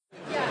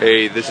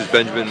Hey, this is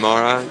Benjamin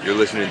Mara. You're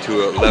listening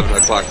to 11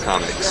 O'Clock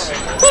Comics.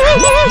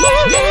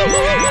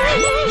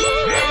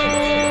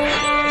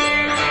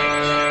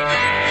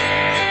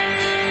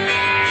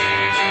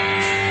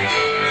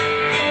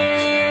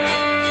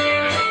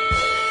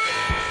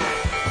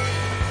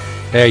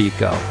 There you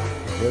go.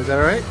 Is that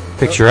all right?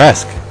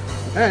 Picturesque.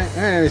 All right.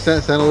 It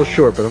sound a little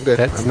short, but I'm good.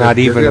 That's I'm not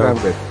good. even. I'm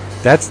good.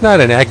 That's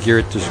not an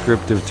accurate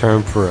descriptive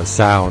term for a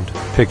sound.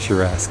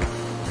 Picturesque.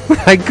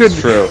 I couldn't.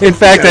 True. In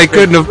fact, I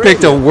couldn't have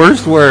picked a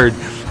worse word.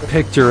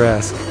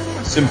 Picturesque.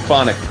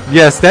 Symphonic.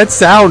 Yes, that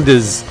sound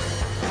is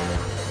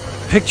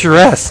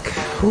picturesque.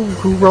 Who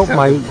wrote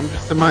my?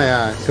 Just in my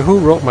eyes. Who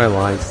wrote my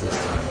lines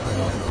this time?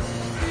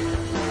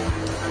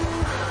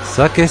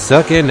 Suck it,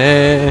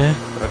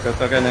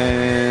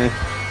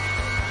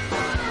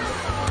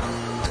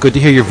 It's good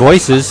to hear your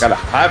voices. Got a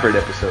hybrid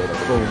episode of it.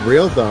 For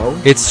real though.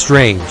 It's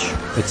strange.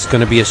 It's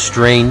going to be a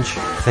strange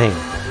thing,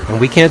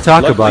 and we can't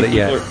talk about it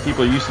yet.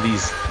 People are used to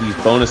these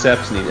bonus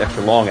eps and these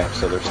extra long eps,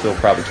 so they're still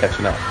probably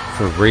catching up.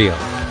 For real.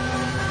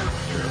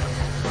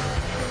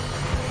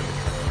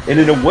 And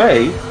in a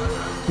way,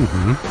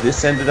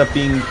 this ended up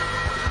being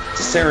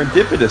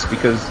serendipitous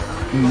because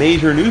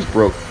major news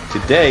broke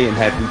today, and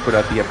had we put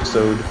out the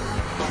episode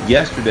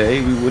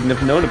yesterday, we wouldn't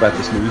have known about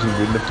this news and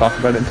wouldn't have talked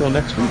about it until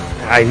next week.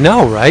 I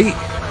know, right?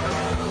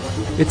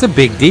 It's a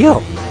big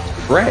deal.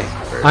 Hooray.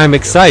 I'm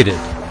excited.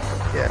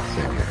 Yes.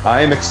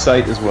 I am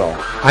excited as well.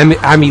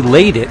 I'm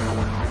elated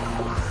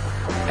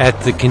at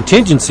the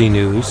contingency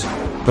news,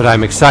 but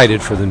I'm excited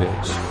for the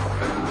news.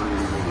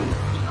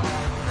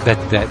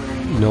 That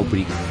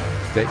nobody,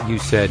 that you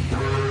said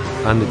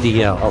on the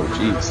DL. Oh,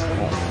 jeez.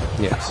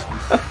 Yes.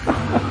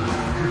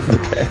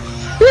 Okay.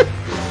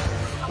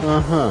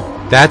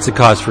 That's a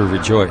cause for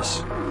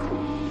rejoice.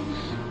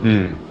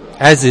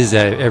 As is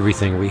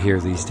everything we hear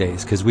these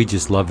days, because we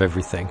just love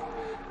everything.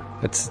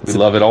 We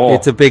love it all.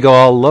 It's a big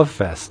all love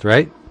fest,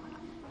 right?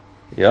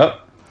 Yep.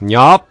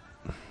 Yup.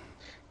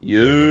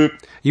 Yup.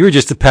 You were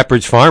just a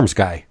Pepperidge Farms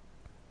guy.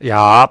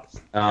 Yup.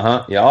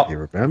 Yup.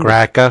 You remember?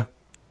 Cracker.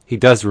 He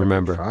does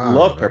remember.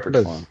 Love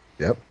Pepperidge Farm.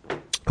 Yep.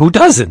 Who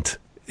doesn't?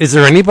 Is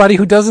there anybody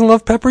who doesn't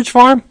love Pepperidge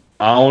Farm?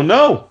 I don't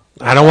know.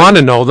 I don't want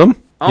to know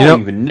them. I don't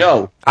even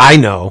know. I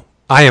know.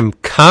 I am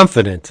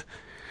confident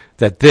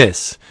that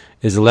this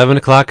is 11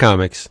 O'Clock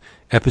Comics,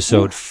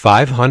 episode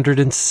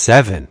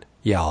 507,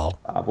 y'all.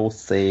 I will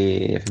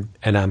say.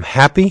 And I'm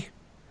happy,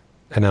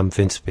 and I'm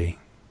Vince B.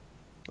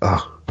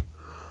 Oh,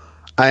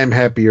 I am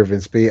happy you're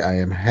Vince B. I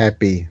am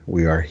happy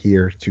we are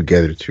here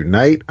together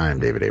tonight. I am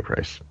David A.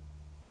 Price.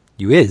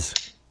 You is.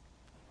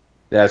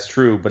 That's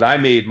true, but I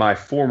made my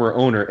former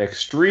owner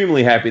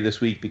extremely happy this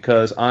week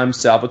because I'm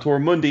Salvatore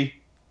Mundi.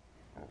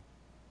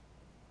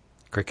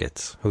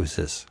 Crickets. Who's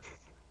this?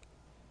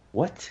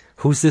 What?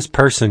 Who's this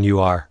person you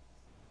are?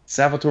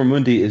 Salvatore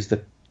Mundi is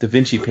the Da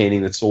Vinci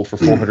painting that sold for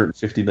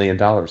 $450 million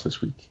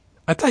this week.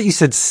 I thought you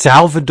said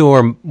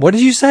Salvador. What did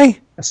you say?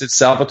 I said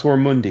Salvatore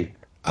Mundi.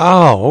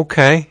 Oh,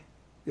 okay.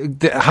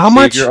 How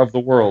much? Savior of the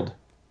world.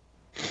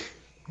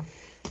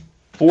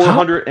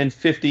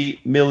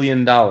 $450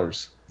 million.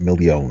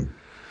 Million.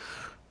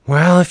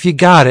 Well, if you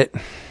got it.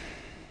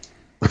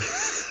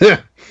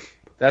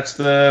 That's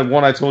the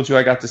one I told you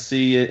I got to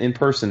see in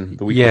person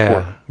the week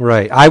before. Yeah,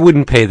 right. I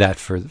wouldn't pay that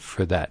for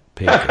that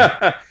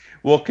painting.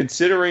 Well,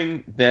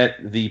 considering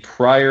that the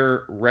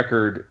prior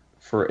record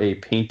for a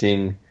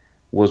painting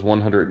was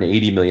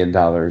 $180 million,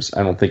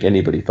 I don't think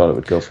anybody thought it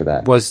would go for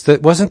that.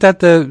 Wasn't that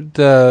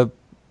the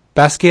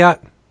Basquiat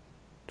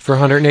for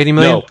 $180 million?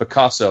 No,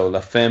 Picasso, La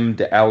Femme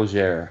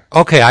d'Alger.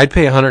 Okay, I'd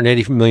pay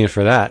 $180 million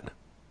for that.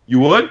 You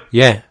would?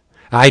 Yeah.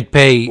 I'd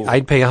pay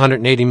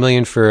 $180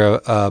 million for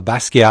a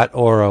Basquiat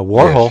or a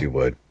Warhol. Yes, you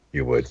would.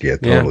 You would. Yeah,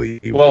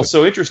 totally. Yeah. Well,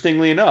 so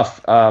interestingly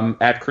enough,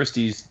 at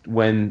Christie's,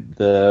 where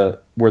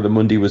the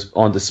Mundi was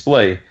on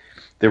display,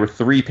 there were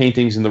 3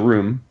 paintings in the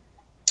room.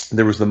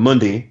 There was the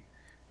Mundi.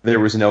 There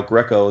was an El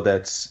Greco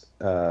that's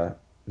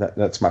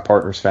my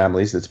partner's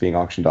family's that's being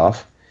auctioned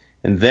off,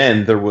 and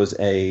then there was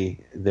a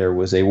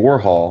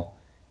Warhol,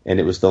 and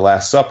it was the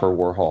Last Supper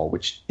Warhol,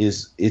 which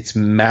it's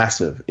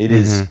massive. It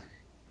is.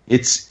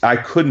 I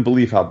couldn't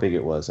believe how big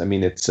it was. I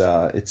mean, it's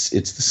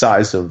the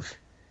size of,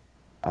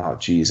 oh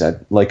geez,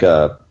 like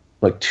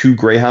 2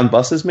 Greyhound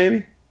buses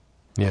maybe.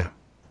 Yeah,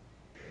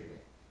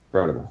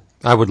 incredible.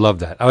 I would love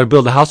that. I would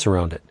build a house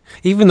around it,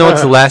 even though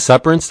it's the Last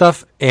Supper and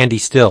stuff. Andy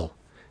still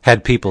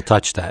had people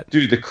touch that.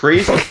 Dude, the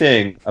crazy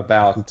thing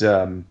about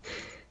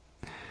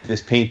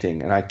this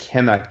painting, and I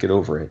cannot get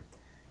over it.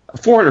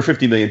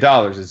 $450 million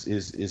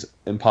is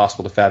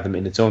impossible to fathom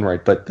in its own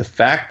right, but the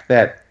fact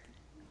that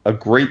a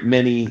great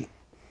many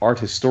art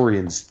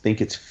historians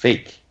think it's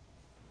fake,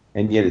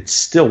 and yet it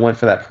still went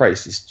for that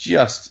price is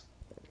just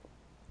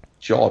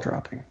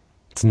jaw-dropping.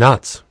 It's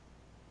nuts.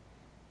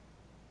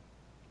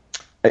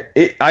 I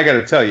got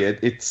to tell you,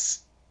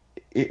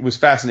 it was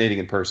fascinating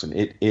in person.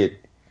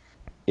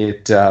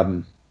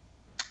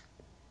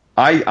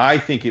 I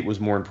think it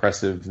was more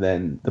impressive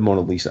than the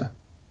Mona Lisa,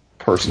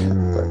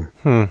 personally.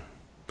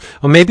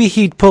 Well, maybe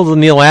he pulled a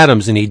Neil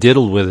Adams and he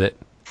diddled with it.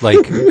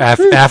 like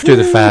after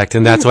the fact,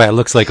 and that's why it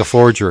looks like a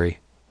forgery.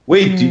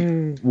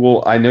 Wait,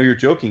 well, I know you're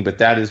joking, but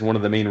that is one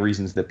of the main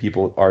reasons that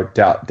people are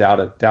doubt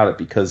it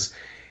because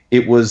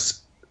it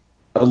was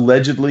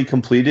allegedly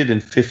completed in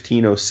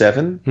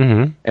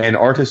 1507, and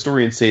art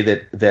historians say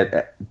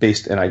that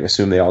based, and I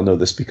assume they all know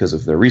this because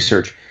of their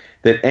research,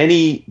 that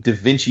any Da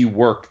Vinci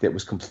work that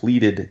was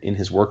completed in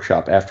his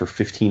workshop after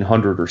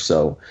 1500 or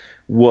so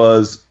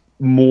was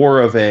more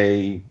of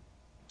a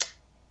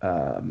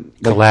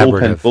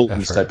collaborative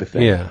bullpen effort. type of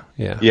thing.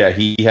 Yeah.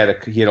 He had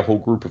a whole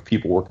group of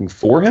people working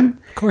for him.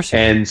 Of course.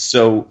 And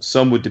so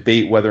some would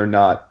debate whether or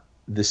not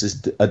this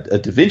is a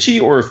Da Vinci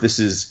or if this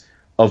is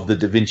of the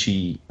Da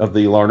Vinci of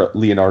the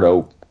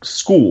Leonardo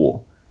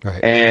school.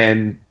 Right.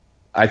 And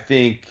I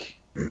think,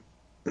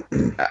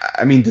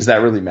 I mean, does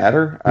that really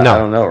matter? No. I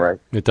don't know, right?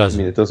 It doesn't.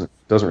 I mean, it doesn't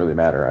really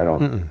matter. I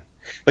don't.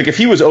 Like if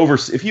he was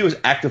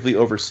actively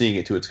overseeing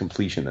it to its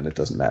completion, then it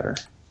doesn't matter.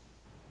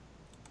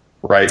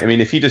 Right. I mean,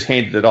 if he just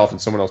handed it off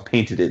and someone else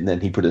painted it and then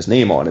he put his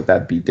name on it,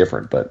 that'd be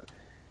different. But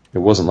it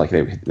wasn't like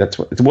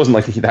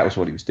that was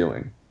what he was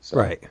doing. So.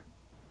 Right.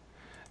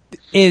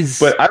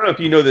 But I don't know if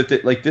you know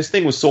that like this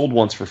thing was sold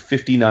once for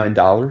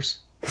 $59.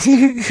 That's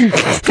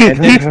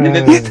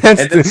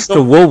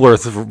the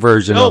Woolworth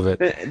version of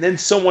it. And then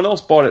someone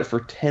else bought it for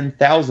 $10,000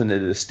 at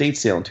an estate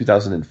sale in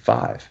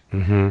 2005.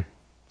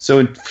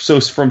 So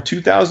from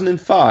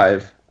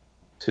 2005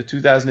 to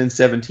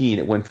 2017,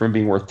 it went from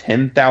being worth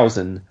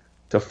 $10,000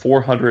 to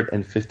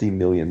 $450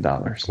 million.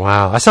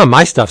 Wow, that's how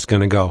my stuff's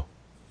gonna go,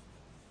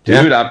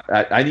 dude. Yeah.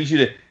 I need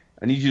you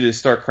to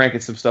start cranking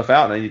some stuff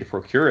out, and I need to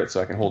procure it so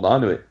I can hold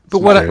on to it. But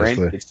what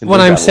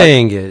I'm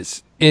saying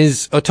is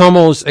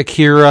Otomo's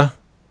Akira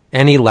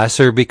any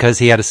lesser because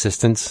he had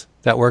assistants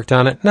that worked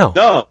on it?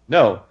 No.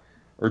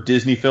 Or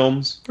Disney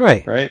films,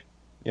 right?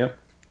 Yep.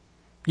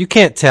 You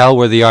can't tell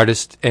where the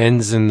artist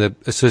ends and the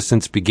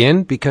assistants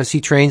begin because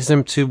he trains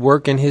them to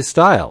work in his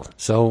style.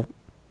 So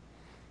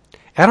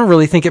I don't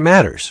really think it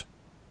matters.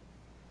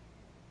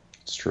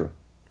 It's true.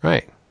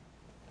 Right.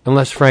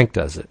 Unless Frank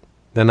does it.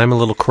 Then I'm a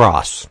little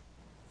cross.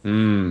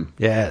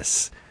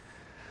 Yes.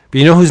 But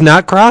you know who's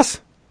not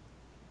cross?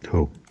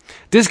 Who?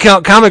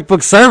 Discount Comic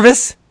Book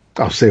Service.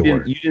 Oh, say a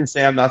word. You didn't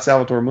say I'm not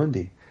Salvatore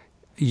Mundi.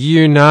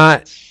 You're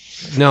not.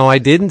 No, I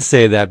didn't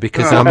say that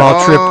because I'm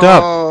all tripped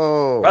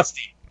up.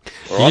 Rusty.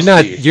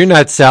 You're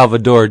not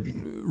Salvador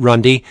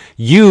Rundy.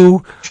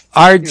 You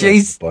are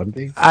Jason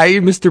Bundy.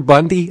 Mr.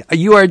 Bundy.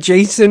 You are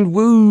Jason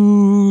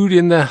Wood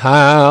in the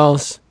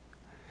house.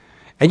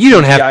 And you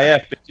don't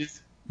have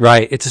bitches.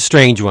 Right, it's a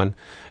strange one.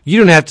 You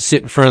don't have to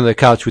sit in front of the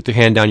couch with your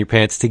hand down your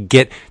pants to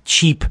get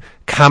cheap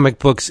comic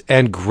books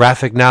and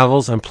graphic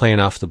novels. I'm playing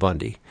off the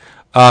Bundy.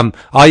 All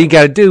you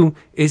got to do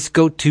is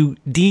go to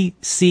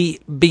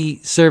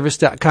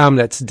dcbservice.com.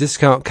 That's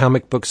Discount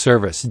Comic Book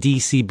Service,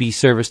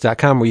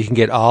 dcbservice.com, where you can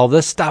get all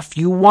the stuff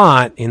you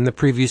want in the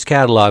previous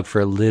catalog for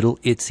a little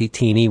itsy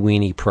teeny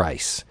weeny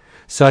price.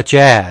 Such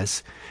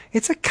as,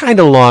 it's a kind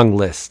of long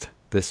list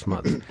this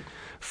month.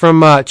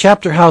 From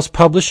Chapter House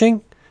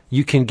Publishing,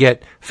 you can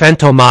get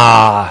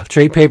Phantoma,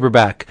 trade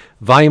paperback,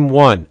 Volume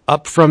 1,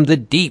 Up from the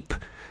Deep,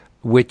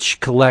 which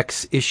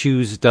collects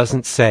issues,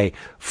 doesn't say,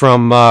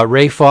 from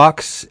Ray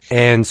Fox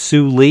and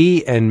Sue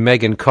Lee and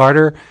Megan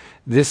Carter.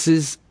 This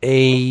is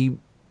it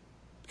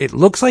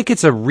looks like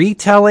it's a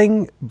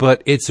retelling,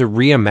 but it's a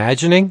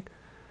reimagining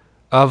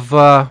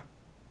of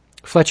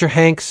Fletcher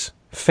Hanks'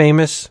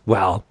 famous,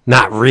 well,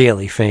 not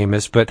really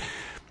famous, but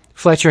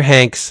Fletcher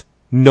Hanks'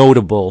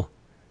 notable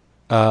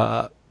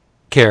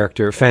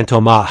character,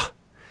 Phantoma.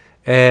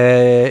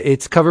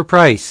 Its cover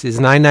price is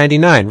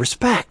 $9.99.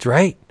 Respect,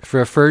 right?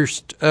 For a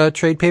first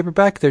trade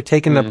paperback, they're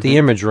taking up the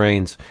image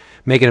reins,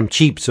 making them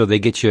cheap so they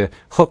get you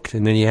hooked,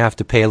 and then you have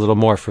to pay a little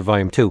more for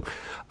volume 2.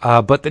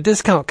 But the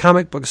Discount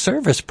Comic Book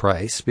Service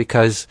price,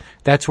 because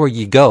that's where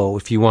you go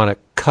if you want to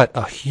cut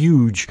a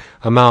huge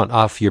amount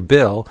off your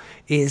bill,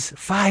 is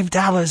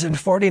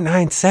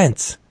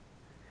 $5.49.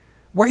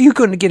 Where are you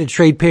going to get a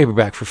trade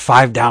paperback for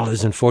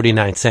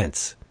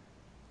 $5.49?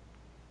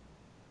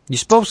 You're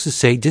supposed to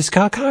say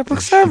Discount Comic Book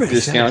Service.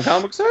 Discount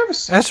Comic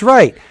Service. That's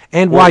right.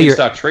 And or while you're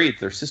Stock Trade,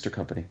 their sister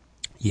company.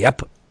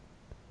 Yep.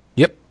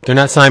 They're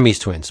not Siamese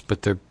twins,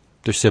 but they're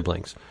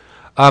siblings.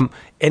 And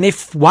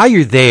if while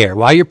you're there,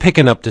 while you're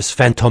picking up this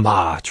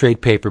Phantoma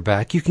trade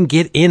paperback, you can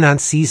get in on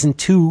season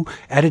 2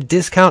 at a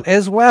discount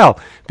as well,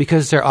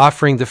 because they're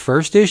offering the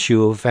first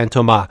issue of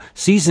Phantoma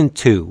season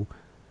 2.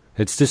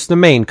 It's just the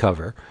main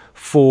cover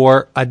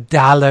for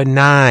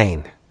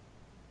 $1.09.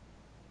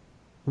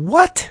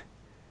 What?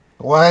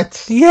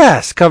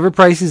 Yes, cover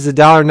price is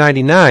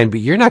 $1.99,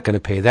 but you're not going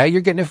to pay that.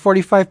 You're getting it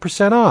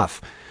 45%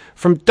 off.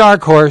 From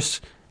Dark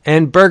Horse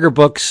and Burger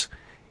Books,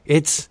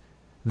 it's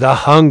The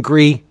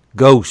Hungry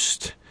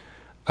Ghost,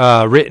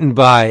 written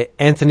by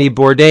Anthony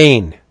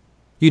Bourdain.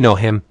 You know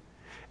him.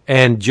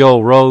 And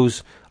Joel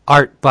Rose.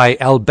 Art by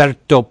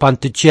Alberto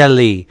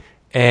Ponticelli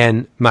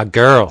and my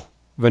girl,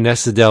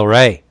 Vanessa Del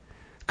Rey.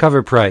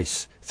 Cover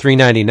price,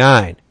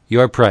 $3.99.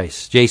 Your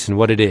price, Jason,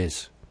 what it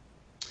is?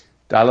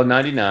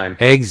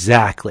 $1.99.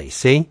 Exactly.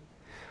 See?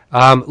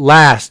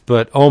 Last,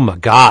 but oh my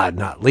God,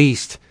 not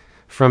least,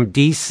 from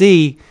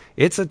DC,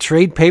 it's a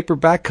trade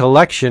paperback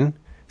collection,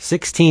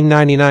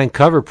 $16.99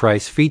 cover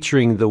price,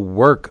 featuring the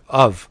work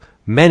of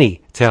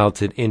many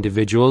talented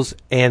individuals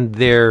and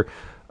their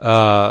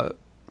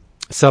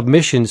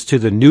submissions to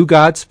the New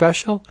God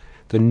special,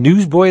 the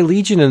Newsboy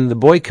Legion and the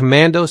Boy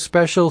Commando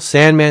special,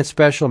 Sandman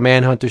special,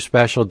 Manhunter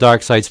special,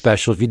 Darkseid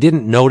special. If you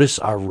didn't notice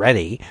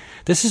already,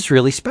 this is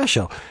really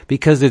special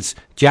because it's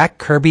Jack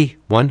Kirby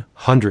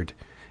 100.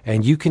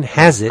 And you can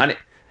has it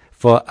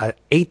for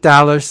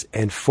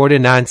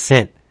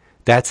 $8.49.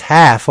 That's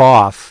half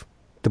off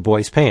the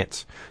boys'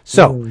 pants.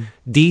 So,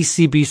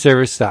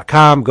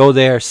 DCBService.com. Go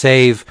there,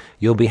 save.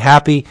 You'll be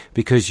happy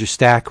because your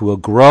stack will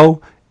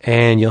grow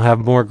and you'll have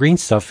more green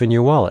stuff in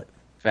your wallet.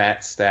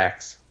 Fat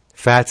stacks.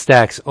 Fat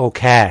stacks. Oh,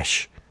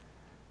 cash.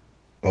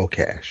 Oh,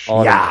 cash.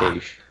 All Yeah.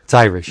 cash. It's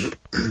Irish.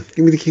 Give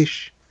me the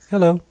quiche.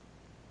 Hello.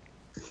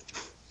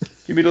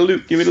 Give me the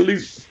loot. Give me the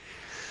loot.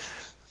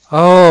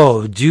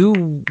 Oh,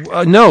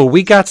 no,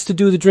 we got to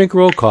do the drink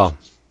roll call.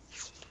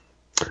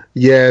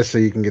 Yeah, so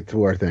you can get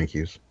to our thank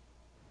yous.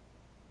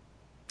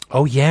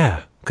 Oh,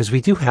 yeah, because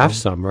we do have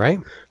some, right?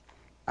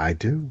 I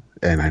do,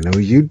 and I know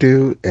you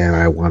do, and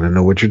I want to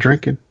know what you're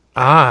drinking.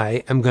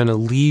 I am going to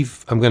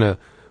leave. I'm going to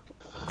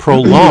You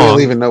prolong.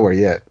 don't even nowhere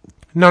yet.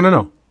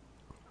 No.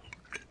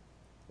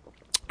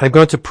 I'm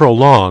going to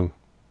prolong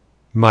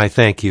my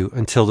thank you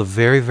until the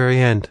very, very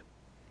end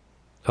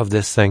of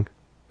this thing.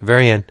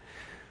 Very end.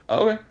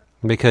 Okay.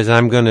 Because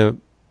I'm going to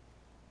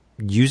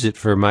use it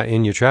for my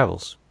In Your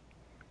Travels.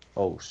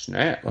 Oh,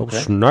 snap. Oh, Okay.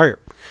 snap.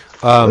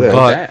 Look at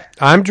But that.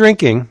 I'm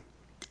drinking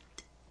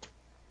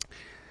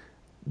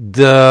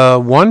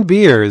the one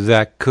beer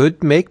that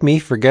could make me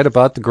forget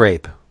about the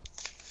grape.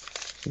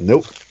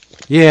 Nope.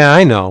 Yeah,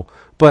 I know.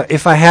 But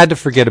if I had to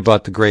forget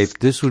about the grape,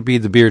 this would be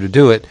the beer to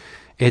do it.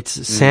 It's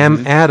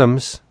Sam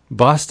Adams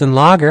Boston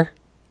Lager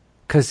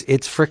because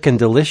it's frickin'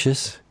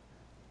 delicious.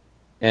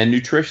 And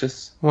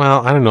nutritious.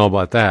 Well, I don't know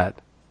about that.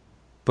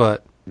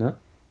 But No.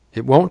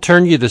 it won't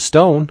turn you to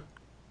stone.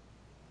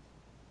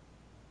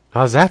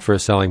 How's that for a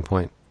selling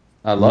point?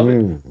 I love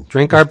it.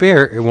 Drink our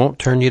beer, it won't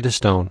turn you to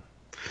stone.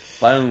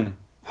 Boom.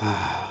 So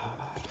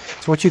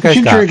what you guys What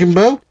you got? drinking,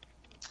 Bo?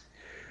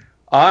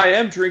 I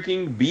am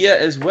drinking beer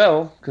as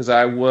well because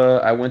I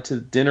went to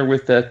dinner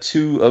with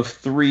 2 of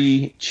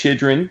 3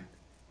 children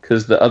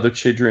because the other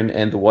children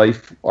and the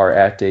wife are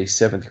at a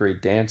 7th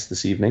grade dance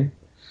this evening.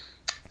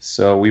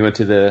 So we went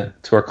to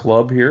our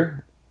club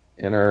here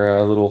in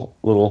our little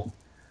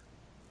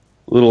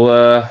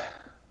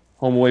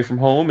home away from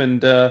home,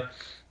 and I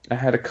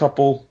had a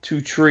couple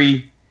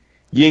 2-tree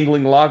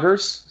Yingling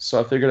lagers.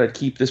 So I figured I'd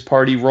keep this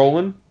party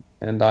rolling,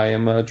 and I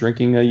am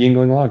drinking a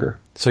Yingling lager.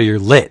 So you're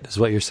lit, is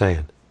what you're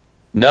saying.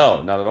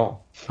 No, not at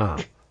all. Oh.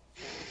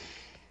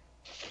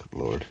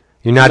 Lord.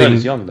 You're not Not even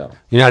as young though.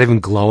 You're not even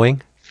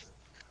glowing?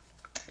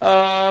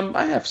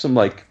 I have some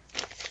I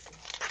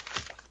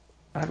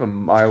have a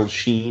mild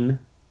sheen.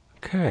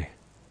 Okay.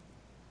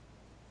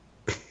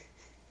 What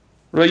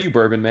about you,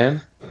 Bourbon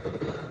Man?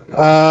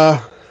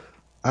 I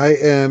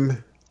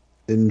am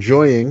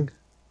enjoying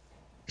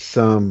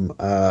some.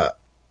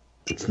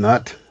 It's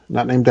not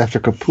named after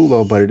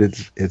Capullo, but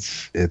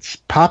it's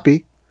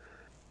Poppy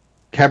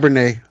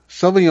Cabernet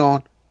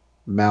Sauvignon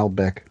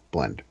Malbec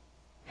blend.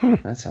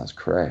 That sounds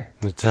cray.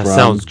 That from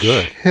sounds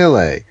good.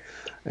 Chile,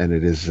 and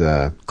it is.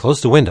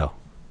 Close the window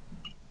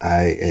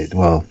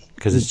Well,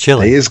 because it's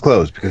chilly. it is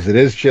closed because it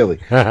is chilly,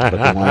 but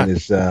the wine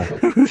is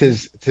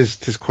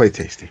tis quite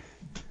tasty.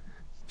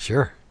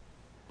 Sure.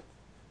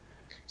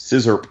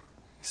 Scissor.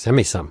 Send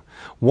me some.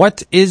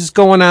 What is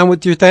going on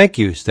with your thank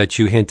yous that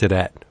you hinted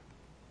at?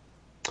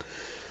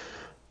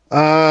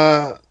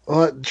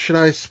 Should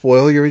I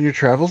spoil your In Your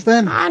Travels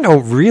then? I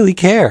don't really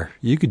care.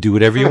 You could do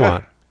whatever you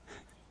want.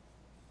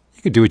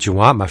 You could do what you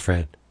want, my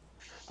friend.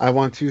 I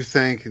want to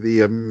thank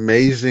the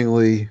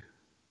amazingly,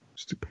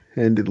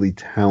 stupendly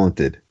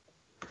talented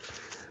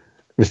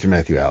Mr.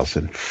 Matthew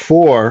Allison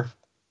for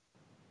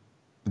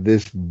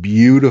this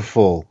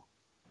beautiful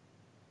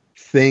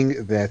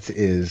thing that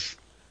is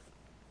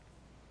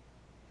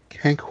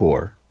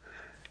Cancor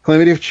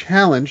Calamity of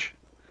Challenge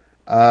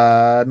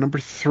number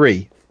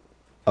 3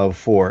 of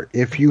 4.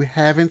 If you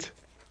haven't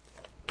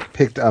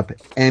picked up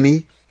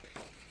any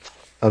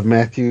of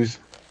Matthew's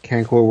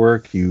Cancor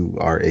work, you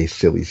are a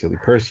silly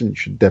person. You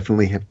should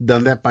definitely have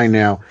done that by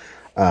now.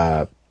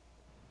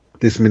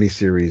 This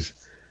miniseries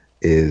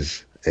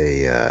is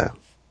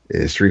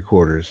is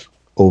 3/4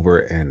 over,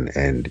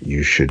 and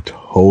you should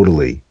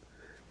totally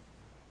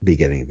be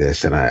getting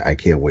this. And I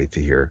can't wait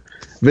to hear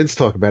Vince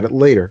talk about it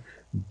later.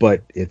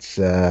 But it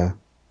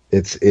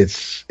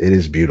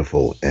is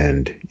beautiful,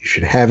 and you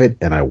should have it.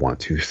 And I want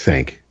to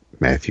thank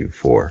Matthew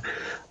for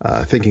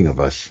thinking of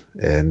us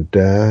and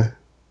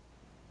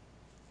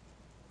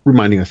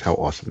reminding us how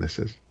awesome this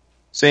is.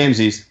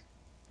 Samesies.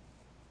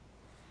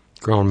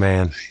 Grown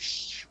man.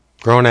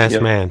 Grown ass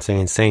Yep. man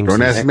saying same.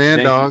 Grown ass man,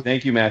 thank dog. You,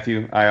 thank you,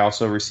 Matthew. I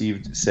also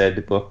received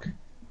said book.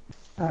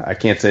 I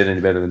can't say it any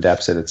better than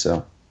Dap said it.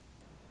 So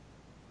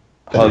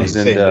hugs Say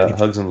and it.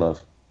 hugs and love.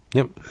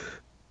 Yep.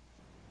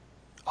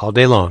 All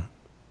day long.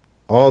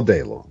 All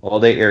day long. All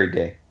day, every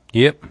day.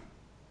 Yep.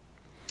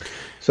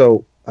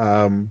 So,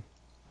 I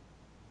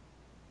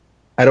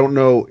don't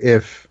know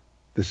if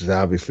this is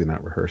obviously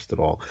not rehearsed at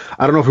all.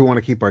 I don't know if we want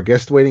to keep our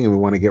guest waiting and we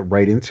want to get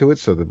right into it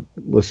so the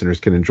listeners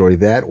can enjoy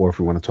that, or if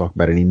we want to talk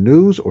about any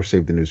news or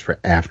save the news for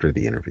after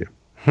the interview.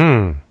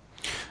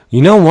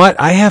 You know what?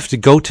 I have to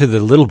go to the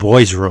little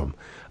boy's room.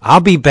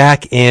 I'll be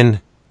back in,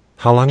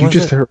 how long was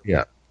it? Hurry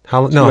up.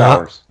 How, 2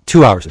 hours.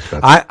 2 hours.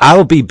 I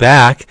will be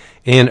back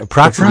in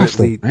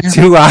approximately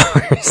 2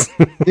 hours.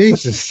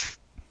 Jesus.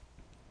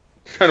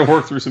 Trying to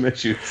work through some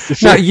issues.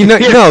 No, you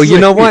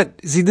know what?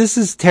 See, this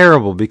is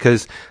terrible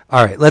because,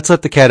 all right, let's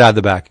let the cat out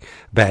of the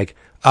bag.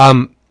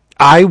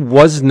 I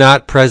was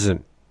not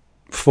present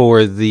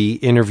for the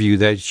interview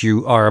that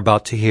you are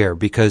about to hear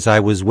because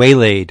I was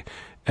waylaid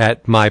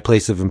at my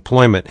place of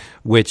employment,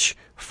 which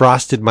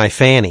frosted my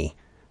fanny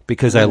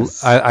because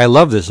I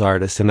love this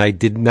artist and I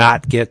did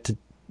not get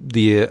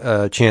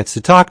the chance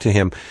to talk to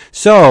him.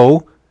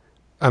 So,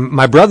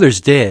 my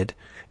brothers did.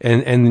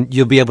 And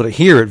you'll be able to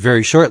hear it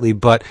very shortly,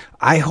 but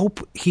I hope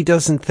he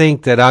doesn't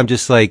think that I'm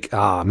just like,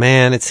 oh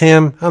man, it's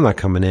him. I'm not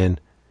coming in.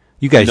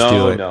 You guys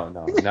do it. No.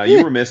 Now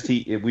you were missed.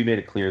 We made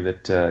it clear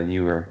that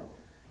you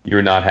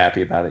were not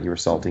happy about it. You were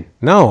salty.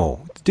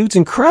 No, the dude's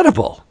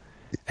incredible.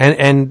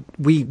 And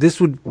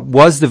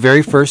was the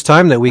very first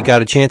time that we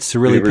got a chance to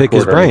really pick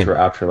his brain. We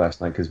outro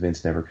last night because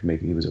Vince never could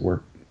make it. He was at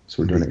work,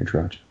 so we're doing it in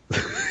garage.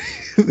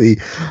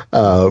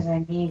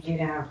 I need you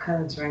to have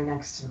codes right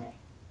next to me.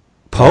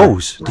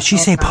 Pose? Did she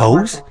say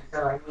pose?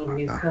 So I need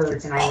new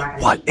codes, and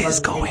What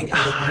is going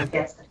on?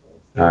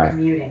 All right.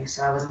 Commuting,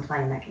 so I wasn't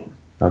playing that game.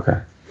 Okay.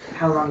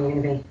 How long are you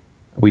going to be?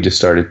 We just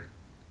started.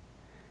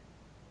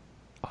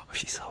 Oh,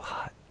 she's so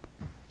hot.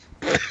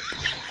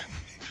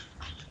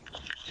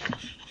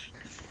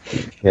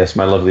 Yes,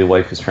 my lovely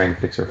wife is trying to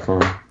fix her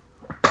phone.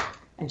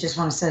 I just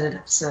want to set it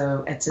up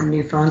so it's a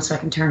new phone so I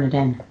can turn it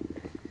in.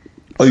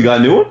 Oh, you got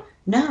a new one?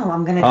 No,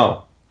 I'm going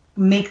to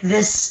make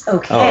this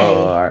okay.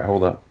 Oh, all right,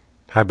 hold up.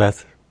 Hi,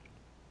 Beth.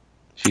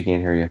 She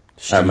can't hear you.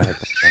 I have my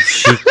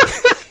headphones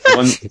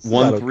on.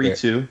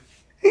 132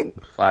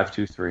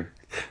 523.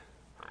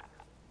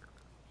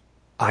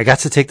 I got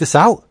to take this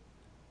out.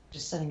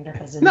 Just setting it up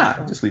as a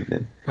Nah, just leave it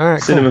in. All right,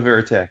 Cinema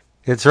Verite.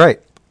 It's right.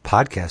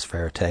 Podcast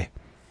Verite.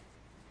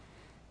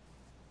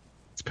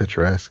 It's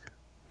picturesque.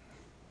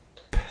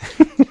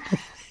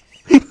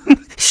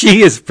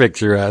 She is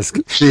picturesque.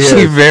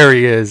 She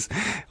very is.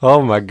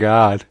 Oh my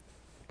God.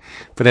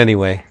 But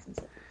anyway.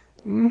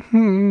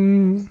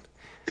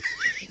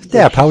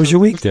 Dap, how was your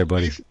week there,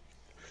 buddy?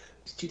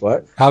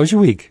 What? How was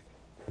your week?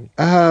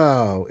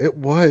 Oh, it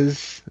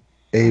was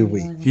a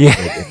week. Yeah.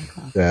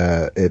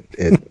 It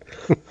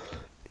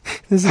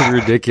This is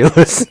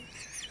ridiculous.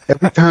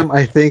 every time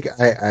I think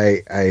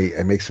I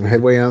make some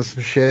headway on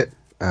some shit,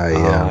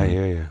 I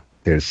hear you.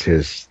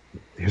 Here's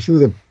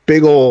another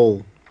big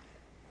old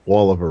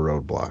wall of a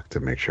roadblock to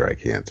make sure I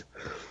can't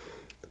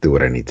do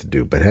what I need to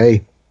do. But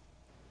hey,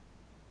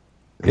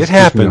 it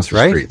happens,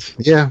 right? Streets.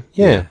 Yeah.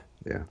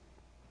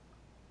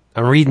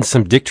 I'm reading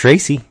some Dick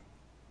Tracy.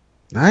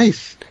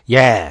 Nice.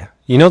 Yeah.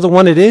 You know the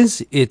one it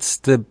is? It's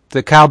the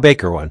Kyle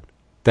Baker one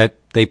that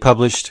they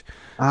published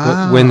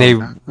when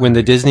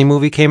the Disney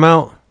movie came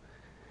out.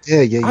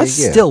 Yeah. That's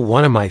still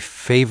one of my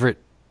favorite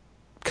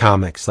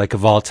comics, like,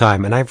 of all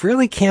time, and I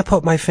really can't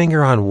put my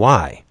finger on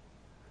why.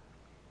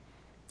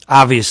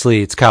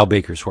 Obviously, it's Kyle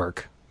Baker's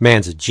work.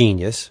 Man's a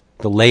genius.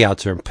 The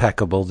layouts are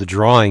impeccable. The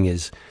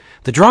drawing's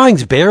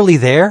barely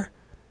there.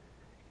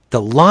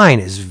 The line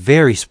is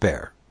very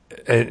spare.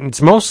 And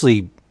it's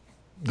mostly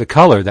the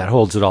color that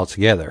holds it all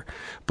together.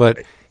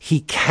 But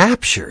he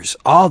captures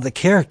all the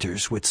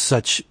characters with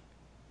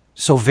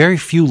so very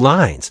few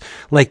lines.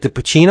 Like the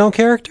Pacino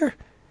character,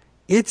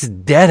 it's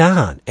dead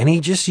on. And he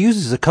just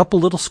uses a couple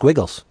little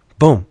squiggles.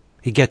 Boom.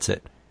 He gets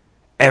it.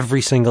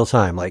 Every single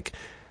time. Like,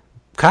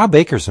 Kyle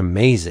Baker's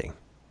amazing.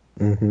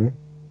 Mm-hmm.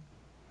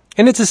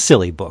 And it's a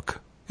silly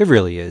book. It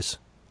really is.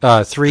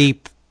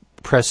 3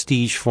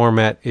 prestige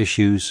format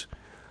issues.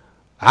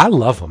 I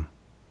love them.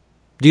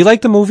 Do you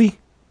like the movie?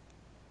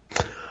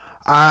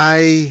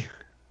 I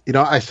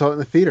saw it in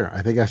the theater.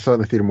 I think I saw it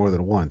in the theater more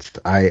than once.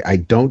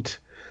 I don't.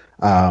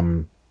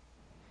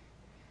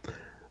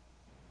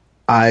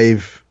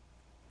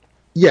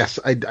 Yes,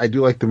 I do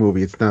like the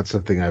movie. It's not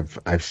something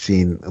I've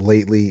seen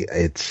lately.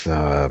 It's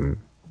I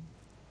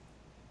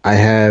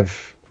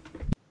have.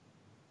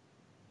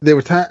 There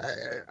were times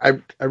I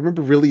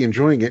remember really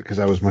enjoying it because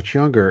I was much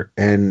younger,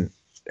 and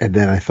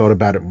then I thought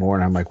about it more,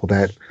 and I'm like, well,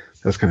 that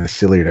was kind of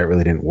silly. That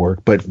really didn't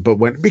work. But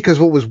because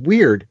what was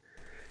weird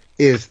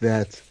is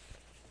that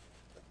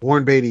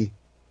Warren Beatty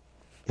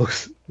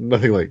looks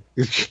nothing like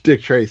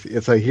Dick Tracy.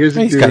 It's like, here's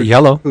a He's dude got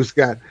yellow.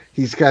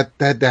 He's got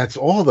that. That's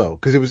all though,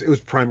 because it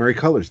was primary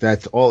colors.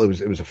 That's all. It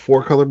was a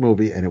 4-color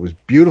movie, and it was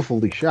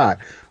beautifully shot.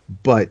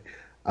 But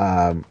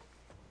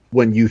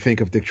when you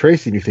think of Dick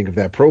Tracy and you think of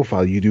that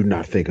profile, you do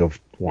not think of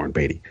Warren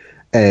Beatty.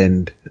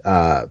 And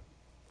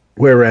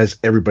whereas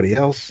everybody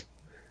else,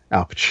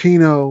 Al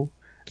Pacino,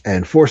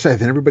 And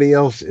Forsyth and everybody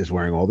else is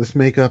wearing all this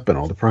makeup and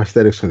all the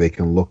prosthetics so they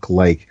can look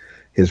like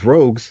his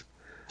rogues.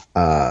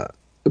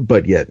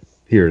 But yet,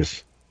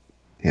 here's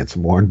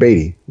handsome Warren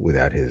Beatty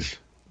without his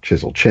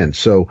chiseled chin.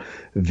 So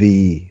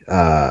the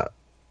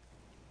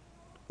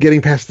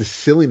getting past the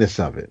silliness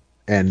of it,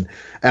 and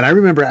I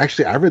remember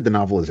actually I read the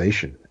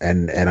novelization,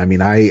 and I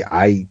mean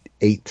I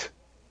ate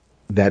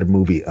that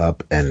movie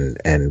up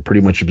and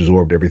pretty much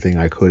absorbed everything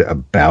I could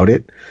about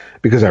it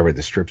because I read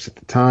the strips at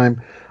the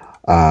time.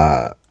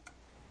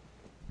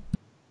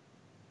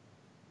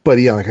 But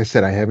yeah, like I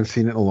said, I haven't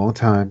seen it in a long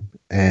time,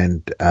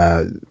 and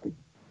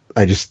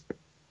I just,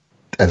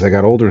 as I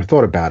got older and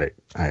thought about it,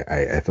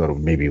 I thought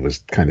maybe it was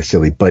kind of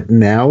silly. But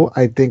now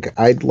I think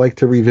I'd like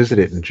to revisit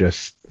it and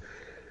just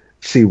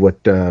see what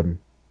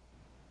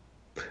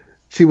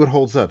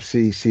holds up.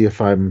 See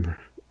if I'm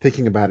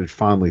thinking about it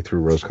fondly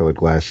through rose-colored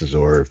glasses,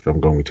 or if I'm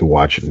going to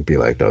watch it and be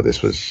like, no,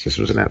 this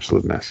was an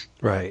absolute mess.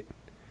 Right.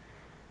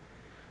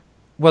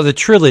 Well, the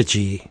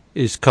trilogy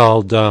is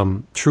called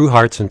True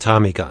Hearts and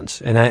Tommy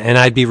Guns, and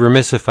I'd be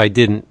remiss if I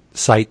didn't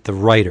cite the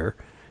writer.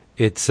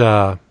 It's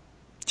John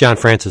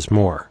Francis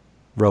Moore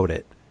wrote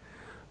it,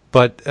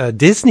 but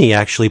Disney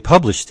actually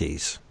published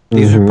these.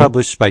 These are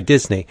published by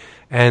Disney,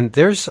 and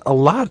there's a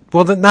lot.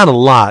 Well, not a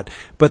lot,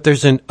 but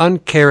there's an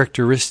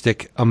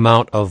uncharacteristic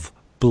amount of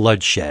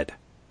bloodshed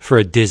for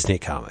a Disney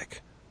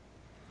comic.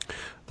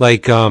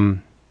 Like,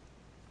 there's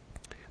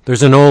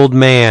an old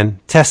man,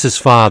 Tess's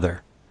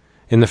father,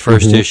 in the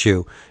first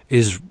issue,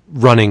 is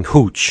running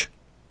hooch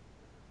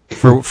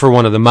for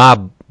one of the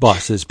mob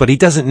bosses, but he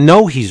doesn't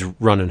know he's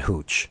running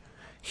hooch.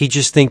 He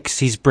just thinks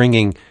he's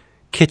bringing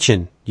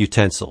kitchen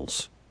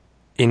utensils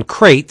in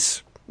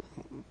crates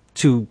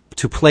to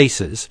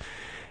places,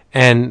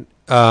 and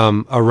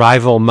a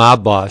rival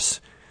mob boss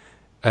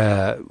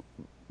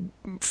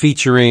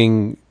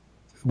featuring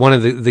one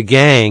of the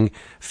gang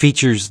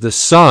features the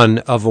son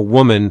of a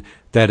woman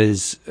that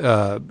is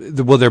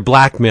they're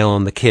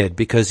blackmailing the kid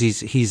because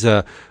he's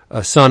a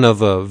son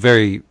of a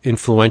very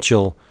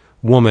influential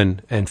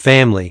woman and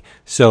family,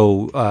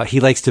 so he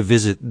likes to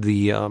visit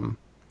the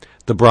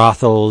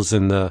brothels,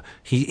 and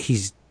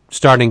he's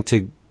starting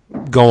to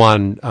go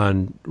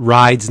on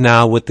rides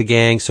now with the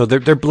gang, so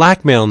they're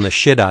blackmailing the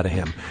shit out of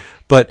him.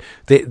 But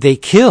they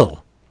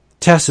kill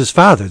Tess's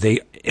father.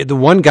 The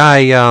one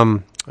guy,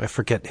 I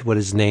forget what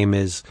his name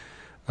is,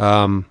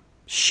 Lone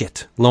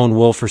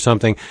Wolf or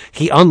something.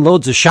 He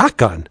unloads a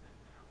shotgun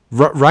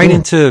right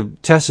into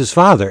Tess's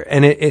father,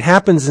 and it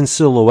happens in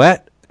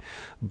silhouette,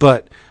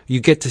 but you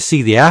get to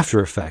see the after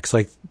effects.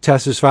 Like,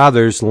 Tess's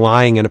father's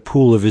lying in a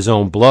pool of his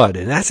own blood,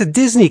 and that's a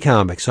Disney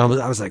comic. So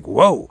I was like,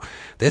 whoa,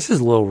 this is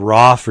a little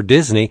raw for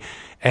Disney.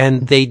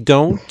 And they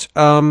don't,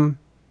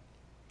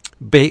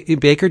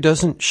 Baker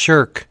doesn't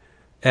shirk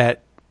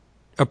at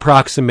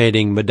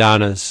approximating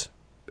Madonna's,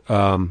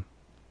 or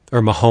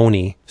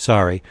Mahoney,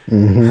 sorry,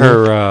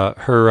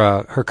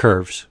 her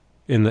curves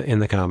in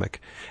the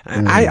comic.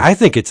 I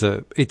think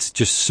it's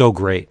just so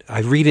great.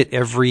 I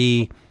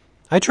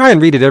try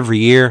and read it every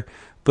year,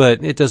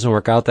 but it doesn't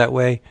work out that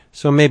way.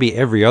 So maybe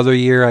every other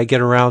year I get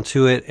around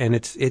to it, and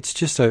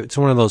it's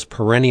one of those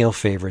perennial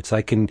favorites.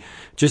 I can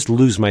just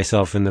lose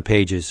myself in the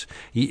pages.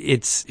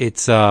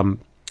 It's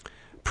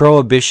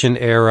Prohibition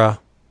era,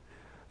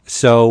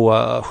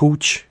 so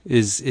hooch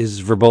is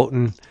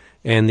verboten,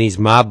 and these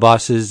mob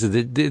bosses,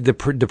 the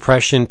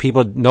depression,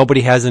 people,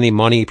 nobody has any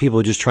money, people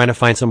are just trying to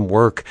find some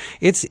work.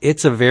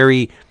 It's a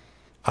very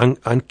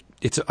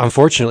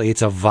unfortunately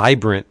it's a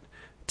vibrant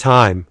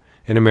time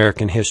in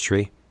American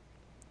history.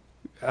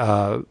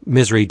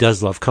 Misery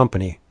does love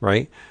company,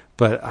 right?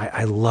 But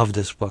I love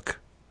this book.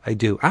 I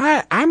do.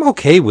 I'm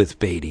okay with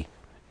Beatty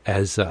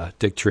as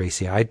Dick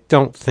Tracy. I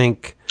don't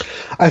think.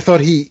 I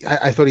thought he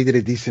did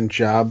a decent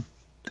job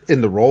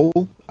in the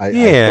role.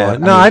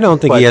 I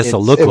don't think he has to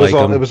look like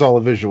him. It was all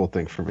a visual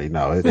thing for me.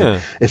 No,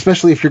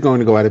 especially if you're going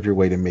to go out of your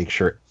way to make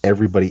sure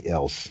everybody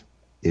else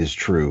is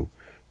true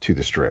to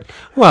the strip.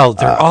 Well,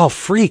 they're all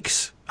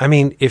freaks. I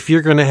mean, if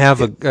you're going to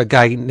have a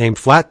guy named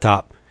Flat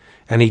Top,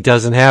 and he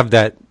doesn't have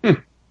that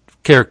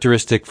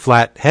characteristic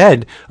flat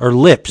head or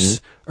lips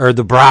or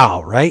the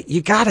brow, right?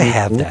 You got to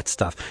have that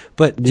stuff.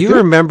 But do you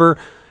remember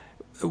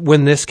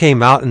when this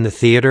came out in the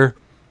theater,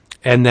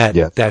 and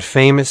that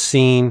famous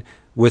scene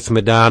with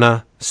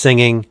Madonna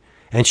singing,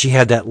 and she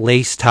had that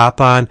lace top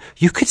on?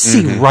 You could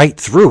see right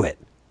through it.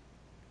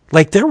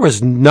 Like, there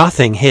was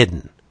nothing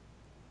hidden.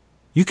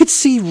 You could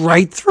see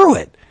right through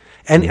it.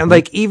 And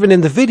like, even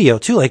in the video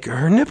too, like,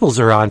 her nipples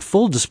are on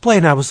full display,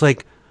 and I was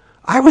like,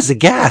 I was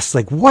aghast.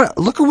 Like, what?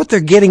 Look at what they're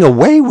getting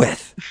away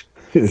with.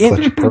 You clutch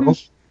your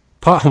pearls?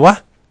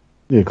 What?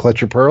 You clutch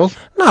your pearls?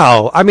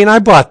 No. I mean, I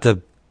bought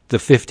the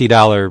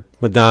 $50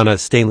 Madonna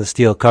stainless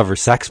steel cover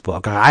sex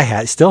book.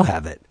 I still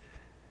have it.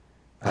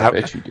 I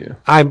bet you do.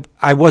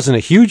 I wasn't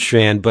a huge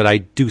fan, but I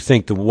do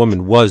think the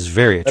woman was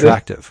very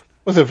attractive.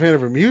 I wasn't a fan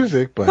of her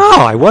music, but... No,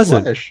 I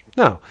wasn't. Flesh.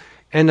 No.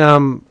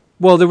 And,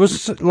 well, there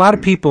was a lot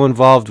of people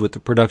involved with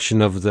the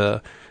production of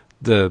the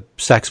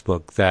sex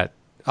book that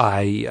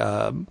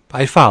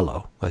I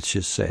follow. Let's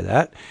just say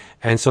that,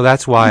 and so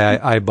that's why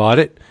I bought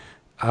it.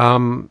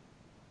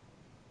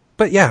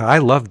 But yeah, I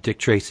love Dick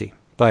Tracy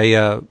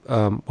by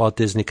Walt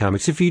Disney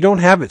Comics. If you don't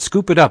have it,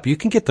 scoop it up. You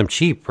can get them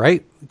cheap,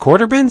 right?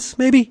 Quarter bins,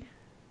 maybe.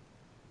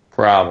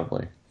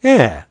 Probably.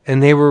 Yeah,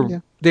 and they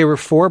were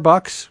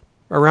 $4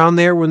 around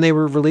there when they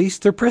were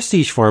released. They're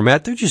prestige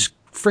format. They're just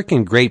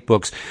freaking great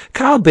books.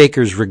 Kyle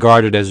Baker's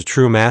regarded as a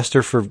true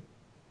master for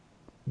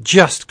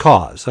just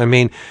cause. I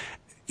mean,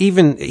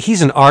 even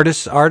he's an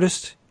artist.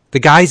 The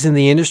guys in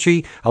the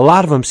industry, a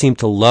lot of them seem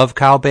to love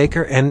Kyle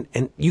Baker, and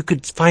you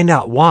could find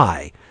out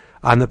why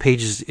on the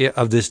pages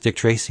of this Dick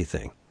Tracy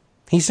thing.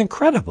 He's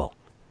incredible.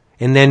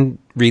 And then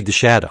read The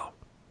Shadow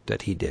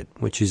that he did,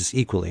 which is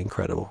equally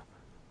incredible.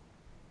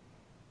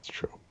 It's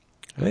true.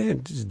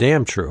 It's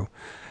damn true.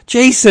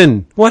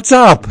 Jason, what's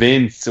up?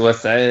 Vince,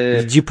 what's that?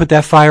 Did you put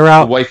that fire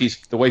out?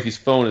 The wifey's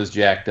phone is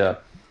jacked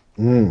up.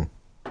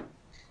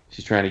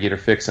 She's trying to get her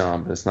fix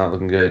on, but it's not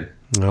looking good.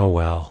 Oh,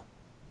 well.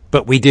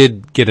 But we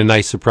did get a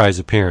nice surprise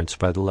appearance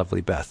by the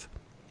lovely Beth.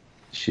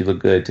 She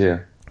looked good, too.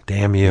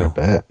 Damn you. I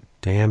bet.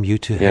 Damn you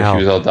to Yeah, hell. she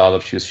was all dolled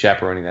up. She was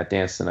chaperoning that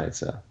dance tonight,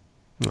 so.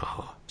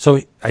 Oh. So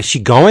is she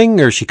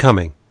going or is she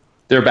coming?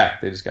 They're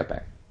back. They just got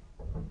back.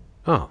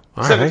 Oh,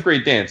 all Seventh right.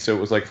 grade dance, so it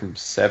was like from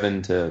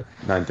 7 to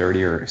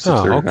 9:30 or 6:30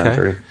 Oh, to okay.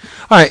 9:30.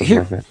 All right,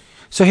 here.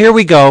 So here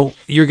we go.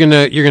 You're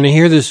gonna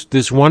hear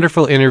this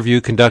wonderful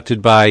interview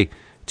conducted by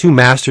two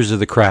masters of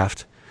the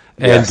craft,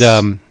 and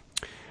Yes.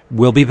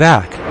 We'll be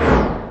back.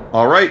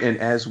 All right, and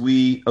as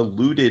we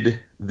alluded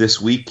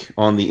this week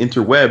on the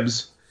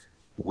interwebs,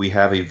 we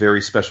have a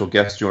very special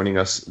guest joining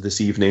us this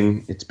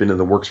evening. It's been in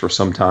the works for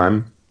some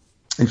time.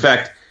 In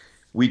fact,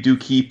 we do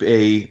keep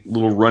a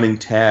little running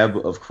tab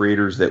of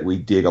creators that we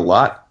dig a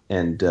lot,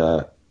 and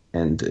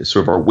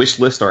sort of our wish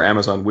list, our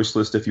Amazon wish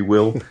list, if you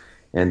will.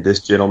 And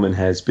this gentleman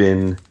has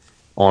been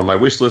on my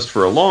wish list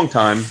for a long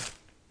time,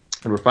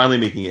 and we're finally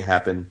making it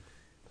happen.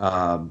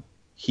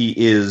 He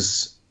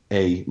is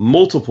a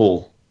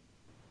multiple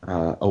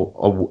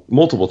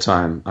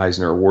time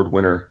Eisner Award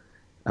winner,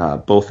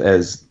 both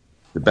as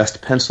the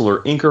best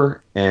penciler inker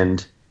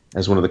and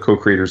as one of the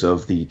co-creators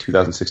of the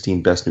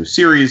 2016 Best New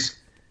Series,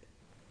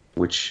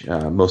 which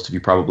most of you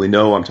probably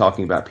know. I'm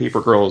talking about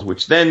Paper Girls,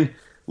 which then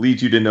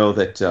leads you to know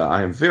that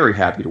I am very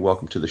happy to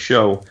welcome to the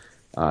show,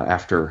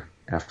 after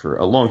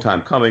a long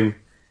time coming,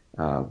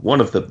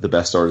 one of the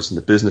best artists in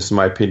the business, in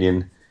my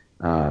opinion,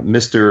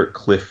 Mr.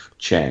 Cliff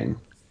Chiang.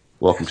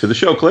 Welcome to the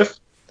show, Cliff.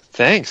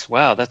 Thanks.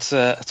 Wow, that's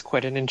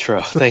quite an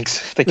intro. Thanks.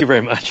 Thank you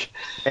very much.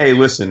 Hey,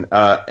 listen,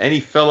 any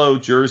fellow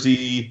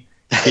Jersey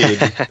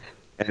kid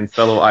and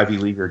fellow Ivy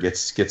Leaguer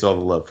gets all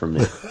the love from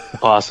me.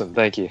 Awesome.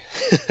 Thank you.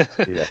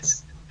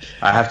 Yes.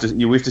 We have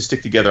to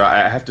stick together.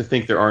 I have to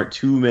think there aren't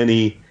too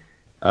many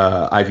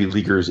Ivy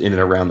Leaguers in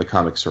and around the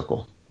comic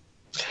circle.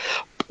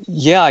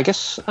 Yeah, I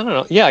guess, I don't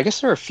know. Yeah, I guess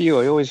there are a few.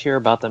 I always hear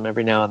about them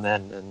every now and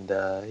then.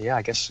 And yeah,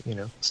 I guess,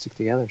 stick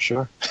together.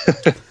 Sure.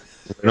 Right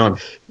on.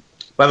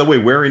 By the way,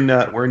 where in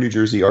New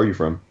Jersey are you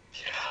from?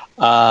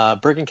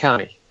 Bergen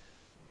County.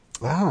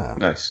 Ah.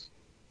 Nice.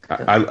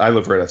 I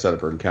live right outside of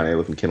Bergen County. I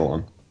live in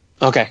Kinnelon.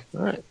 Okay.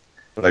 All right.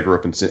 But I grew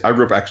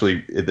up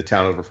actually in the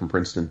town over from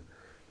Princeton.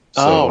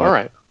 So, all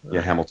right.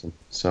 Yeah, Hamilton.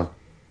 So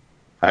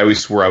I always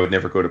swore I would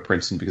never go to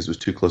Princeton because it was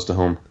too close to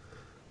home.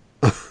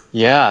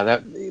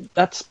 Yeah,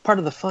 that's part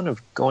of the fun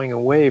of going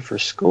away for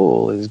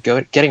school is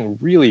getting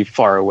really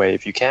far away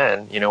if you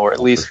can, or at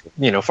least,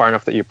 far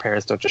enough that your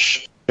parents don't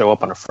just show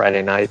up on a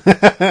Friday night.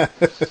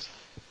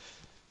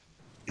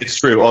 It's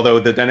true,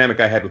 although the dynamic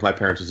I had with my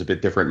parents was a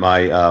bit different.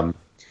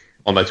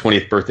 On my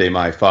 20th birthday,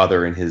 my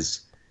father and his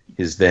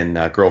then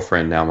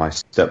girlfriend, now my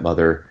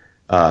stepmother,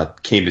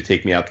 came to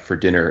take me out for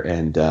dinner,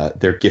 and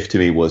their gift to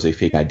me was a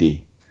fake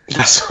ID.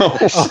 So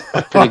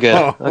Pretty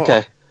good.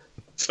 Okay.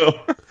 So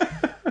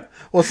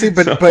Well, see,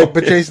 but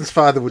Jason's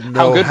father would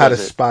know how to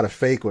spot a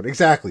fake one.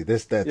 Exactly.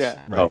 That's Yeah.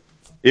 right. Oh,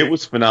 it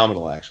was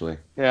phenomenal, actually.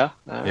 Yeah.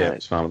 Yeah, it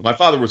was phenomenal. My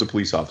father was a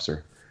police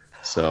officer,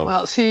 so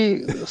Well,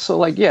 see, so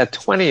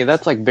 20,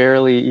 that's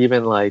barely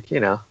even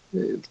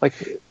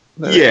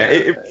yeah,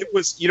 it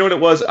was. You know what it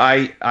was?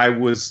 I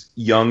was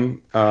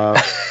young for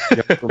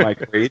my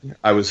grade.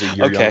 I was a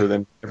year younger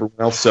than everyone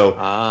else, so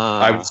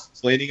I was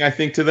complaining, I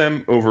think, to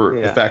them over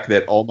the fact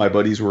that all my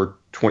buddies were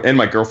 20, and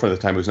my girlfriend at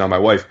the time, who's now my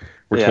wife,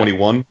 were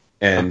 21,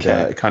 and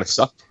it kind of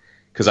sucked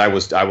because I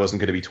wasn't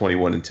going to be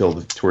 21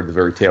 until toward the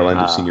very tail end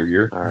of senior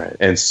year. All right.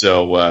 And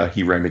so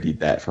he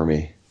remedied that for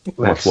me.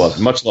 Much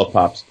love,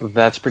 Pops.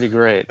 That's pretty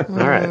great. All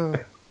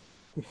right.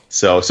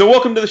 So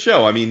welcome to the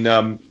show. I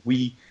mean,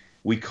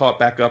 we caught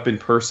back up in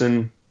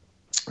person.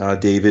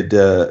 David,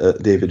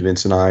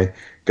 Vince, and I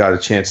got a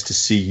chance to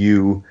see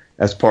you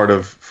as part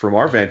of, from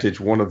our vantage,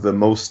 one of the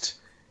most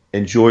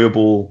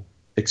enjoyable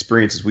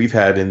experiences we've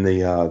had in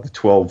the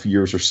 12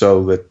 years or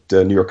so that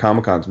New York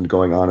Comic Con's been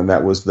going on, and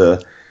that was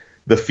the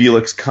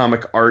Felix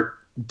Comic Art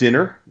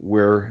Dinner,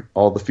 where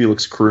all the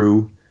Felix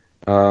crew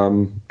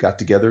got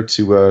together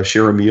to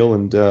share a meal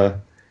and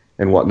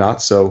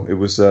whatnot. So it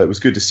was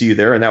good to see you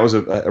there, and that was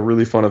a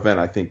really fun event.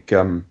 I think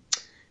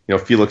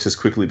Felix has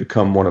quickly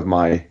become one of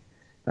my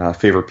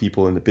favorite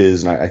people in the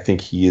biz, and I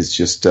think he is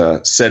just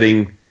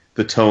setting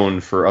the tone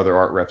for other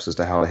art reps as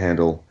to how to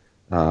handle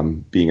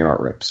being an art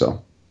rep.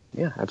 So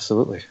yeah,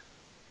 absolutely.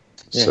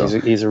 Yeah, so.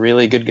 he's a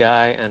really good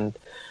guy, and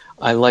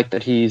I like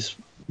that he's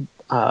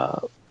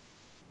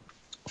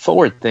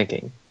forward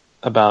thinking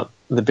about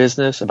the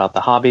business, about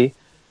the hobby,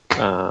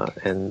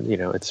 and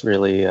it's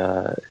really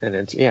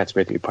it's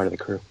great to be part of the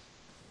crew.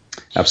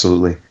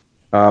 Absolutely.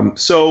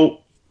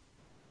 So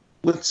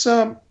let's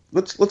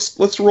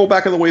roll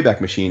back on the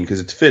Wayback Machine, because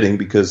it's fitting,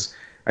 because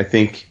I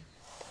think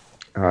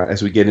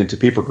as we get into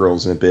Paper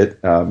Girls in a bit,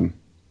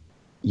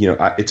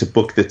 it's a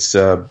book that's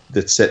set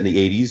in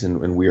the 80s,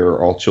 and we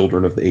are all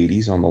children of the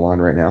 80s on the line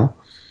right now.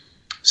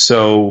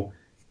 So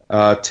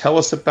tell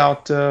us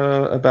about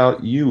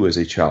you as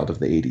a child of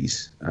the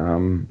 80s.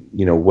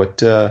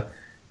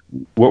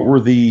 What were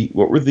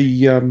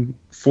the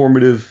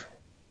formative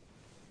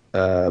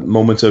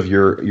moments of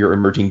your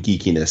emerging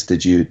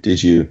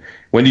geekiness?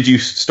 When did you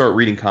start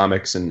reading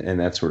comics and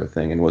that sort of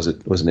thing? And was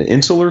it an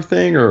insular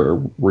thing, or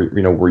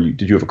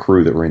did you have a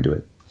crew that were into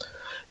it?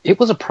 It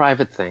was a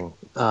private thing.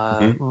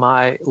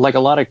 Like a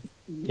lot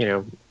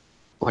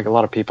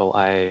of people,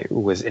 I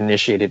was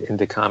initiated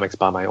into comics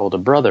by my older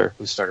brother,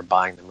 who started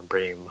buying them and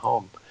bringing them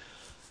home.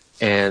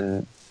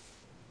 And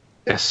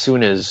as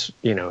soon as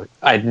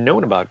I'd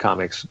known about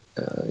comics,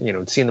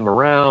 seen them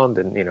around,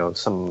 and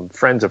some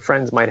friends of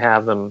friends might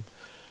have them,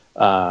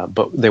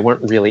 but they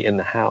weren't really in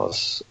the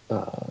house.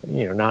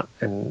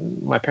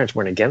 And my parents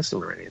weren't against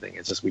them or anything.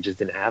 It's just we just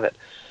didn't have it.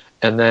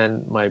 And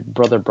then my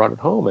brother brought it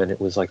home, and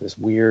it was like this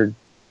weird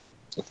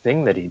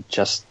thing that he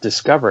just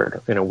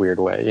discovered in a weird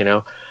way,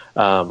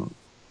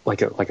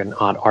 like an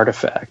odd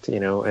artifact,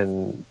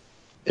 and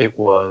it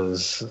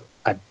was,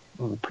 I'm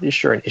pretty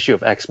sure, an issue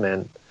of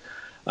X-Men,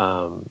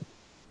 and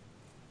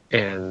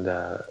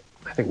I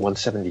think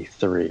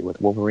 173 with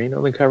Wolverine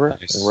on the cover.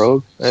 Nice. And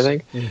Rogue, I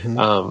think.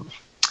 Mm-hmm.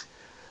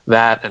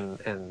 That and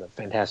the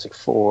Fantastic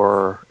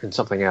Four and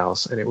something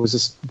else, and it was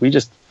just, we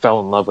just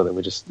fell in love with it.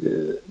 We just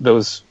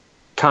those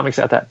comics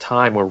at that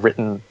time were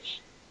written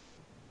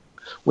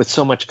with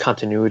so much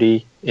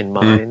continuity in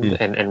mind,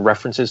 mm-hmm. and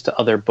references to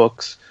other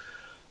books,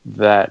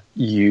 that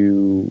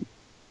you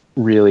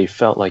really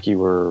felt like it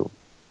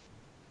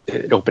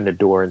opened a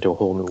door into a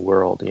whole new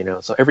world,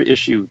 So every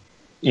issue,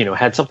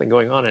 had something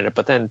going on in it,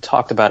 but then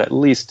talked about at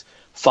least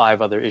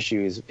 5 other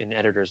issues in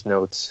editor's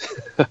notes,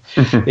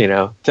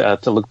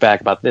 to look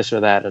back about this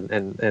or that,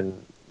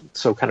 and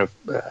so kind of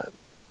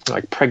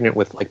like pregnant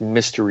with like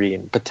mystery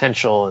and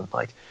potential, and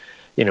like,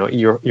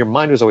 your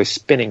mind was always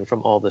spinning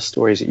from all the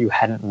stories that you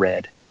hadn't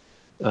read.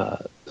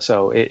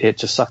 So it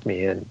just sucked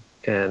me in,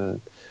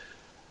 and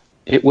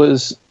it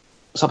was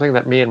something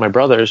that me and my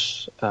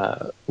brothers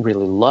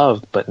really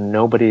loved, but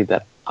nobody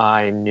that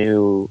I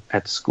knew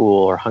at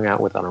school or hung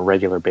out with on a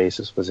regular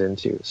basis was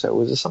into. So it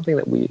was just something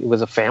that it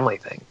was a family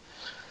thing,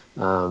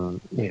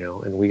 and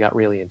we got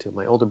really into it.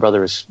 My older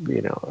brother is,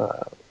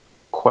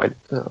 quite,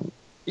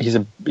 he's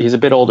a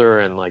bit older,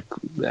 and like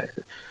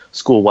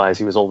school wise,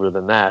 he was older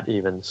than that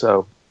even.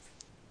 So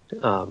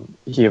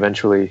he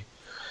eventually,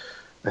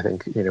 I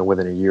think,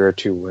 within a year or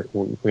two,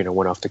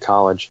 went off to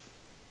college,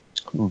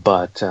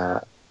 but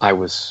I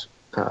was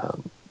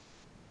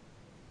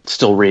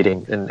still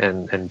reading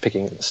and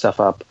picking stuff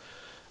up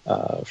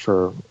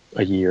for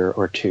a year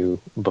or two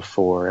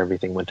before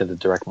everything went to the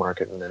direct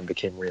market, and then it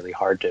became really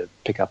hard to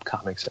pick up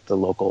comics at the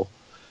local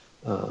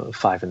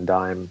 5 and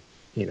dime,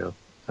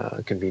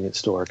 convenience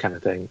store kind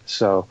of thing.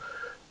 So,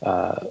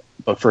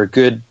 but for a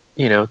good,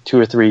 2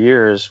 or 3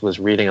 years, was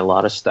reading a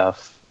lot of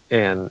stuff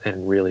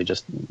and really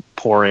just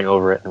poring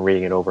over it and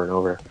reading it over and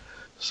over.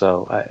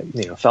 So I,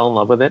 fell in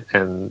love with it,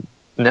 and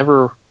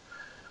never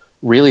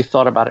really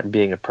thought about it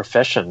being a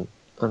profession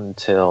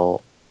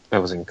until I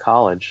was in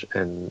college,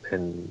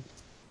 and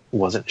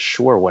wasn't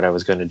sure what I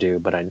was going to do,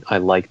 but I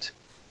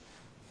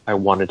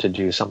wanted to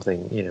do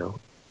something,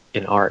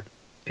 in art.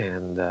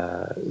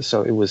 And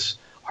so it was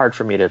hard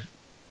for me to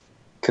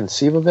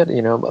conceive of it,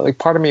 like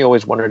part of me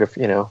always wondered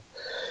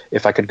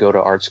if I could go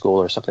to art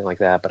school or something like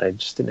that, but I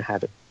just didn't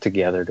have it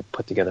together to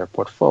put together a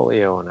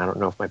portfolio, and I don't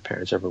know if my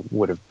parents ever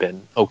would have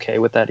been okay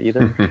with that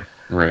either.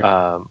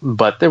 Right.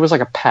 But there was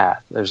like a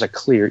path. There's a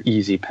clear,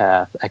 easy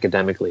path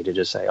academically to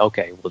just say,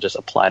 okay, we'll just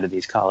apply to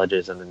these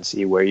colleges and then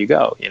see where you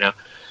go,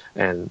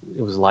 and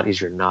it was a lot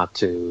easier not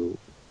to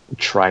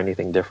try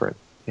anything different,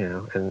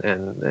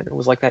 and it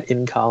was like that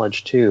in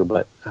college too,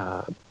 but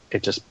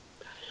it just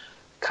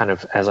kind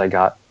of, as I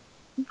got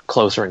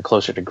closer and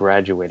closer to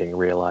graduating,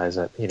 realized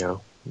that,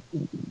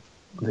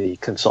 the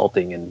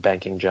consulting and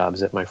banking jobs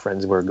that my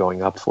friends were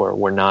going up for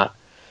were not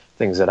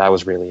things that I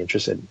was really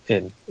interested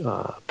in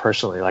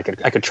personally.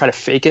 Like I could try to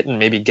fake it and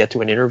maybe get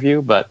to an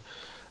interview, but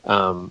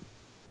not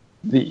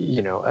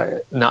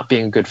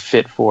being a good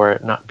fit for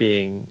it, not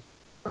being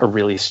a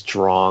really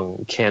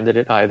strong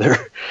candidate either,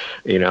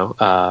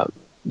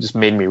 just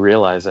made me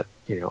realize that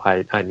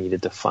I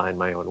needed to find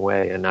my own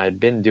way. And I'd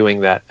been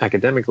doing that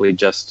academically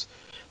just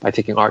by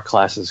taking art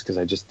classes, because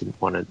I just didn't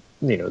want to,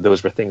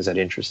 those were things that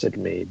interested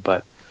me.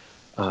 But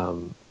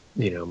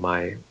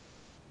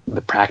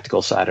the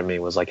practical side of me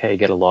was like, hey,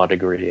 get a law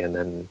degree and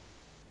then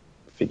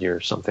figure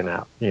something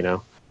out,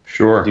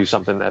 Sure. do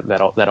something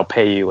that'll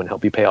pay you and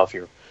help you pay off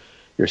your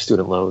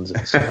student loans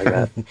and stuff like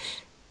that.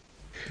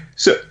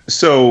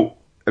 So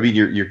I mean,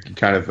 you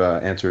kind of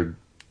answered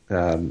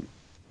the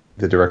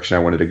direction I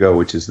wanted to go,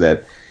 which is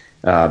that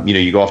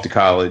you go off to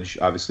college,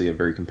 obviously a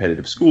very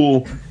competitive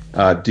school.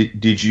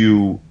 Did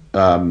you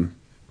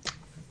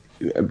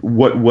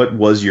what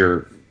was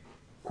your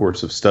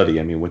course of study?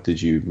 I mean, what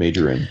did you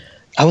major in?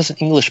 I was an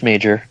English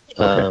major,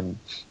 Okay.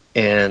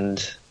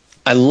 and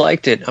I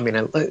liked it. I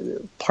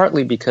mean,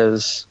 partly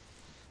because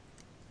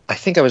I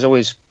think I was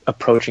always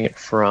approaching it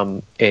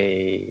from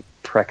a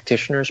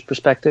practitioner's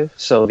perspective.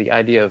 So the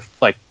idea of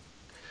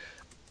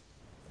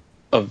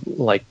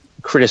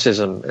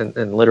criticism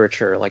and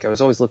literature, like I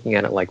was always looking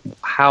at it like,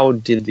 how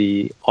did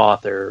the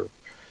author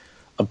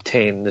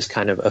obtain this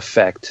kind of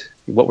effect?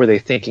 What were they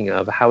thinking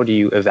of? How do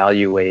you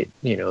evaluate,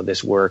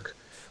 this work?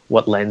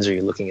 What lens are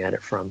you looking at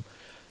it from?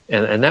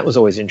 And that was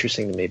always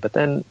interesting to me. But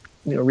then,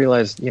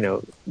 realized,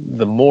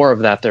 the more of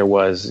that there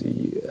was,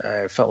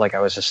 I felt like I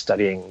was just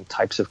studying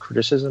types of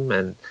criticism,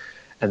 and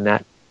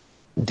that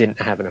didn't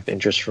have enough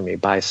interest for me.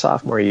 By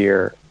sophomore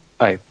year,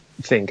 I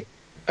think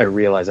I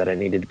realized that I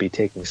needed to be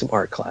taking some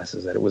art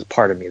classes, that it was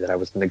part of me that I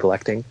was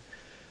neglecting.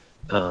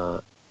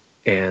 And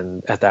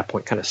at that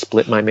point, kind of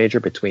split my major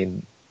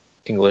between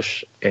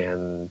English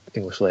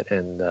Lit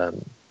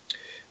and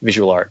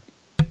visual art.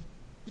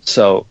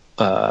 So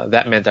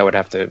that meant I would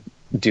have to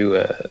do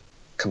a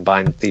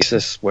combined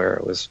thesis where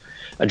it was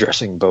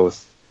addressing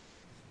both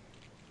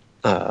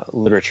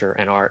literature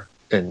and art,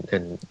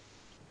 and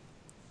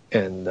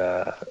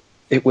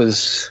it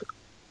was.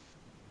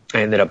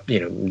 I ended up,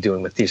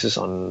 doing my thesis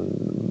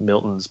on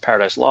Milton's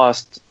Paradise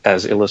Lost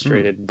as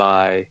illustrated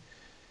by.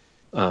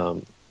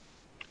 God,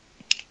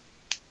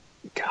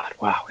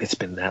 wow, it's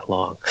been that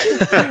long.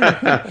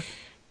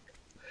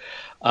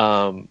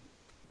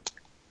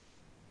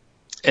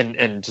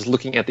 And just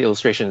looking at the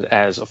illustrations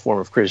as a form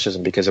of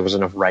criticism, because there was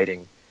enough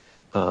writing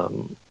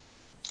by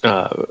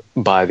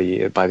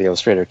the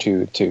illustrator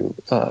to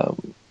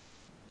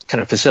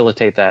kind of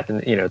facilitate that,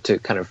 and to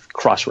kind of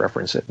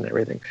cross-reference it and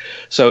everything.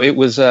 So it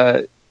was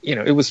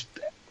it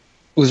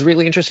was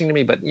really interesting to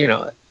me, but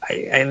I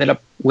ended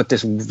up with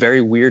this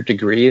very weird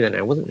degree, and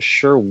I wasn't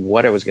sure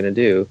what I was going to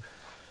do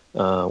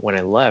when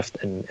I left,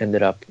 and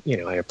ended up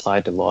I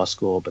applied to law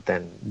school, but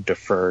then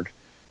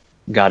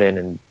got in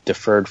and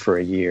deferred for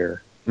a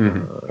year.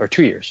 Or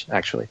 2 years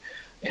actually,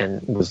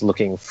 and was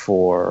looking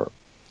for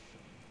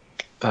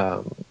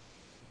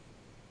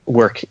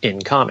work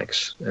in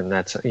comics, and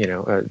that's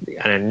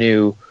and I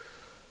knew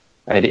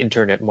I had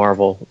interned at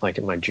Marvel like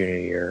in my junior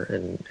year,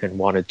 and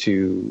wanted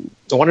to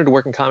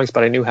work in comics,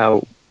 but I knew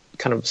how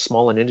kind of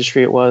small an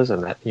industry it was,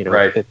 and that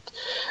Right.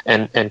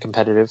 and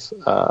competitive.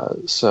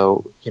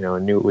 So I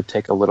knew it would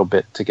take a little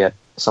bit to get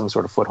some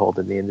sort of foothold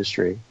in the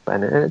industry,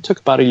 and it took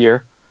about a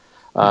year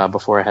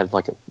before I had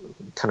like a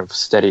kind of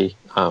steady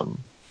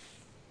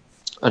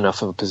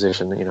enough of a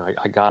position.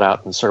 I got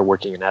out and started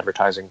working in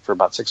advertising for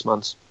about 6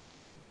 months,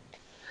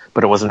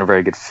 but it wasn't a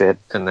very good fit,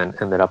 and then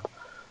ended up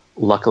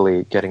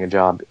luckily getting a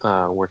job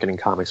working in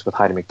comics with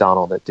Heidi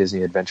McDonald at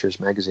Disney Adventures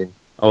magazine.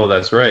 Oh,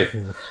 that's right.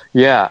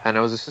 Yeah, and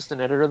I was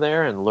assistant editor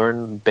there and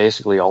learned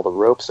basically all the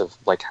ropes of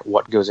like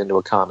what goes into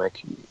a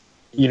comic.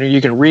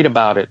 You can read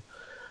about it,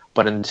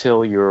 but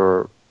until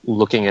you're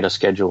looking at a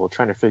schedule,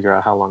 trying to figure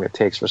out how long it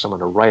takes for someone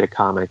to write a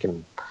comic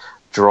and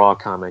draw a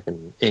comic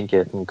and ink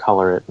it and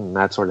color it and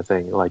that sort of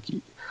thing, like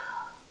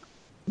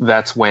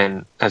that's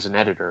when, as an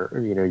editor,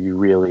 you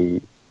really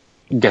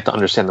get to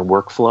understand the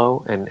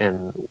workflow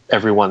and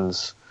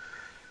everyone's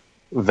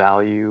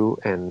value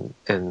and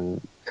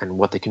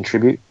what they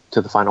contribute to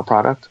the final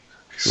product.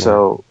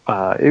 Sure.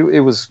 So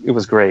it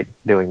was great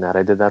doing that.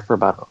 I did that for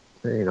about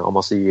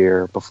almost a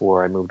year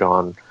before I moved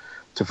on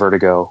to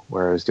Vertigo,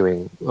 where I was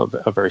doing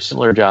a very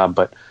similar job,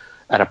 but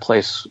at a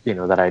place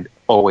that I'd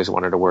always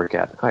wanted to work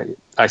at.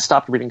 I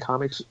stopped reading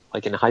comics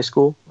like in high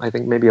school. I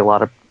think maybe a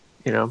lot of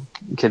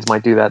kids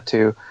might do that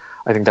too.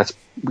 I think that's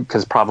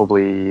because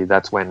probably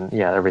that's when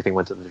everything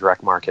went to the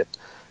direct market,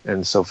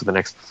 and so for the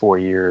next 4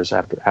 years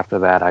after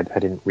that, I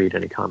didn't read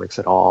any comics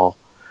at all.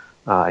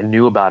 I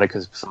knew about it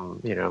because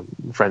some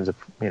friends of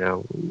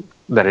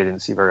that I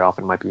didn't see very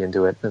often might be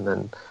into it,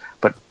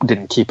 but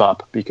didn't keep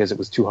up because it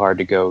was too hard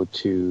to go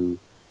to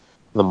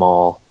the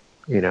mall.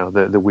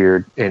 The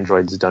weird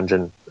Android's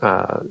Dungeon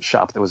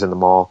shop that was in the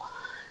mall.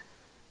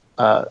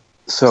 So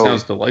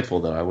Sounds delightful,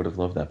 though. I would have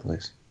loved that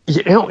place.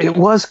 It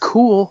was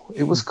cool.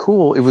 It was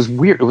cool. It was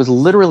weird. It was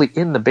literally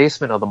in the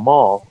basement of the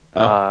mall,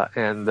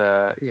 and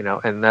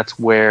that's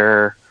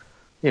where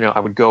I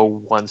would go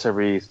once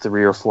every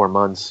 3 or 4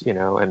 months,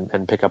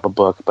 and pick up a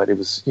book. But it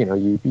was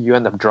you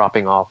end up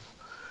dropping off.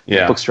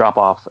 Yeah. Books drop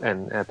off,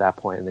 and at that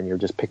point, and then you're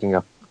just picking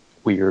up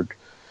weird,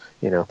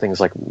 things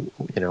like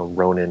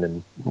Ronin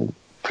and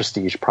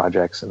prestige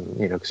projects, and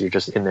because you're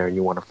just in there and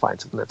you want to find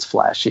something that's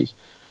flashy,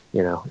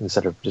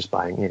 instead of just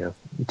buying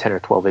 10 or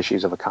 12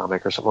 issues of a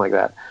comic or something like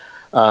that.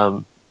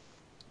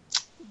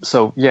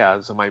 so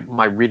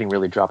my reading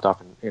really dropped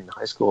off in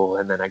high school,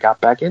 and then I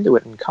got back into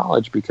it in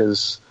college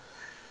because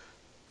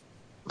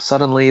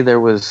suddenly there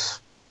was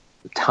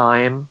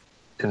time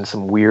and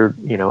some weird,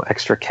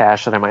 extra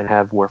cash that I might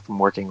have from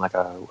working like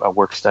a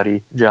work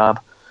study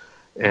job.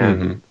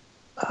 And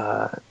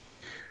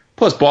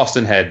plus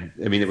Boston had,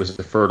 it was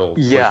a fertile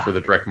place for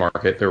the direct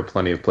market. There were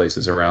plenty of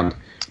places around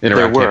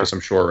campus, I'm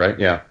sure, right?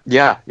 Yeah.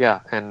 Yeah.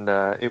 And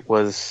it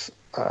was,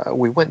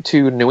 we went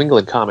to New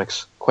England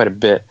Comics quite a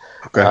bit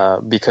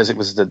because it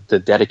was the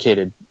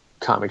dedicated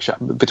comic shop.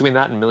 Between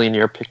that and Million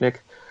Year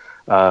Picnic,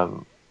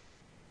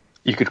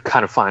 you could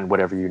kind of find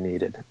whatever you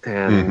needed.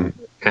 And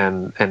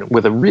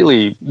with a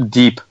really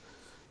deep,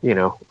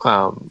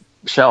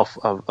 shelf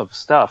of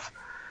stuff.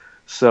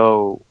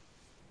 So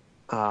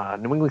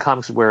New England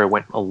Comics is where I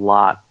went a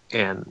lot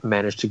and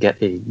managed to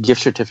get a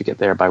gift certificate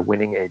there by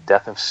winning a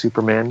Death of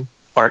Superman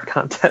art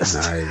contest.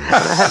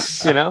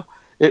 Nice.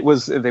 It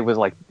was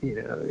like,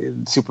 Superman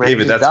David,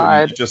 just that's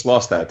died. you just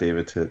lost that,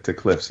 David, to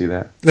Cliff. See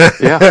that?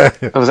 Yeah.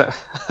 That was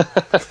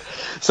that.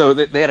 So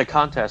they had a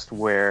contest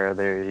where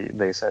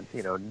they said,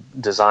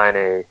 design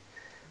a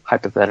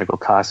hypothetical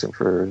costume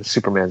for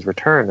Superman's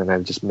return, and I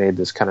just made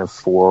this kind of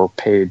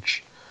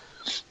 4-page,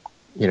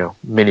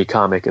 mini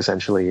comic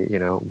essentially,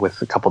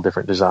 with a couple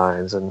different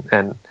designs,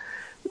 and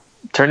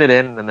turned it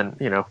in, and then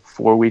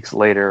 4 weeks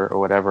later or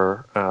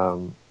whatever,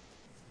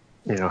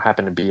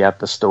 happened to be at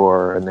the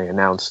store, and they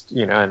announced,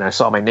 and I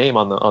saw my name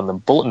on the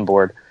bulletin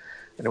board,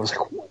 and it was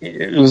like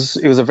it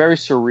was a very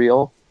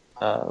surreal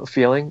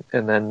feeling,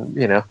 and then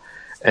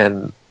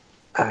and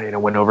I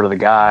went over to the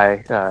guy,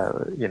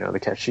 the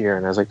cashier,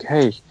 and I was like,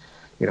 hey,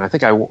 I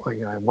think I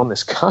won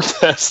this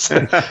contest,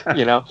 and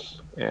he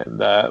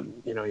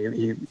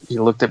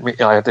looked at me.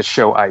 I had to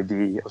show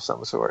ID of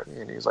some sort,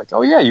 and he was like,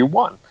 oh yeah, you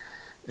won,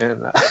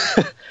 and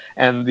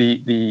and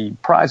the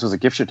prize was a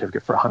gift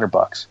certificate for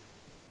 $100,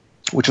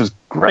 which was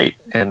great,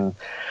 and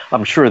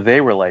I'm sure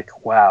they were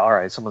like, wow, all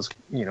right, someone's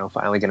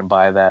finally going to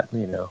buy that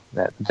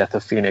that Death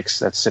of Phoenix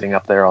that's sitting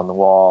up there on the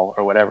wall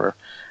or whatever,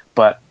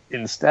 but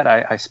instead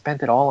I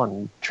spent it all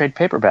on trade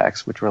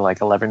paperbacks, which were like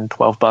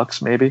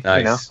 $11-12 maybe.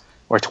 Nice.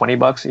 Or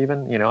 $20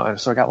 even,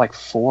 so I got like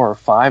 4 or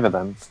 5 of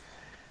them,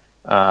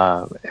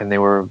 and they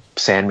were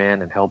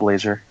Sandman and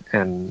Hellblazer,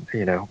 and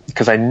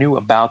because I knew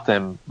about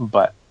them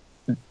but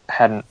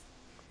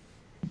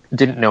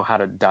didn't know how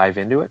to dive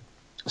into it,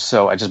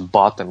 so I just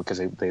bought them because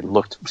they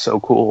looked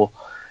so cool,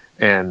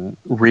 and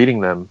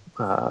reading them,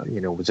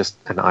 was just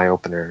an eye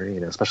opener,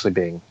 especially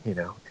being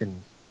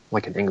in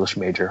like an English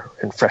major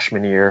in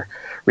freshman year,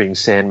 reading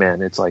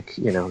Sandman. It's like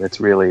it's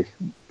really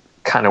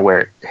kind of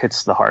where it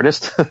hits the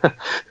hardest.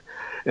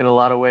 In a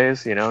lot of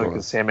ways,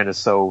 because Sandman is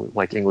so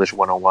like English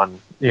 101,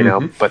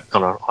 but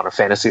on a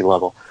fantasy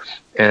level,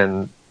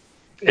 and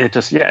it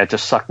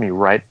just sucked me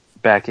right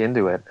back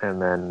into it, and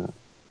then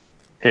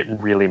it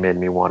really made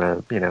me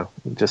want to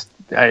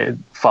I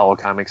follow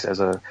comics as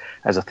a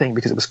thing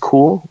because it was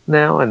cool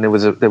now, and there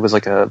was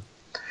like a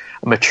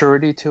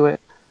maturity to it,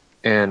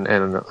 and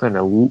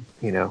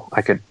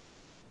I could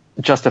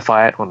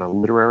justify it on a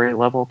literary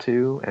level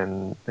too,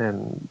 and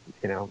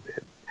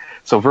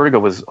so Vertigo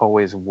was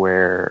always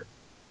where.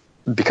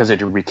 Because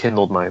it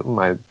rekindled my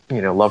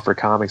love for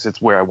comics, it's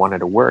where I wanted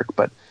to work.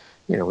 But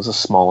it was a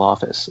small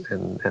office,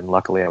 and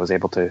luckily I was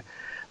able to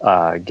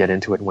get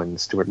into it when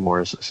Stuart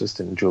Moore's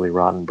assistant Julie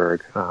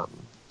Rottenberg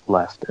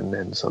left,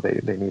 and so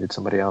they needed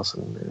somebody else,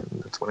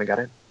 and that's when I got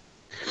in.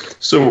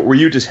 So were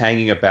you just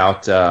hanging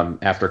about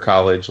after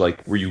college?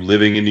 Like, were you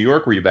living in New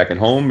York? Were you back at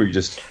home? Were you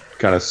just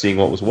kind of seeing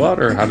what was what,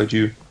 or how did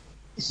you?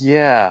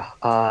 Yeah.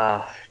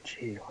 I'm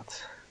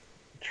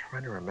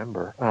trying to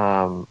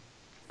remember.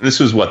 This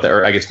was what,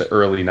 I guess the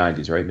early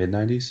 90s, right? Mid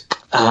 90s?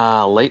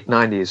 Late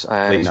 90s.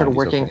 I started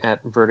working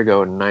at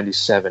Vertigo in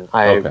 97.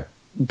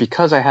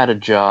 Because I had a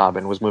job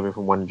and was moving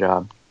from one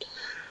job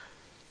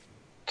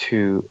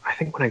to, I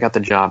think when I got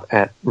the job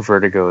at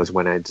Vertigo is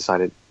when I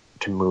decided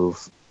to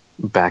move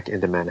back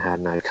into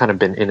Manhattan. I'd kind of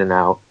been in and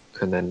out,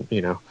 and then,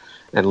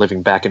 and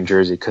living back in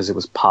Jersey because it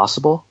was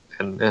possible,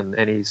 and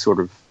any sort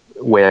of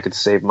way I could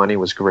save money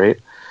was great.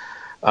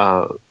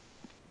 So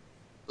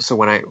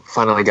when I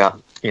finally got,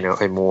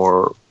 a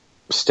more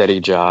steady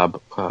job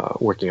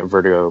working at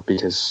Vertigo,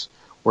 because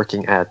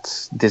working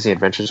at Disney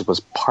Adventures was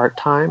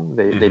part-time.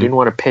 They didn't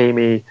want to pay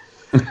me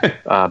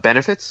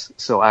benefits,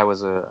 so I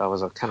was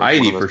a kind of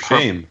Heidi, for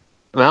shame.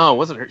 No, it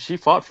wasn't her. She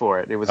fought for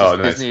it. It was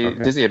nice.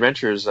 Disney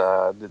Adventures,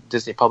 the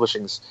Disney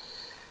Publishing's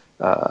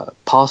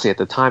policy at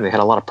the time. They had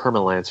a lot of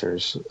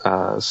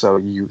permalancers, so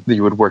you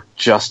would work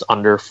just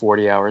under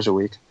 40 hours a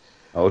week.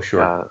 Oh,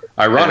 sure.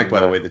 Ironic,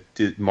 by the way,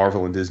 that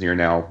Marvel and Disney are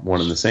now one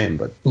and the same,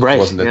 but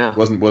wasn't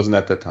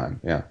at that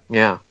time. Yeah.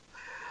 Yeah.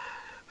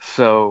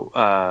 So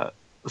I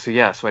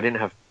didn't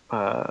have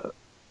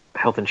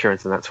health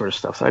insurance and that sort of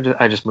stuff. So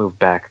I just moved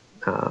back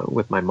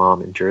with my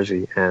mom in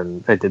Jersey,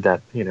 and I did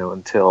that,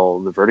 until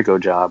the Vertigo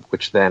job,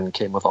 which then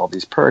came with all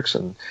these perks.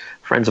 And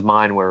friends of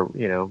mine were,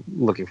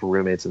 looking for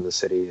roommates in the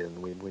city,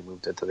 and we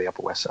moved into the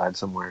Upper West Side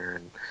somewhere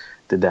and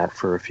did that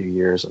for a few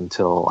years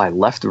until I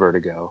left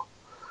Vertigo.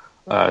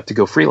 to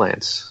go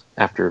freelance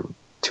after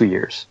 2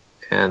 years,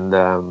 and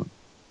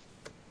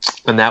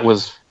that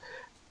was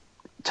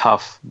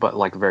tough, but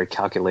like a very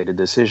calculated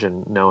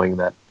decision, knowing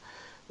that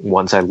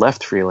once I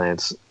left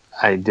freelance,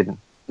 I didn't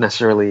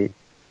necessarily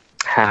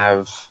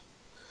I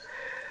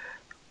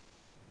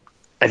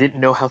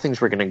didn't know how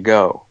things were going to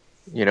go.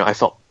 I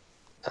felt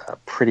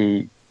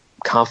pretty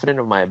confident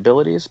of my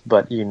abilities,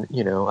 but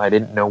I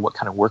didn't know what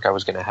kind of work I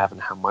was going to have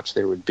and how much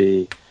there would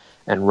be.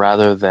 And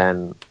rather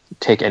than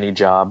take any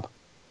job,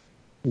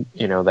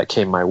 that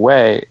came my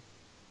way,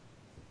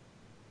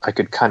 I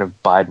could kind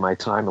of bide my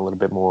time a little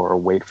bit more or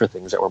wait for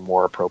things that were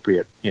more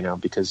appropriate,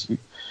 because you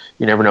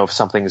never know if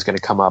something is going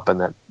to come up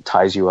and that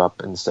ties you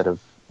up instead of,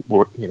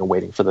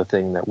 waiting for the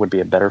thing that would be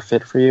a better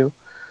fit for you.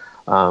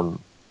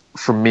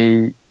 For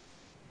me,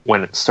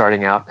 when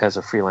starting out as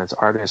a freelance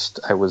artist,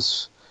 I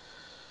was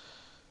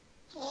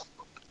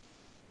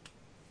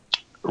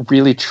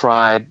really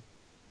tried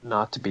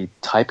not to be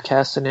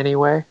typecast in any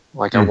way.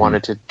 Like I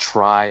wanted to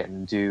try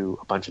and do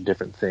a bunch of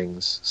different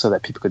things so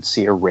that people could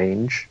see a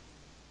range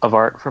of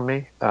art from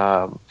me.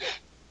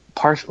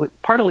 Partially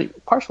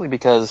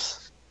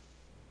because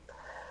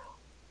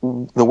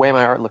the way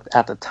my art looked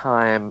at the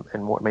time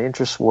and what my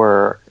interests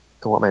were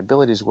and what my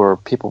abilities were,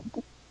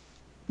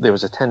 there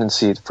was a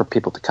tendency for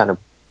people to kind of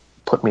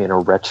put me in a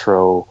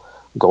retro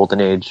golden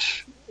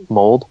age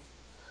mold,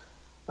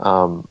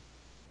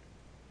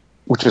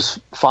 which is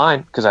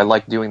fine because I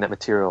liked doing that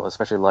material,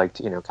 especially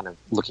liked, kind of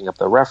looking up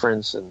the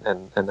reference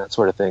and that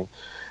sort of thing.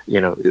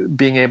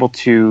 Being able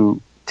to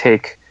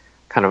take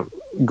kind of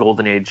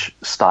golden age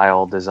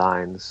style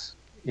designs,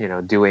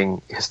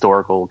 doing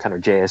historical kind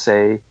of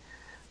JSA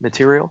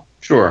material.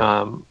 Sure.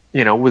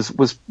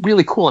 Was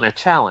really cool and a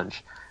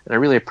challenge. And I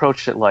really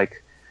approached it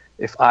like,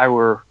 if I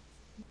were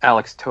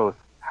Alex Toth,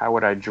 how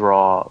would I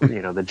draw,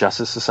 the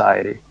Justice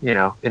Society, in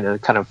a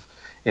kind of,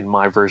 in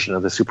my version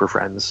of the Super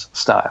Friends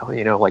style,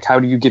 like how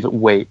do you give it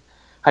weight?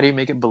 How do you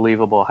make it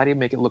believable? How do you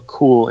make it look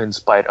cool in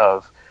spite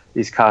of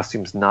these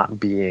costumes not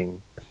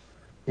being,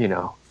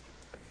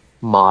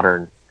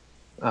 modern?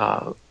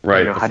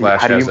 Right.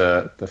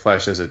 The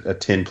Flash has a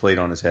tin plate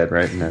on his head,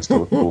 right? And that's to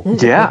look cool.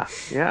 Yeah.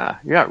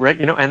 Right.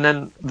 And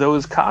then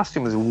those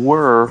costumes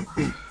were,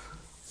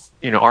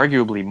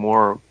 arguably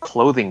more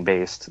clothing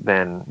based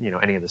than,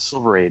 any of the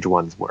Silver Age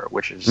ones were,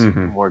 which is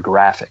more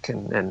graphic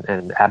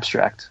and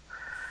abstract.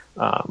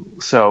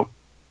 So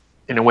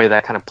in a way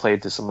that kind of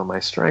played to some of my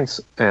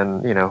strengths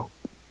and,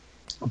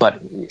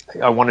 but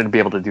I wanted to be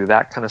able to do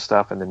that kind of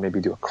stuff and then maybe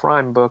do a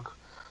crime book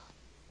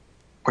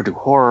or do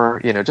horror,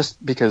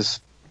 just because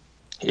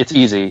it's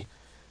easy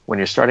when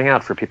you're starting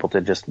out for people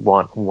to just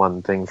want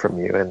one thing from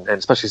you. And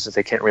especially since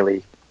they can't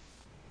really,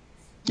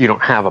 you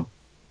don't have a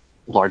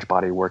large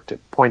body of work to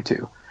point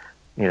to,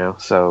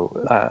 so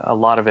a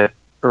lot of it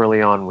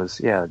early on was,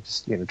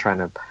 just, trying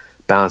to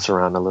bounce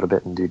around a little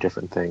bit and do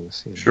different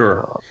things.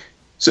 Sure.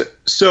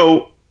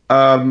 So,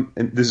 and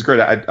this is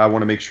great. I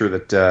want to make sure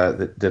that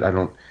I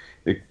don't,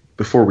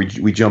 before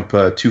we jump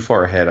too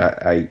far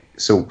ahead.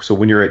 So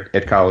when you're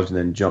at college and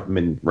then jump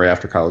in right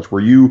after college,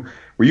 were you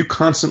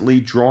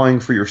constantly drawing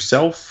for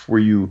yourself? Were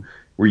you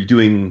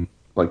doing,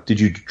 like, did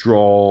you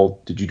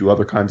do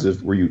other kinds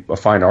of, were you a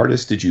fine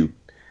artist? Did you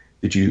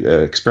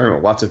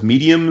experiment with lots of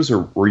mediums,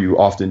 or were you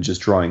often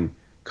just drawing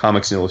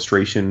comics and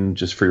illustration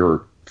just for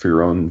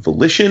your own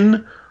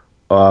volition?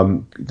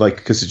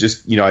 Because it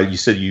just, you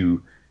said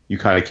you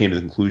kind of came to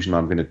the conclusion,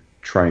 I'm going to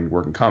try and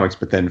work in comics,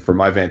 but then from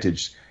my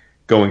vantage,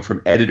 going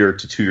from editor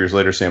to 2 years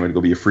later saying I'm going to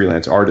go be a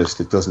freelance artist,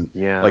 it doesn't,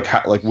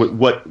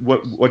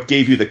 what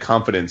gave you the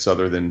confidence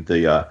other than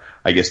the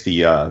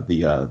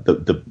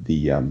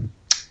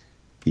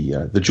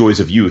joys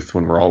of youth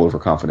when we're all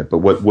overconfident? But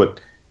what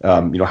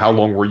how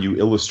long were you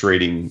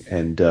illustrating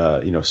and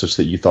such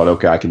that you thought,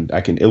 okay, I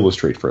can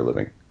illustrate for a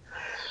living?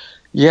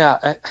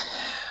 Yeah,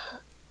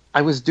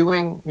 I was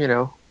doing,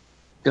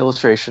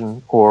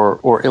 illustration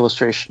or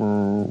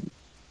illustration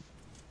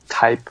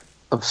type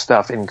of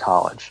stuff in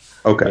college.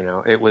 Okay.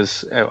 I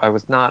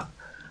was not,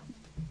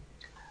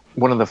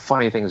 one of the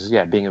funny things is,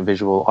 being a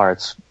visual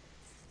arts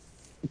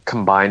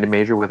combined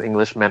major with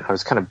English meant I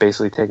was kind of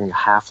basically taking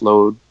a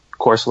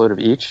course load of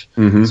each.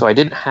 Mm-hmm. So I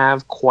didn't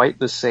have quite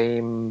the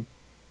same,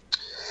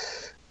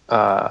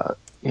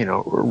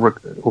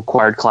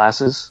 required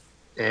classes.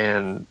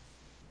 And,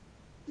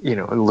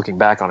 looking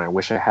back on it, I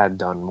wish I had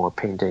done more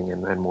painting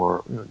and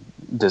more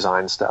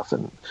design stuff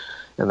and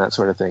that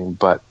sort of thing.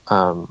 But,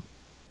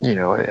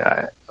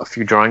 a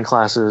few drawing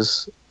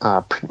classes,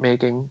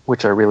 printmaking,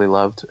 which I really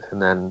loved.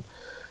 And then,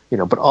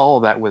 but all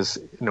of that was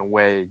in a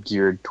way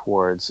geared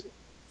towards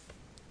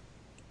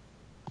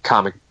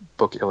comic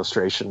book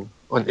illustration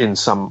on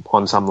some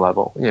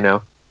level,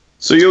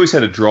 So you always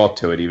had a draw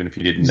to it, even if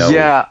you didn't know.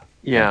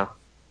 Yeah.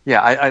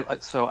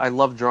 So I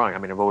love drawing. I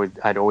mean,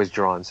 I'd always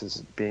drawn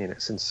since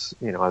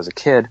I was a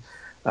kid.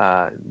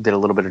 Did a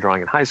little bit of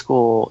drawing in high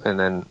school, and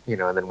then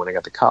when I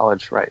got to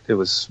college, right, it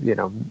was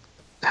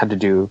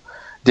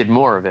did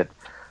more of it.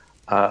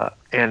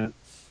 And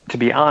to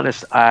be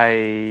honest,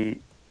 I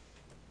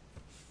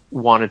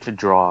wanted to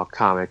draw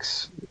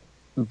comics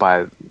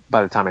by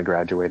the time I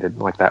graduated.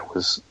 Like, that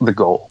was the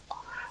goal.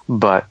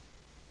 But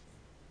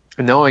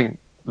knowing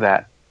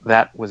that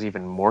was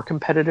even more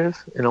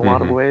competitive in a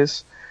lot of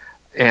ways,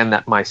 and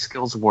that my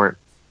skills weren't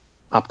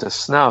up to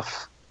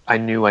snuff, I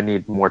knew I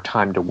needed more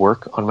time to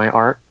work on my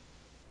art.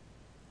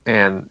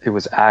 And it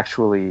was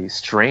actually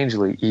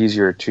strangely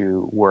easier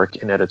to work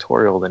in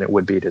editorial than it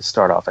would be to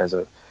start off as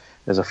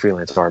a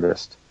freelance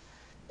artist.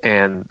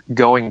 And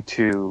doing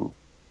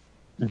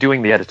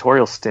the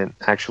editorial stint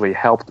actually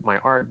helped my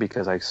art,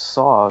 because I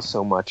saw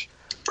so much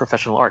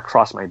professional art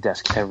cross my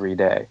desk every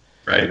day.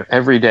 Right. You know,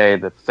 every day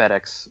the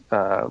FedEx,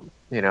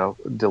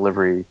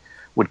 delivery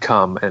would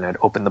come, and I'd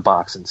open the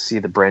box and see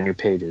the brand new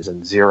pages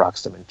and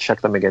Xerox them and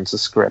check them against the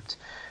script.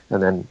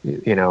 And then,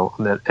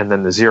 and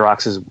then the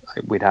Xeroxes,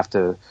 we'd have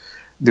to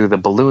do the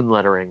balloon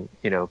lettering,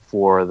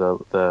 for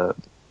the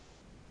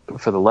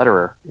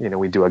letterer.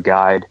 We do a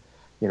guide,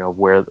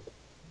 where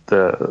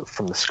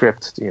from the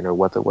script,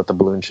 what the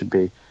balloon should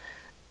be.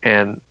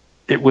 And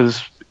it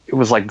was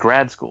like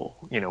grad school,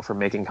 for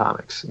making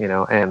comics,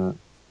 and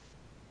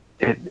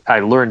I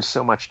learned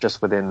so much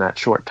just within that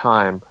short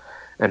time,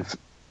 and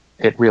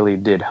it really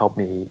did help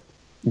me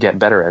get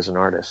better as an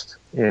artist,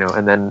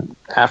 and then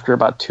after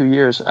about 2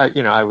 years,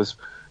 I was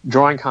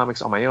drawing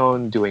comics on my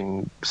own,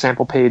 doing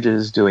sample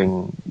pages,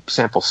 doing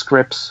sample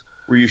scripts.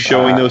 Were you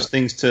showing those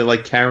things to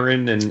like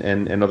Karen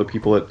and other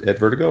people at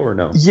Vertigo, or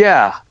no?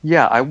 Yeah,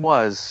 I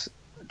was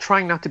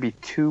trying not to be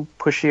too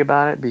pushy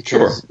about it,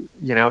 because,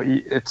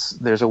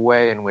 there's a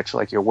way in which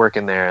like you're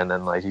working there, and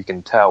then like you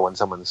can tell when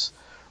someone's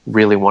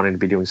really wanting to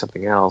be doing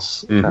something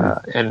else,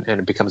 and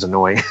it becomes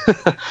annoying.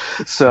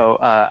 So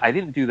I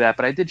didn't do that,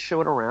 but I did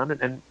show it around,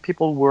 and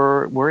people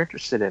were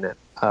interested in it.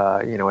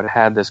 It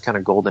had this kind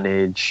of golden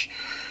age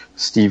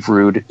Steve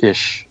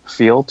Rude-ish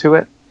feel to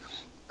it.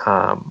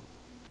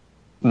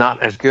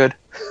 Not as good,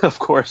 of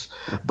course,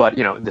 but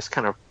this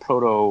kind of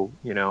proto,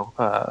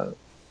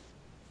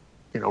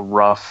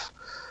 rough,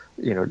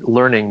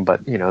 learning,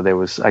 but there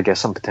was, I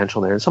guess, some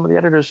potential there, and some of the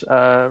editors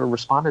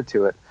responded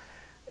to it.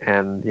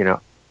 And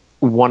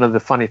one of the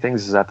funny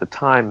things is, at the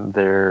time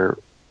there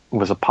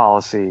was a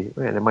policy,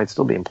 and it might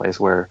still be in place,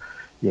 where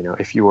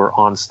if you were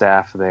on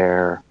staff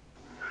there,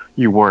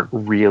 you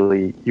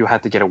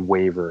had to get a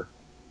waiver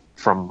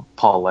from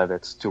Paul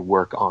Levitz to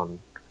work on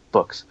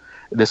books.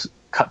 This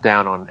cut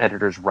down on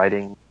editors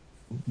writing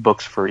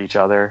books for each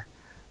other.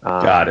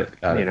 Got it.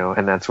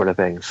 And that sort of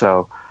thing.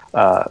 So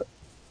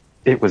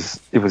it was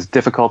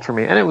difficult for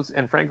me,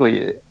 and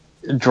frankly,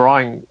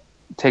 drawing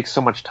takes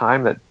so much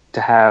time that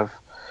to have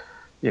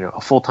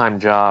a full-time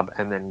job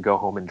and then go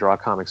home and draw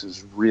comics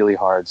is really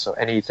hard. So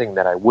anything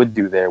that I would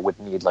do there would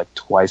need like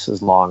twice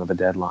as long of a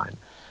deadline.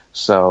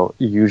 So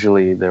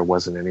usually there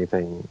wasn't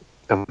anything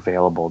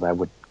available that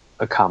would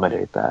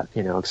accommodate that,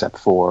 except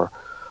for,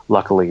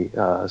 luckily,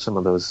 some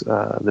of those,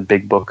 the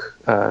big book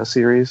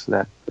series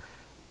that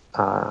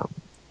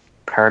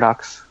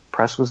Paradox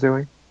Press was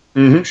doing.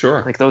 Mm-hmm,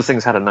 sure. Like, those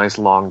things had a nice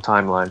long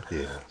timeline.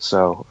 Yeah.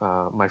 So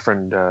my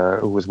friend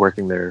who was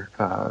working there,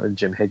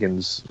 Jim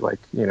Higgins,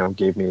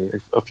 gave me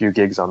a few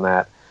gigs on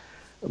that.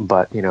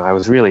 But I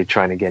was really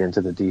trying to get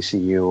into the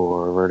DCU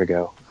or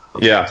Vertigo,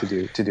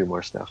 to do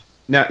more stuff.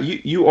 Now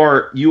you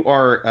are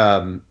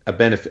a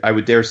benefit. I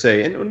would dare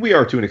say, and we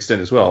are to an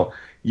extent as well.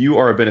 You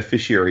are a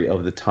beneficiary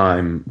of the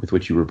time with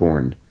which you were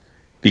born,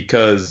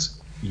 because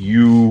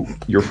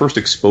your first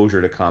exposure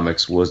to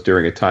comics was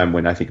during a time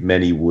when I think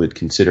many would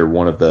consider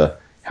one of the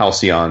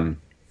halcyon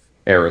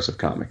eras of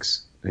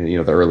comics. The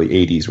early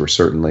 '80s were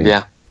certainly,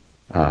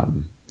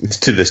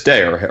 to this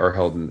day, are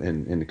held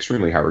in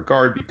extremely high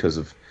regard, because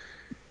of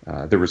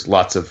there was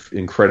lots of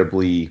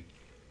incredibly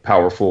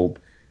powerful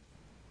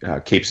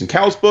Capes and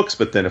Cows books,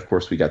 but then of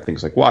course we got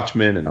things like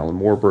Watchmen, and Alan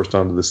Moore burst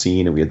onto the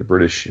scene, and we had the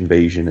British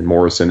invasion and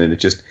Morrison, and it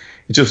just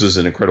was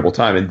an incredible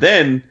time. And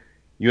then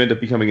you end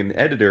up becoming an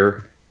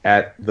editor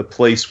at the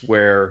place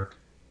where,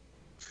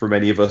 for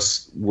many of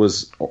us,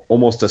 was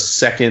almost a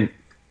second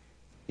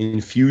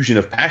infusion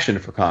of passion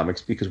for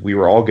comics, because we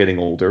were all getting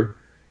older,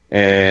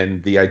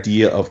 and the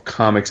idea of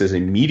comics as a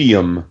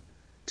medium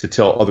to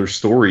tell other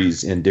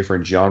stories in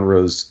different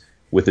genres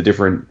with a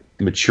different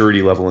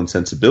maturity level and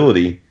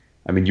sensibility.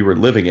 I mean, you were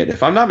living it.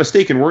 If I'm not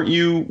mistaken, weren't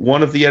you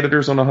one of the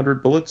editors on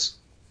 100 Bullets?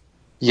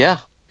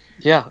 Yeah.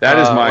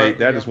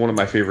 That is one of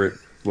my favorite.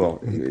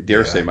 Well,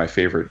 dare say my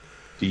favorite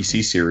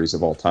DC series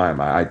of all time.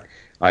 I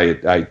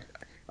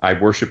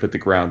worship at the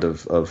ground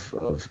of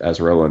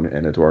Azzarello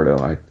and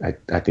Eduardo.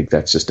 I think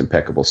that's just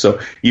impeccable. So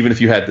even if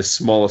you had the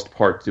smallest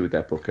part to do with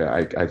that book,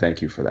 I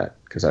thank you for that,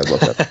 because I love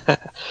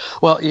that.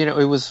 Well,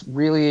 it was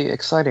really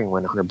exciting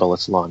when 100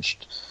 Bullets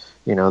launched.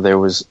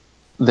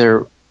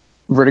 Vertigo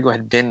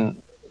had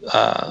been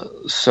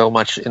so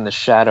much in the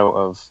shadow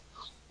of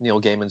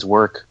Neil Gaiman's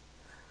work,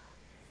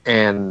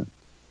 and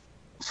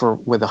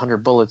with 100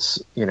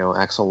 Bullets,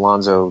 Axel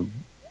Alonso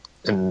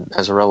and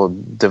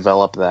Azzarello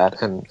developed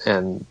that,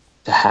 and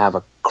to have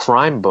a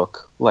crime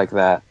book like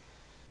that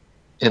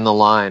in the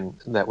line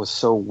that was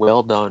so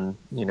well done,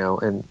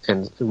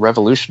 and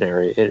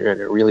revolutionary,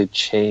 it really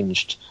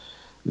changed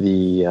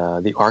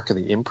the arc of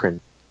the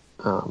imprint.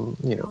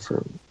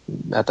 For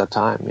at that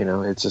time,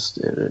 it's just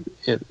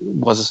it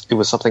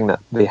was something that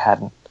they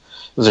hadn't.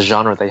 It was a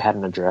genre they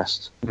hadn't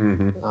addressed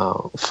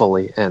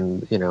fully,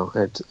 and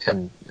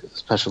and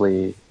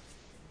especially,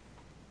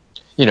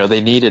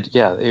 they needed.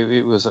 Yeah,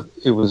 it was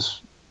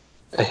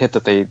a hit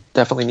that they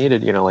definitely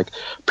needed. Like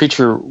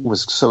Preacher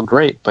was so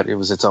great, but it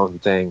was its own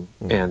thing,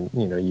 and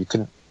you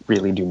couldn't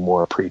really do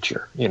more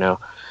Preacher.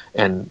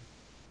 And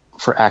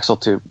for Axel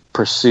to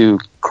pursue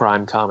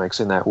crime comics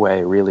in that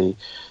way, really,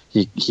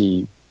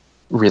 he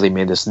really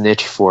made this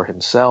niche for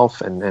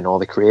himself and all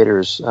the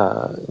creators,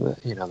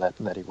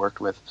 that he worked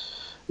with.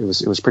 It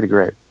was pretty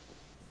great.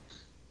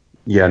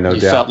 Yeah, no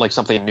doubt. You felt like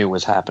something new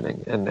was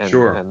happening, and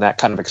sure. And that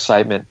kind of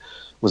excitement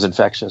was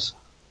infectious.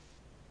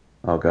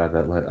 Oh God,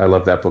 I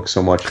love that book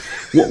so much.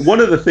 One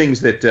of the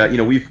things that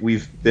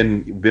we've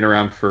been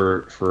around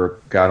for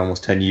God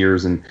almost 10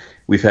 years, and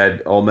we've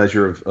had all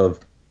measure of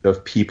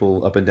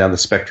people up and down the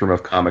spectrum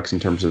of comics in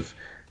terms of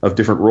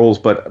different roles.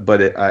 But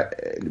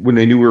when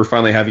I knew we were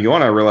finally having you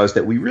on, I realized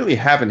that we really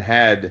haven't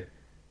had.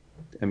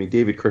 I mean,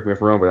 David, correct me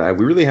if I'm wrong, but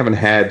we really haven't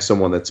had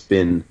someone that's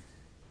been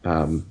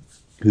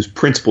whose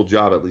principal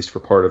job, at least for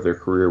part of their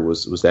career,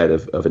 was that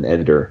of an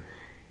editor,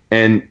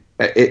 and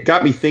it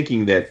got me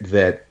thinking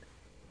that.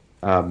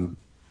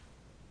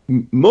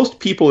 Most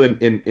people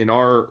in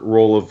our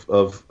role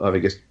of I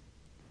guess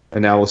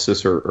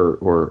analysis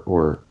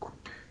or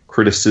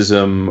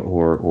criticism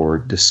or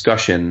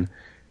discussion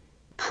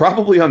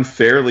probably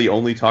unfairly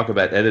only talk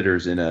about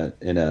editors as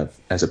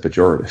a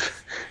pejorative,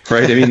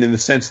 right? I mean, in the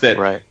sense that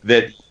right.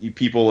 that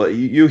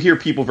you hear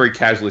people very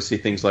casually say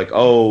things like,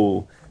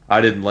 "Oh,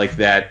 I didn't like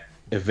that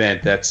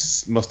event.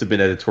 Must have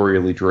been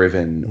editorially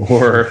driven,"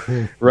 or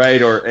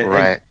right, or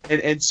right.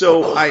 And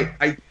so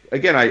I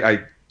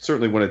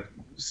certainly want to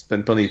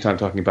spend plenty of time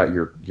talking about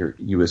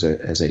you as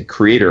a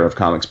creator of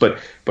comics, but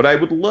I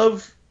would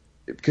love,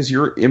 because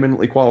you're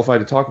eminently qualified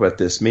to talk about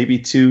this, maybe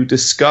to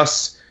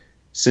discuss,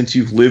 since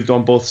you've lived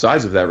on both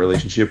sides of that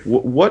relationship,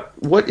 what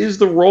is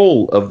the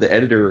role of the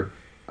editor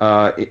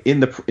in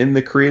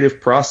the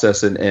creative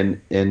process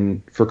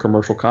and for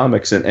commercial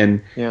comics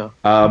and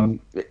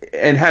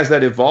has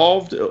that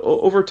evolved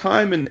over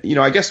time? And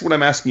I guess what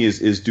I'm asking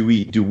is do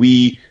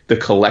we the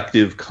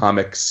collective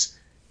comics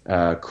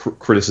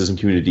criticism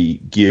community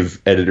give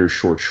editors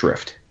short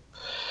shrift?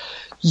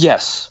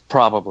 Yes,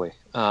 probably.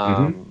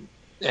 And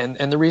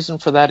the reason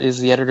for that is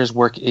the editor's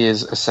work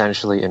is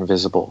essentially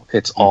invisible.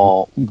 It's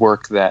all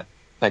work that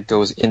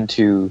goes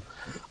into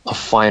a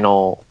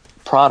final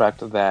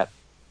product that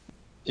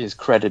is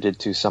credited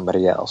to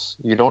somebody else.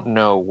 You don't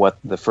know what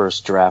the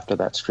first draft of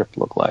that script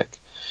looked like.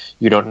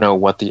 You don't know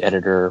what the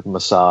editor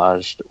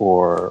massaged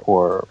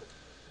or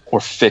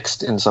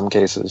fixed in some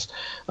cases.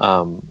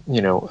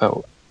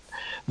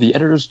 The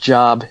editor's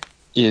job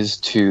is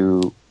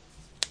to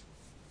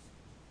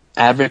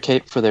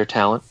advocate for their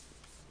talent,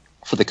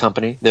 for the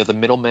company. They're the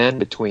middleman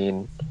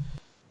between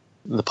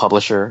the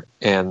publisher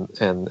and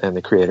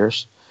the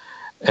creators,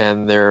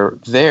 and they're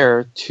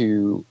there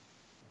to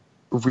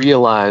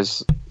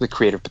realize the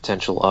creative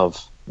potential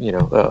of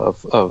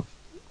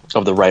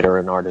the writer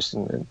and artist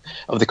and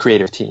of the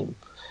creative team,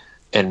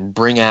 and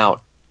bring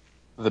out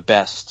the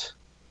best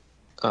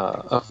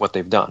of what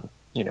they've done.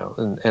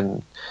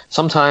 And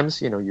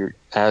sometimes, you're,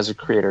 as a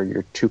creator,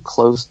 you're too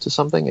close to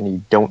something and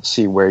you don't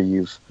see where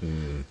you're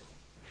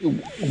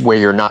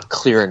not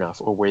clear enough,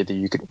 or where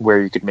you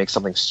could make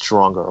something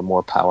stronger or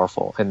more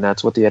powerful. And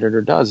that's what the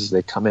editor does, is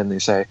they come in, they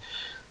say,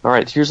 all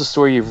right, here's a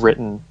story you've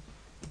written.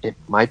 It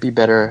might be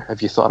better.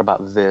 Have you thought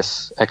about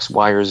this, X,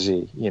 Y, or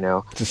Z?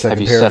 Have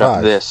you set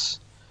up this?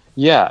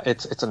 Yeah,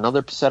 it's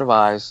another set of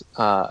eyes.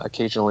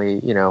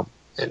 Occasionally,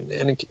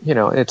 and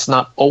it's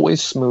not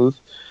always smooth.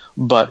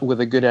 But with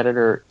a good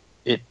editor,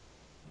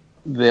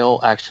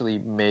 they'll actually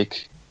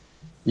make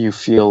you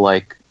feel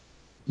like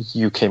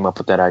you came up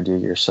with that idea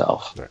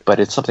yourself. Right. But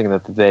it's something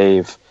that they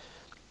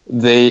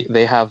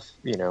have,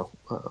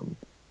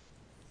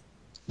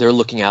 they're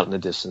looking out in the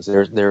distance.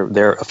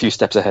 They're a few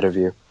steps ahead of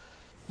you,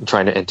 and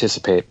trying to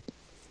anticipate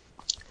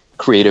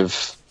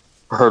creative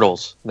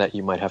hurdles that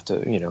you might have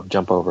to,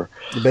 jump over.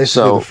 You're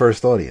basically the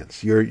first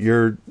audience.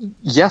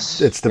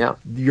 Yes.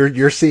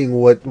 You're seeing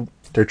what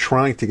they're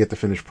trying to get the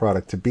finished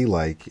product to be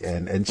like,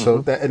 and so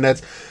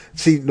that's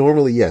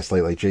normally, yes,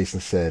 like Jason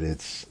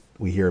said,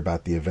 we hear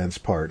about the events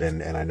part,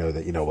 and I know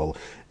that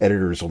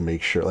editors will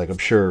make sure, like I'm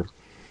sure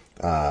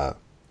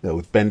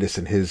with Bendis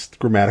and his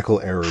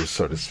grammatical errors,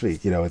 so to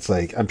speak, it's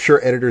like I'm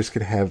sure editors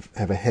could have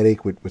a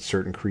headache with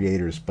certain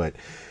creators, but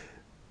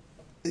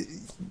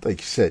like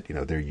you said,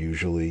 they're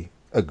usually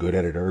a good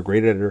editor. A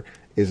great editor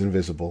is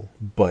invisible,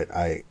 but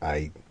I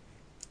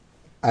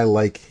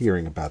like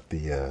hearing about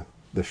the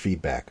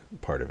feedback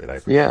part of it. I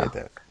appreciate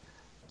that.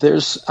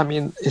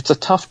 It's a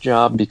tough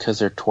job because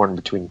they're torn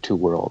between two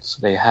worlds.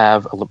 They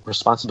have a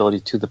responsibility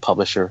to the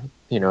publisher,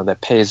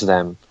 that pays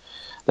them,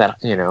 that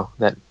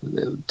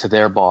to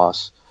their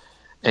boss,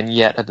 and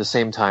yet at the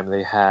same time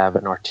they have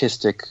an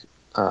artistic,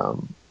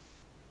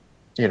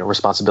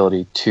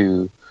 responsibility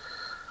to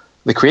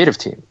the creative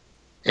team.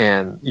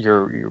 and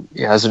you're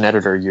as an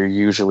editor, you're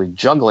usually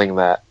juggling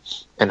that,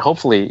 and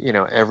hopefully,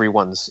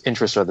 everyone's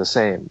interests are the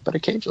same, but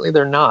occasionally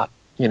they're not,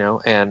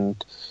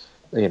 and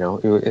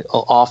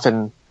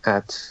often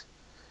at,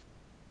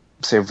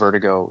 say,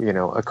 Vertigo,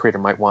 a creator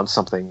might want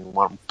something,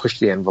 want to push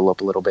the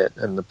envelope a little bit,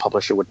 and the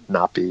publisher would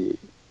not be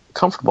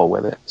comfortable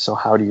with it. So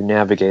how do you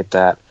navigate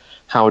that?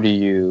 How do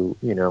you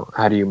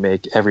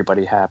make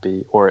everybody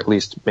happy, or at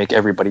least make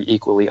everybody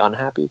equally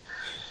unhappy?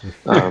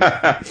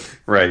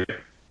 Right.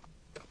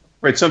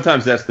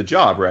 Sometimes that's the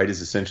job, right?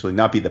 Is essentially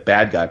not be the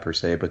bad guy per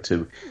se, but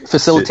to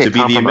facilitate to be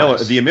the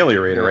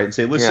ameliorator, yeah. right? And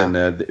say, listen,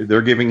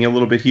 they're giving you a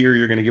little bit here,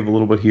 you're going to give a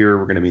little bit here,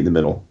 we're going to meet in the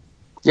middle.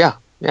 Yeah.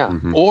 Yeah.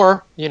 Mm-hmm.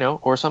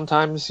 Or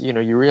sometimes,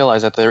 you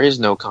realize that there is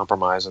no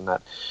compromise, and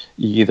that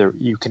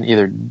you can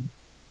either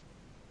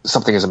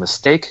something is a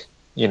mistake,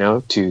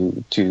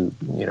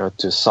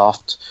 to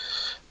soft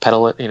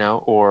pedal it,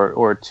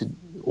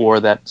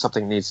 or that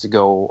something needs to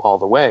go all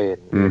the way,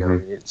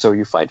 and so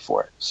you fight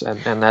for it.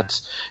 And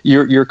that's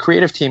your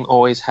creative team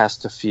always has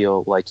to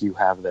feel like you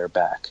have their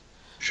back.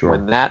 Sure.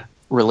 When that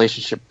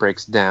relationship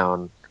breaks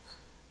down,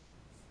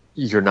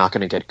 you're not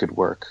going to get good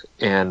work.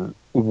 And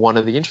one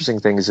of the interesting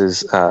things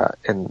is,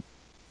 and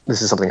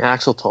this is something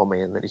Axel told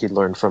me, and that he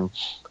learned from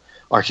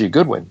Archie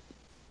Goodwin,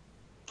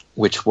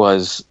 which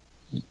was,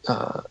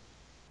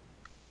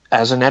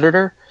 as an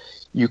editor,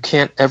 you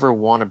can't ever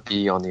want to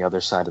be on the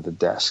other side of the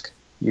desk.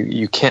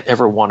 You can't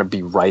ever want to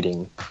be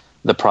writing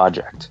the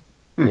project.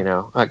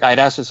 I'd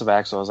asked this of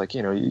Axel. I was like,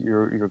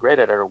 you're a great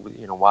editor.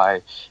 Why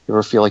you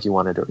ever feel like you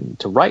wanted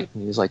to write?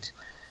 And he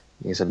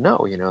said,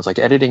 no. It's like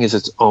editing is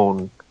its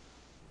own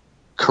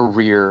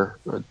career,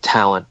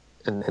 talent,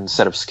 and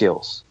set of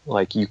skills.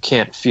 Like, you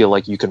can't feel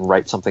like you can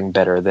write something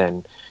better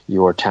than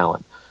your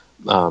talent.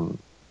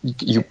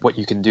 What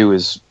you can do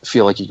is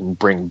feel like you can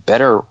bring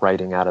better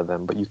writing out of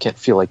them, but you can't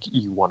feel like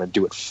you want to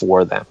do it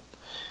for them.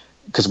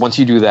 Because once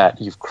you do that,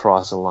 you've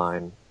crossed a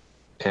line,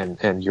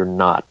 and you're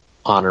not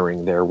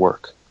honoring their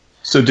work.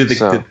 So did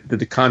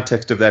the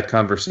context of that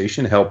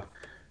conversation help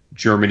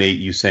germinate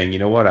you saying, you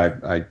know what,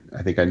 I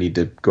think I need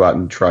to go out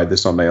and try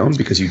this on my own,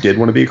 because you did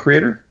want to be a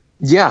creator?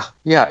 Yeah,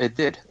 it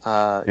did.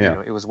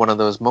 It was one of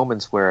those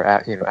moments where,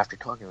 after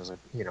talking, I was like,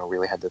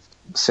 really had to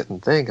sit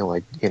and think,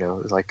 and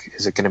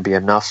is it going to be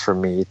enough for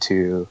me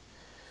to,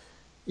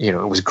 it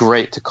was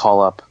great to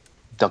call up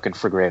Duncan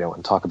Fegredo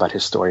and talk about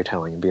his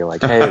storytelling and be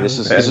like, hey, this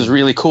is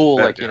really cool.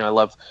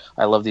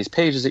 I love these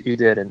pages that you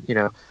did,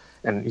 and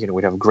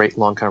we'd have great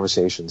long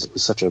conversations. It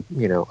was such a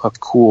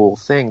cool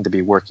thing to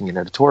be working in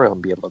editorial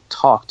and be able to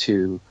talk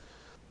to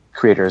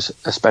creators,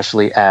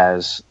 especially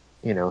as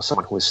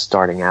someone who was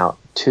starting out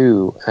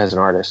too as an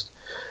artist.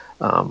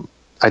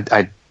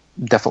 I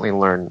definitely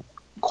learned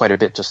quite a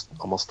bit just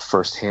almost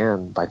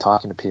firsthand by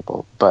talking to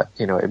people. But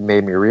it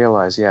made me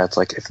realize, it's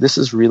like, if this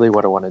is really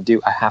what I want to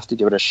do, I have to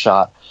give it a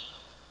shot,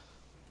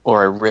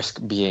 or I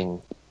risk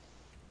being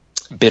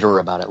bitter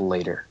about it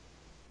later.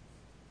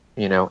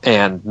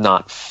 And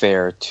not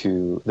fair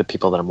to the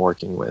people that I'm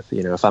working with.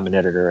 If I'm an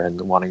editor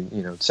and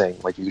wanting, saying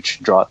like, you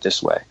should draw it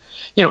this way,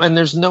 and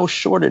there's no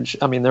shortage.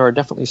 I mean, there are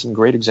definitely some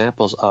great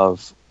examples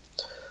of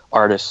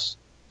artists,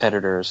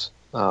 editors,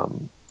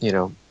 and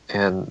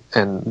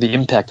the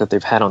impact that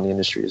they've had on the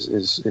industry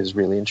is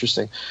really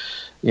interesting.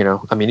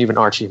 I mean, even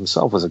Archie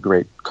himself was a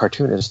great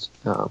cartoonist.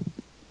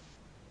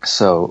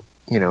 So,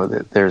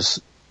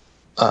 there's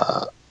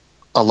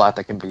a lot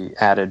that can be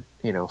added,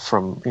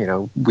 from,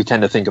 we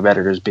tend to think of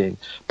editors being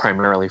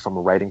primarily from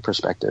a writing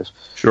perspective.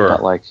 Sure.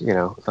 But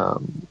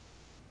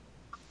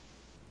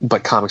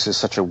but comics is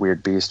such a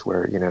weird beast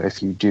where,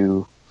 if you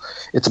do,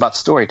 it's about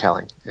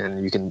storytelling,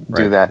 and you can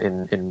do that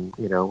in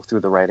through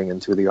the writing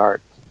and through the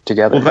art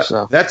together.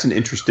 Well, that's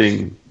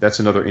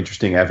another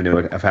interesting avenue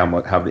of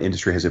how the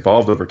industry has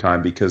evolved over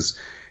time, because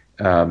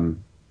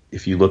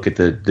if you look at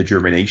the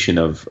germination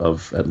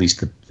of at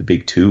least the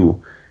big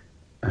two,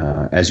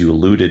 as you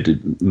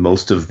alluded,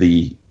 most of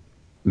the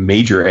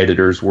major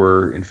editors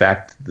were, in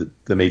fact,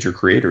 the major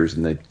creators,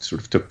 and they sort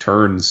of took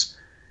turns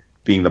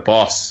being the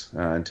boss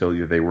until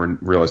they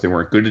realized they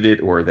weren't good at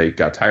it, or they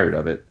got tired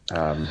of it.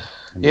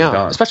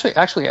 Especially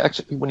actually,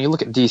 when you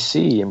look at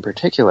DC in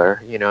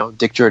particular,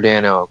 Dick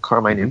Giordano,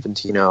 Carmine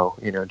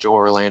Infantino, Joe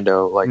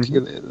Orlando,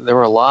 there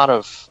were a lot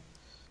of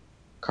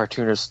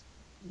cartoonists,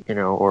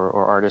 or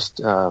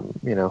artists,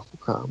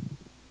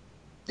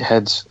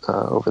 heads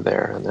over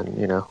there, and then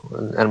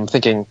and I'm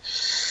thinking,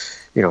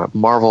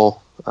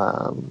 Marvel,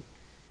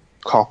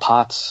 Carl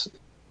Potts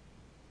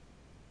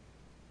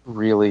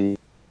really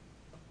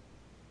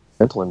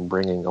in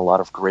bringing a lot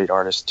of great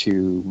artists to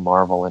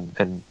Marvel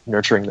and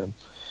nurturing them.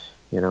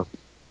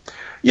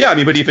 Yeah,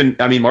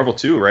 I mean, Marvel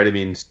too, right? I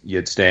mean, you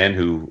had Stan,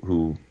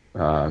 who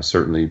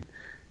certainly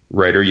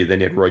writer.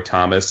 Then you had Roy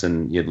Thomas,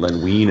 and you had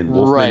Len Wein and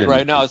Wolfman.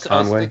 Right. No,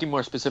 I was thinking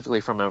more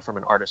specifically from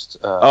an artist.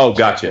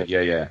 Gotcha.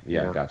 Yeah.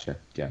 Gotcha.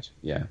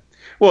 Yeah.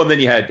 Well, and then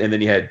you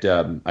had,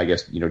 I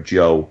guess,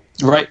 Joe.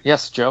 Right.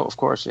 Yes, Joe. Of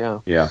course. Yeah.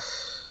 Yeah.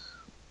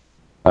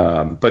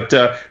 But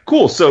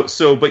cool.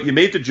 But you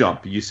made the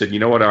jump. You said, you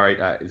know what? All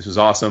right, this was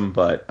awesome,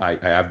 but I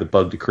have the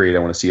bug to create. I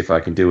want to see if I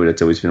can do it.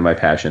 It's always been my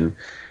passion.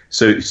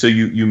 So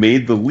you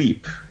made the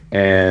leap,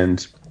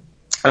 and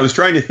I was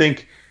trying to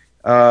think.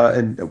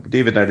 And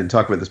David and I didn't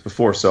talk about this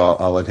before, so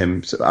I'll let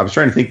him. So I was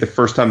trying to think the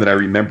first time that I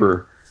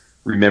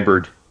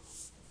remembered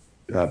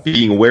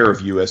being aware of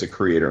you as a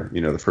creator.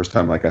 The first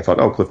time, like I thought,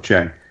 oh, Cliff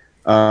Chiang.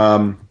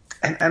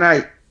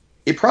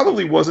 It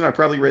probably wasn't. I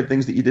probably read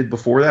things that you did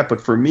before that,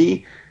 but for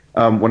me.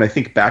 When I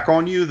think back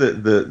on you,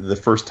 the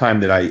first time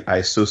that I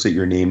associate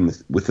your name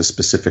with a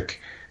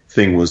specific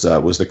thing was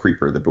the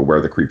Creeper, the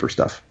Beware the Creeper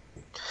stuff.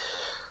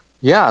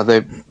 Yeah,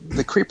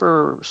 the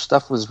Creeper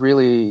stuff was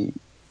really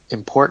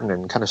important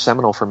and kind of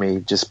seminal for me,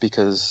 just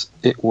because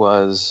it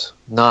was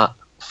not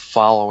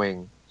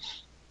following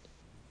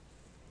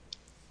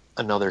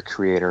another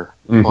creator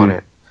on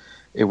it.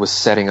 It was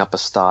setting up a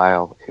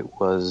style. It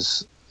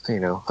was,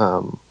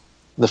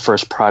 the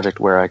first project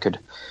where I could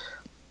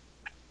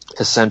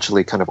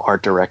essentially kind of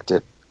art direct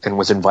it, and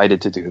was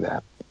invited to do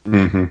that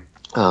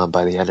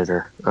by the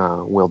editor,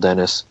 Will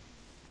Dennis.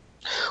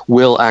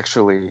 Will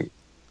actually,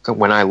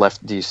 when I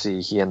left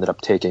DC, he ended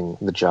up taking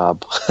the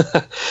job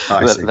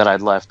that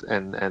I'd left,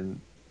 and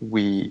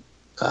we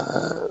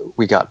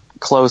got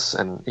close,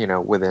 and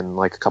within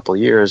like a couple of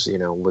years,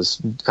 I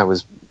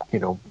was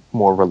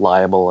more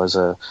reliable as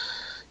a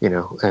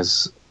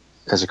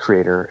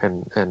creator,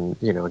 and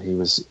he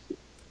was.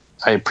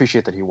 I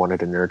appreciate that he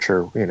wanted to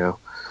nurture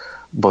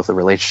both the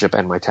relationship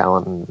and my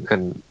talent,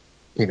 and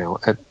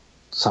at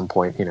some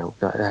point I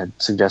had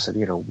suggested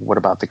what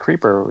about the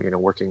Creeper,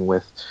 working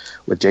with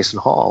Jason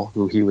Hall,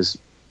 who he was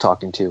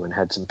talking to and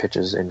had some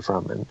pitches in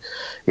from, and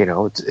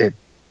the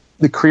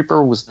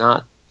Creeper was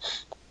not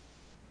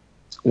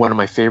one of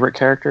my favorite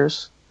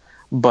characters,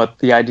 but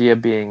the idea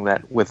being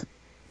that with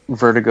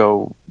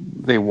Vertigo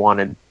they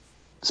wanted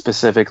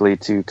specifically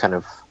to kind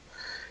of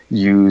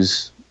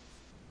use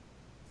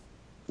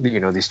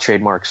these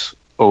trademarks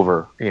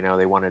over,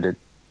 they wanted to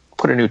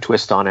put a new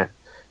twist on it,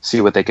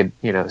 see what they could,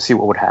 see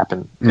what would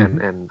happen.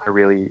 And I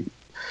really,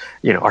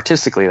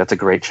 artistically, that's a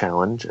great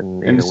challenge.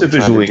 And it's a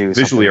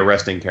visually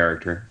arresting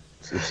character.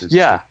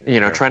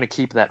 Trying to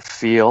keep that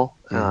feel,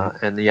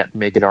 and yet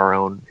make it our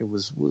own. It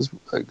was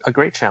a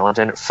great challenge,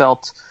 and it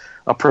felt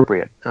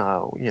appropriate.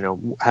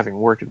 Having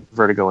worked at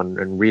Vertigo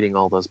and reading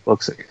all those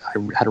books, I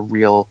had a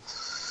real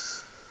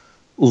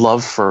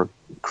love for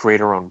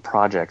creator-owned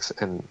projects.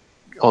 And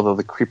although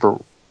the Creeper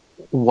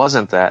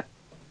wasn't that,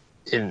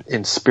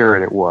 in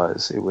spirit it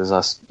was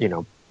us,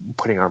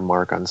 putting our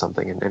mark on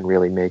something and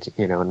really making,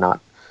 not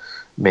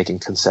making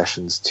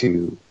concessions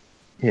to,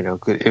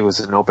 it was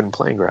an open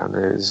playing ground.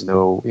 There's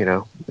no, we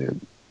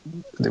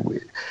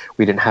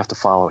didn't have to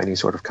follow any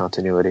sort of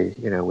continuity.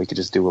 We could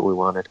just do what we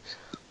wanted.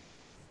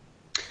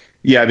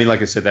 Yeah, I mean,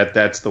 like I said,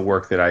 that's the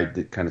work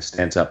that kind of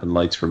stands up in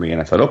lights for me.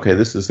 And I thought, okay,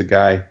 this is the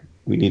guy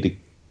we need to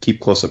keep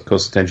close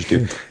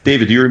attention to.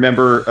 David, do you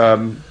remember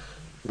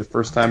the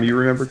first time you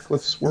remembered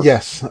Cliff's work?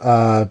 Yes,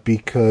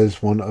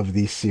 because one of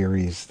the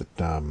series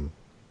that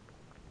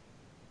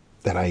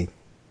I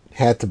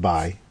had to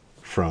buy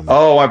from.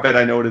 Oh, I bet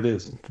I know what it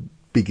is.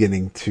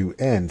 Beginning to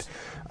end.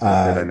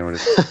 I bet I know what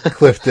it is.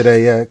 Cliff did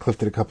a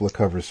couple of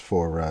covers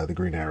for the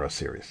Green Arrow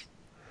series.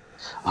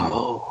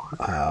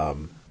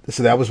 Oh.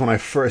 So that was when I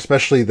first,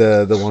 especially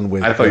the one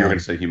with. I thought you were going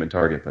to say Human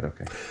Target, but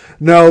okay.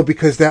 No,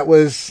 because that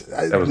was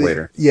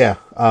later. Yeah.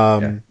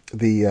 But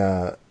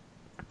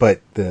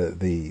the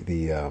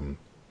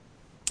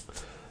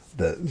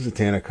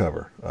Zatanna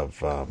cover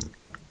of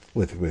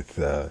with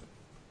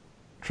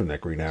from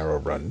that Green Arrow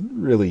run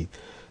really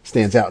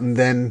stands out. And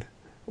then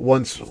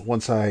once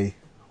I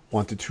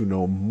wanted to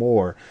know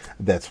more,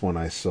 that's when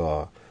I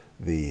saw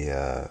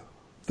the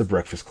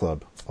Breakfast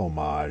Club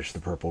homage, the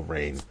Purple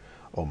Rain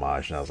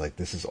homage, and I was like,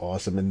 this is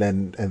awesome. And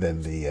then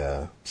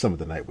the some of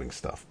the Nightwing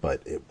stuff,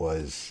 but it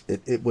was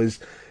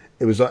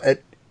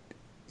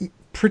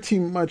pretty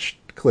much,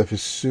 Cliff,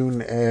 as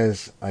soon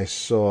as I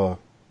saw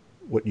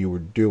what you were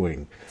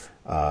doing,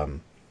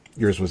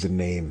 yours was a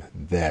name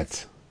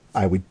that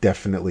I would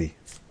definitely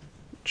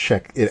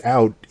check it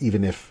out,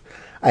 even if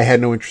I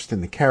had no interest in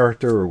the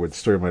character or what the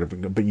story might have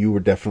been. But you were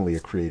definitely a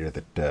creator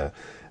that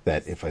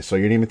if I saw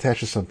your name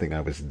attached to something,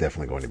 I was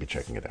definitely going to be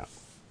checking it out.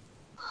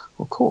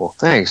 Well, cool.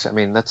 Thanks. I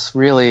mean, that's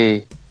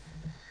really,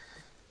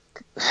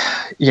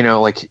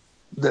 like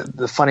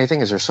the funny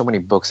thing is there's so many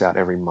books out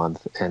every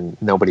month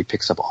and nobody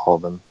picks up all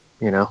of them,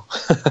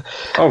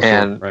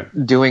 and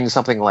right. Doing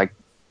something like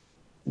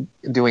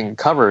doing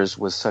covers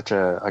was such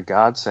a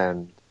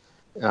godsend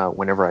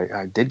whenever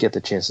I did get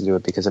the chance to do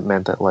it, because it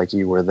meant that like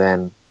you were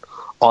then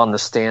on the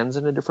stands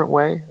in a different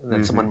way, and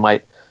then someone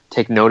might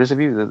take notice of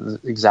you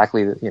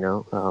exactly,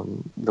 the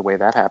way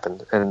that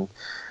happened, and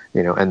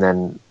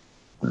and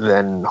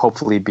then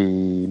hopefully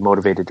be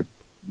motivated to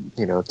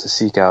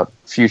seek out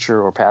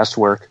future or past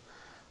work.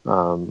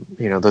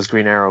 Those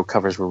Green Arrow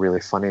covers were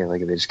really funny.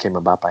 Like they just came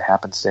about by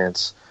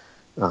happenstance,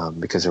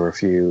 because there were a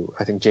few.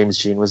 I think James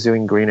Jean was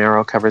doing Green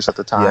Arrow covers at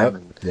the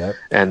time. Yep.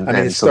 And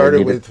it so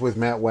started with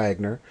Matt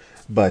Wagner.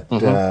 But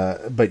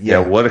but Yeah, yeah,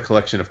 what a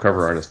collection of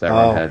cover artists that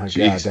run had. my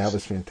Jesus. God, that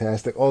was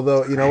fantastic.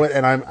 Although, you know what,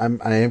 and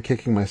I am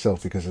kicking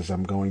myself because as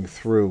I'm going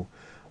through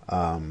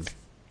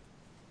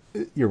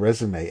your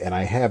resume, and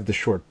I have the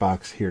short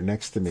box here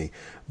next to me,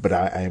 but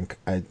I'm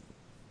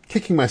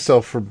kicking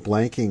myself for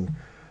blanking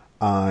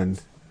on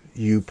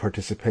you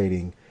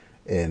participating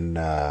in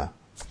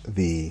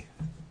the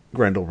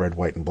Grendel Red,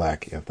 White, and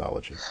Black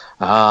anthology.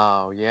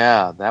 Oh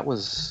yeah, that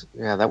was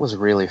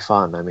really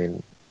fun. I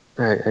mean,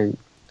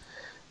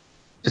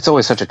 it's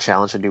always such a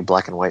challenge to do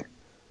black and white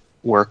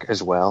work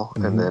as well,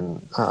 and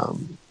then,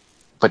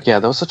 but yeah,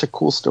 that was such a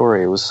cool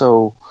story. It was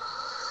so,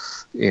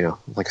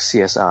 like a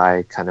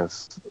CSI kind of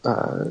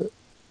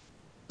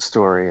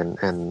story,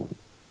 and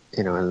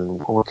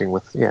working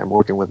with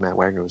Matt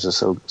Wagner was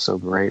just so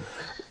great.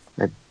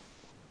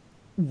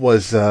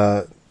 Was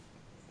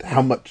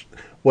how much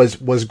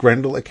was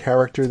Grendel a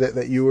character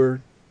that you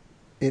were?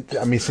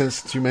 I mean,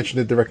 since you mentioned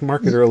the direct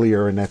market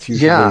earlier, and that's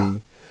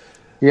usually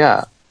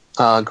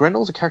Grendel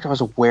was a character I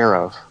was aware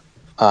of,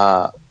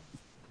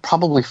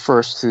 probably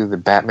first through the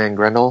Batman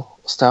Grendel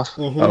stuff.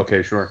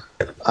 Okay, sure.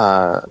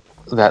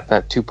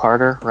 That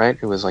two-parter, right?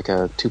 It was like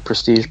 2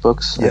 prestige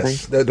books.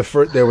 Yes, I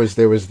think. there was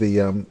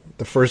the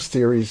first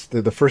series,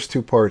 the first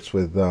 2 parts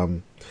with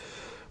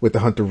the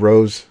Hunter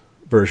Rose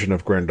version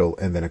of Grendel,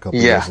 and then a couple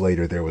years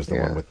later there was the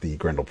one with the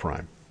Grendel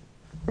Prime.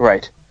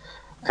 Right,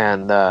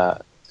 and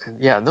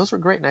those were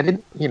great. And I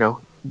didn't,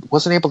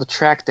 wasn't able to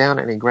track down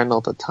any Grendel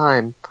at the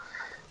time,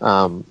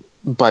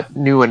 but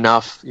knew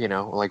enough,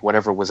 like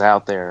whatever was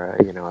out there,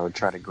 I would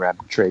try to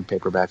grab trade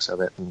paperbacks of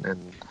it,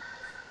 and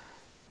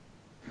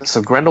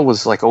so Grendel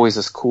was like always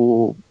this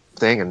cool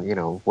thing,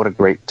 and what a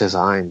great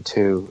design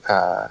too.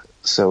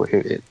 So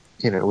it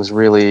was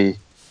really.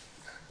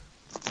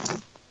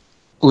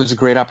 It was a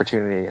great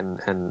opportunity,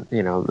 and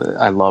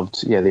I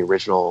loved the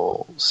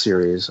original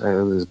series. It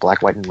was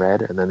Black, White, and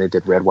Red, and then they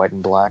did Red, White,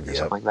 and Black or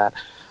something like that.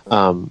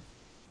 So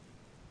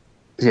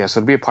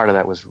to be a part of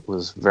that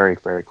was very,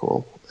 very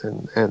cool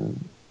and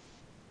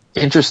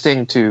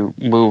interesting to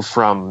move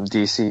from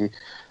DC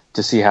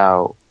to see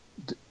how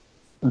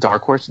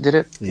Dark Horse did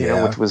it.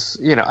 Which was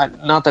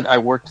not that I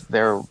worked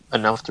there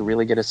enough to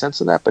really get a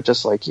sense of that, but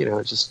just like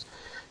just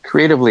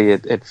creatively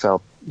it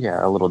felt.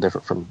 Yeah, a little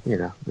different from,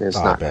 it's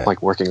not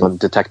like working on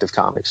Detective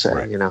Comics,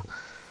 right.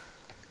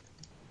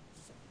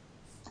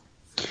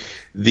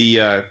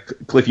 The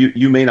Cliff,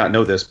 you may not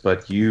know this,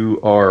 but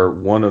you are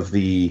one of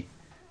the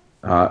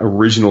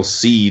original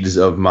seeds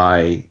of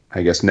my,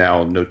 I guess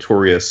now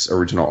notorious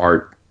original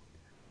art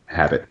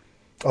habit.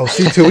 Oh,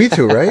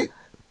 C2E2, right?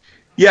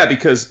 Yeah,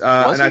 because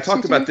and I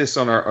talked about this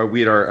on we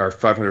had our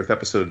 500th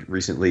episode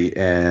recently,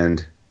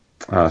 and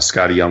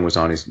Scotty Young was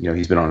on.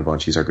 He's been on a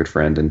bunch. He's our good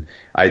friend, and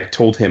I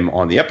told him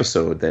on the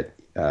episode that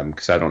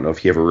because I don't know if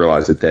he ever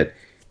realized it, that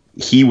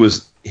he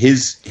was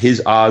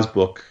his Oz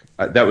book.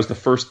 That was the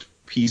first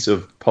piece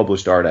of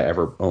published art I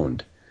ever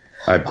owned.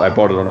 I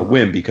bought it on a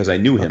whim because I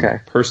knew him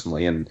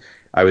personally, and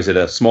I was at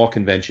a small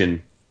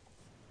convention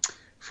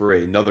for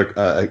another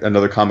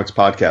comics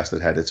podcast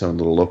that had its own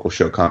little local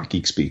show, Comic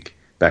Geek Speak,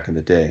 back in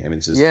the day. I mean,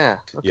 this is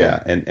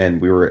and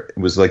it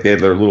was like they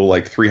had their little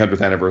like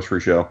 300th anniversary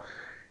show.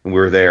 And we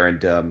were there,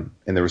 and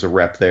there was a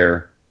rep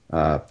there,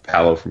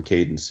 Paolo from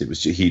Cadence.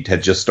 He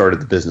had just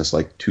started the business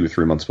like 2 or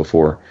 3 months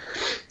before,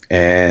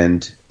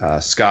 and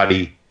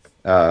Scotty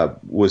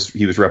was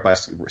rep by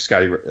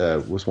Scotty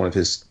was one of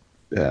his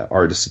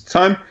artists at the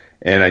time,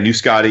 and I knew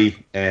Scotty,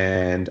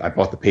 and I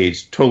bought the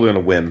page totally on a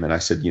whim, and I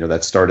said,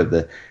 that started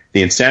the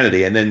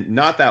insanity, and then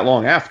not that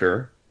long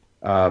after,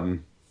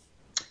 the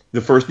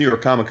first New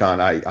York Comic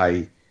Con,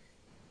 I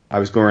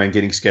was going around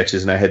getting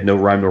sketches, and I had no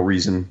rhyme, no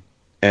reason,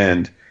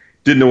 and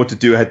didn't know what to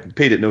do. I had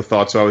paid it no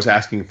thought, so I was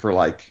asking for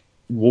like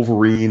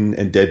Wolverine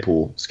and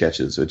Deadpool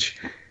sketches, which,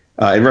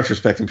 in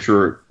retrospect, I'm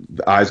sure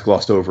the eyes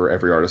glossed over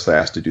every artist I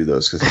asked to do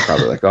those because they're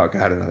probably like, "Oh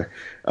God, another."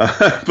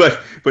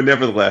 But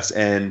nevertheless,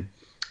 and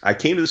I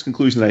came to this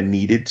conclusion that I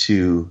needed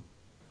to,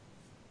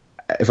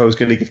 if I was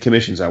going to get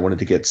commissions, I wanted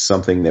to get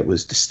something that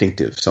was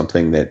distinctive,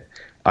 something that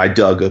I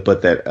dug,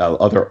 but that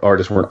other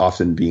artists weren't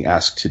often being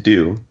asked to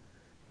do,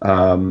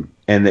 and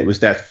it was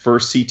that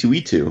first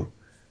C2E2.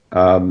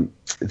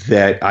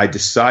 That I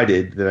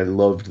decided that I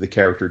loved the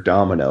character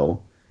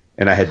Domino,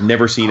 and I had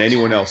never seen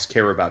anyone else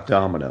care about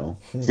Domino.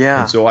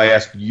 Yeah. And so I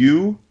asked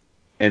you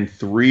and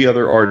 3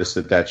 other artists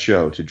at that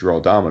show to draw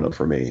Domino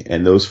for me,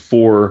 and those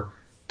 4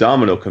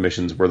 Domino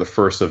commissions were the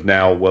first of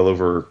now well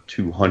over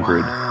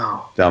 200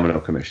 Domino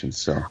commissions.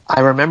 So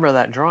I remember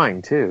that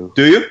drawing too.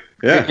 Do you?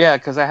 Yeah. Yeah,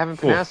 because I haven't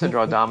been asked to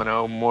draw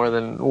Domino more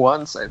than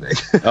once, I think.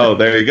 Oh,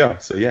 there you go.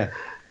 So yeah,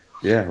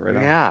 right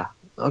on. Yeah.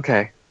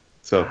 Okay.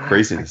 So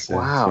craziness.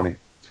 Wow.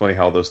 It's funny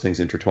how those things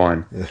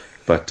intertwine.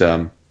 But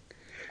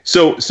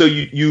so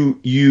you're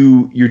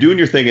doing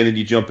your thing, and then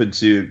you jump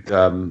into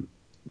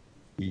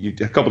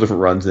a couple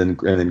different runs, and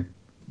then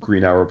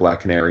Green Hour, Black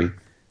Canary,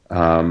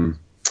 for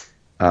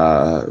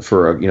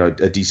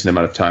a decent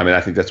amount of time, and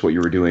I think that's what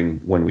you were doing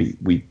when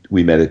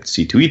we met at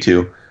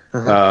C2E2.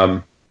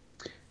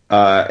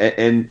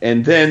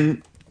 And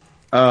then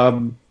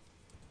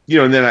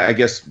and then I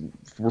guess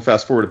we're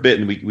fast forward a bit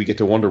and we get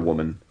to Wonder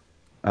Woman.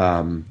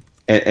 And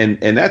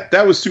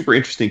that was super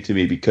interesting to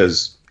me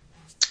because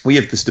we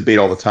have this debate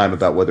all the time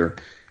about whether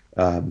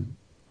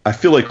I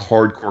feel like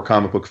hardcore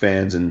comic book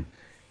fans, and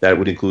that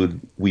would include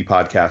we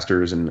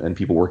podcasters and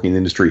people working in the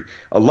industry,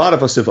 a lot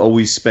of us have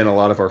always spent a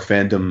lot of our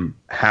fandom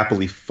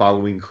happily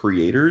following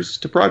creators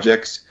to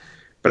projects.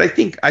 But I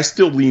think I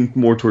still lean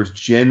more towards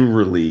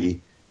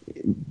generally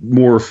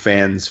more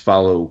fans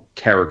follow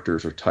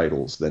characters or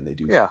titles than they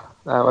do. Yeah,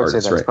 I would say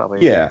that's right? probably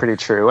pretty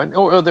true. And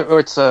or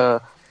it's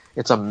a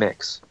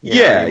mix.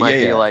 You might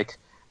be like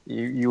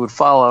you would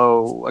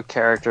follow a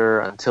character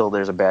until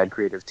there's a bad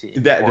creative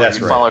team. That's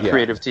you right. follow a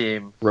creative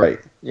team, right?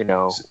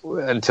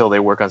 Until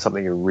they work on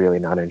something you're really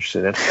not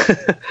interested in.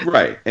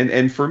 Right.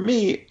 And for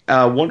me,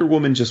 Wonder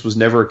Woman just was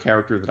never a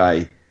character that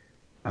I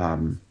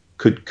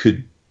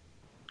could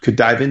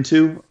dive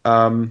into.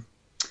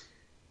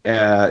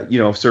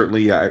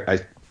 Certainly I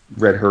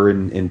read her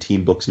in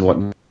teen books and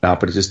whatnot,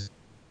 but it just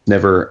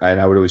never. And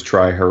I would always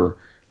try her,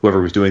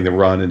 whoever was doing the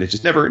run, and it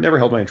just never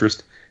held my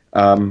interest.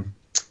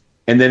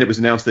 And then it was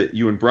announced that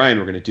you and Brian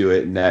were going to do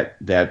it, and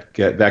that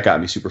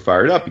got me super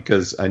fired up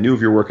because I knew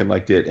of your work and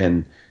liked it.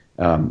 And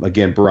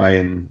again,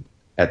 Brian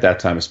at that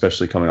time,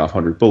 especially coming off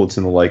 100 Bullets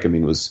and the like, I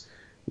mean, was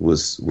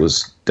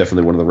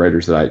definitely one of the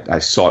writers that I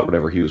sought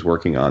whatever he was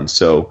working on.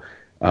 So.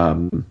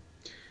 To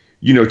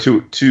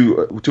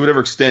whatever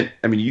extent,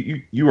 I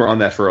mean, you were on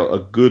that for a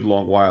good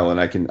long while, and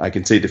I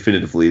can say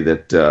definitively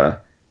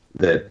that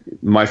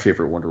my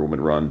favorite Wonder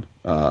Woman run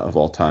of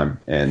all time,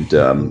 and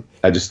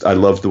I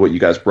loved what you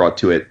guys brought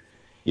to it.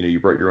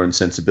 You brought your own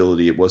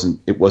sensibility. It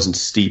wasn't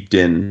steeped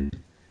in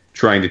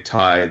trying to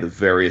tie the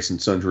various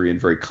and sundry and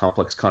very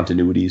complex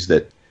continuities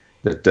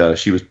that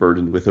she was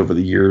burdened with over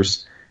the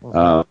years.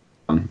 You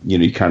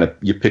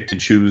picked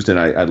and chose, and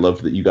I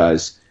loved that you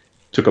guys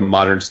took a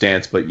modern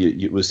stance, but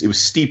it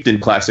was steeped in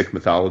classic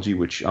mythology,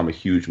 which I'm a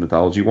huge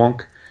mythology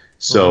wonk.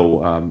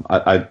 So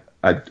I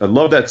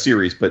love that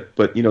series, but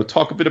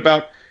talk a bit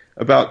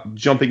about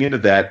jumping into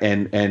that,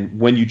 and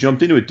when you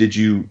jumped into it, did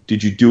you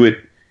do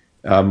it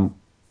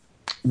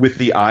with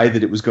the eye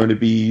that it was going to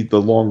be the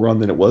long run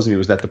that it was? I mean,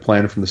 was that the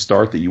plan from the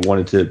start that you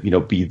wanted to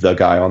be the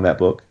guy on that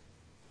book?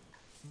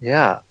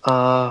 Yeah.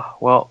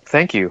 Well,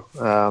 thank you.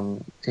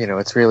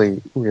 It's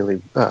really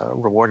really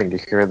rewarding to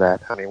hear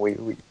that. I mean,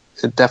 we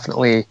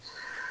definitely,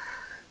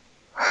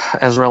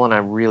 Azrael and I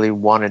really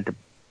wanted to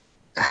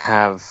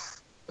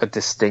have a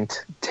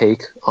distinct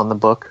take on the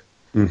book.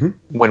 Mm-hmm.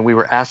 When we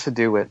were asked to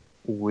do it,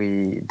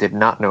 we did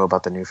not know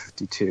about the New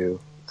 52.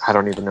 I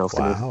don't even know if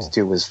the New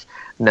 52 was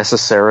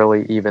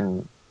necessarily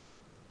even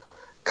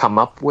come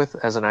up with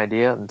as an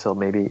idea until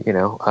maybe,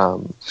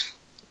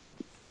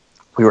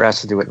 we were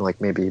asked to do it in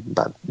maybe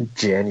about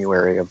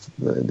January of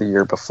the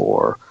year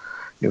before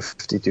New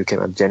 52 came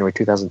out, January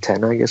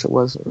 2010, I guess it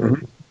was.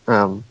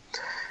 Mm-hmm.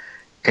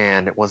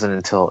 And it wasn't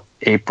until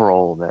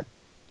April that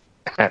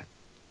at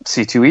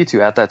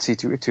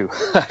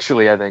C2E2,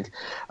 actually, I think,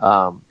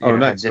 nice.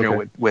 had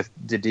dinner with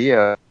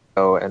Didio,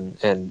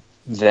 and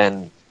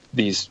then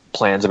these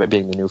plans of it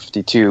being the New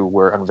 52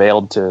 were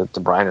unveiled to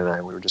Brian and I,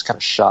 and we were just kind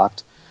of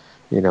shocked,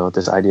 at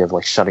this idea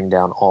of shutting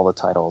down all the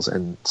titles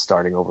and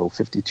starting over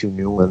 52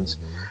 new ones.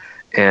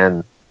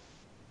 And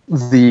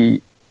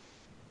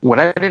what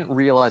I didn't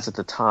realize at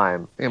the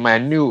time, I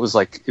knew it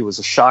was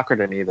a shocker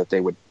to me that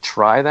they would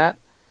try that.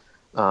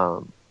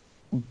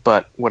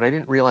 But what I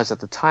didn't realize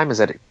at the time is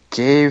that it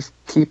gave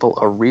people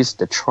a reason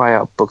to try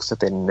out books that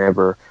they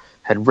never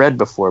had read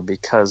before,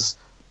 because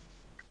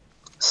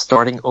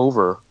starting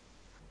over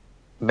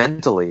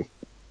mentally,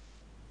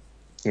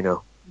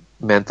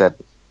 meant that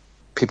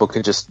people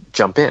could just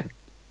jump in.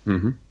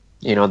 Mm-hmm.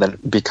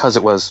 That because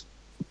it was,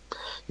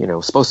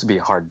 supposed to be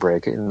a hard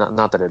break,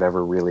 not that it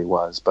ever really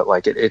was, but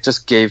it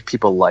just gave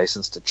people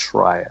license to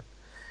try it.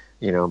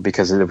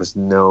 Because there was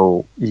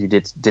you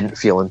didn't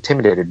feel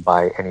intimidated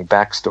by any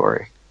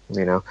backstory.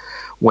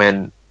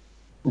 When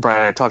Brian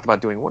and I talked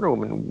about doing Wonder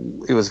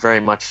Woman, it was very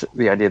much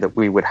the idea that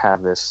we would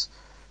have this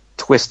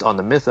twist on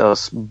the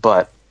mythos,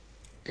 but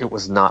it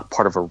was not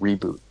part of a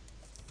reboot.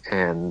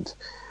 And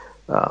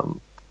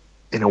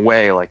in a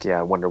way,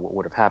 I wonder what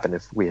would have happened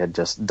if we had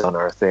just done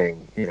our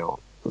thing,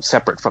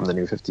 separate from the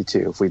New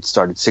 52, if we'd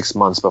started 6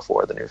 months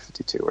before the New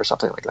 52 or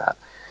something like that.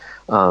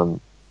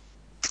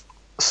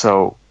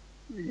 So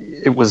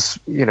it was,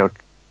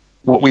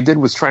 what we did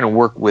was trying to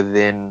work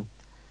within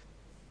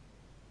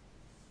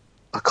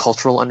a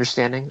cultural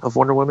understanding of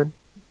Wonder Woman,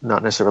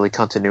 not necessarily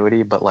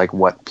continuity, but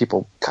what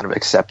people kind of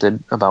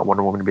accepted about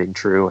Wonder Woman being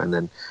true, and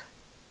then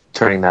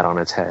turning that on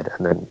its head,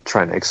 and then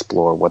trying to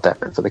explore what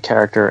that meant for the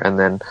character, and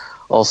then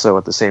also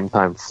at the same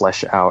time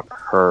flesh out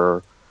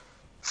her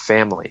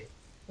family,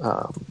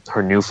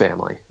 her new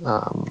family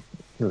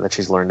that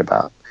she's learned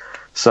about.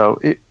 So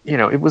it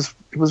was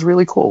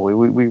really cool.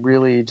 We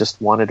really just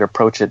wanted to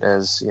approach it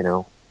as,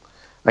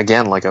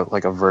 again, like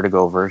a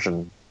Vertigo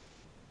version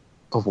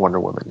of Wonder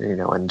Woman,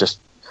 and just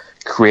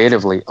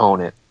creatively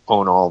own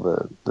all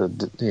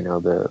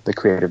the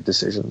creative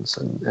decisions,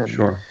 and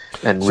Sure.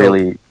 and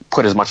really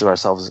put as much of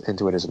ourselves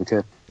into it as we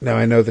could. Now,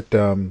 I know that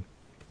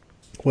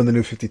when the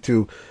New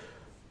 52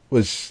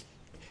 was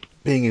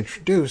being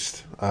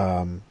introduced,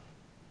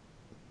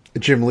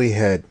 Jim Lee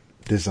had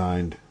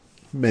designed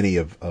many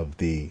of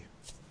the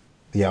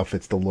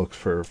outfits, the looks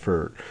for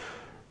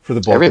the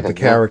bulk Everything, of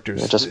the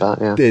characters. Yeah, just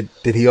about, yeah.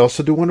 Did he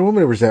also do Wonder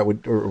Woman, or was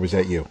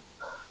that you?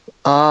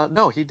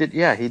 No, he did.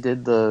 Yeah, he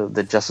did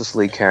the Justice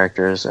League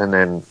characters, and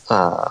then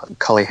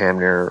Cully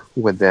Hamner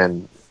would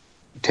then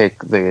take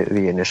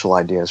the initial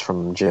ideas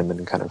from Jim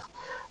and kind of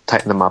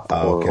tighten them up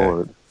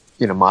or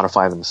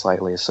modify them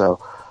slightly.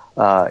 So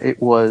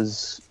it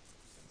was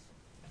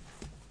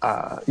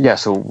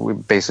So we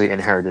basically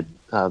inherited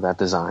that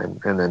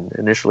design, and then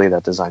initially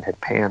that design had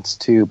pants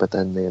too, but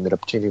then they ended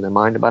up changing their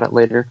mind about it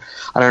later.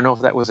 I don't know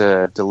if that was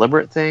a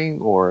deliberate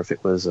thing or if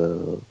it was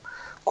a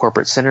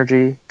corporate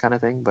synergy kind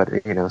of thing, but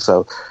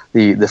so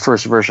the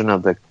first version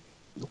of the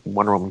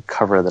Wonder Woman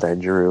cover that I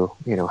drew,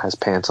 has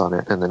pants on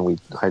it, and then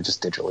I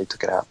just digitally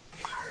took it out.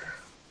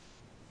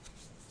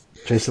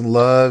 Jason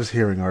loves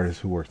hearing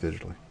artists who work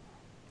digitally.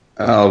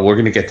 Oh, we're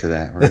gonna get to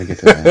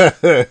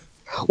that.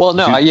 Well,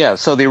 no,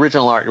 so the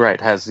original art,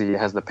 right, has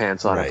the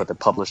pants on it, but the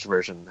published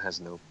version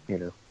has no,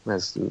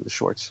 has the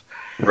shorts.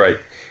 Right.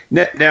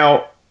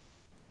 Now,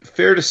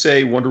 fair to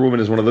say Wonder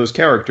Woman is one of those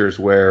characters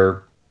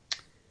where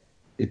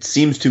it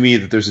seems to me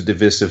that there's a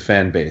divisive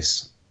fan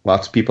base.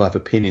 Lots of people have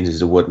opinions as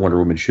to what Wonder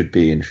Woman should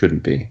be and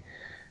shouldn't be.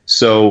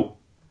 So,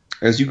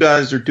 as you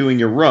guys are doing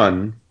your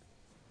run,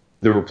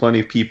 there were plenty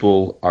of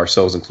people,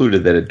 ourselves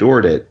included, that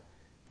adored it,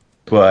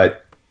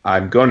 but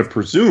I'm going to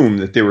presume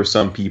that there were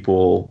some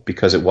people,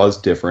 because it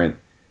was different,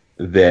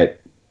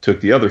 that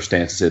took the other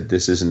stance and said,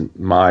 this isn't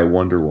my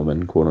Wonder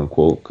Woman, quote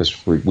unquote,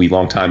 because we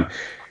longtime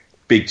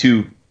Big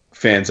Two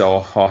fans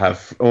all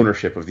have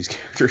ownership of these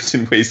characters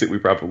in ways that we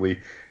probably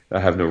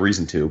have no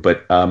reason to.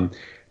 But now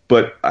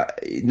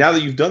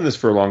that you've done this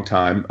for a long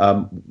time,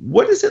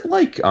 what is it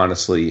like,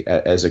 honestly,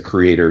 as a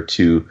creator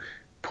to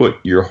put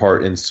your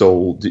heart and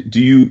soul? Do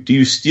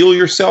you steel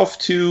yourself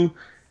to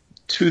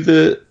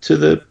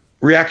the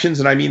reactions,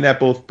 and I mean that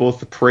both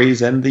the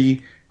praise and the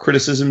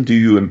criticism? Do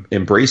you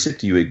embrace it?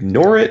 Do you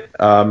ignore it?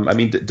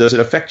 Does it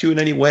affect you in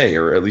any way,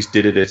 or at least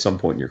did it at some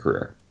point in your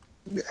career?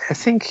 I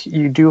think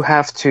you do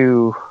have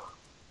to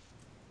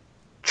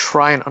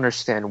try and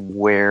understand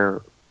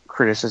where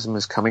criticism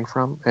is coming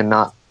from, and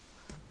not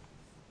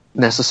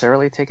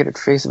necessarily take it at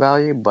face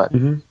value, but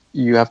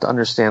you have to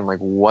understand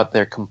what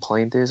their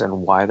complaint is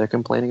and why they're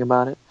complaining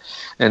about it.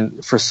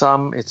 And for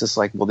some, it's just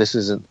like, well, this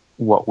isn't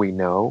what we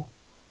know.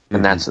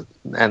 And that's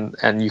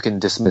and you can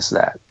dismiss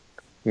that,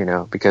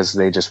 because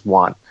they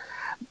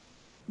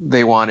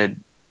wanted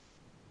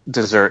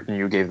dessert and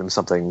you gave them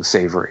something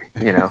savory,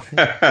 and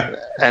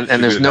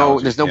there's no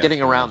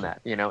getting around that,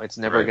 it's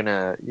never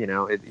gonna,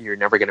 you're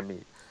never gonna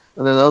meet.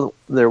 And then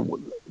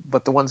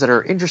but the ones that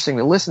are interesting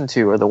to listen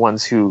to are the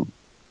ones who,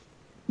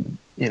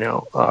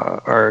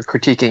 are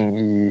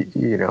critiquing,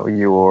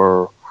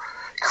 your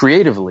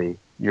creatively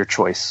your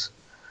choice,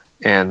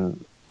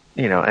 and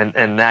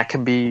that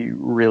can be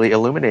really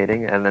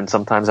illuminating, and then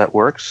sometimes that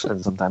works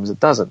and sometimes it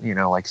doesn't.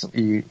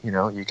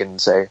 You can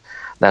say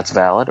that's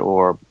valid,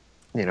 or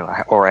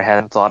or I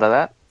hadn't thought of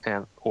that,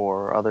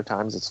 or other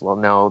times it's, well,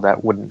 no,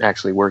 that wouldn't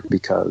actually work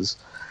because,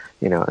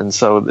 and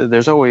so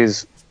there's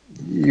always,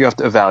 you have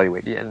to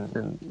evaluate,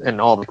 and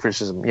all the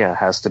criticism,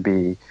 has to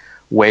be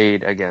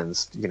weighed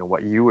against,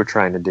 what you were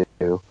trying to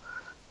do,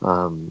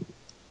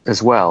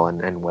 as well,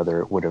 and whether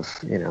it would have,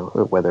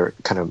 whether it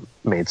kind of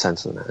made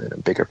sense in a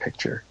bigger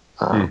picture.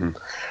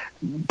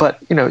 But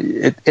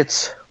it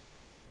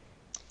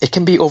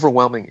can be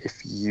overwhelming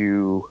if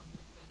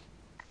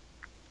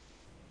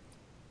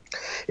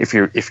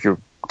you're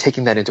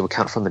taking that into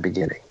account from the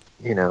beginning.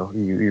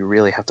 You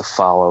really have to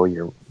follow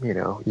your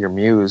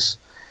muse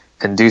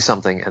and do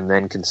something and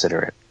then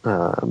consider it,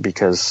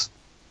 because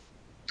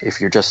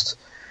if you're just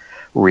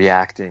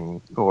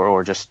reacting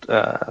or just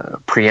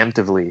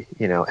preemptively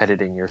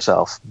editing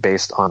yourself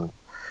based on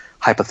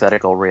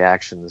hypothetical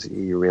reactions,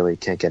 you really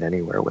can't get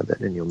anywhere with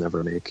it, and you'll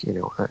never make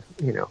any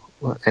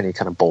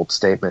kind of bold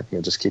statement.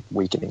 You'll just keep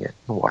weakening it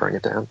and watering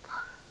it down.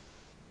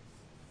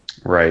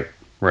 Right.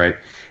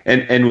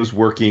 And was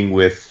working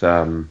with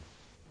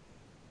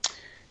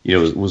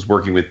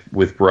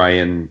with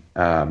Brian.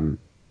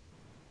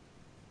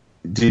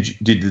 Did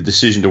the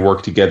decision to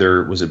work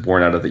together, was it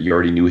born out of that you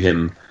already knew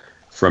him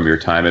from your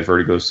time at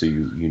Vertigo, so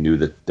you knew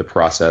the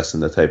process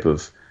and the type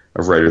of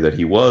writer that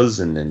he was,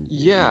 and then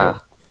Yeah,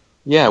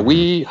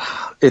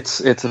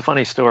 it's a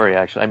funny story,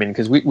 actually. I mean,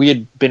 because we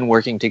had been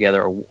working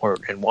together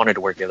and wanted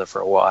to work together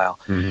for a while.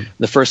 Mm-hmm.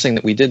 The first thing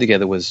that we did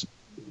together was,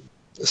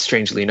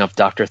 strangely enough,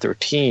 Dr.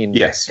 13.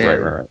 Yes,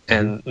 right.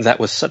 And that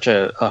was such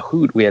a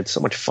hoot. We had so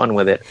much fun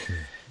with it.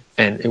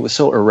 And it was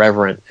so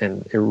irreverent,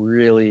 and it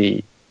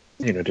really,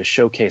 to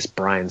showcase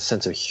Brian's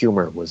sense of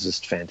humor was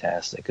just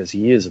fantastic, because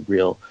he is a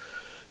real,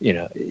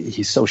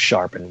 he's so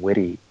sharp and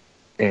witty.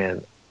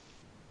 And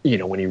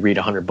when you read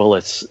 100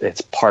 Bullets, it's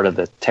part of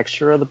the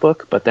texture of the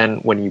book. But then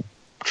when you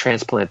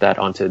transplant that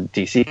onto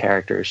DC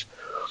characters,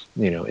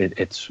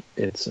 it's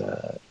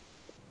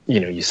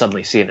you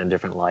suddenly see it in a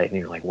different light, and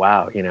you're like,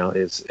 wow,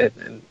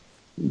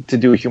 to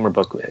do a humor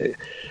book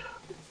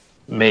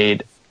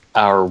made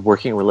our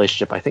working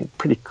relationship, I think,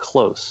 pretty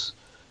close,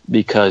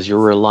 because you're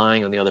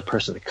relying on the other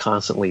person to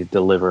constantly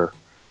deliver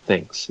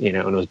things, and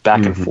it was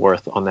back and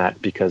forth on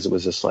that, because it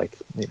was just like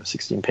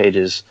 16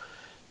 pages,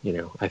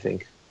 I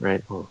think,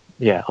 right? Or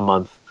a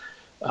month.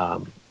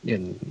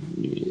 And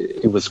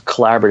it was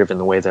collaborative in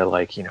the way that,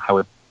 like, I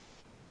would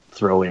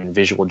throw in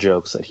visual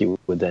jokes that he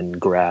would then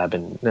grab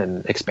and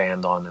then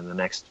expand on in the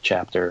next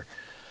chapter.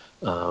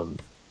 And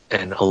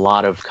a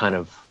lot of kind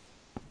of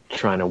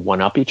trying to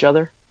one up each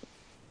other.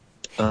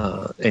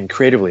 And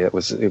creatively it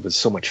was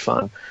so much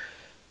fun.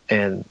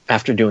 And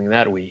after doing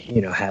that, we,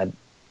 had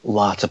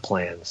lots of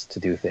plans to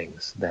do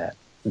things that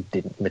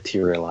didn't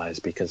materialize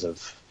because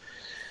of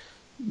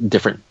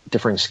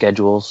differing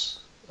schedules,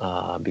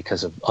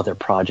 because of other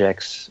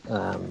projects.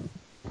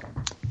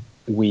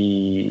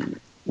 We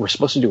were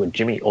supposed to do a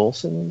Jimmy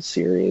Olsen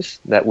series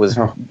that was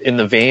in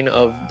the vein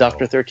of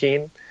Dr.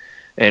 13,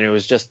 and it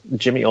was just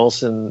Jimmy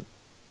Olsen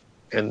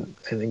and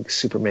I think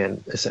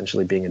Superman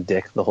essentially being a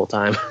dick the whole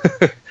time.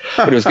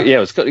 But it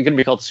was going to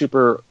be called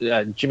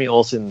Jimmy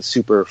Olsen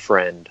Super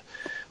Friend,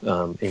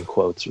 in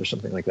quotes or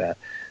something like that,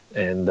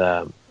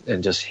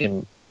 and just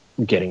him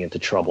getting into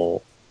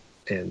trouble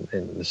and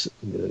this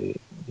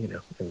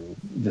and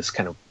this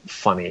kind of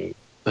funny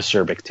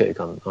acerbic take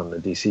on the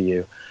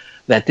DCU.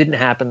 That didn't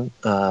happen,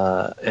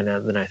 and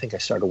then I think I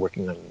started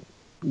working on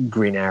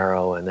Green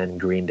Arrow and then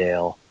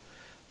Greendale.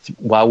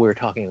 While we were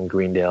talking on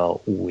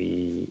Greendale,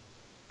 the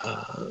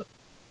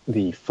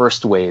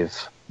first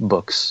wave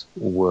books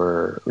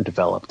were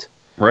developed.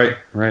 Right.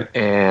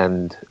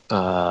 And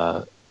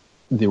the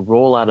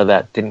rollout of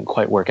that didn't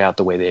quite work out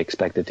the way they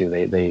expected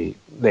to. They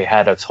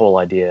had this whole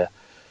idea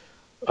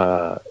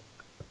that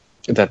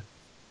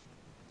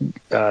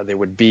there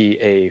would be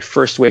a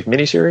first wave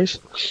miniseries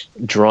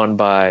drawn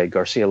by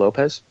Garcia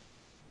Lopez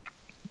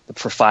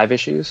for 5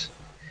 issues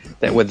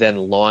that would then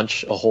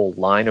launch a whole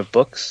line of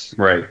books.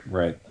 Right.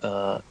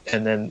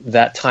 And then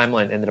that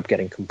timeline ended up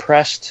getting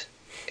compressed,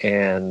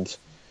 and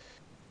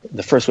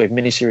the first wave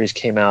miniseries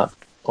came out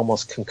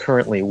almost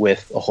concurrently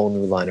with a whole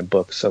new line of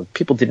books. So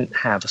people didn't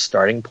have a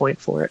starting point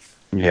for it.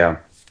 Yeah.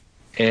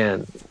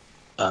 And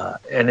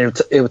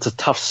it was a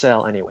tough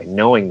sell anyway,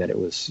 knowing that it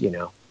was,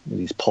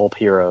 these pulp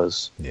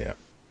heroes. Yeah.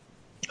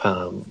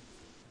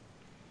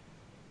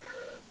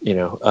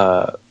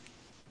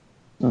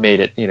 Made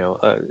it,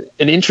 an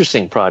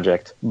interesting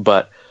project,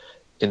 but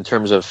in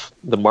terms of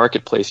the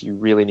marketplace, you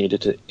really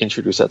needed to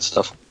introduce that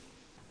stuff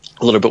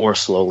a little bit more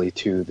slowly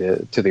to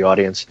the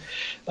audience.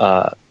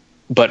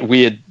 But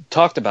we had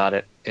talked about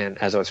it, and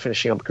as I was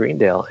finishing up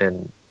Greendale,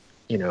 and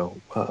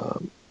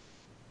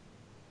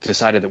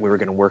decided that we were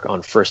going to work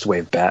on first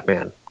wave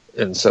Batman,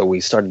 and so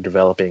we started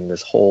developing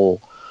this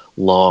whole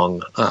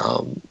long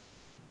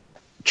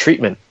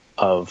treatment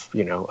of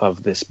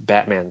this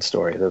Batman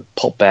story, the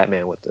pulp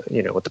Batman with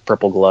the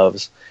purple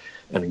gloves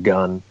and a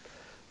gun,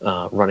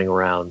 running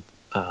around,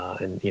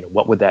 and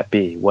what would that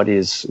be? What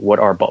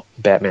are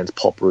Batman's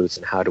pulp roots,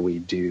 and how do we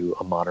do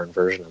a modern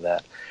version of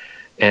that?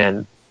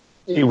 And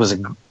it was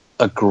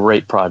a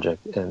great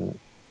project, and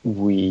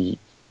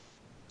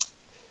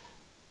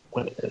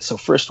so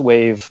First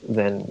Wave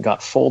then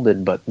got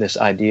folded, but this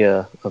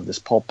idea of this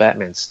pulp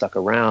Batman stuck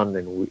around,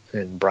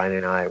 and Brian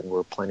and I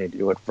were planning to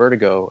do it at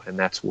Vertigo, and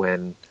that's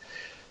when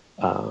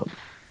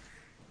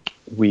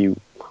we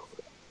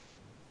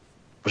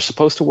were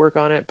supposed to work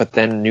on it, but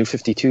then New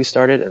 52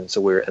 started, and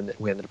so we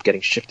ended up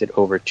getting shifted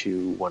over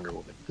to Wonder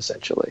Woman,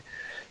 essentially.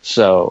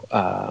 So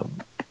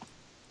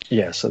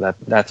so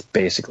that's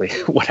basically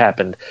what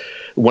happened.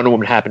 Wonder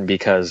Woman happened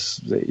because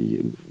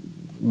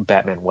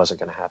Batman wasn't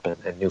going to happen,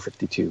 and New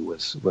 52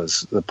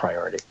 was the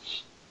priority.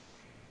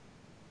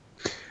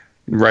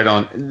 Right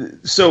on.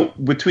 So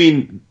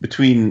between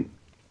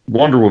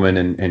Wonder Woman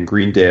and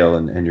Greendale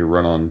and your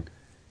run on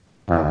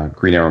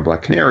Green Arrow and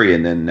Black Canary,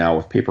 and then now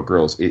with Paper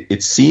Girls,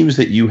 it seems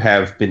that you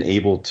have been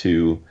able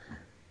to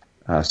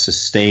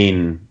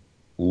sustain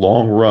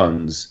long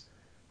runs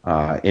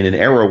in an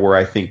era where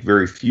I think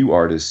very few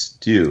artists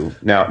do.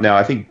 Now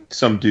I think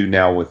some do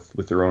now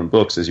with their own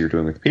books, as you're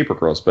doing with Paper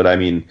Girls, but I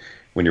mean,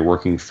 when you're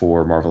working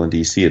for Marvel and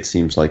DC, it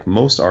seems like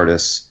most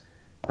artists,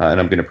 and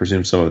I'm going to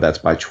presume some of that's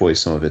by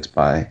choice, some of it's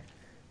by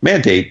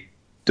mandate,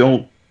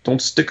 don't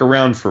stick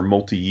around for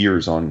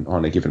multi-years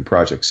on a given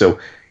project. So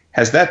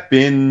has that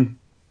been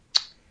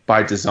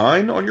by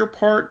design on your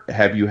part?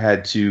 Have you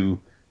had to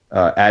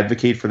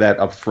advocate for that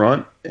up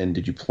front, and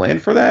did you plan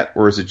for that?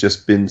 Or has it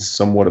just been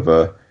somewhat of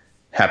a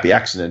happy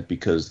accident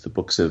because the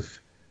books have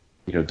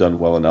done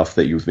well enough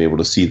that you've been able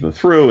to see them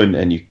through,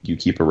 and you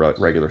keep a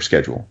regular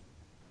schedule?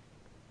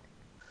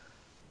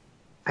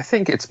 I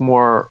think it's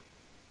more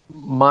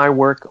my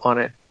work on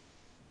it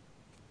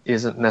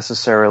isn't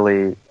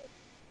necessarily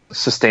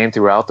sustained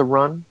throughout the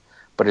run,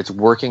 but it's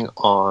working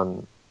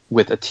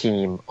with a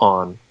team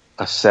on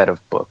a set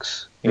of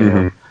books.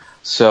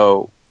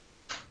 So,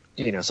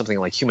 something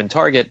like Human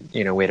Target,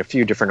 we had a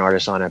few different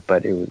artists on it,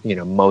 but it was,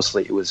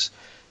 mostly it was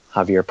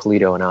Javier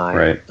Polito and I,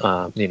 Right.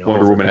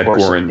 Wonder Woman had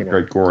Goran,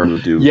 right? Goran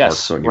would do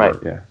yes, Mark Sony right.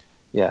 art,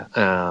 yeah,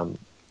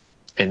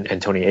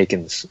 and Tony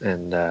Akins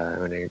and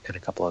a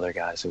couple other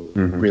guys who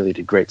really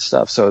did great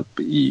stuff. So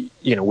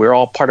we're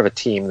all part of a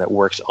team that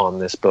works on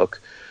this book,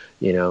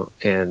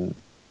 and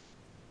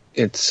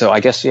it's so I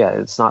guess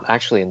it's not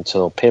actually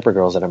until Paper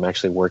Girls that I'm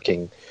actually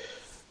working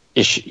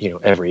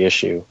every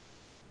issue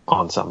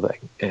on something,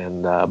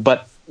 and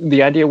but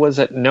the idea was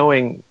that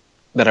knowing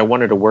that I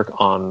wanted to work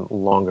on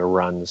longer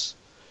runs,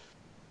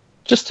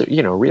 just to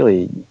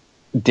really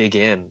dig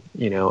in,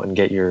 and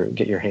get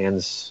your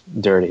hands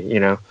dirty,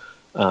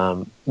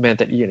 meant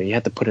that you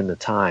had to put in the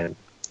time.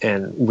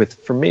 And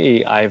for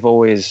me, I'm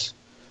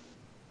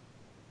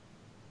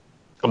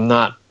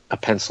not a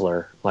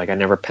penciler. Like, I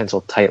never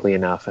penciled tightly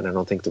enough, and I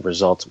don't think the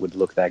results would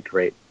look that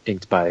great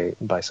inked by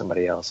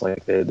somebody else.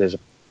 Like, there's a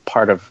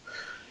part of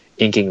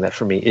inking that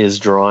for me is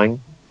drawing,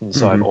 and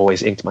so I've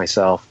always inked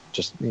myself,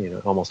 just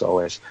almost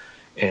always,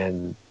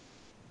 and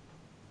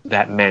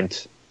that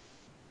meant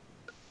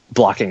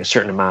blocking a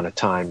certain amount of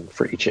time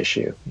for each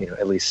issue,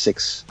 at least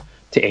 6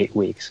 to 8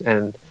 weeks.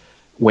 And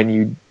when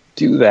you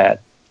do that,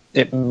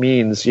 it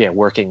means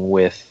working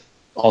with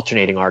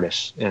alternating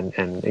artists, and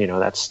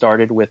that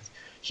started with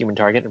Human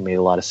Target and made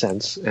a lot of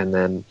sense. And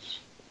then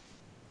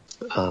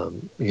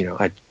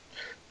I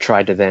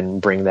tried to then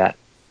bring that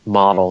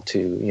model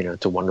to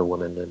Wonder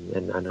Woman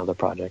and other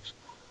projects.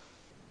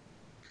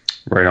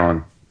 Right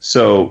on.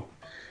 So,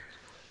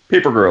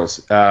 Paper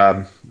Girls.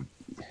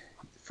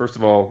 First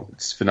of all,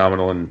 it's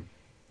phenomenal, and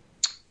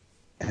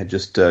I had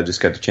just got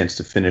the chance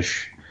to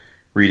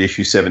read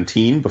issue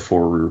 17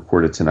 before we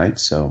recorded tonight.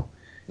 So,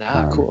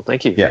 cool.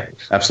 Thank you. Yeah,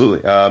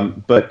 absolutely.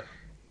 But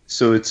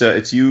so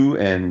it's you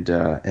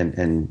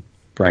and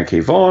Brian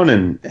K.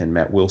 Vaughan and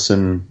Matt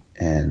Wilson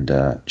and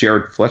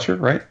Jared Fletcher,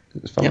 right?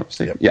 If I'm not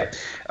mistaken. Yeah.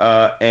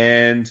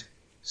 And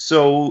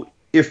so,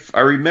 if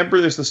I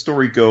remember, as the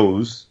story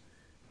goes,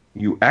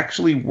 you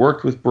actually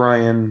worked with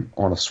Brian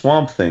on a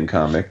Swamp Thing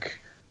comic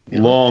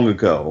long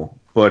ago,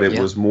 but it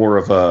was more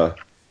of a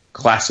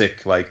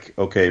classic, like,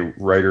 okay,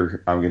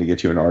 writer, I'm going to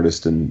get you an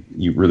artist, and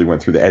you really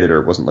went through the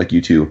editor. It wasn't like you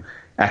two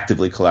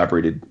actively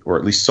collaborated, or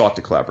at least sought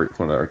to collaborate with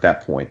one another at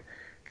that point.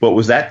 But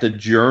was that the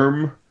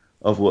germ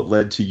of what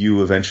led to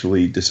you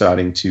eventually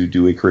deciding to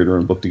do a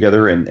creator-owned book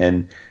together?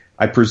 And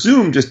I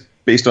presume, just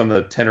based on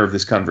the tenor of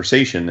this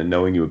conversation and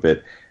knowing you a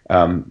bit,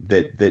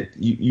 that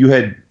you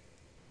had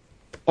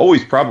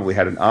always probably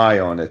had an eye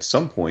on, at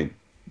some point,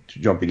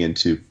 jumping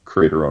into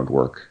creator-owned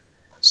work.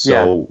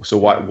 So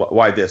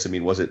why this? I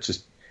mean, was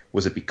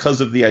it because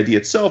of the idea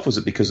itself? Was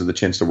it because of the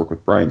chance to work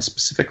with Brian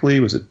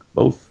specifically? Was it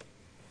both?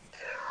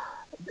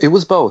 It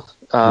was both.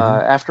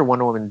 After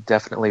Wonder Woman,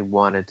 definitely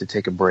wanted to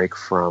take a break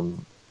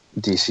from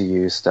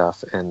DCU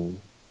stuff, and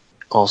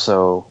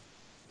also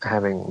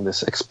having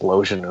this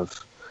explosion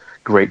of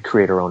great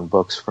creator-owned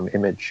books from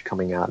Image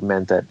coming out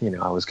meant that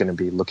I was going to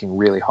be looking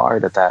really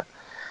hard at that.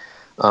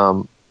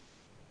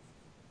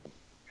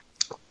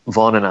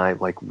 Vaughn and I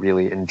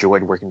really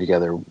enjoyed working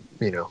together,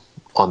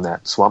 on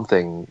that Swamp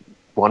Thing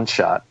one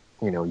shot,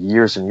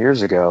 years and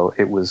years ago.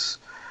 It was,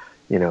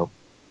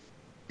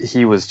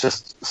 he was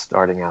just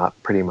starting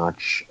out pretty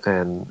much,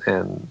 and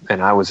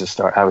I was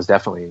I was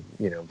definitely,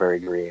 very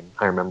green.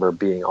 I remember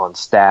being on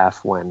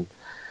staff when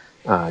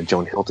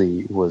Joan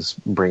Hilty was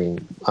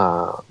bringing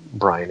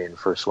Brian in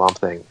for Swamp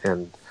Thing,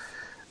 and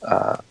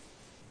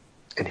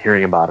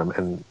hearing about him,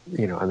 and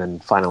and then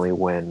finally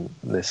when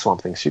the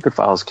Swamp Thing Secret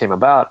Files came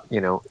about,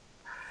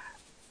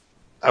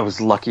 I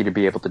was lucky to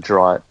be able to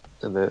draw it.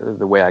 And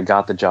the way I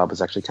got the job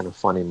was actually kind of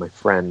funny. My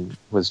friend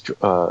was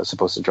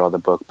supposed to draw the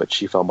book, but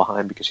she fell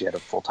behind because she had a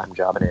full-time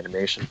job in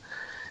animation,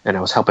 and I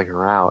was helping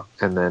her out.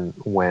 And then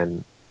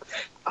when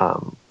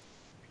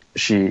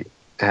she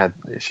had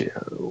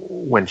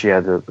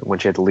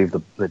to leave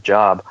the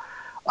job,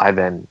 I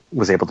then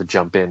was able to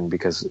jump in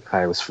because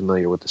I was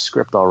familiar with the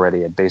script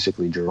already. I'd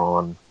basically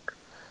drawn,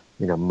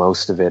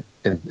 most of it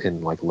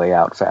in like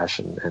layout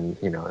fashion, and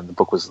and the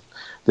book was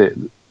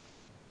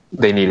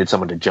they needed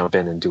someone to jump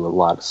in and do a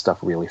lot of stuff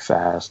really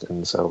fast,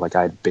 and so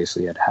I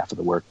basically had half of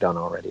the work done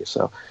already.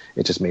 So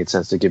it just made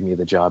sense to give me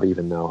the job,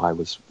 even though I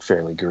was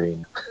fairly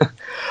green.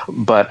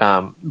 But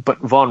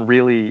Vaughn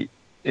really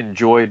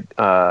enjoyed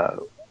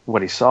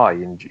what he saw.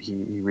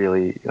 He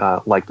really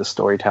liked the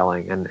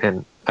storytelling,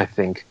 and I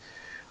think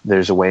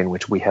there's a way in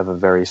which we have a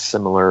very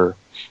similar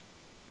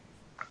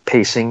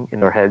pacing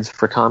in our heads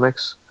for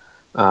comics.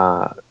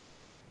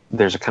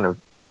 There's a kind of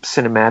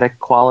cinematic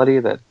quality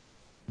that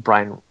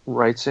Brian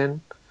writes in,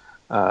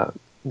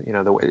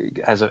 the way,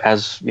 as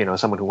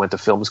someone who went to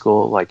film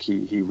school,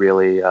 he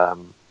really, I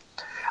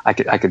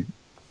could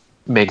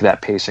make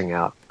that pacing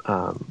out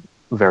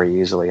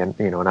very easily, and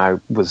and I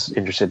was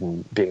interested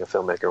in being a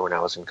filmmaker when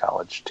I was in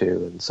college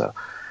too, and so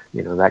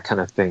that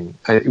kind of thing.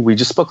 We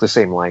just spoke the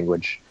same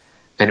language,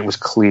 and it was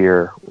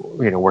clear,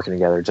 working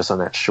together just on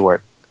that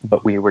short.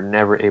 But we were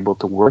never able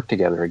to work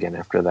together again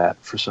after that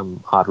for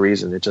some odd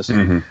reason. It just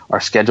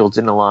our schedules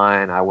didn't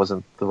align. I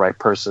wasn't the right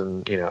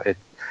person.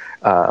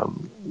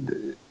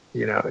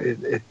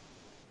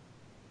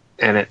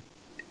 it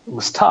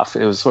was tough.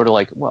 It was sort of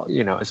like, well,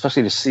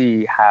 especially to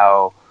see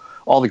how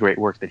all the great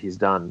work that he's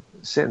done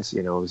since,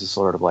 it was just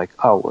sort of like,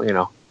 oh,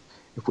 well,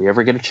 if we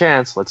ever get a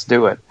chance, let's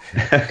do it.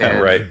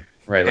 And, right,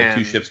 like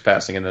two ships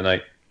passing in the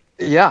night.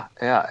 Yeah,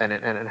 and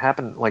it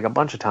happened like a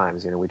bunch of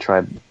times. We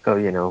tried,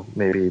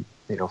 maybe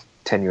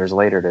 10 years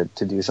later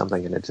to do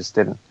something, and it just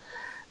didn't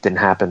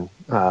happen.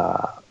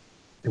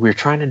 We were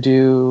trying to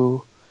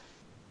do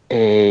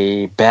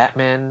a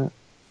Batman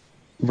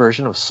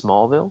version of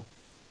Smallville,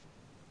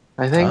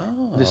 I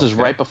think. This is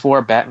right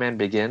before Batman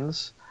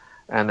Begins,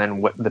 and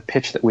then what the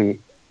pitch that we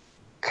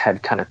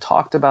had kind of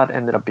talked about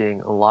ended up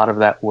being a lot of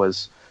that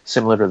was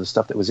similar to the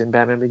stuff that was in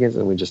Batman Begins,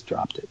 and we just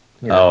dropped it.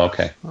 Oh,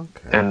 okay.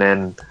 And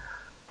then,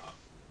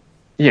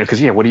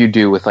 because what do you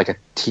do with like a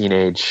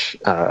teenage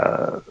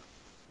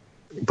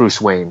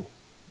Bruce Wayne?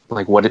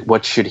 Like,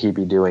 what should he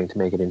be doing to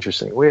make it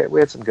interesting? We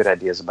had some good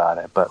ideas about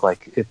it, but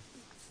like it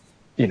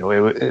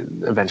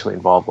eventually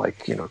involved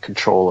like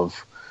control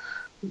of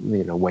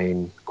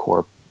Wayne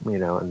Corp,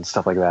 and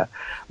stuff like that.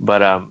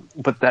 But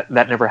that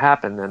never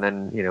happened, and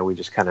then we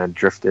just kind of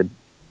drifted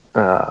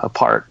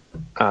apart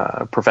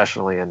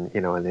professionally, and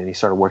and then he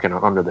started working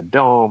on Under the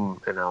Dome,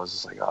 and I was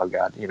just like, oh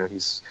god,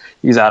 he's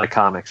out of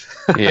comics.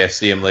 Yeah,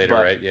 see him later,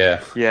 right?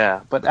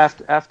 Yeah, but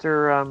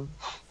after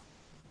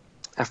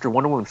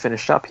Wonder Woman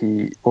finished up,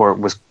 or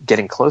was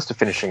getting close to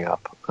finishing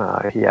up,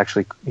 he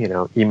actually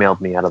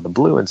emailed me out of the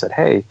blue and said,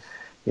 hey,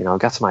 I've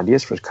got some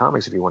ideas for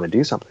comics if you want to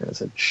do something. I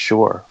said,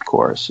 sure, of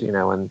course,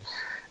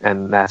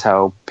 and that's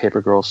how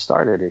Paper Girls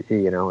started.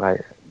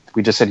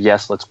 We just said,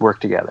 yes, let's work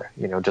together.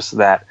 Just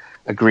that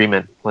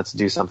agreement, let's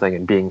do something,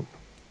 and being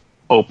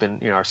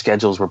open. Our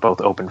schedules were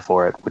both open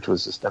for it, which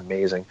was just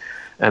amazing.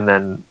 And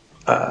then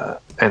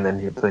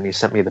he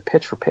sent me the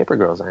pitch for Paper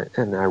Girls,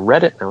 and I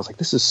read it, and I was like,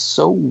 this is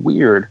so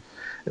weird,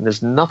 and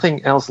there's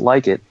nothing else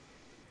like it.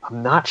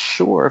 I'm not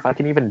sure if I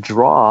can even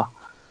draw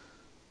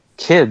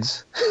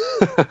kids,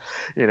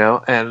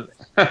 and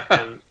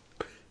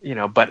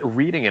but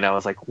reading it, I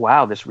was like,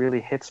 wow, this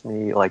really hits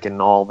me like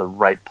in all the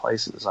right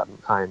places.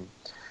 I'm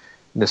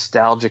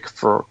nostalgic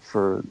for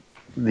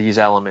these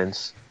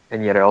elements,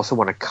 and yet I also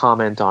want to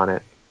comment on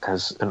it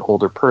as an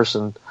older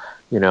person,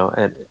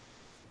 and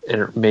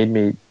it made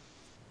me.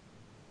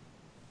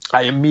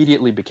 I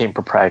immediately became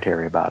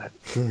proprietary about it,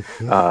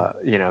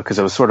 because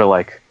it was sort of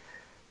like,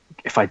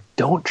 if I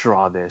don't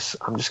draw this,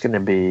 I'm just going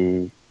to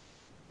be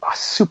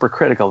super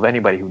critical of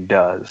anybody who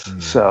does.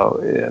 So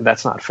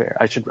that's not fair.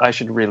 I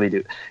should really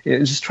do.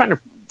 Just trying to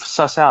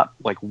suss out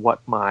like what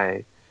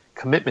my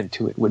commitment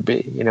to it would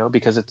be,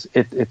 because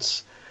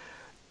it's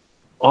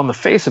on the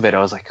face of it,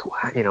 I was like,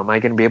 am I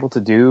going to be able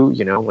to do,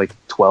 like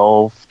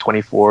 12,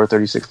 24,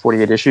 36,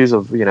 48 issues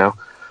of,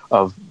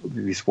 of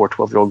these 4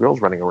 12-year-old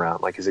girls running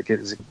around? Like, is it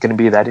going to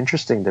be that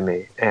interesting to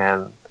me?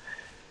 And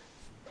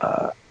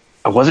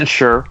I wasn't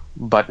sure,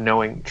 but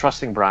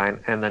trusting Brian,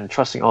 and then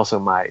trusting also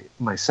my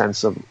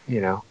sense of,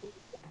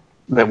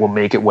 that will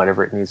make it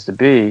whatever it needs to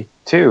be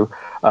too,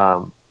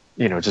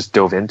 just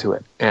dove into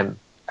it. And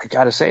I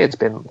got to say, it's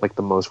been like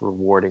the most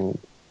rewarding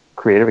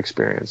creative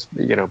experience,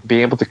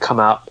 being able to come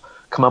up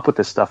with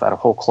this stuff out of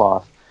whole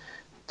cloth,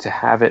 to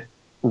have it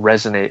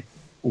resonate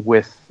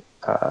with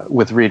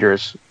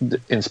readers,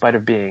 in spite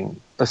of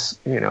being a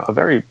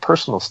very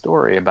personal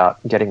story about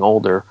getting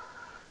older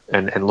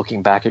and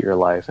looking back at your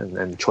life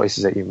and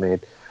choices that you've made.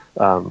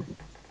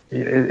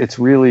 It's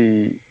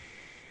really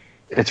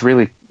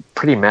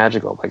pretty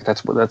magical. Like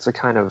that's the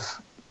kind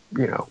of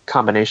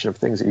combination of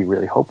things that you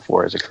really hope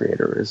for as a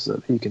creator, is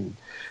that you can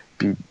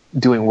be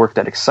doing work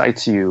that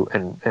excites you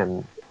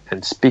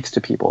and speaks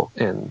to people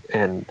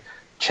and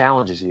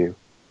challenges you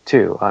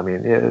too. I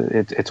mean,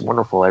 it's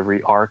wonderful.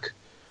 Every arc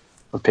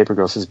of Paper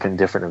Girls has been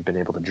different. I've been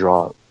able to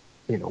draw,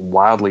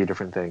 wildly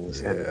different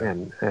things,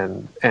 and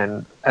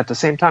at the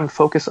same time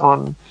focus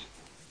on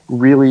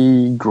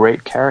really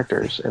great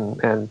characters.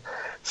 And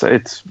so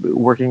it's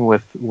working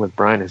with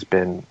Brian has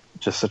been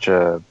just such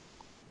a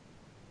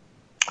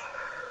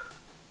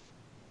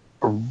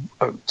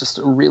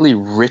really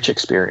rich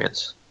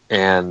experience,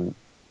 and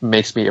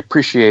makes me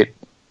appreciate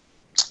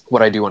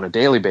what I do on a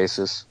daily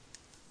basis,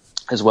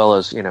 as well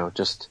as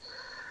just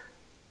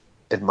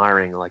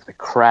admiring like the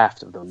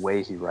craft of the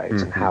way he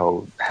writes, and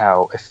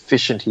how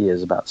efficient he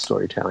is about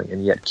storytelling,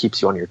 and yet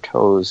keeps you on your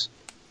toes.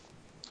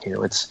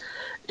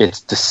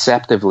 It's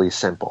deceptively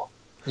simple.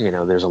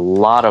 There's a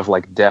lot of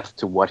like depth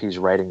to what he's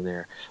writing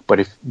there,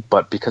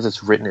 but because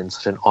it's written in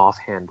such an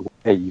offhand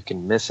way, you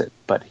can miss it.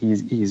 But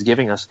he's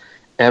giving us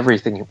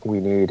everything we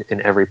need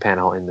in every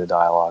panel in the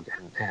dialogue,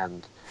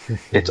 and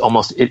it's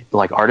almost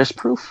like artist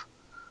proof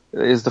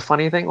is the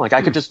funny thing. Like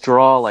I could just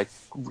draw like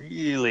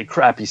really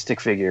crappy stick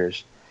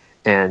figures,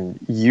 and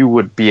you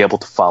would be able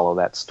to follow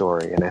that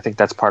story. And I think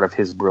that's part of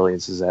his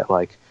brilliance, is that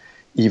like,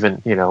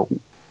 even,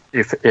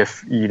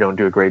 if you don't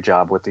do a great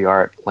job with the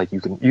art, like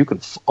you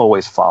can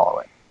always follow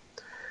it.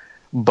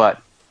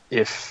 But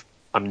if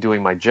I'm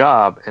doing my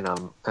job and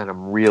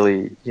I'm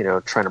really,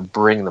 trying to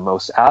bring the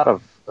most out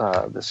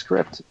of the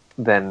script,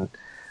 then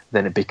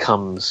it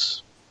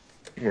becomes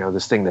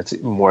this thing that's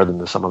more than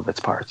the sum of its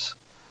parts.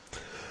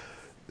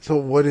 So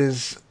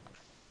what's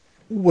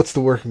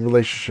the working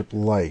relationship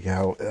like?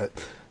 How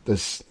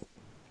does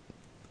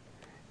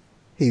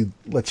he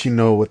lets you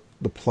know what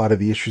the plot of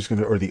the issue is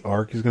going to, or the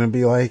arc is going to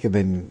be like, and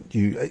then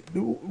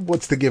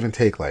what's the give and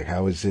take like?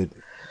 How is it?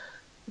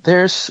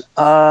 There's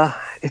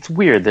it's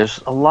weird. There's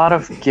a lot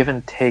of give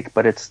and take,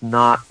 but it's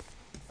not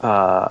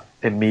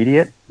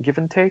immediate give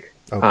and take.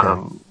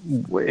 Okay.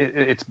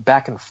 It's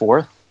back and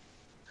forth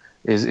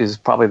is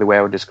probably the way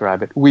I would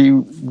describe it.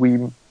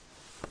 We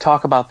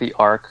talk about the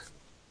arc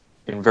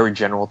in very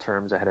general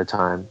terms ahead of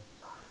time.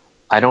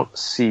 I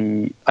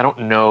don't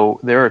know.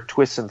 There are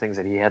twists and things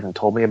that he hadn't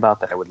told me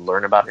about that I would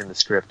learn about in the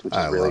script, which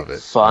is really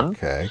fun.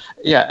 Okay.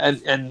 Yeah,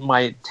 and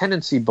my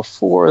tendency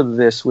before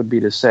this would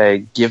be to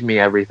say, give me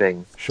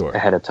everything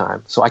ahead of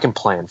time so I can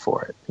plan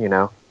for it,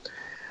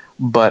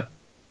 But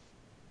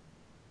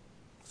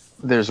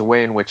there's a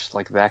way in which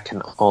like that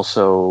can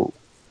also,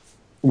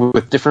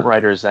 with different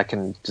writers, that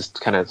can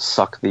just kind of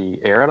suck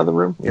the air out of the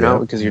room,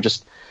 because you're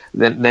just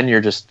then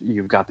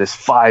you've got this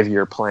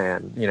 5-year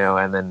plan,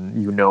 and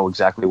then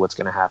exactly what's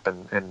going to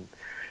happen. And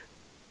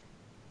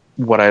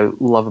what I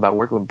love about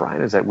working with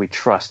Brian is that we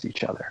trust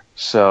each other.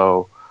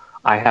 So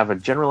I have a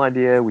general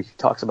idea. We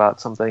talks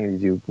about something.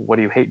 And you do, what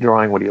do you hate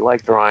drawing? What do you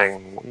like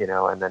drawing?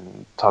 And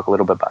then talk a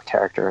little bit about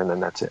character, and then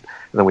that's it.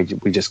 And then we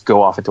just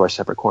go off into our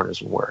separate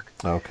corners and work.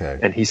 Okay.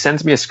 And he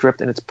sends me a script,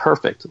 and it's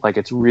perfect. Like,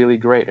 it's really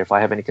great. If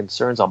I have any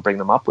concerns, I'll bring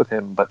them up with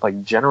him. But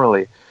like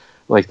generally,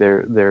 like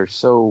they're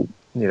so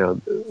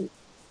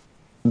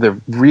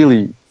they're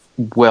really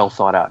well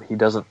thought out. He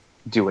doesn't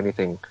do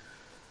anything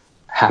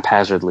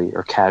haphazardly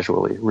or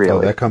casually.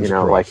 Really, that comes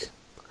across. Like.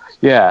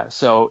 Yeah,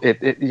 so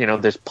it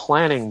there's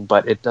planning,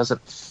 but it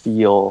doesn't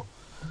feel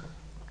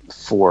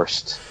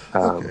forced,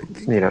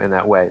 in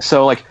that way.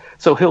 So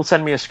he'll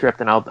send me a script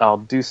and I'll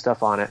do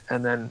stuff on it,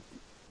 and then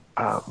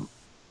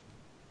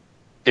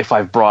if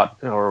I've brought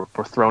or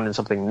thrown in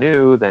something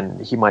new, then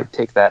he might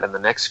take that in the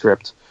next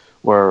script,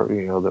 or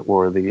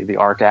the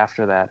arc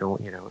after that,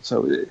 and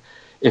So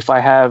if I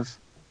have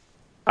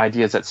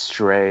ideas that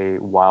stray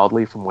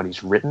wildly from what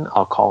he's written,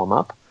 I'll call him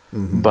up,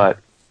 but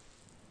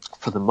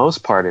for the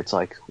most part, it's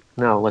like,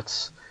 no,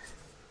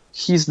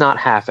 he's not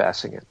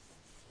half-assing it.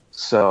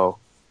 So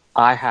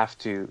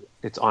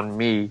it's on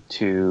me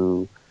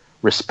to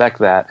respect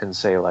that and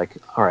say, like,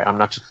 all right, I'm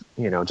not just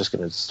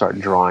going to start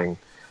drawing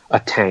a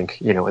tank,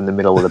 in the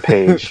middle of the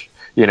page,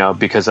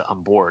 because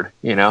I'm bored,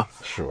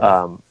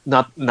 Sure.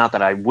 Not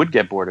that I would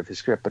get bored of his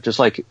script, but just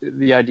like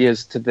the idea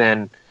is to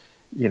then,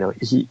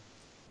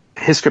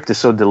 his script is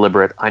so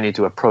deliberate. I need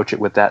to approach it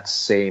with that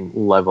same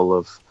level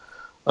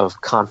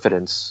of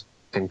confidence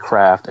and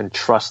craft and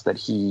trust that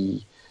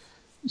he,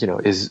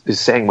 is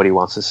saying what he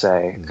wants to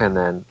say, and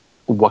then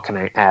what can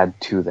I add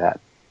to that,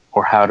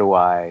 or how do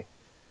I,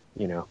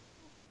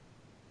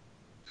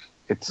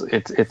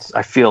 it's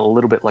I feel a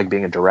little bit like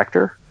being a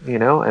director,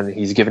 and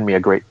he's given me a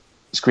great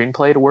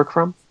screenplay to work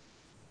from,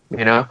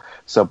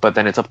 so but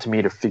then it's up to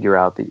me to figure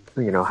out the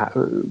how,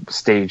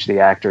 stage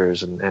the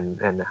actors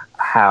and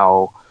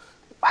how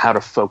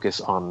to focus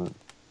on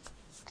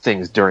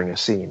things during a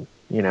scene.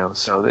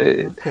 So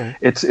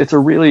it's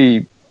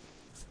really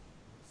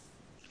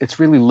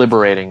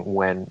liberating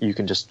when you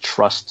can just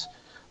trust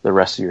the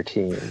rest of your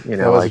team.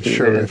 I wasn't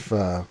sure if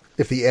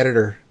the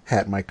editor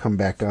hat might come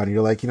back on.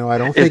 You're like, I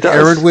don't think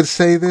Aaron would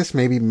say this.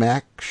 Maybe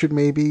Mac should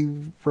maybe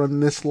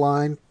run this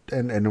line,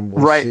 and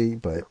we'll see.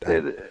 But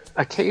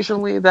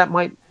occasionally that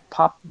might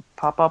pop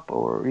up,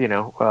 or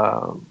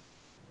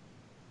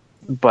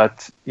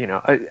but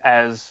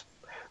as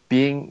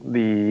being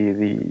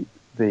the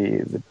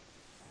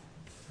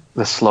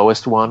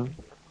slowest one,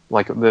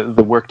 like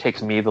the work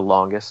takes me the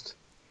longest.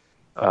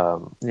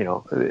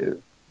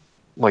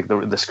 Like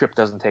the script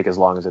doesn't take as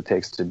long as it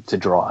takes to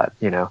draw it,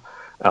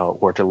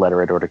 or to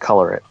letter it or to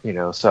color it,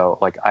 so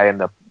like I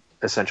end up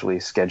essentially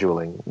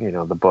scheduling,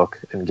 the book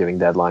and giving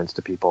deadlines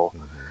to people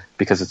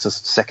because it's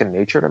just second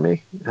nature to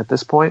me at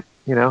this point,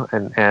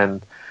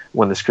 and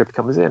when the script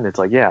comes in, it's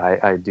like,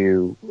 I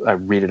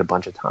read it a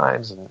bunch of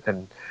times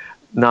and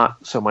not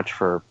so much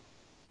for,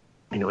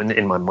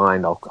 in my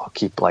mind, I'll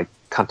keep like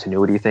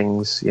continuity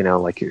things,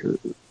 like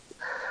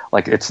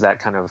it's that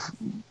kind of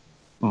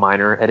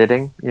minor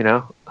editing,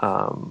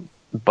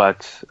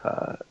 but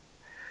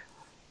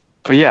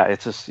yeah,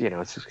 it's just,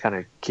 it's just kind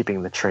of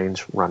keeping the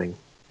trains running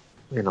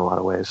in a lot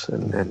of ways,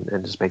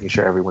 and just making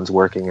sure everyone's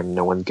working and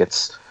no one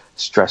gets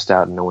stressed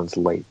out and no one's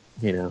late.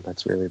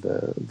 That's really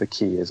the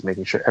key, is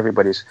making sure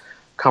everybody's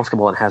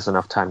comfortable and has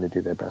enough time to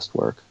do their best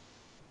work.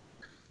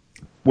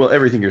 Well,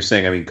 everything you're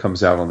saying,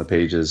 comes out on the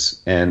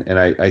pages, and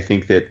I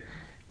think that,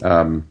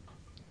 I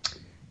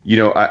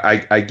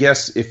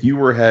guess if you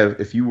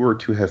were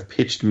to have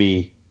pitched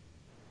me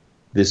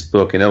this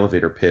book, an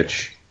elevator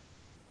pitch,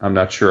 I'm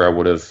not sure I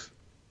would have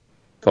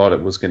thought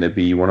it was going to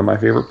be one of my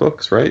favorite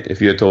books, right?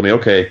 If you had told me,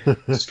 okay,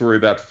 a story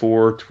about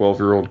 4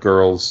 12-year-old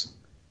girls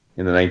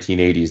in the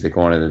 1980s that go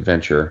on an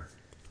adventure,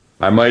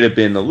 I might have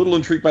been a little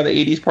intrigued by the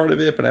 80s part of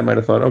it, but I might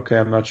have thought, okay,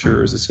 I'm not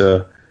sure, is this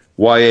a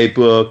YA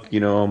book, you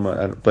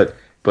know,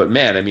 but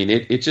man, I mean,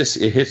 it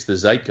hits the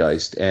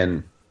zeitgeist,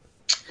 and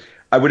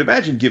I would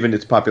imagine, given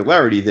its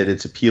popularity, that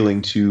it's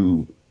appealing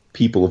to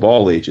people of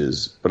all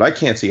ages. But I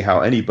can't see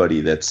how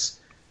anybody that's,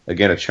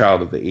 again, a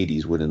child of the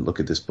 '80s wouldn't look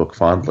at this book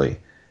fondly.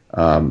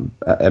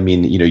 I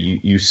mean, you know,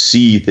 you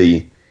see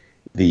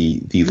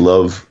the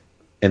love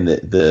and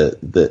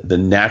the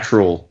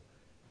natural.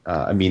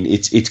 I mean,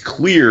 it's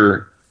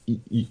clear.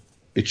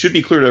 It should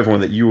be clear to everyone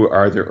that you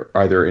are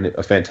either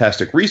a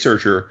fantastic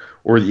researcher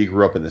or that you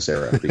grew up in this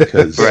era,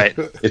 because right.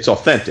 It's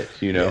authentic,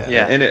 you know.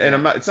 Yeah. And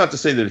I'm not. It's not to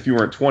say that if you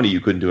weren't 20, you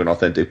couldn't do an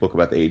authentic book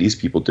about the '80s.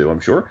 People do, I'm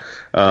sure,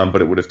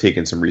 but it would have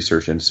taken some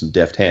research and some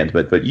deft hand.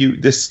 But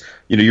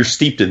you're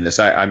steeped in this.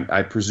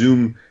 I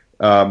presume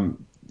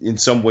in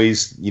some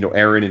ways, you know,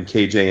 Aaron and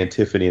KJ and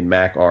Tiffany and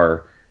Mac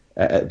are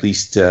at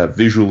least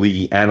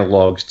visually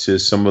analogs to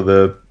some of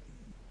the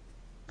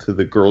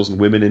girls and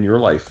women in your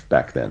life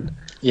back then.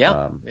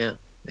 Yeah.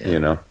 You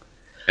know,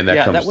 and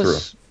that comes through.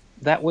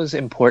 That was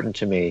important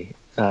to me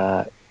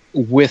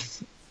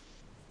with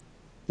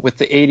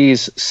the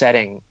 '80s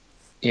setting.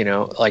 You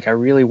know, like I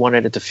really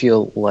wanted it to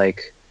feel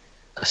like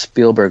a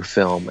Spielberg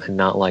film and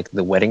not like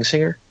The Wedding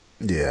Singer.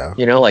 Yeah.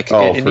 You know, like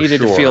it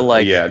needed to feel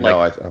like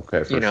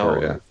okay, for you know,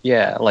 sure,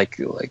 yeah, like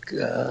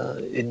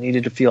it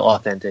needed to feel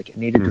authentic. It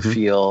needed to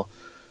feel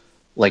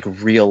like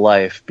real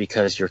life,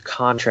 because you're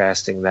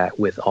contrasting that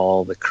with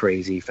all the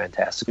crazy,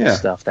 fantastical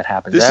stuff that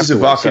happens. This is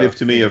evocative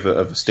to me of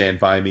a Stand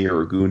By Me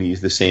or a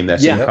Goonies. That same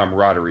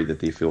camaraderie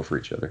that they feel for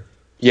each other.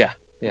 Yeah,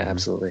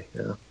 absolutely.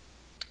 Yeah.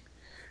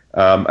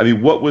 I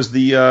mean, what's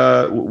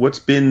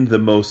been the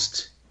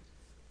most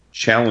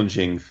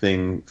challenging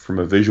thing from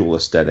a visual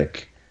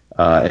aesthetic?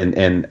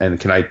 And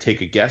can I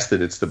take a guess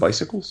that it's the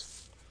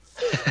bicycles?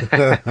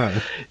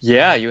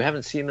 Yeah, you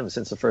haven't seen them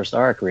since the first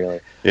arc,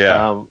 really.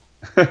 Yeah.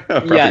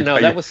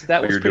 That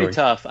was pretty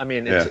tough. I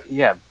mean,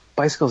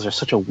 bicycles are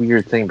such a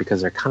weird thing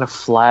because they're kind of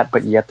flat,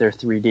 but yet they're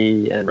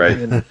 3D,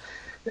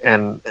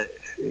 and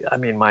I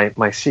mean,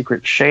 my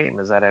secret shame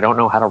is that I don't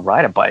know how to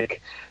ride a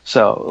bike.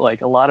 So,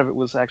 like, a lot of it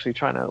was actually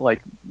trying to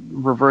like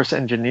reverse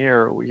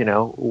engineer, you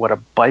know, what a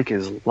bike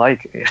is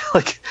like,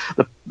 like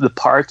the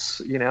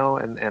parts, you know,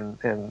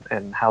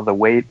 and how the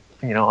weight,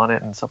 you know, on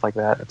it and stuff like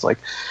that. It's like,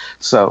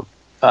 so,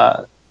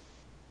 the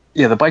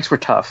bikes were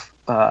tough,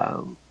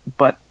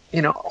 but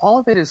you know, all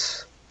of it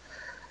is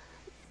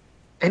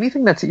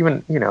anything that's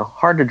even, you know,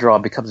 hard to draw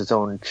becomes its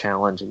own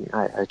challenge, and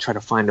I try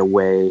to find a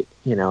way,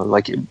 you know,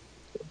 like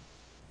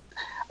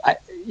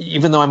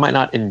even though I might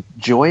not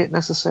enjoy it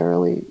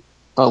necessarily,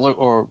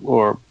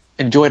 or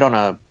enjoy it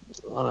on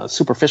a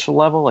superficial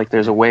level, like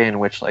there's a way in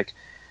which like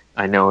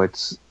I know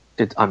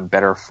I'm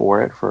better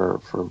for it,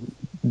 for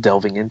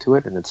delving into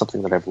it, and it's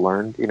something that I've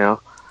learned, you know.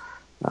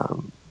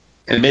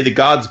 And may the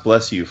gods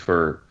bless you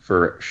for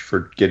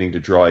getting to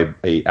draw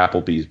a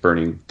Applebee's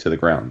burning to the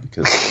ground,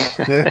 because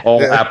all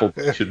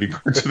Applebee's should be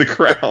burned to the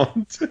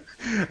ground.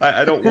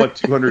 I don't want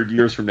 200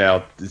 years from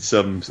now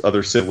some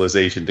other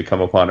civilization to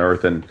come upon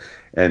Earth and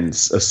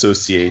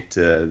associate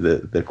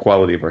the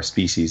quality of our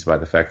species by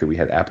the fact that we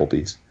had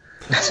Applebee's.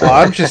 So.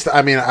 Well,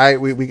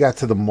 we got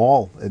to the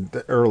mall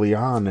early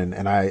on,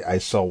 and I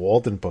saw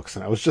Walden Books,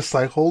 and I was just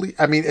like,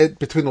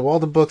 between the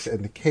Walden Books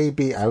and the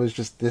KB, I was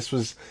just, this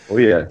was... Oh,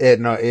 yeah.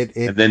 And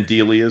then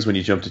Delia's, when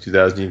you jump to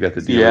 2000, you've got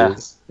the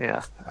Delia's.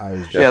 Yeah.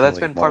 That's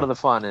been part of the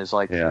fun, is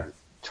like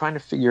trying to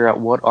figure out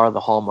what are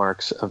the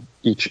hallmarks of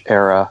each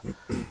era,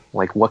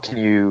 like what can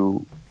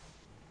you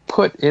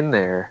put in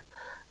there,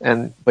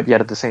 but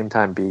yet at the same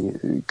time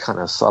be kind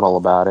of subtle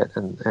about it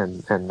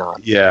and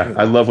not. Yeah, you know.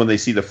 I love when they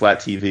see the flat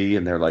TV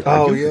and they're like,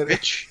 "Oh yeah,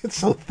 rich." It's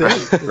so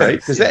thin,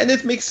 right? And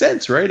it makes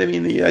sense, right? I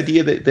mean, the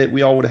idea that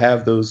we all would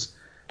have those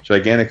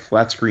gigantic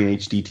flat screen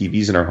HD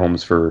TVs in our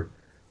homes for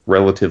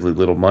relatively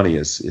little money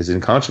is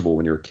unconscionable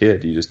when you're a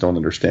kid. You just don't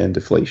understand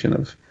deflation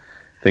of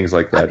things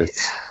like that.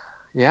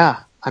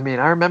 I mean,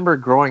 I remember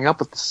growing up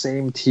with the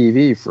same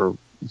TV for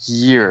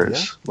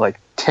years,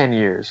 like 10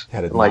 years.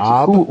 Had a like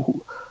knob.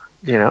 Who,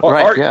 you know,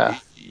 right? Yeah,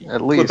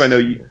 at least. Flip, I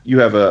know you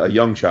have a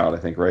young child, I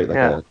think, right?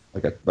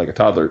 Like a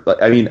toddler.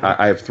 I mean,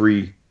 I have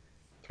three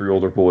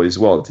older boys.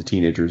 Well, it's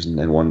teenagers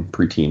and one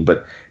preteen.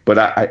 But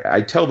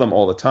I tell them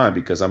all the time,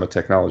 because I'm a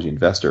technology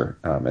investor,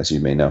 as you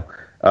may know,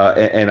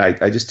 and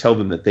I just tell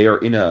them that they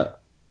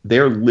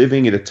are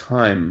living at a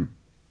time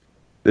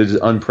that is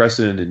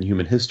unprecedented in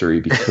human history,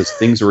 because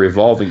things are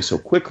evolving so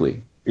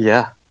quickly.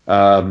 Yeah.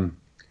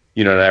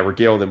 You know, and I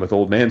regale them with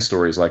old man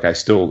stories. Like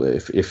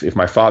if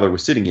my father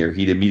was sitting here,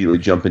 he'd immediately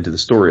jump into the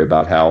story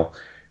about how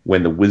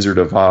when the Wizard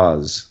of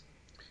Oz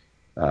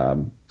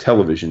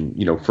television,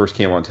 you know, first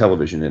came on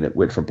television and it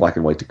went from black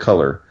and white to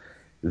color,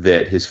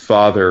 that his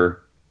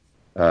father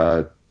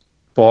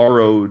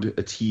borrowed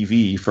a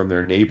TV from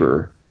their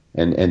neighbor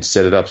and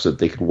set it up so that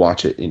they could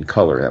watch it in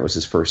color. That was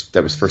the first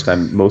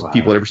time most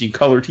people had ever seen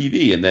color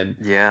TV. And then,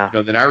 you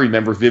know, then I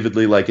remember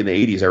vividly, like in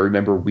the 80s, I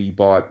remember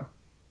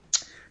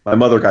my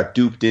mother got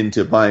duped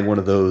into buying one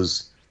of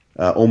those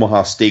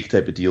Omaha steak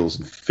type of deals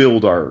and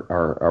filled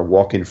our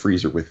walk-in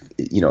freezer with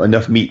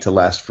enough meat to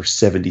last for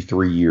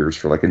 73 years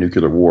for like a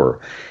nuclear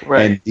war.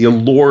 Right. And the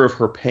allure of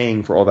her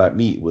paying for all that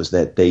meat was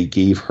that they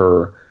gave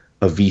her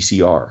a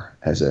VCR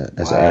as an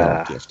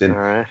add-on gift.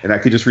 And I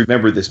could just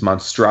remember this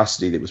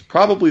monstrosity that was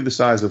probably the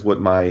size of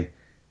what my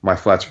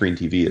flat screen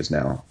TV is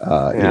now.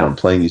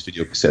 Playing these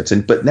video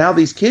cassettes. But now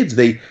these kids,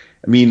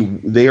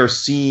 they are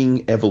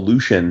seeing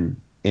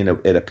evolution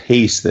at a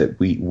pace that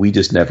we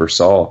just never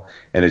saw,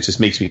 and it just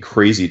makes me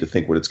crazy to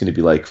think what it's going to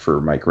be like for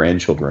my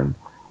grandchildren,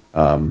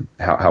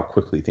 how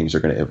quickly things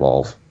are going to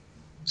evolve.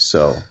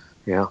 So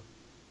yeah,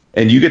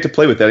 and you get to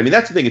play with that. I mean,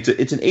 that's the thing.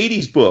 It's an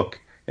 80s book,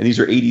 and these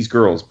are 80s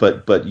girls,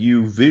 but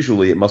you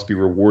visually it must be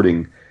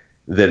rewarding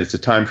that it's a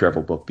time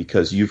travel book,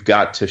 because you've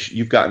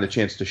gotten a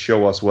chance to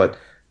show us what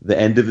the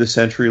end of the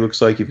century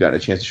looks like. You've gotten a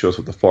chance to show us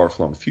what the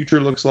far-flung future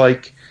looks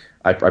like.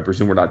 I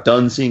presume we're not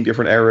done seeing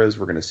different eras.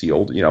 We're going to see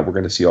we're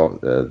going to see all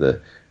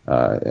so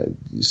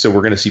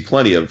we're going to see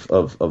plenty of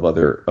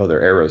other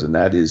eras, and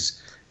that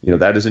is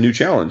a new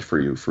challenge for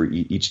you for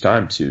each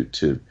time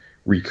to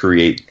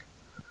recreate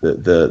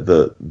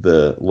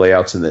the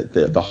layouts and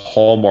the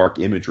hallmark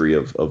imagery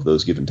of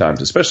those given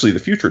times, especially the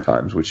future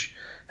times, which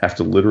have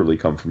to literally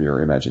come from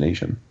your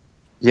imagination.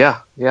 Yeah.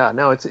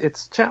 No,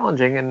 it's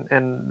challenging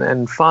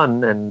and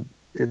fun, and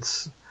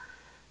it's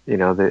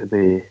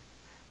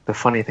the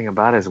funny thing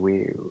about it is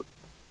no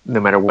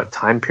matter what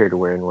time period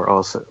we're in, we're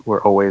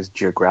always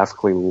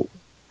geographically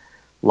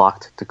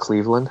locked to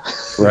Cleveland.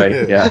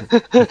 Right. Yeah.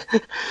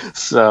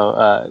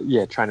 So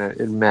trying to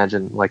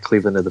imagine like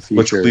Cleveland of the future.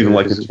 What's Cleveland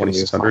like in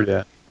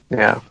 2600?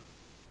 Yeah.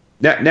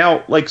 Yeah.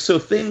 Now, like, so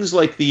things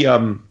like the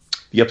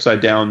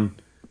upside down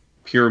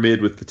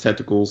pyramid with the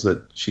tentacles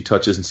that she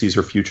touches and sees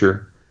her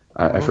future.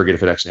 I forget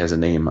if it actually has a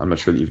name. I'm not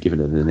sure that you've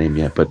given it a name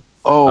yet, but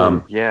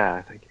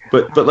I think.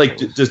 But like,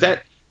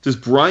 does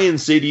Brian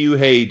say to you,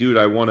 "Hey, dude,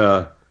 I want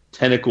a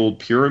tentacled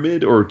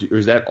pyramid," or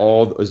is that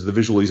all? Is the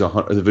visual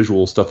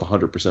stuff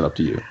 100% up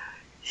to you?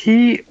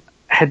 He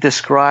had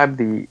described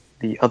the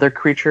other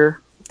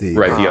creature,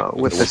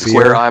 with the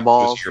square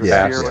eyeballs. He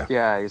said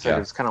it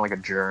was kind of like a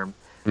germ.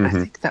 Mm-hmm. I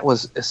think that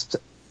was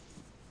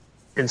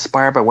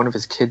inspired by one of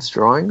his kids'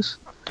 drawings.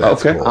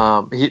 Okay.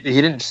 Cool. He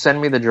didn't send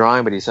me the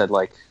drawing, but he said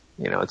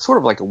it's sort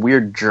of like a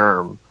weird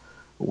germ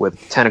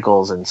with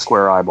tentacles and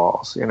square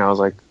eyeballs. I was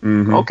like,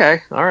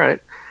 okay, all right.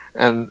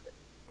 And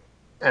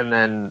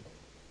then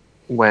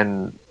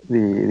when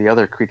the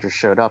other creature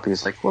showed up,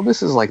 he's like, well,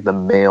 this is like the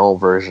male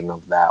version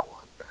of that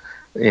one,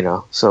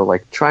 so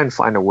like try and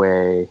find a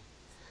way,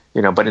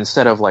 but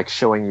instead of like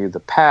showing you the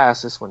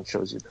past, this one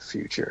shows you the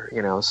future,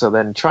 so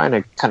then trying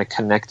to kind of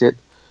connect it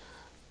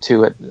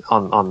to it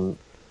on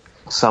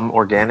some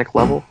organic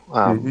level,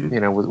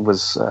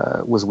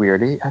 was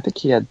weird. I think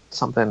he had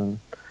something,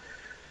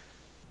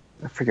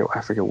 I forget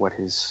what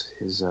his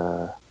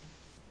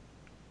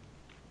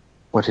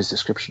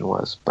description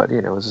was, but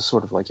it was a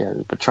sort of like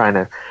but trying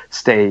to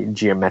stay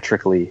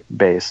geometrically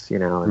based,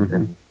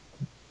 and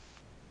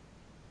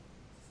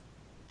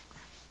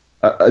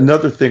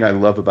another thing I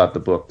love about the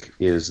book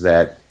is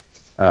that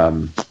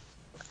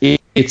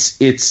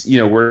it's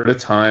we're at a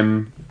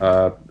time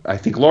I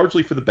think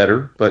largely for the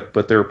better,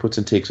 but there are puts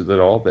and takes with it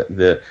all.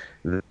 The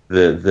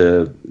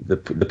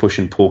push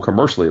and pull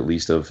commercially, at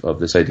least, of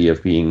this idea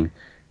of being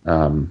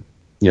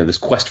this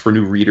quest for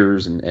new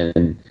readers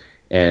and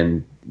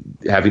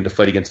having to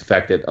fight against the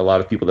fact that a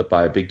lot of people that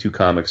buy Big Two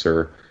comics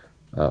are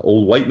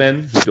old white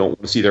men who don't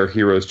want to see their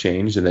heroes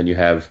changed, and then you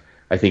have,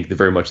 I think,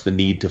 very much the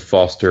need to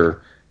foster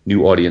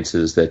new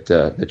audiences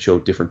that show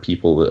different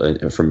people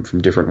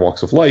from different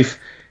walks of life,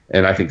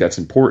 and I think that's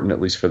important,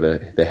 at least for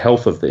the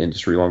health of the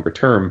industry longer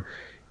term.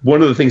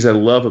 One of the things I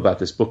love about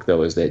this book,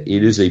 though, is that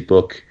it is a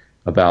book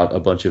about a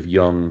bunch of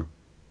young,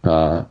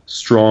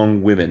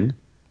 strong women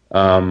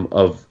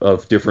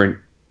of different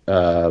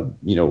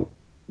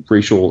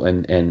racial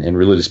and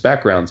religious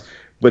backgrounds,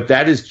 but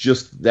that is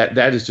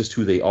just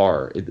who they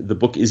are. The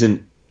book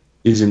isn't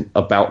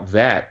about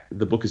that.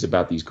 The book is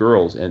about these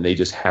girls, and they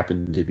just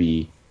happen to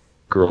be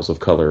girls of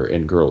color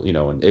and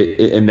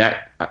and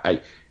that I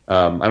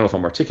don't know if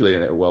I'm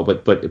articulating that well,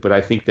 but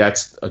I think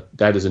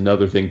that is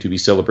another thing to be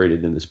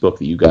celebrated in this book,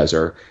 that you guys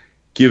are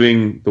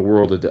giving the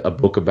world a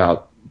book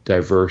about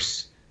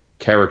diverse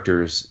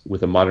characters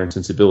with a modern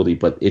sensibility,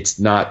 but it's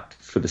not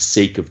for the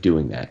sake of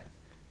doing that.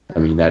 I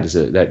mean, that is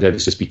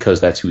just because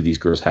that's who these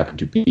girls happen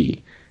to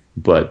be.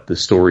 But the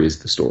story is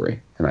the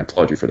story, and I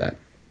applaud you for that.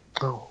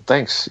 Oh,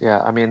 thanks.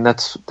 Yeah, I mean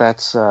that's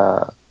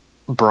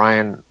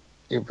Brian.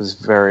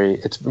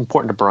 It's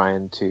important to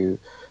Brian to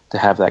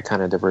have that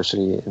kind of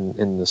diversity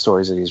in the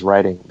stories that he's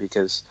writing,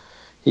 because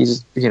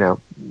he's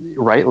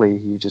rightly,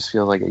 you just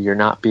feel like you're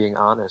not being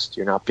honest,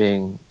 you're not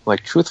being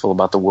like truthful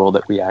about the world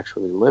that we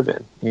actually live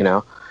in,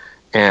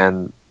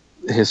 and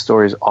his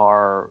stories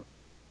are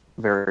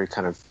very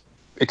kind of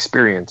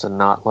experience and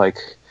not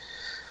like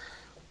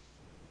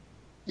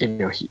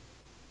there's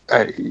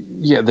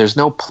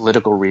no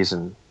political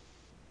reason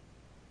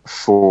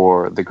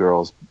for the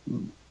girls,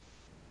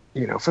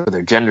 for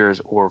their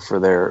genders or for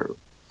their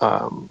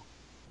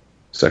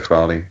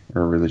sexuality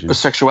or religion, or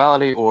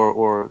sexuality,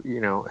 or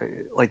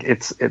like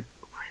it.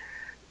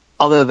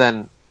 Other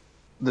than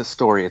the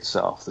story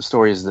itself, the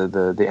story is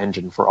the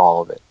engine for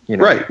all of it.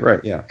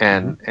 Right, yeah,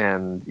 and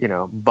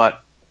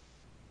but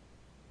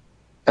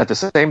at the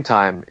same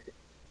time,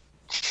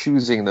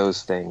 choosing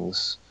those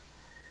things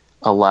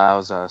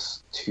allows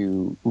us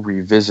to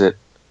revisit,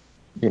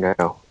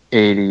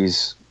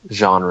 80s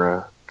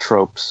genre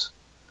tropes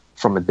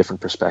from a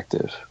different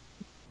perspective,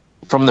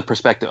 from the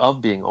perspective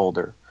of being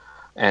older,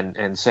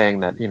 and saying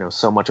that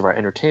so much of our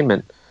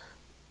entertainment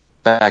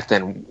back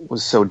then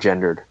was so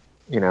gendered,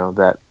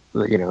 that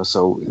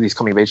so these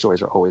coming of age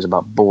stories are always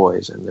about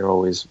boys, and they're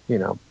always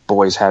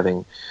boys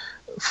having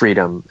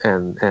freedom,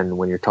 and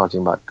when you're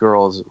talking about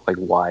girls, like,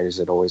 why does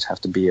it always have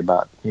to be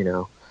about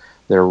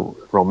their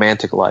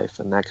romantic life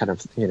and that kind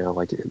of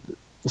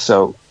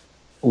so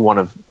one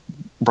of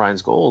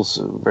Brian's goals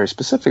very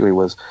specifically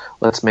was,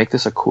 let's make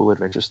this a cool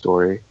adventure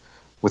story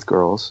with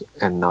girls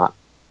and not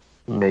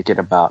make it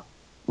about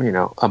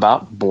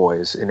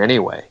boys in any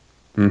way.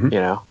 And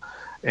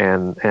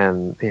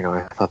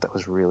I thought that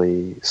was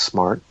really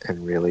smart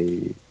and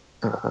really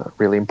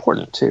really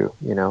important too.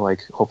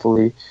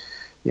 Hopefully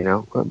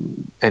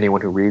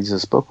anyone who reads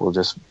this book will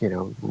just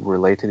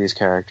relate to these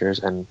characters,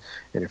 and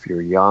if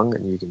you're young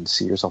and you can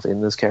see yourself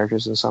in those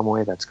characters in some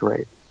way, that's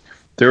great.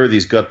 There are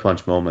these gut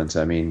punch moments.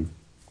 I mean,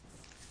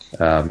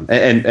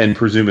 and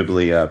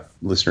presumably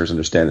listeners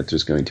understand that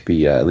there's going to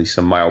be at least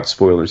some mild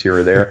spoilers here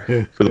or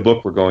there for the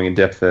book. We're going in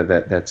depth.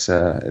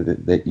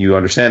 That you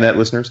understand that,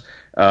 listeners.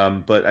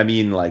 But I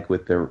mean, like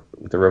with the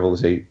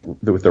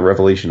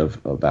revelation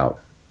about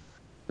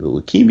the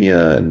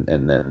leukemia,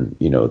 and then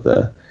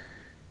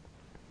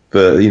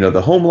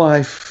the home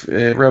life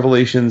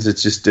revelations.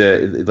 It's just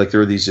like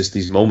there are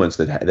these moments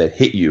that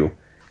hit you,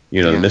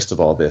 in the midst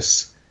of all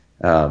this.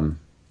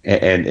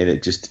 And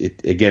it just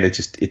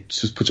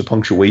puts a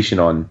punctuation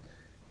on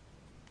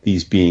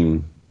these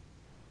being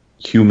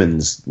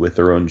humans with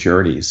their own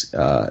journeys.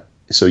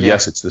 So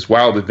yes, it's this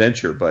wild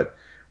adventure, but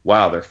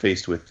wow, they're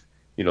faced with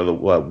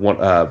one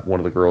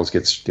of the girls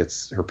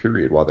gets her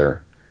period while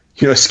they're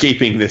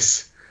escaping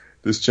this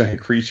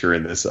giant creature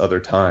in this other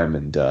time,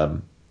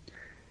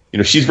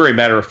 and she's very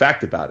matter of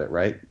fact about it,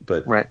 right?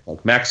 But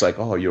like Mac's like,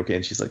 "Oh, are you okay?"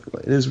 And she's like,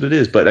 "It is what it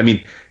is." But I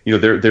mean,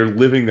 they're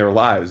living their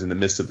lives in the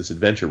midst of this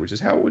adventure, which is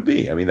how it would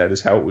be. I mean, that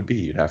is how it would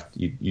be.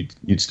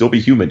 You'd still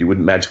be human. You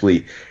wouldn't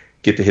magically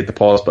get to hit the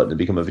pause button and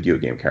become a video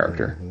game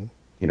character.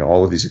 Mm-hmm.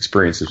 All of these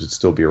experiences would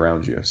still be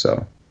around you.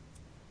 So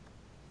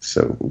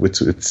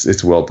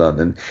it's well done.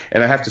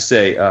 And I have to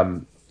say,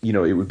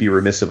 it would be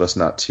remiss of us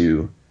not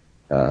to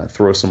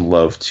throw some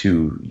love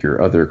to your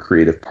other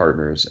creative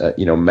partners.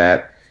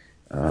 Matt.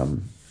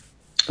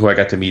 Who I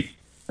got to meet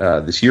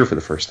this year for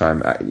the first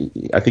time.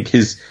 I think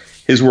his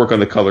work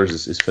on the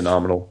colors is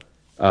phenomenal.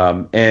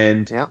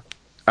 And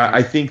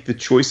I think the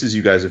choices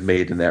you guys have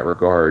made in that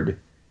regard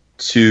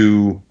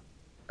to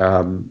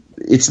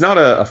it's not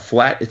a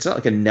flat, it's not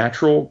like a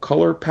natural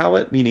color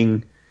palette,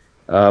 meaning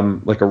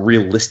like a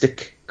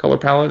realistic color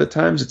palette at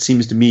times. It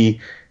seems to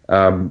me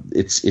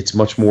it's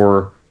much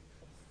more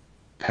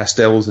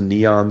pastels and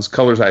neons,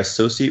 colors I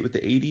associate with the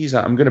 80s.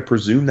 I'm going to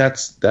presume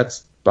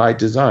that's by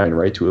design,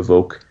 right, to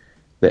evoke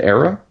the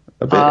era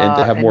a bit and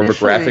to have more of a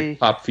graphic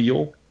pop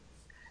feel.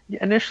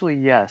 Initially,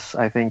 yes.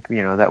 I think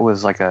that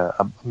was like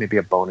maybe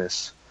a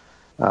bonus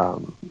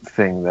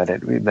thing that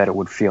it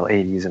would feel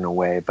 80s in a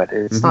way, but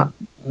it's not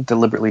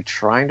deliberately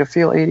trying to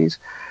feel 80s.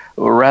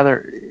 Or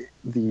rather,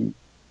 the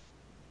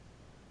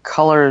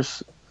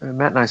colors.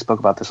 Matt and I spoke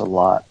about this a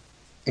lot.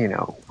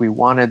 We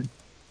wanted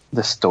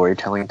the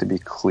storytelling to be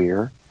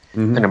clear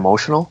and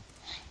emotional,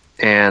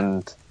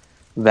 and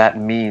that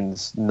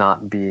means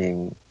not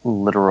being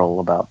literal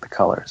about the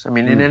colors. I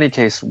mean, in any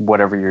case,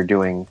 whatever you're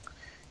doing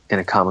in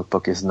a comic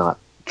book is not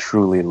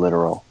truly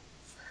literal,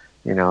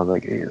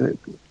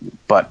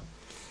 but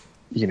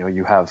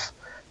you have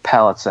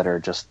palettes that are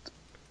just,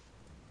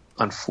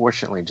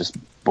 unfortunately, just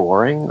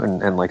boring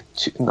and like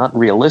not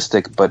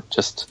realistic, but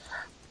just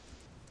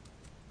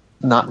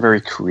not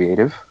very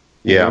creative.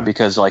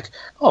 Because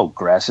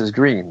grass is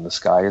green, the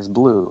sky is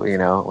blue,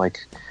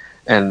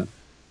 and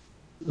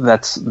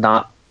that's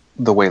not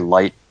the way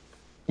light,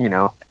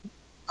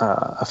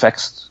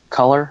 affects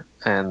color,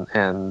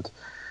 and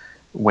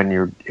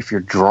if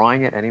you're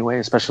drawing it anyway,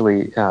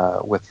 especially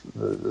with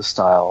the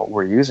style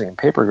we're using in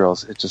Paper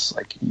Girls, it's just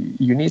like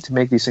you need to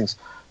make these things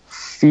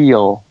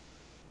feel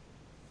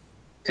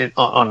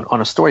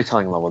on a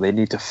storytelling level. They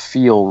need to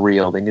feel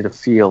real. They need to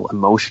feel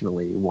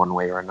emotionally one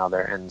way or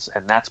another, and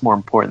that's more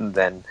important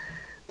than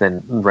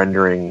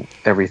rendering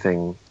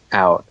everything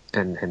out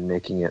and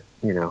making it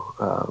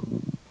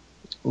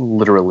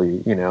literally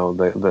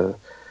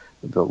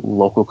the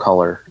local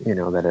color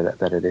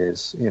that it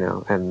is,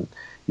 and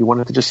you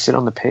want it to just sit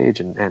on the page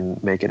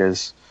and make it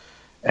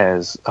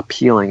as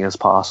appealing as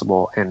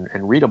possible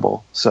and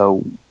readable.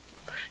 So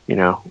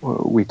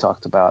we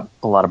talked a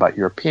lot about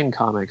European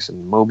comics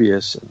and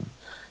Mobius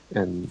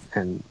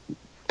and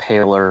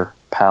paler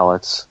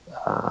palettes,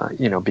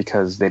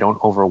 because they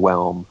don't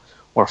overwhelm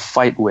or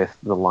fight with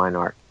the line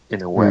art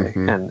in a way,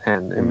 and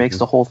it makes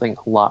the whole thing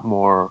a lot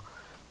more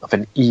of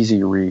an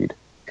easy read.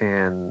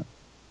 And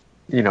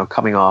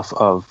coming off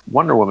of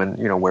Wonder Woman,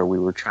 where we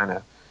were trying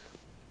to,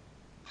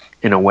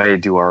 in a way,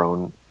 do our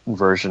own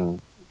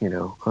version,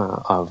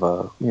 of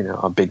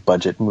a big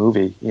budget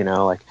movie,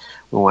 like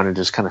we want to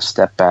just kind of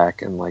step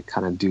back and like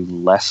kind of do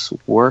less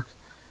work,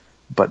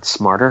 but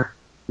smarter.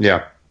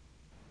 Yeah.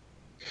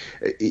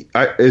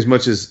 As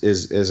much as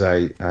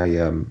I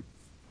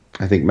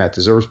think Matt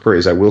deserves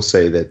praise, I will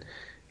say that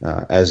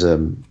as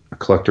a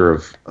collector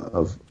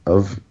of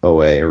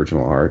OA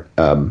original art,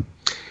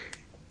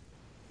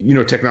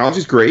 technology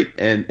is great,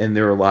 and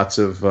there are lots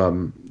of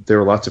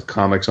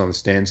comics on the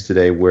stands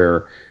today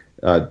where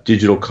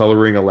digital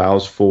coloring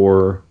allows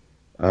for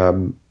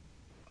a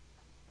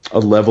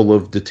level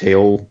of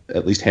detail,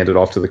 at least handed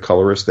off to the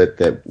colorist,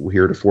 that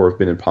heretofore have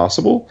been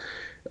impossible.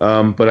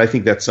 But I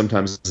think that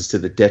sometimes is to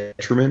the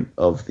detriment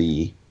of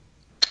the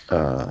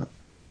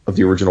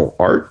original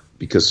art,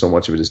 because so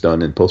much of it is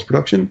done in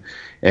post-production.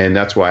 And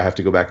that's why I have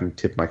to go back and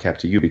tip my cap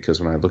to you, because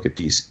when I look at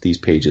these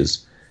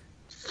pages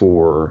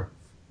for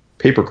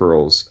Paper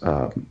Girls,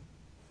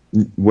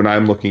 when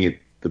I'm looking at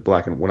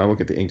when I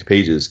look at the inked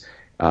pages,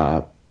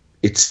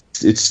 it's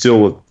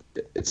still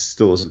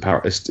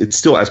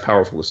as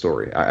powerful a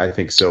story. I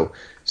think so.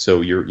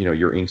 So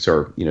your inks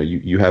are,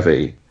 you have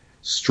a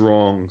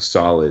strong,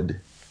 solid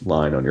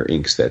line on your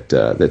inks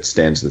that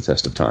stands the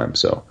test of time.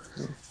 So,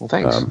 well,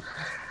 thanks.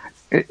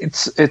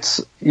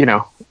 It's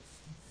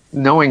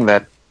knowing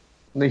that.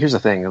 Here's the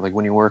thing: like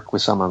when you work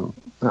with someone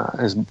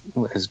as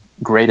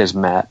great as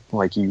Matt,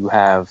 like you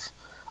have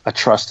a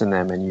trust in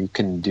them, and you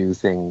can do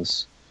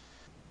things,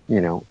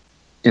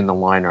 in the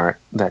line art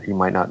that you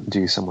might not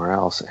do somewhere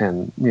else.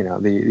 And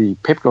the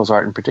Paper Girls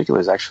art in particular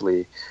is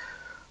actually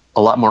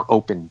a lot more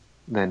open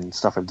than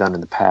stuff I've done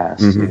in the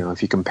past.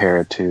 If you compare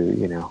it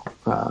to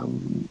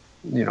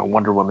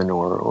Wonder Woman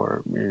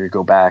or you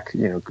go back,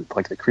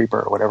 like the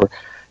Creeper or whatever.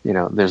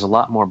 There's a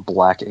lot more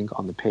black ink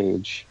on the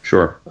page.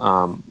 Sure.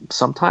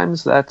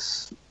 Sometimes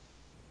that's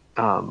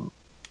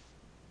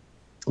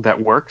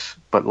that works,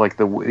 but like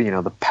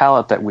the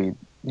palette that we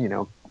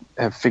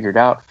have figured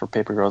out for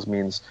Paper Girls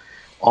means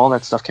all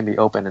that stuff can be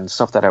open, and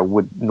stuff that I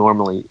would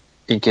normally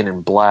ink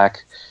in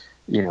black,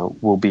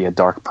 will be a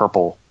dark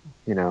purple,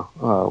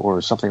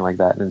 or something like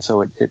that. And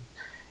so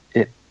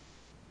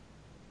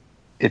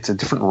it's a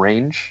different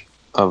range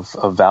of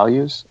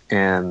values,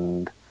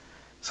 and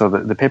so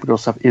the Paper Girl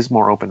stuff is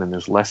more open, and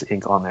there's less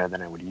ink on there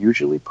than I would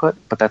usually put,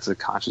 but that's a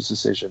conscious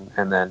decision.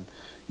 And then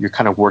you're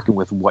kind of working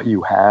with what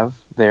you have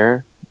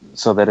there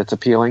so that it's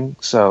appealing.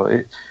 So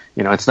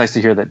it's nice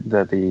to hear that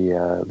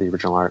the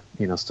original art,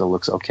 still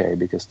looks okay,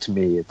 because to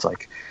me, it's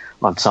like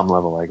on some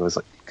level, like it was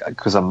like,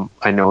 because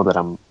I know that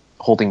I'm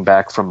holding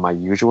back from my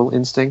usual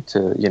instinct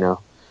to,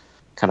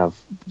 kind of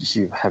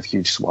have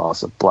huge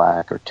swaths of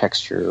black or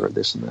texture or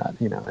this and that,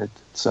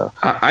 so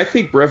I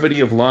think brevity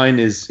of line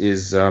is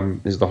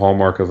the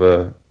hallmark of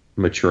a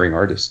maturing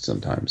artist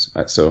sometimes.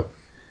 I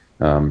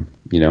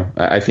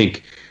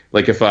think,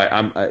 like, if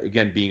I'm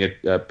again being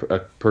a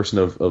person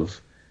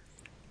of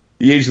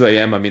the age that I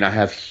am, I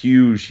have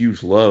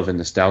huge love and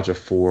nostalgia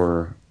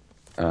for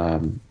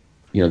the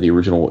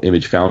original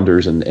Image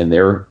founders and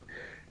their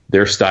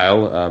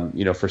style.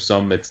 For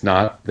some it's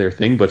not their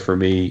thing, but for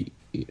me,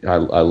 I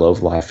love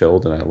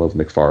Liefeld and I love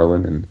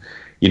McFarlane, and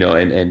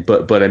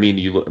but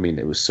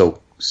it was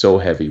so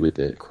heavy with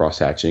the cross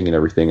hatching and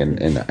everything,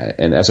 and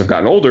as I've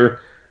gotten older,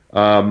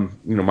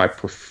 my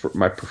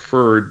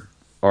preferred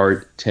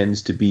art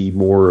tends to be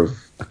more of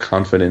a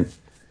confident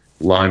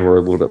line where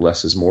a little bit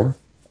less is more,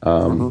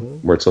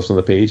 where it's less on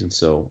the page, and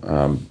so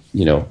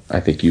I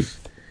think you've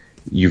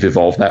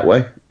evolved that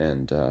way,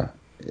 and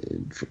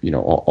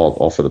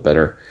all for the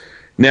better.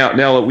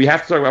 Now we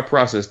have to talk about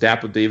process.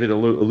 David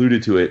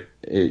alluded to it.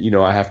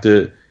 I have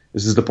to.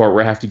 This is the part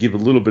where I have to give a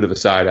little bit of a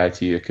side eye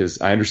to you, because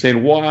I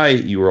understand why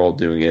you were all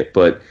doing it,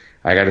 but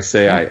I got to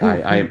say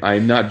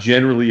I'm not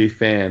generally a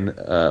fan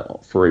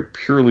for a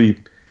purely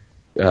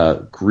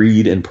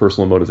greed and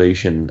personal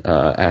motivation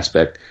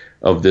aspect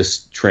of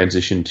this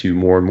transition to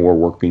more and more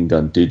work being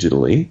done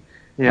digitally.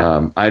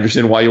 Yeah. I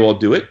understand why you all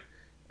do it.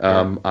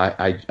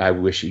 I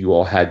wish you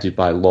all had to,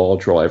 by law,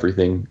 draw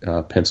everything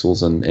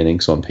pencils and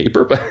inks on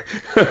paper,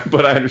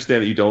 but I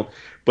understand that you don't.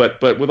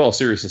 But with all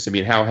seriousness,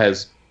 how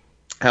has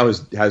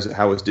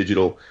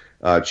digital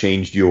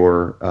changed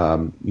your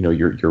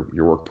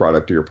your work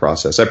product or your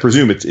process? I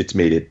presume it's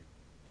made it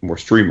more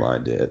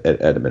streamlined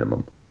at a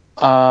minimum.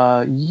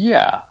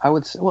 Yeah, I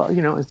would say. Well,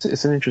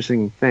 it's an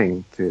interesting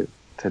thing to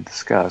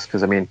discuss,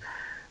 because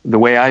the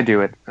way I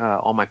do it,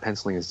 all my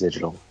penciling is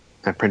digital.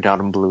 I print out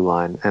in blue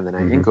line, and then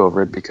I ink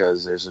over it,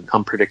 because there's an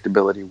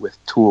unpredictability with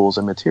tools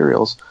and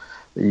materials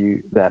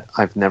that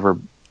I've never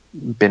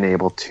been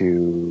able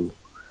to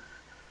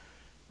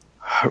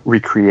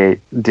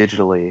recreate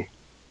digitally,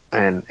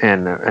 and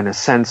a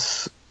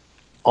sense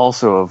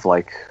also of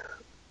like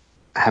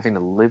having to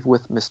live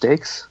with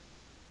mistakes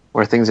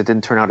or things that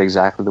didn't turn out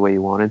exactly the way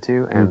you wanted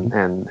to,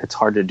 and it's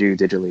hard to do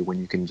digitally when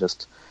you can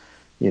just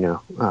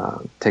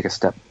take a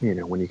step,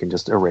 when you can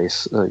just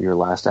erase your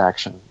last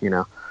action,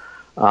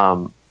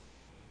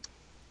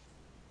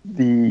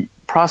 the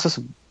process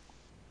of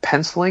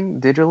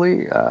penciling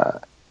digitally,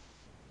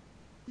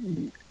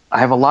 I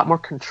have a lot more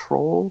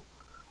control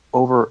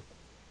over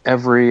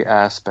every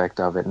aspect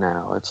of it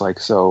now. It's like,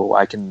 so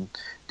I can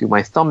do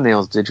my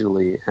thumbnails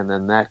digitally, and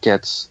then that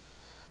gets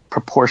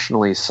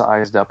proportionally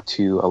sized up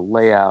to a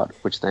layout,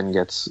 which then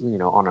gets,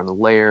 on a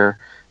layer.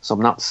 So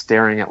I'm not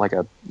staring at like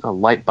a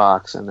light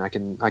box, and I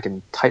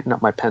can tighten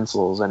up my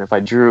pencils. And if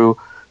I drew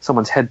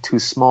someone's head too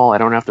small, I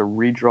don't have to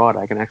redraw it.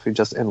 I can actually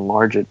just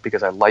enlarge it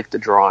because I like the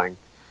drawing,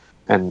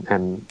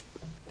 and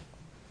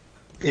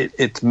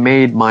it's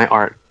made my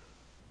art,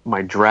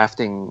 my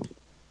drafting,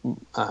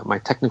 my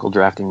technical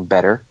drafting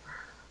better.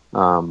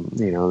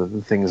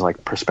 Things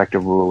like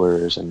perspective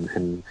rulers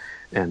and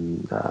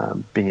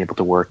being able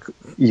to work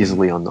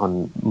easily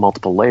on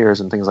multiple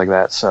layers and things like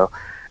that. So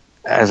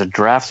as a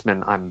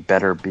draftsman, I'm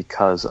better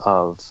because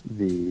of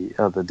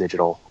the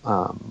digital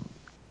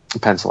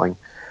penciling.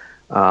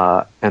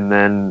 And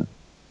then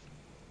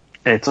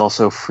it's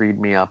also freed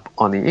me up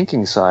on the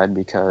inking side,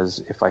 because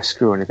if I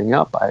screw anything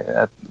up,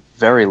 at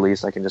very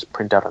least I can just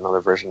print out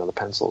another version of the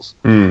pencils.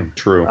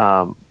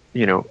 True.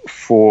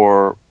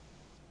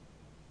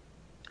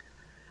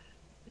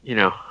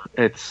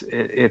 It's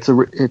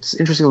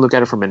interesting to look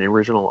at it from an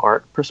original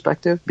art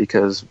perspective,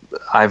 because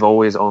I've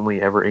always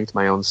only ever inked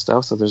my own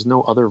stuff, so there's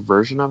no other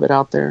version of it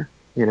out there.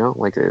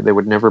 Like there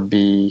would never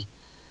be.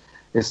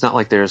 It's not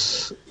like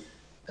there's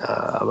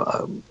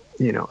a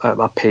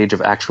page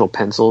of actual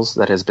pencils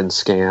that has been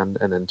scanned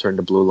and then turned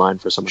to blue line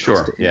for someone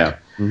else to ink. Yeah.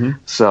 Mm-hmm.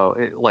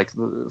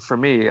 So for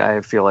me,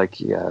 I feel like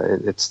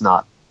it's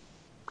not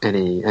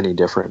any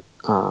different.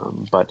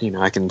 But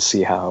I can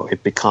see how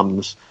it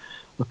becomes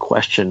a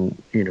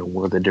question,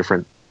 with a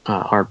different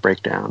art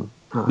breakdown.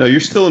 No, you're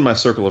still in my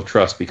circle of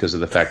trust because of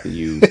the fact that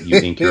you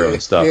ink your own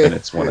stuff, and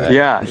it's one of that.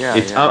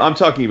 Yeah. I'm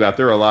talking about,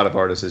 there are a lot of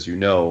artists, as you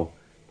know,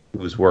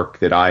 whose work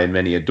that I and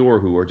many adore,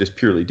 who are just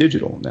purely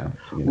digital now.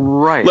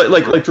 Right.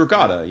 Like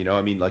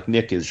Dragata, like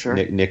Nick is, Sure.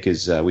 Nick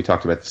is, we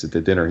talked about this at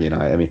the dinner, he and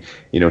I mean,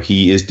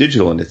 he is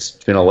digital, and it's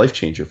been a life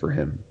changer for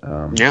him.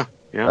 Yeah.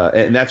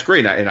 And that's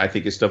great. And I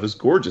think his stuff is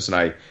gorgeous,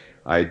 and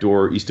I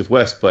adore East of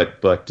West,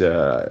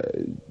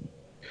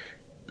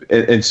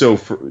 and so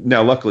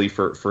now, luckily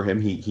for him,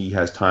 he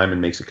has time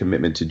and makes a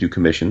commitment to do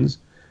commissions.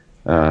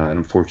 And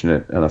I'm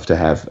fortunate enough to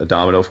have a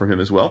domino from him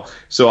as well.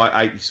 So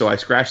I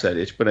scratched that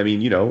itch. But I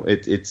mean,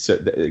 it's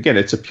again,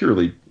 it's a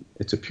purely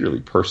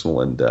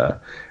personal and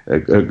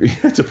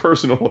it's a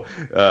personal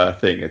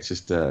thing. It's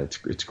just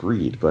it's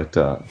greed. But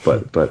I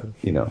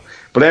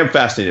am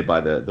fascinated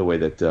by the way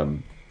that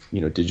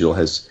digital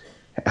has,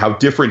 how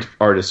different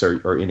artists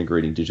are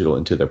integrating digital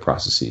into their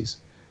processes.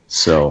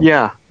 So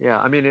yeah.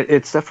 I mean,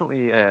 it's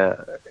definitely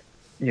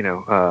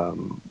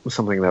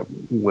something that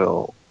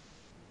will,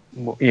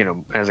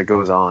 as it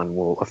goes on,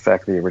 will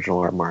affect the original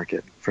art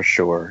market for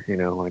sure. I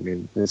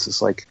mean, this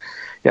is like,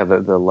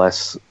 the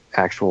less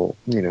actual,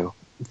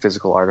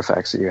 physical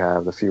artifacts that you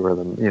have, the fewer of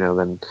them,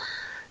 then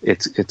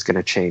it's going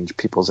to change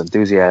people's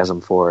enthusiasm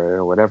for it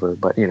or whatever.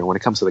 But when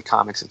it comes to the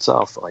comics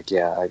itself, I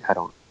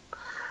don't,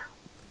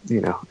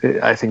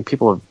 I think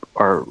people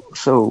are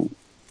so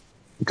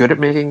good at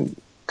making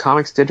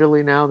comics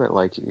digitally now that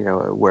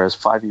whereas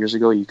 5 years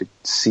ago you could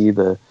see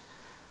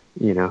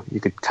you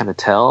could kind of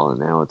tell, and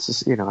now it's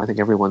just, I think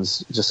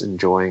everyone's just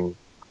enjoying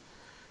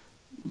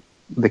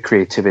the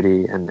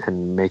creativity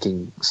and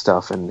making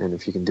stuff, and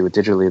if you can do it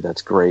digitally,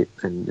 that's great.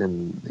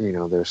 And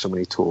there's so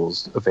many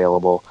tools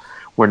available.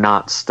 We're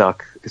not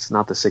stuck. It's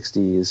not the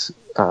 60s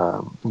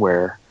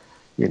where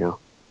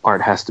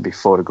art has to be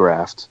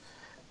photographed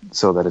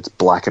so that it's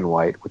black and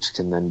white, which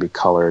can then be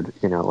colored.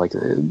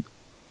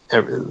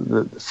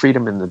 The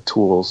freedom in the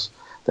tools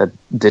that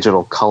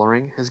digital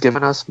coloring has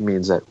given us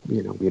means that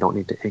we don't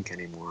need to ink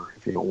anymore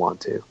if you don't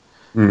want to.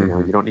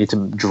 Mm-hmm. You don't need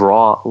to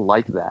draw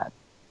like that.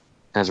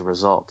 As a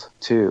result,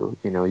 too,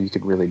 you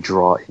could really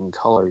draw in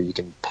color. You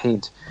can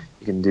paint.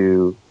 You can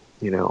do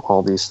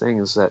all these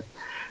things that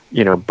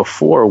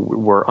before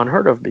were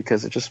unheard of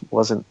because it just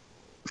wasn't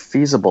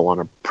feasible on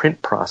a print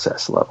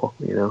process level.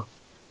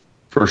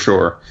 For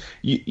sure.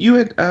 You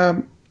had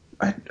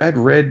I'd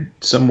read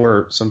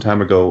somewhere some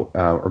time ago,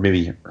 or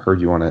maybe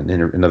heard you on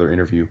another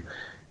interview.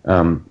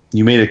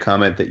 You made a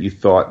comment that you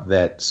thought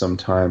that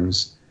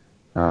sometimes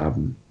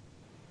in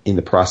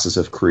the process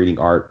of creating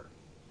art,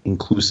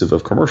 inclusive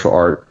of commercial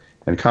art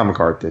and comic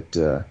art,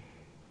 that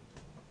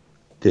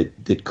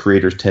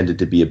creators tended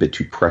to be a bit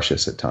too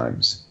precious at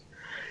times.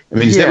 I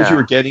mean, is that what you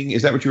were getting?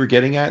 Is that what you were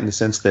getting at, in the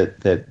sense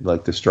that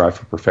like the strive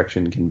for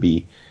perfection can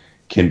be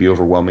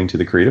overwhelming to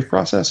the creative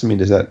process? I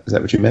mean, is that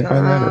what you meant by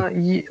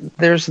that?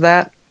 There's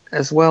that,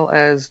 as well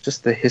as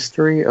just the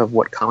history of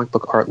what comic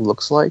book art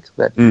looks like,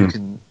 that you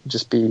can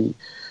just be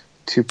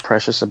too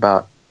precious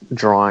about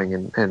drawing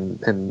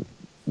and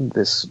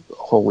this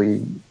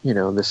wholly,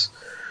 this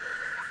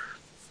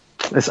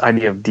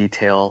idea of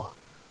detail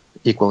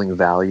equaling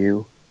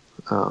value.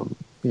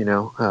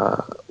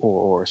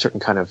 or a certain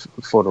kind of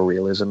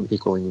photorealism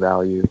equaling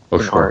value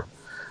in art.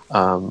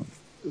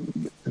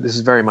 This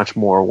is very much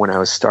more when I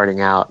was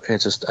starting out. I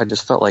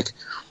just felt like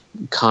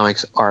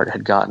comics art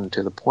had gotten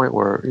to the point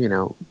where,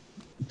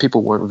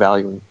 people weren't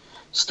valuing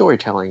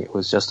storytelling. It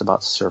was just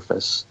about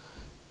surface.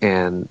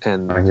 And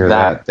I hear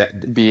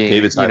that being,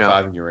 David's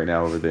high-fiving you right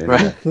now over the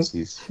internet.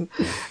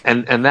 Right?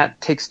 and that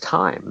takes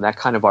time. That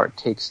kind of art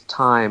takes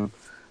time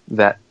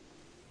that,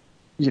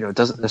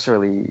 doesn't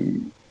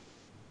necessarily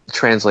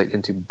translate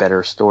into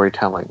better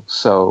storytelling.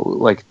 So,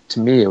 like, to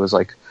me, it was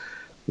like,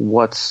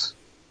 what's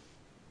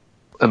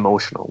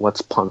emotional?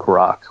 What's punk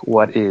rock?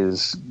 What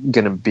is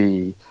going to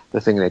be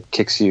the thing that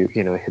kicks you,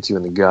 hits you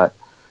in the gut?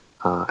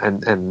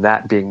 And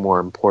that being more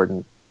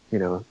important,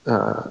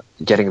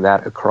 getting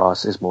that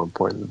across is more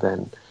important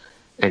than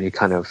any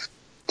kind of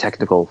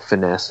technical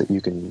finesse that you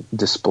can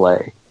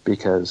display,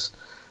 because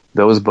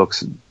those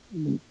books,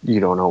 you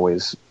don't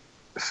always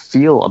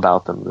feel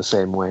about them the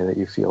same way that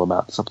you feel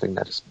about something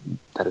that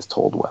is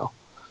told well.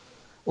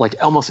 Like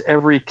almost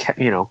every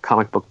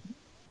comic book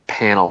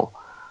panel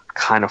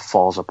kind of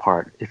falls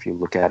apart if you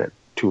look at it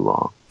too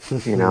long.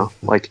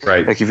 Like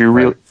right. Like if you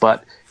really,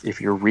 but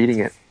if you're reading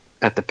it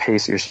at the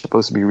pace you're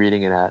supposed to be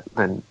reading it at,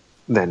 then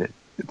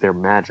they're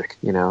magic.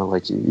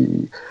 Like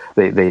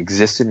they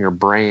exist in your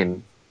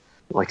brain.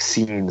 Like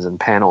scenes and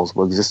panels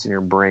will exist in your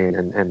brain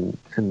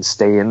and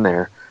stay in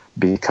there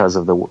because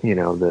of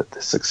the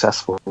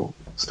successful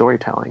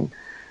storytelling,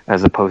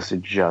 as opposed to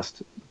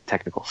just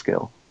technical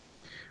skill.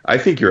 I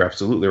think you're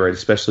absolutely right,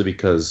 especially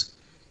because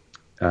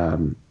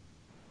my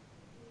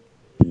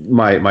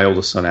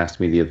oldest son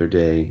asked me the other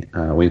day,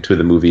 we went to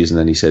the movies, and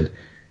then he said,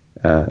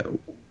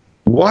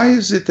 why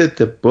is it that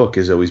the book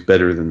is always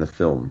better than the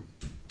film?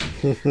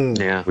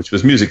 Yeah. Which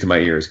was music to my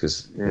ears,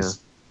 because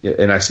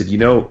and I said,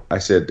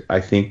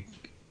 I think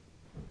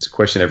it's a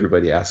question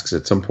everybody asks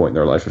at some point in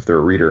their life if they're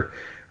a reader.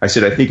 I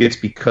said, I think it's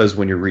because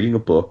when you're reading a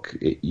book,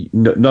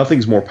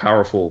 nothing's more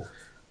powerful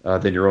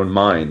than your own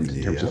mind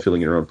in terms of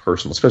feeling your own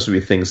personal, especially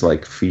with things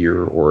like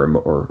fear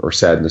or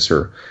sadness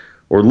or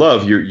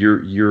love.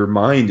 Your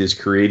mind is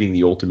creating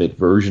the ultimate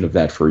version of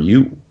that for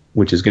you,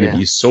 which is going to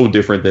be so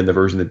different than the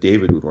version that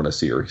David would want to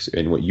see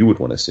and what you would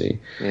want to see.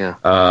 Yeah.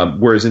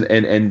 Whereas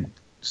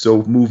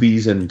so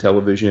movies and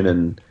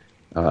television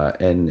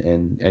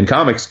and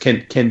comics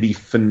can be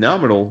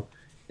phenomenal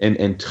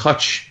and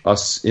touch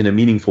us in a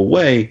meaningful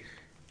way,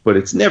 but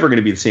it's never going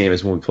to be the same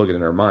as when we plug it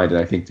in our mind. And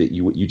I think that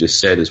what you just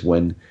said is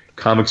when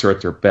comics are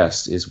at their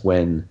best is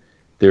when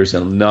there's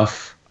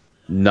enough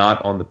not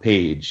on the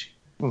page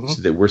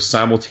so that we're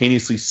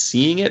simultaneously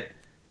seeing it,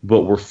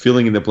 but we're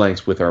filling in the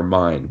blanks with our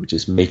mind, which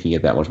is making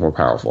it that much more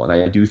powerful. And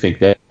I do think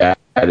that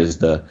is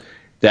the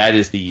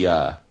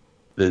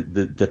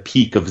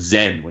peak of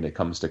Zen when it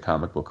comes to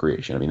comic book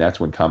creation. I mean,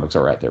 that's when comics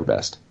are at their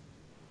best.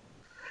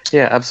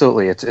 Yeah,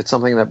 absolutely. It's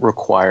something that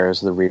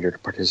requires the reader to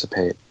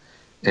participate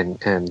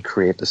and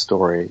create the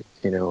story,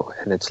 and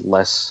it's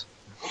less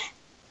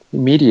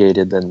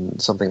mediated than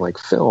something like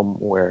film,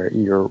 where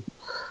you're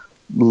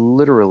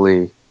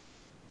literally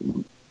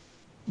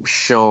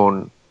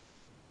shown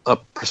a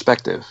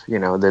perspective.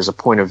 There's a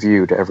point of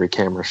view to every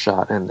camera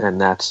shot, and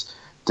that's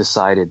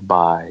decided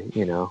by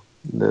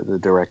the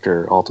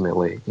director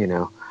ultimately.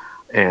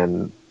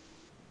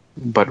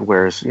 But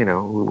whereas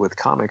with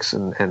comics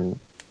and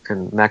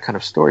that kind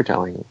of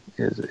storytelling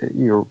is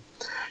you're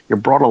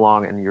brought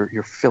along and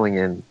you're filling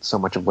in so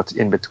much of what's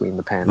in between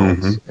the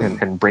panels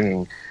and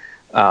bringing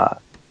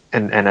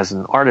and as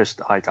an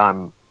artist, like,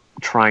 I'm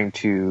trying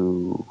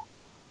to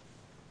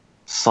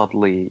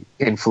subtly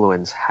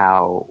influence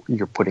how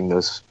you're putting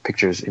those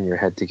pictures in your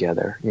head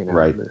together.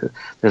 Right.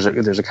 There's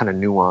a kind of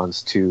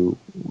nuance to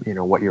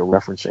what you're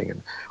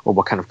referencing or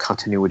what kind of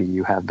continuity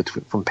you have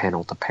from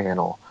panel to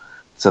panel,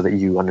 so that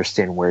you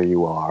understand where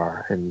you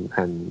are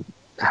and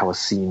how a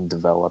scene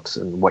develops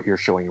and what you're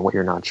showing and what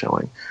you're not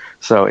showing.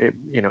 So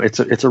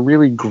it's a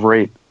really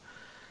great.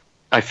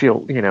 I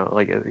feel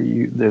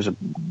there's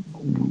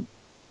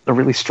a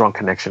really strong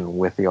connection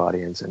with the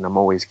audience, and I'm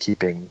always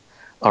keeping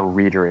a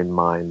reader in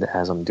mind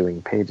as I'm doing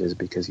pages,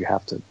 because you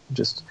have to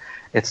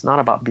it's not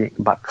about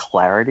about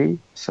clarity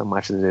so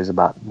much as it is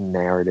about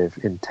narrative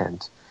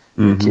intent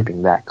and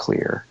keeping that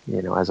clear,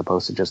 as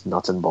opposed to just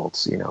nuts and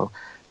bolts,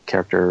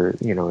 character,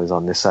 is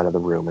on this side of the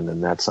room and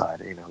then that side,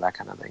 that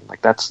kind of thing.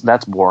 Like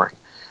that's boring.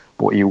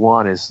 But what you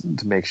want is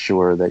to make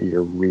sure that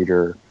your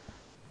reader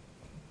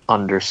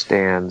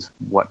understands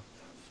what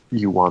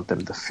you want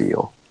them to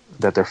feel,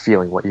 that they're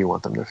feeling what you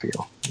want them to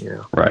feel.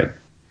 Right.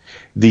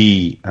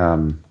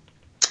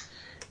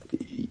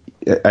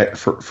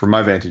 For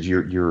my vantage,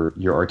 your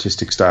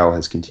artistic style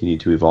has continued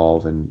to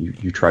evolve, and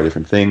you try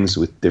different things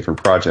with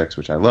different projects,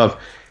 which I love.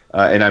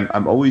 And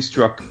I'm always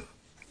struck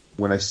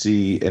when I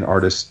see an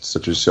artist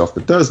such as yourself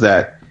that does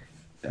that,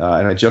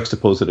 and I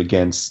juxtapose it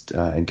against,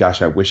 and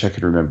gosh, I wish I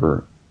could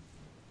remember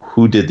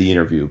who did the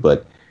interview,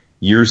 but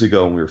years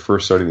ago when we were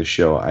first starting the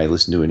show, I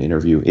listened to an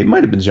interview. It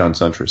might have been John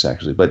Suntress,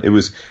 actually, but it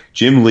was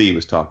Jim Lee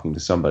was talking to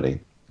somebody,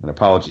 and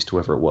apologies to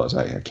whoever it was.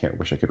 I can't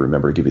wish I could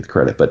remember to give you the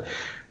credit, but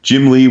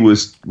Jim Lee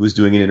was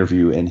doing an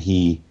interview, and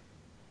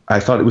I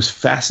thought it was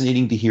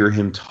fascinating to hear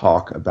him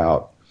talk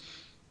about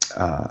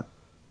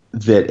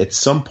that at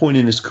some point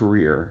in his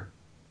career,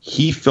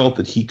 he felt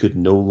that he could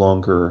no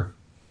longer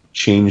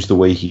change the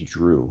way he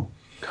drew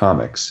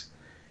comics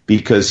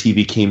because he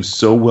became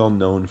so well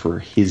known for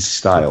his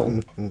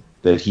style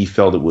that he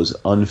felt it was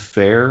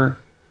unfair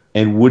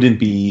and wouldn't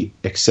be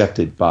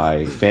accepted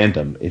by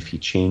fandom if he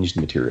changed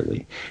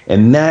materially.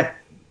 And that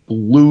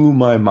blew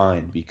my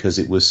mind because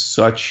it was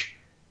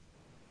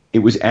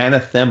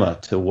anathema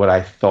to what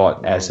I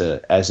thought as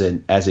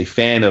a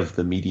fan of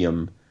the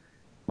medium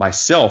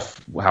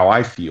myself, how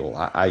I feel.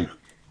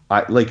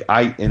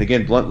 And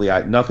again, bluntly,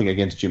 nothing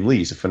against Jim Lee.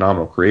 He's a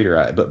phenomenal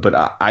creator. But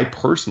I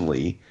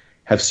personally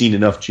have seen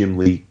enough Jim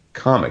Lee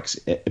comics.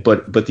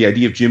 But the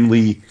idea of Jim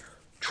Lee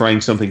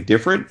trying something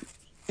different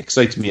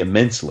excites me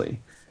immensely.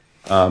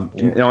 Now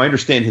I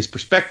understand his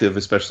perspective,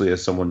 especially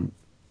as someone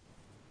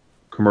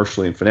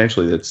commercially and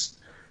financially that's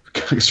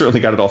certainly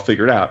got it all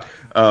figured out.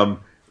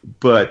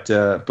 But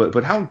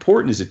how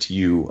important is it to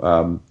you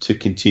to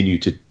continue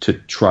to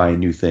try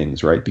new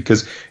things, right?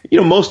 Because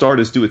most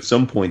artists do at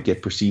some point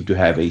get perceived to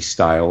have a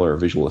style or a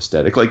visual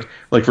aesthetic. Like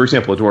for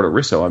example, Eduardo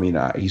Risso. I mean,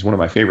 he's one of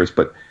my favorites,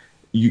 but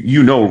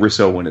you know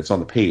Risso when it's on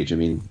the page. I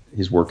mean,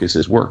 his work is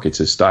his work; it's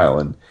his style,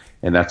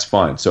 and that's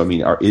fine. So I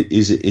mean, are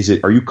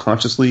you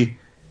consciously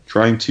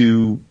trying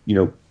to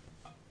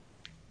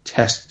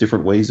test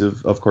different ways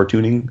of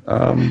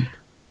cartooning?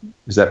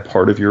 Is that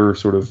part of your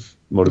sort of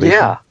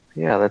motivation?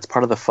 Yeah, that's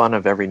part of the fun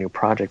of every new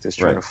project is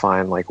trying to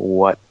find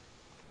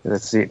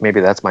maybe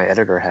that's my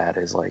editor hat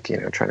is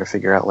trying to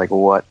figure out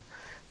what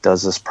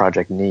does this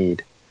project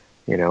need,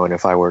 and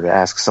if I were to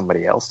ask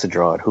somebody else to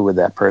draw it, who would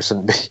that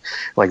person be?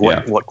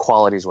 What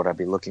qualities would I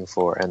be looking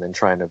for, and then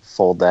trying to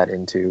fold that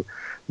into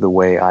the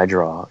way I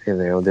draw.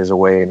 There's a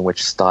way in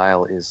which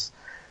style is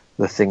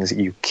the things that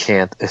you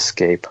can't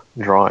escape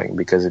drawing,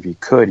 because if you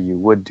could, you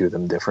would do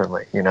them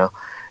differently,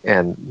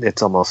 and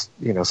it's almost,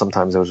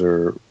 sometimes those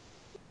are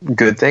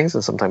good things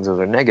and sometimes those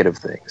are negative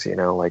things,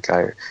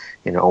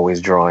 always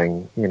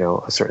drawing,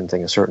 a certain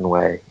thing a certain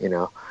way,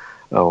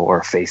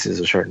 or faces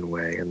a certain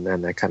way, and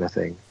then that kind of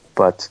thing.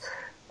 But,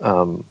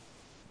 so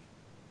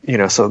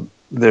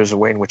there's a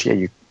way in which,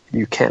 you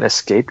can't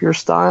escape your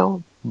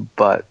style,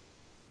 but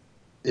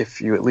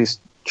if you at least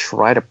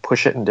try to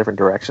push it in different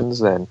directions,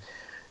 then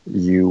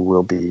you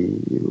will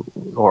be,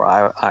 or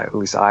at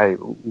least I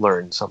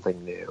learned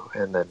something new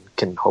and then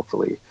can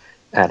hopefully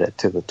add it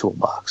to the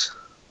toolbox.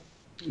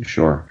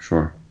 Sure.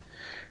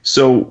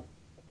 So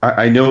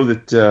I know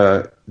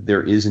that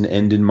there is an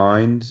end in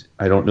mind.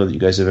 I don't know that you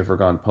guys have ever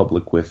gone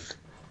public with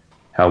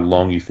how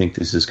long you think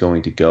this is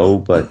going to go,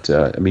 but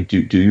I mean, do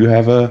you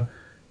have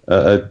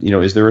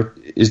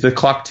is the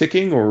clock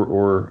ticking,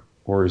 or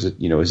is it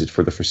is it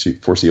for the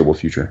foreseeable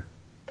future?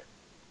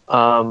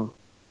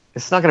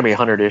 It's not going to be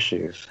 100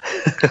 issues.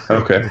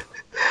 Okay.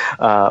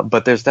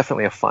 But there's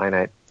definitely a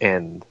finite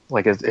end.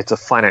 It's a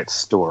finite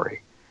story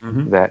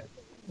that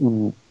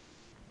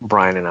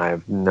Brian and I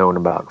have known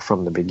about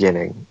from the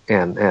beginning,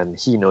 and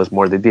he knows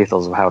more of the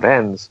details of how it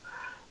ends,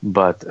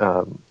 but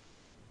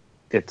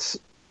it's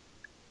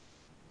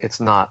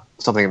not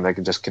something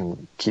that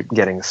can keep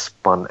getting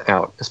spun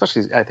out,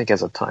 especially I think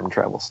as a time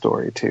travel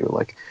story too.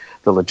 Like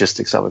the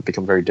logistics of it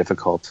become very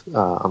difficult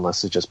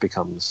unless it just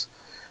becomes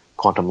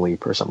Quantum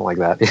Leap or something like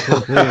that.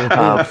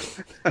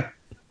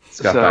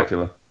 Scott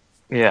Bakula.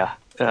 Yeah.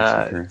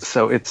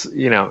 So it's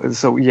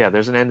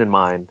there's an end in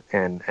mind,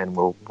 and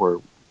we're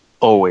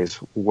always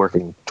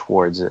working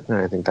towards it, and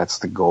I think that's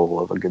the goal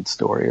of a good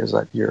story, is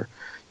that you're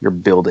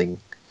building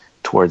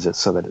towards it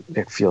so that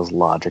it feels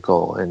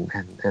logical and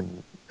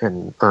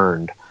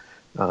earned.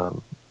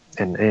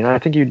 And I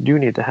think you do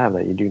need to have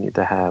that. You do need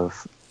to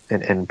have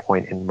an end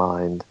point in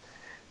mind,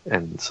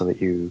 and so that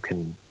you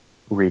can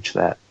reach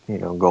that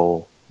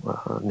goal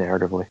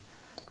narratively,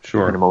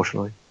 sure, and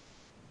emotionally.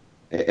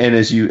 And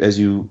as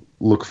you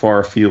look far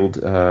afield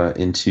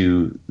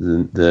into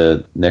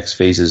the next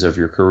phases of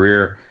your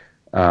career,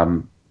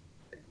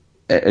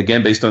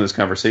 again, based on this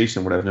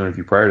conversation, what I've known of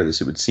you prior to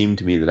this, it would seem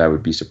to me that I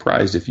would be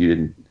surprised if you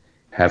didn't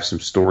have some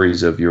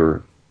stories of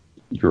your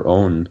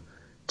own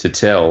to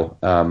tell.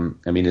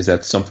 I mean, is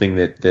that something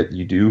that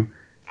you do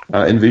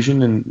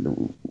envision,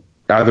 and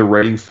either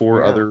writing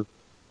for other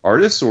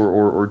artists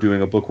or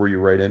doing a book where you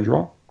write and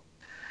draw?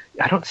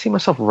 I don't see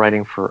myself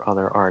writing for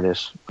other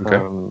artists,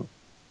 okay.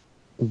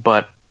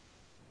 But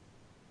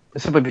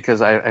simply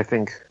because I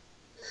think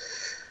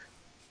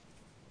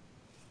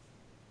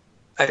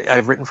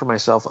I've written for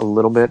myself a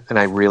little bit, and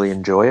I really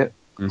enjoy it,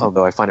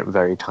 although I find it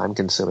very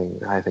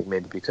time-consuming. I think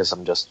maybe because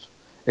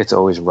it's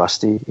always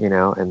rusty, and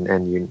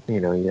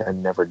I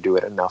never do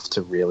it enough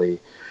to really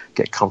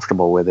get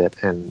comfortable with it,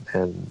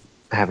 and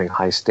having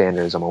high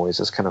standards, I'm always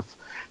just kind of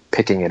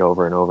picking it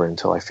over and over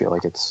until I feel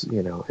like it's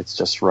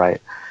just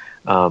right.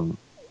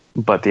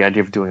 But the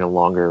idea of doing a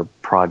longer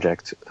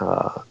project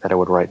that I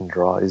would write and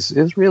draw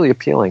is really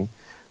appealing.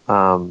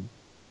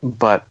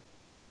 But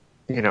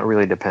it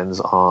really depends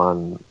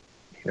on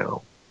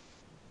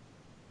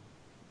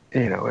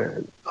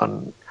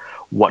on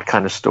what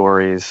kind of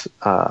stories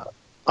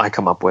I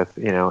come up with,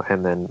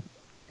 and then,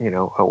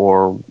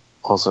 or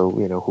also,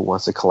 who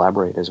wants to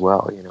collaborate as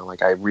well.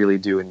 Like I really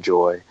do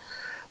enjoy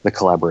the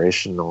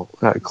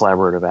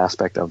collaborative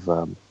aspect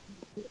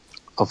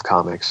of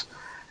comics,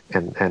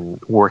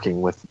 and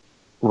working with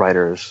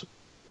writers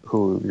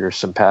who you're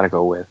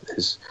simpatico with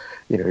is,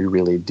 you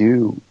really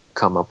do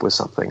come up with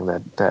something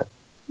that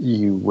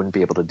you wouldn't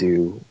be able to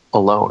do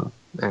alone.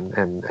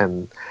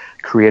 And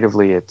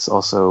creatively, it's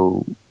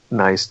also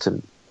nice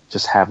to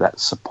just have that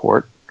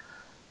support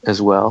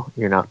as well.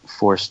 You're not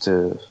forced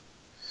to,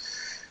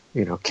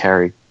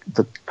 carry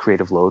the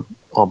creative load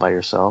all by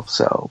yourself.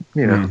 So,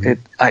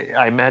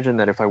 I imagine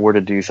that if I were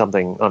to do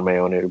something on my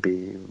own, it would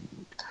be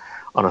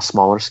on a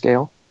smaller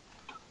scale,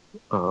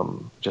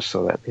 just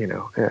so that,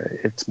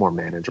 it's more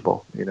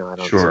manageable. I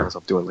don't see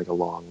myself doing like a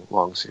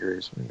long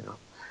series,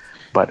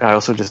 but I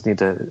also just need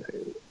to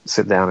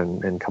sit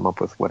down and come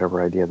up with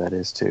whatever idea that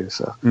is too.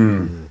 So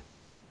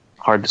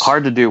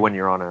hard to do when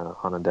you're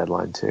on a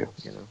deadline too,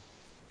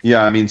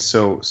 Yeah. I mean,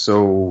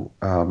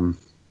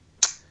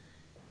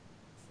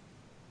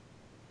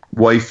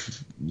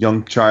 wife,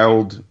 young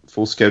child,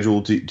 full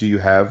schedule. Do you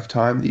have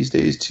time these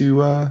days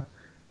to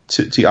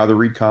either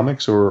read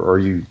comics or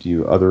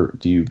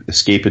do you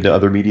escape into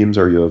other mediums?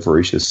 Are you a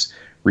voracious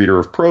reader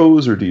of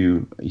prose, or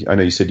I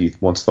know you said you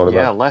once thought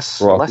about less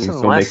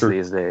and less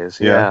these days.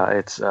 Yeah,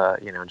 it's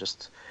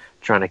just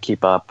trying to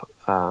keep up.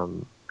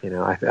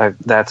 I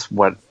that's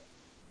what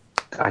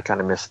I kind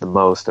of miss the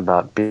most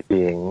about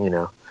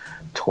being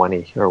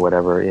 20 or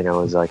whatever.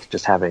 Is like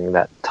just having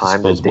that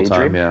time to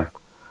daydream.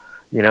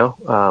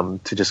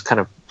 To just kind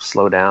of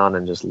slow down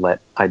and just let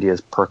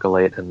ideas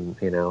percolate, and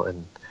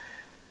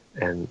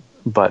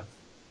but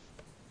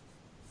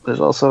there's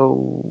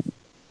also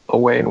a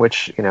way in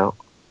which,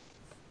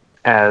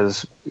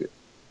 as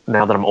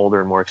now that I'm older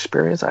and more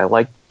experienced, I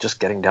like just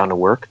getting down to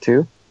work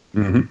too.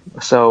 Mm-hmm.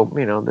 So,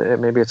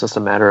 maybe it's just a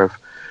matter of,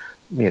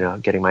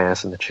 getting my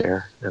ass in the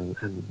chair and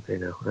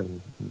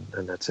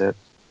that's it.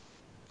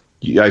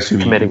 I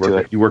assume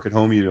you work at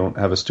home. You don't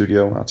have a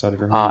studio outside of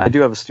your home? I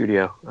do have a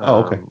studio.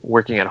 Oh, okay.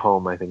 Working at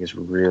home, I think, is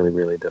really,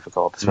 really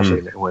difficult,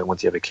 especially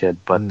once you have a kid.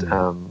 But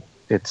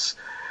it's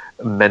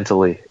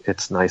mentally,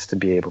 it's nice to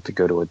be able to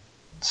go to a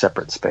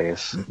separate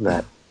space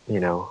that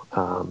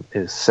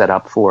is set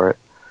up for it.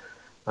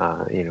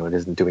 It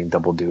isn't doing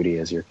double duty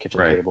as your kitchen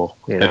table.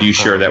 Now, do you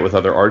share that with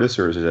other artists,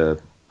 or is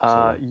it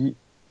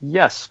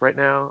yes, right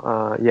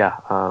now, yeah.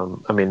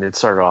 I mean, it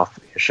started off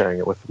sharing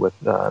it with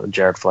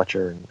Jared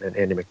Fletcher and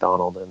Andy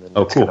McDonald, and then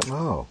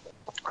cool.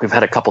 We've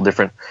had a couple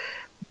different,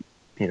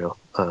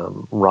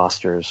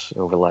 rosters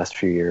over the last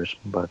few years,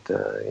 but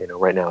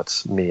right now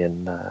it's me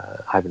and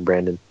Ivan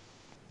Brandon.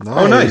 Nice.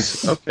 Oh,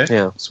 nice. Okay.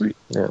 Yeah. Sweet.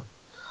 Yeah.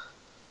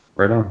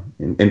 Right on.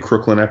 In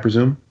Crooklyn, I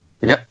presume.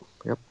 Yep.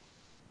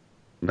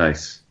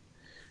 Nice.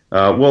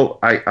 Well,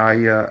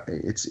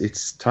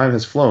 it's time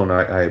has flown.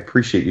 I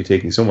appreciate you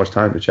taking so much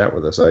time to chat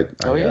with us.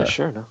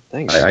 Sure. No,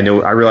 thanks. I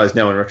know. I realize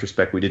now in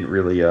retrospect we didn't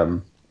really.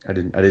 I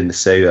didn't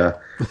say how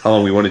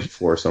long we wanted you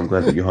for, so I'm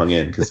glad that you hung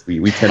in, because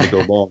we tend to go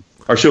long.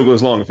 Our show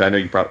goes long. I know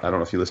you probably. I don't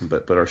know if you listen,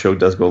 but our show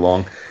does go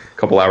long, a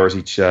couple hours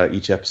each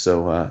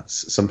episode.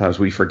 Sometimes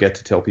we forget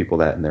to tell people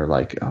that, and they're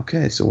like,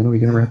 "Okay, so when are we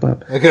going to wrap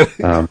up?" I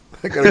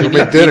gotta go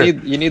make dinner.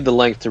 You need the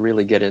length to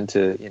really get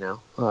into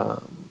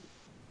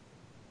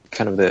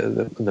kind of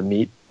the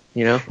meat,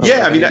 Yeah,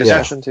 I mean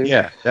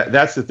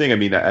that's the thing. I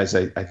mean, as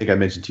I think I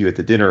mentioned to you at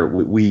the dinner,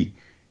 we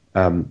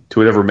to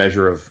whatever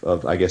measure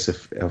of I guess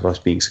of us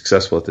being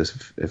successful at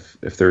this,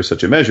 if there is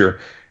such a measure.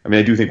 I mean,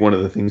 I do think one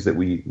of the things that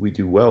we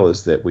do well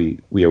is that we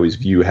always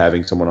view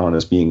having someone on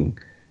as being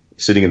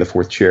sitting in the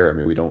fourth chair. I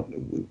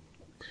mean,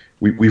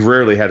 we've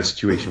rarely had a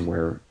situation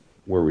where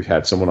we've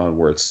had someone on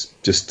where it's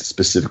just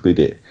specifically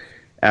to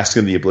ask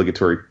them the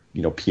obligatory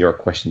PR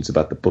questions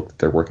about the book that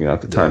they're working on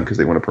at the time because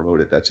they want to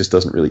promote it. That just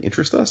doesn't really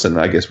interest us, and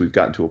I guess we've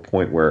gotten to a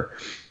point where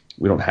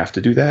we don't have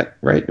to do that,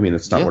 right? I mean,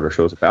 that's not what our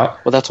show's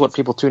about. Well, that's what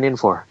people tune in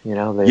for. They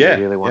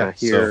really want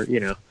to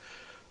hear,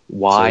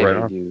 why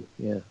they do.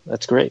 Yeah,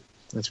 that's great.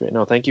 That's great.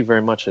 No, thank you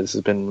very much. This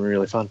has been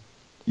really fun.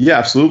 Yeah,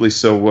 absolutely.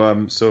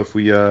 So, if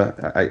we,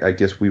 I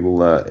guess we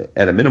will, at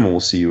a minimum, we'll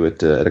see you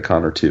at a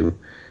con or two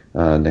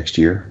next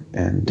year,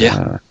 and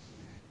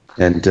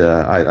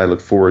I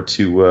look forward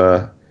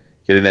to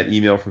getting that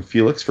email from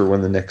Felix for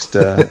when the next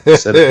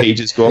set of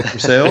pages go up for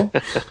sale.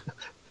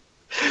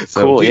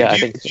 So cool. Do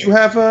you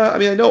have? I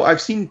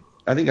mean,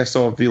 I think I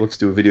saw Felix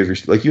do a video of your.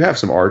 Like, you have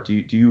some art. Are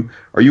you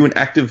an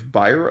active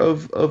buyer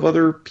of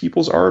other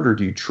people's art, or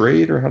do you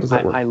trade, or how does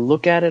that work? I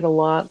look at it a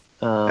lot,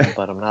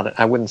 but I'm not.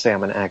 I wouldn't say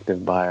I'm an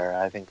active buyer.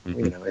 I think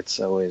it's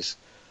always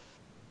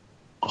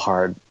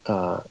hard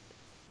to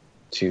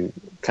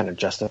kind of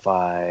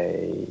justify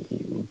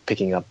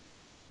picking up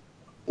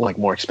like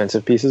more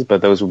expensive pieces,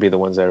 but those would be the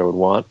ones that I would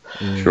want.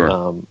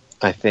 Sure.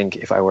 I think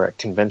if I were at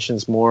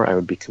conventions more, I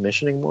would be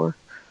commissioning more.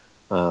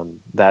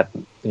 That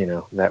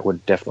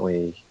would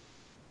definitely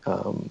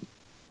kind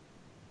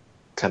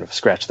kind of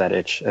scratch that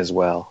itch as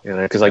well.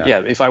 Because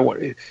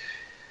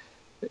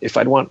if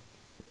I'd want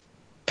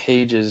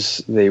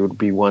pages, they would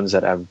be ones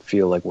that I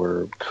feel like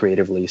were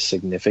creatively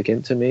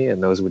significant to me,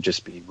 and those would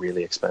just be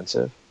really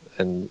expensive.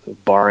 And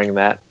barring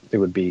that, it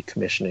would be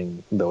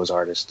commissioning those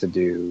artists to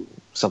do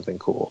something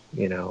cool,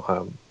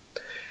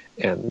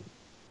 and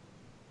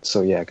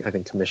so I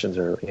think commissions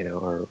are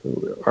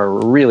a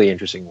really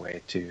interesting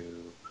way to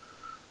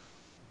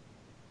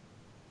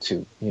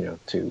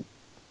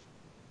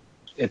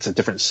it's a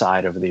different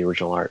side of the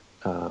original art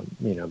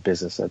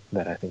business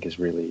that I think is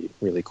really,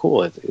 really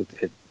cool.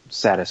 It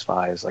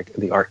satisfies like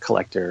the art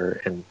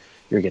collector, and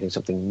you're getting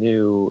something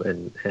new,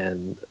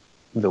 and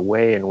the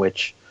way in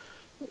which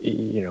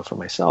for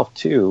myself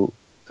too,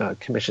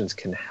 commissions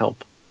can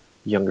help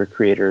younger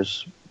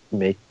creators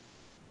make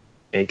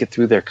it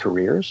through their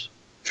careers.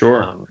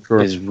 Sure.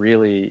 Is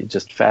really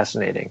just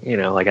fascinating.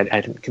 Like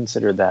I didn't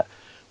consider that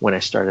when I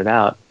started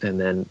out, and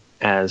then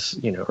as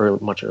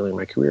much earlier in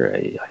my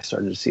career, I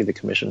started to see the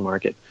commission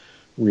market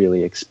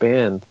really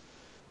expand,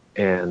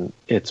 and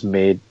it's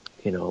made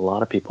a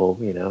lot of people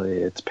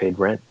it's paid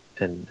rent,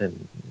 and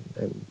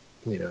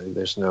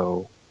there's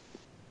no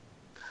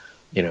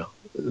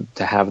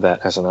to have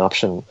that as an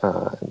option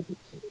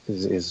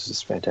is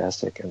just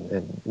fantastic,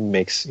 and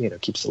makes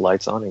keeps the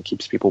lights on and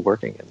keeps people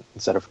working, and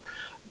instead of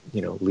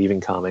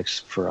leaving comics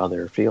for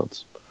other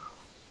fields.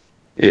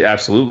 Yeah,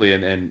 absolutely,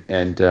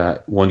 and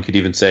one could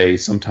even say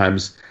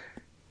sometimes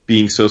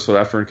being so sought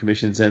after in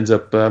commissions ends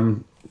up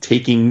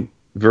taking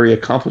very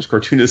accomplished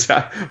cartoonists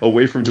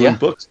away from doing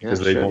books, because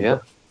they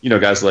don't.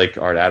 Guys like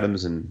Art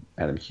Adams and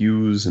Adam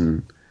Hughes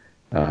and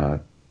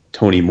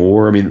Tony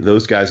Moore. I mean,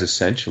 those guys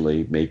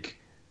essentially make,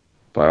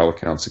 by all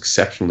accounts,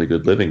 exceptionally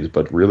good livings,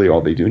 but really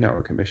all they do now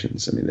are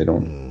commissions. I mean, they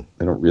don't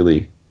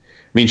really.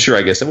 I mean, sure,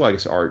 I guess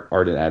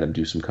Art and Adam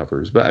do some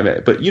covers,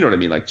 but you know what I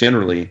mean. Like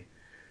generally,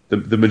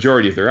 the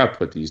majority of their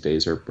output these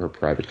days are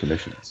private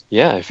commissions.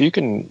 Yeah, if you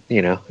can,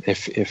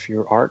 if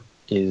your art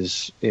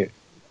is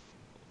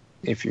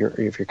if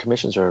your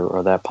commissions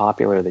are that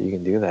popular that you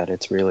can do that,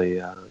 it's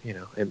really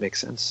it makes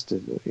sense to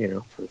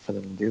for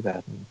them to do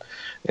that, and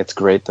it's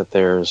great that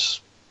there's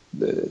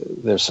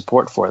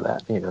support for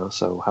that.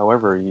 So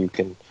however you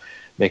can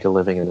make a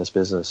living in this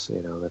business,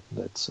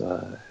 that's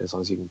as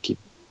long as you can keep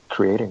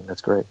creating,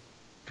 that's great.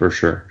 For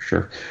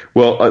sure.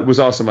 Well, it was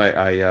awesome.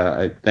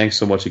 I thanks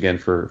so much again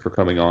for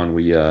coming on.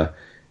 We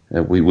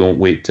won't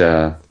wait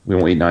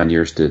 9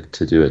 years to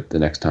do it the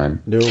next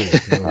time. No,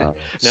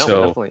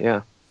 so definitely,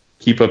 yeah.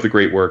 Keep up the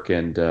great work,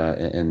 and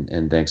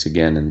thanks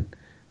again. And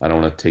I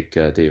don't want to take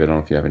David. I don't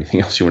know if you have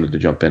anything else you wanted to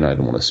jump in. I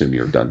don't want to assume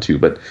you're done too,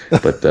 but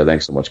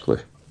thanks so much,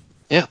 Cliff.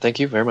 Yeah, thank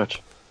you very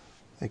much.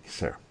 Thank you,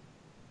 sir.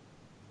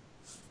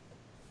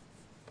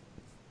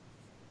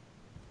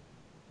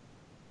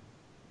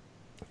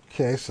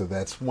 Okay, so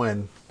that's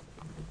when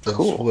Vince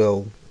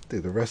will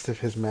do the rest of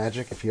his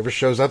magic if he ever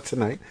shows up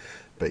tonight.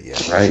 But yeah,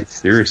 right.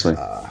 Seriously,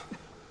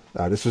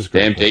 this was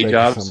great. Damn day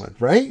jobs, so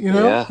right?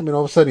 Yeah. I mean,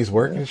 all of a sudden he's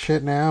working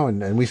shit now,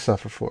 and we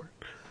suffer for it.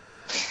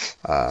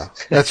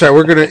 That's right.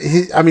 We're gonna.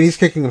 He's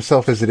kicking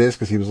himself as it is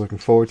because he was looking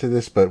forward to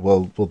this, but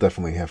we'll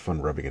definitely have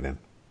fun rubbing it in.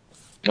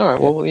 All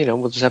right. Well,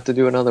 we'll just have to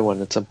do another one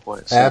at some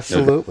point. So.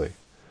 Absolutely.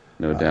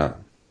 No doubt.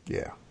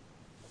 Yeah.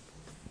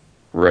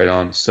 Right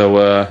on.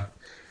 So.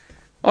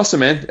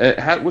 Awesome, man.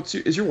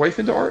 Is your wife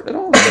into art at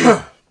all?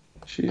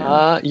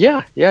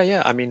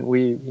 Yeah. I mean,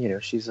 we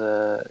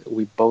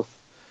both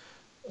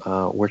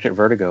worked at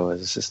Vertigo as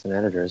assistant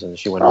editors, and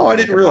she went. Oh, I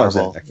didn't realize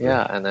that. Actually.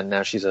 Yeah, and then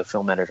now she's a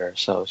film editor,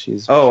 so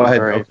she's.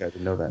 I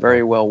didn't know that.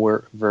 Very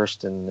well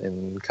versed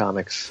in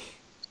comics.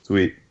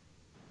 Sweet.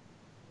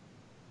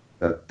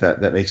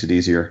 That makes it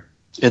easier.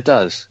 It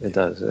does.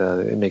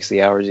 It makes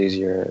the hours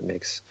easier.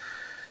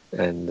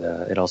 And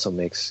it also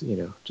makes,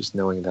 just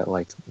knowing that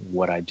like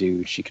what I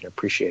do, she can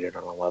appreciate it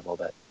on a level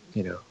that,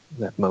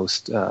 that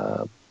most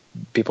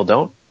people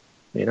don't,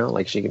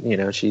 like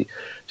she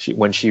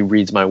when she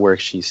reads my work,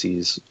 she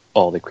sees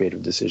all the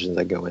creative decisions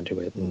that go into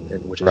it,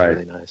 and which is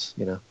really nice,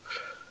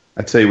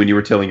 I'd say when you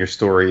were telling your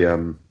story, I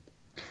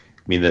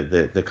mean,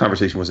 the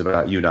conversation was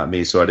about you, not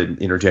me, so I didn't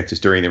interject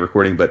just during the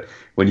recording, but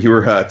when you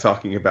were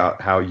talking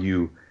about how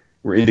you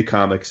were into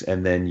comics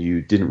and then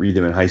you didn't read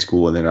them in high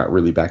school and then not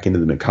really back into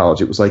them in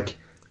college, it was like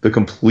the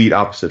complete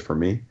opposite for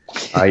me.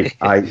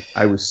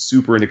 I was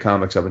super into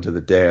comics up until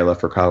the day I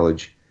left for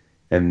college,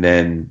 and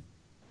then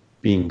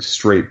being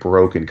straight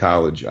broke in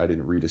college, I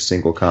didn't read a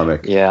single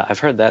comic. Yeah, I've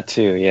heard that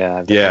too.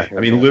 Yeah. I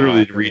mean,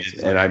 literally to read it,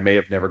 and I may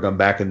have never gone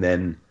back, and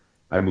then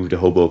I moved to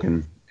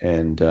Hoboken,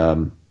 and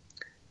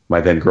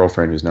my then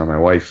girlfriend, who's now my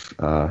wife,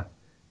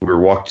 we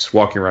were just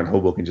walking around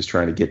Hoboken just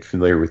trying to get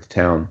familiar with the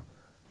town.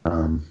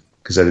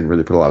 Because I didn't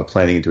really put a lot of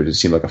planning into it. It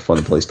seemed like a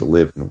fun place to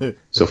live.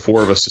 So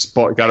four of us just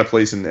got a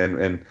place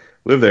and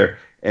lived there.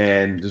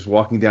 And just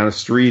walking down the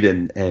street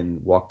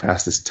and walked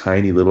past this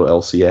tiny little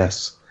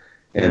LCS.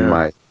 And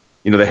my,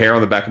 the hair on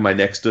the back of my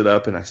neck stood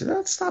up. And I said,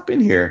 let's stop in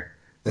here.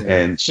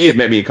 And she had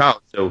met me in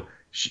college. So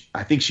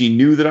I think she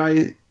knew that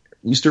I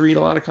used to read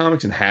a lot of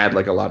comics and had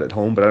like a lot at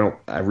home. But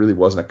I really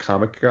wasn't a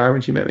comic guy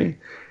when she met me.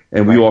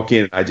 And we walk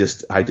in, by the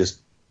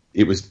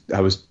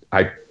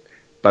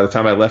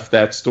time I left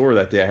that store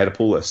that day, I had a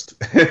pull list.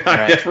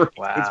 I never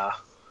right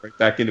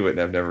back into it,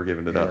 and I've never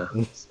given it up.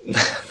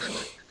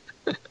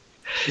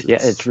 Yeah,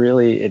 it's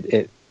really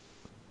it.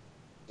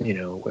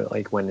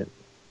 Like when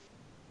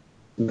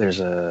there's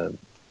a,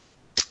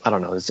 I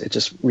don't know, it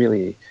just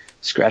really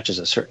scratches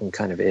a certain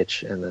kind of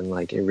itch, and then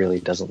like it really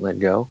doesn't let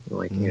go.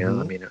 Like I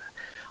mean,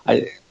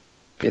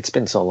 it's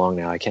been so long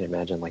now, I can't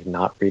imagine like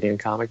not reading a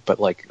comic, but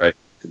like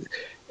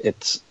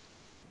it's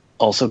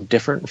also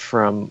different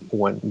from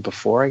when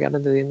before I got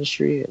into the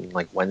industry, and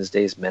like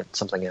Wednesdays meant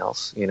something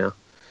else,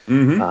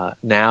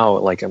 now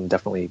like I'm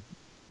definitely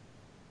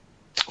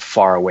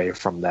far away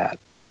from that,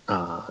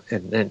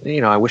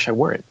 and I wish I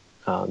weren't,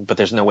 but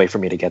there's no way for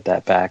me to get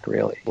that back,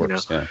 really.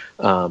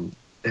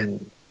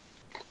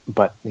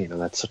 But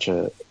that's such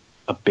a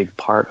big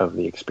part of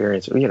the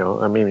experience. I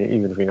mean,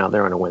 even if you're not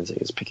there on a Wednesday,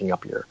 it's picking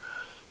up your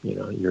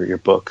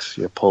books,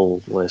 your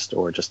pull list,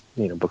 or just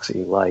books that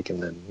you like,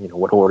 and then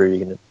what order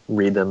you're going to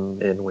read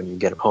them in when you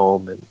get them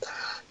home, and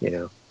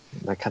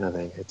that kind of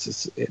thing.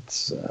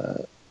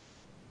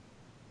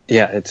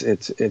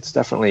 It's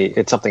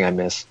definitely something I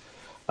miss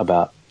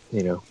about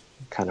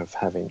kind of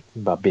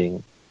about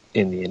being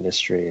in the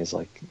industry, is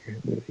like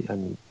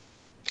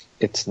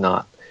it's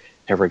not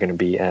ever going to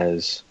be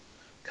as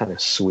kind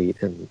of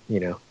sweet and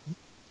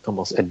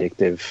almost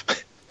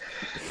addictive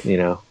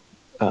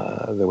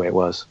the way it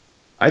was.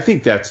 I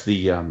think that's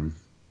the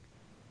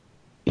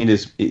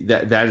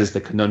that is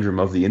the conundrum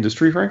of the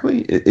industry,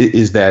 frankly,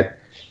 is that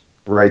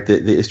right,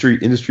 the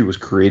industry was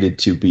created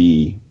to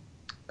be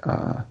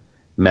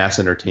mass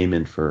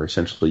entertainment for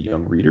essentially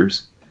young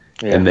readers,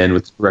 and then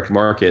with the direct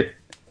market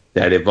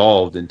that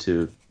evolved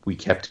into, we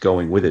kept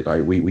going with it,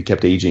 right? We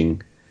kept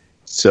aging,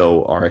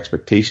 so our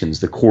expectations,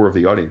 the core of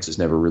the audience, has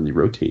never really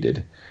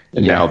rotated,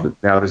 and now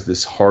there's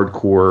this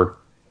hardcore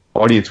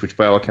audience, which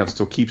by all accounts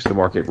still keeps the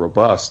market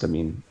robust. I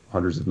mean,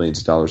 hundreds of millions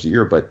of dollars a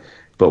year, but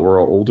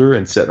we're all older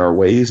and set in our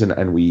ways,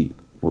 and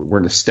we're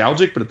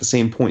nostalgic, but at the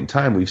same point in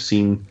time, we've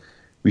seen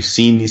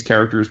these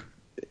characters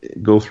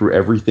go through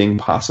everything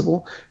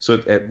possible. So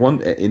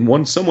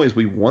in some ways,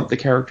 we want the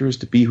characters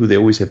to be who they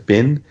always have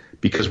been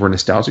because we're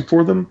nostalgic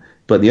for them.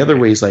 But in the other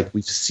ways, like,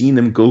 we've seen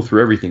them go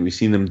through everything. We've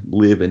seen them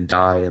live and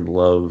die and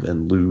love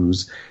and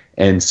lose,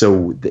 and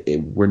so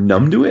we're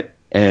numb to it.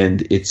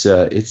 And it's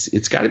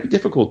got to be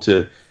difficult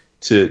to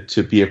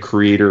be a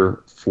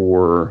creator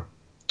for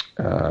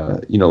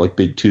like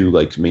big two,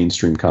 like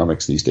mainstream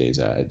comics these days.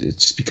 It's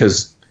just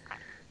because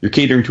you're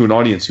catering to an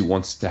audience who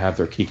wants to have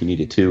their cake and eat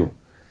it too.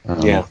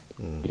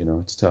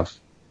 It's tough.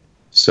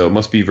 So it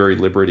must be very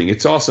liberating.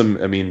 It's awesome.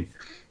 I mean,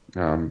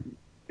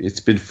 it's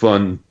been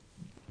fun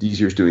these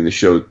years doing the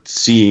show,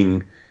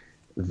 seeing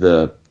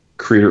the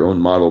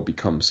creator-owned model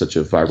become such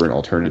a vibrant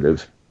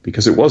alternative,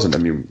 because it wasn't. I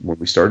mean, when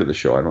we started the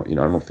show, I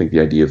don't think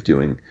the idea of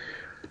doing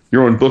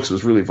your own books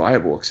was really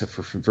viable, except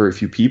for very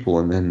few people.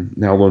 And then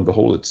now, lo and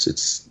behold,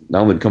 it's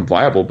not only become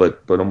viable, but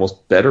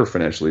almost better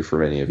financially for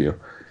many of you.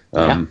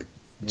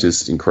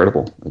 Just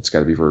incredible. It's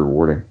got to be very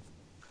rewarding.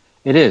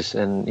 It is,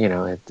 and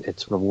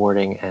it's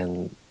rewarding,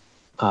 and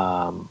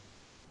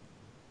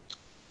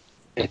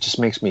it just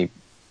makes me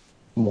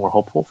more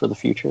hopeful for the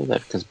future,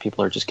 that because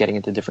people are just getting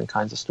into different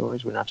kinds of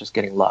stories. We're not just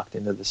getting locked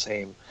into the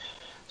same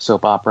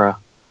soap opera,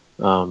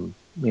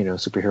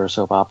 superhero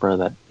soap opera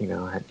that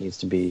it needs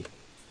to be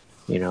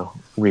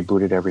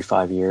rebooted every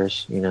 5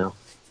 years. It's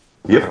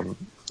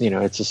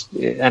just,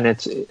 and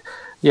it's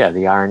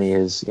the irony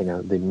is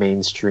the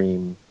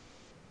mainstream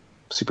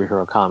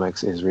superhero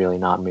comics is really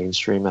not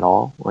mainstream at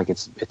all. Like,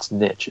 it's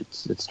niche.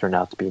 It's turned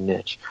out to be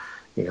niche,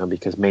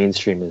 because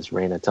mainstream is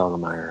Raina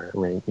Telgemeier.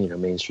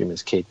 Mainstream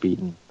is Kate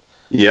Beaton.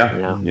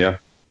 Or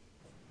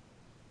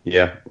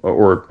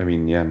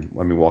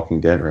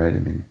Walking Dead, right? I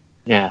mean,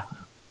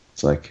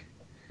 it's like,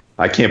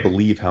 I can't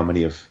believe how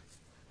many of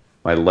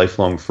my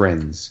lifelong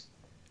friends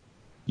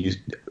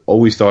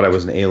always thought I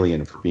was an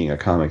alien for being a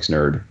comics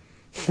nerd,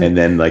 and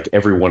then like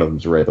every one of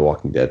them's read The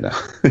Walking Dead now.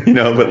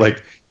 But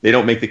like, they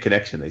don't make the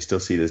connection. They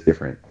still see it as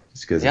different,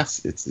 just because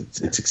it's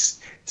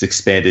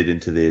expanded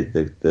into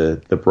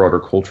the broader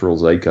cultural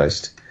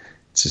zeitgeist.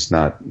 It's just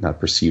not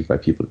perceived by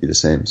people to be the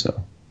same.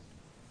 So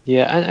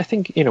and I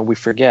think we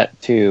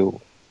forget too,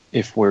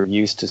 if we're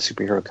used to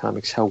superhero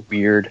comics, how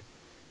weird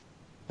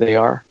they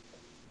are.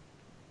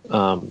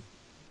 And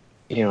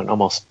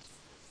almost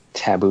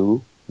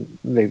taboo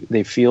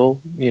they feel,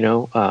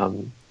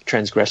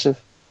 transgressive.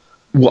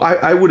 Well,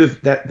 I would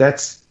have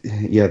that's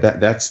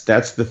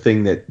the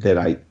thing that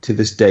I to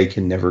this day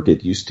can never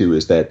get used to,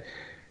 is that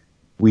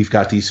we've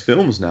got these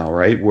films now,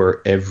 right,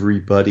 where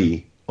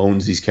everybody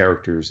owns these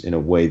characters in a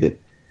way that,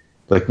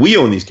 like, we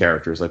own these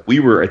characters. Like, we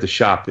were at the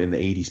shop in the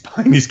 80s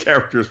buying these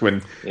characters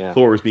when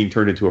Thor was being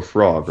turned into a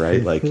frog,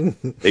 right? Like,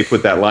 they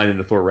put that line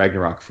into Thor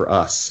Ragnarok for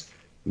us.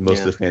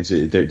 Most of the fans,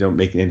 they don't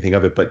make anything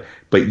of it, but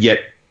yet,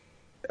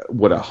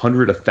 what,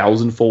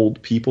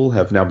 1,000-fold people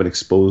have now been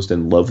exposed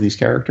and love these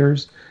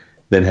characters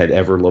than had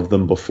ever loved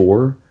them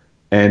before.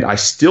 And I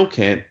still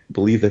can't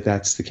believe that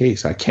that's the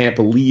case. I can't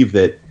believe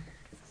that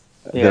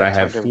that I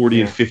have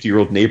 40 and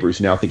 50-year-old neighbors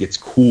who now think it's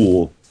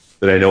cool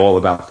that I know all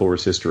about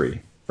Thor's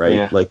history, right?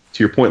 Yeah. Like,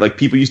 to your point, like,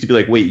 people used to be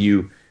like, wait,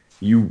 you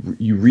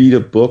read a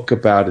book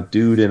about a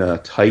dude in a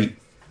tight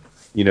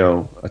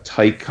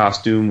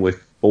costume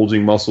with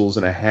bulging muscles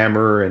and a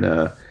hammer and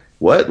a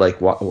what? Like,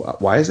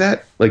 why is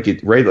that? Like,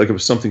 it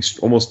was something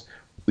almost,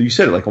 you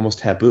said it, like, almost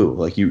taboo.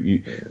 Like,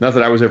 you not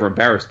that I was ever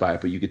embarrassed by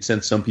it, but you could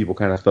sense some people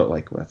kind of felt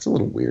like, well, that's a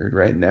little weird,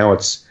 right? And now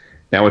it's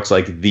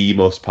like the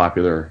most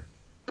popular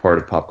part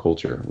of pop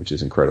culture, which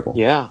is incredible.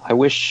 Yeah, I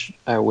wish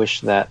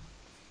that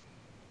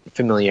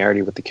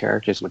familiarity with the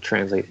characters would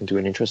translate into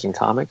an interest in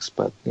comics,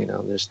 but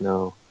there's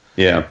no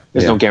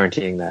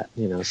guaranteeing that.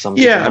 Some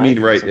I mean,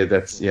 right?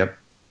 That's yep.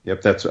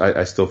 That's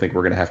I still think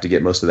we're going to have to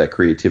get most of that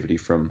creativity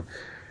from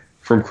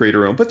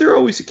creator owned, but there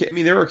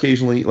are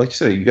occasionally, like you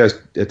said, you guys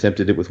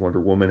attempted it with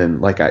Wonder Woman,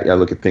 and like I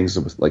look at things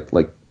with like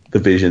the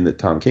Vision that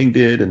Tom King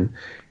did, and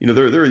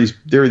there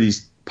are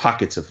these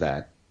pockets of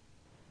that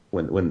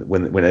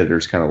when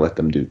editors kind of let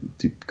them do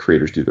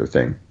creators do their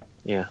thing.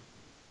 Yeah.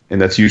 And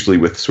that's usually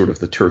with sort of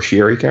the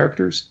tertiary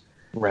characters,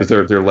 because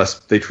they're less,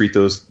 they treat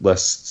those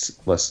less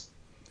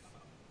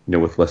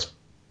with less,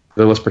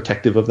 they're less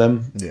protective of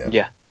them.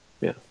 Yeah.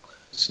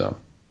 So,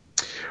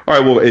 all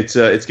right. Well,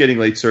 it's getting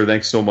late, sir.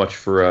 Thanks so much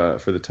for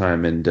the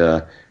time,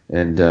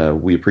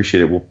 and we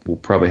appreciate it. We'll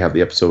probably have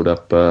the episode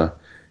up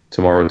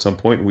tomorrow at some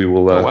point. We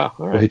will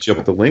we'll hit you up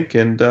with the link,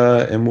 and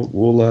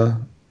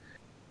we'll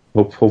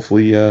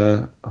hopefully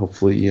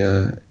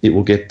it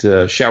will get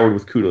showered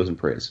with kudos and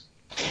praise.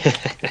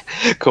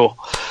 Cool.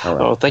 All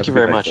right. Oh, thank you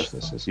very much.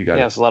 You got it.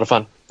 Yeah, it's a lot of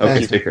fun.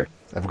 Okay, take care.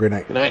 Have a great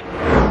night. Good night.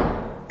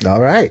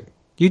 All right.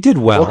 You did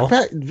well. Welcome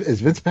back. Is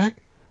Vince back?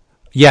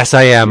 Yes,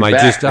 I am. You're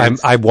back,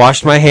 Vince. I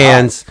washed my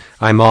hands.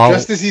 I'm all.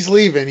 Just as he's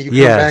leaving, you come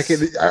Yes. back.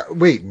 And,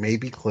 wait,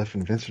 maybe Cliff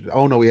and Vince.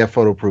 Oh no, we have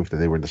photo proof that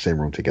they were in the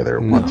same room together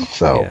at once.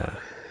 So Yeah.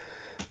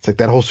 it's like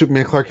that whole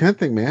Superman Clark Kent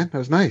thing, man. That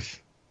was nice.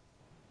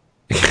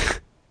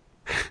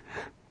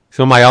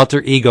 So my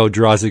alter ego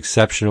draws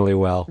exceptionally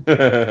well.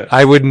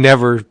 I would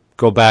never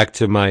go back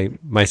to my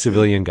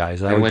civilian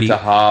guys. I went to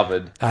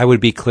Harvard. I would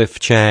be Cliff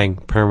Chang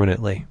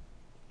permanently.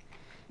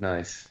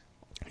 Nice.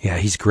 Yeah,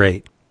 he's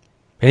great.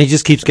 And he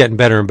just keeps getting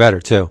better and better,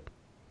 too.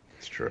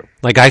 It's true.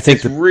 Like, I think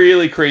It's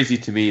really crazy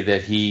to me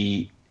that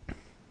he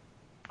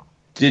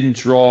didn't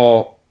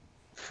draw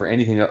for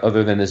anything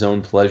other than his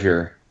own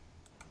pleasure,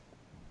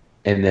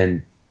 and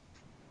then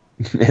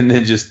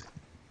just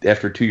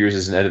after 2 years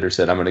as an editor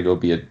said, I'm going to go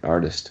be an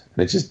artist.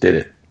 And it just did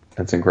it.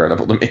 That's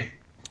incredible to me.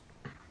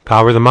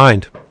 power of the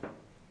mind.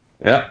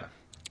 Yeah.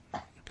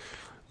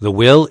 The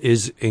will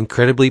is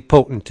incredibly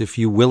potent. If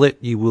you will it,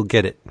 you will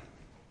get it.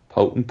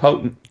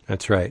 Potent.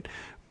 That's right.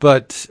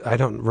 But I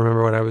don't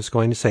remember what I was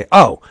going to say.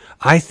 Oh,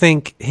 I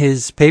think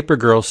his Paper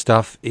Girl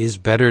stuff is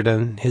better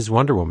than his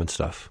Wonder Woman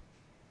stuff.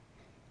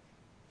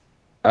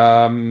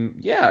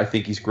 Yeah, I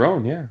think he's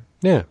grown, yeah.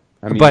 Yeah.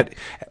 I mean, but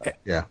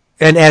Yeah.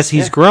 and as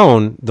he's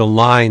grown, the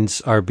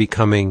lines are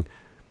becoming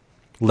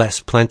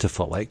less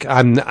plentiful. Like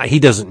he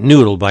doesn't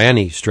noodle by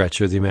any stretch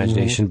of the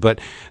imagination, but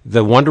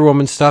the Wonder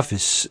Woman stuff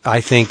is,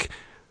 I think,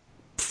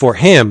 for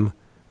him,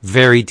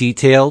 very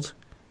detailed.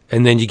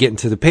 And then you get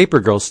into the Paper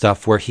Girl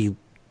stuff where he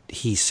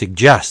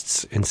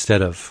suggests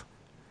instead of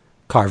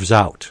carves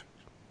out.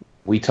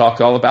 We talked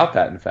all about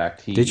that, in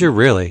fact. Did you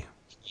really?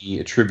 He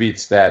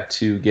attributes that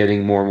to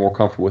getting more and more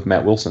comfortable with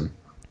Matt Wilson.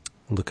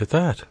 Look at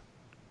that.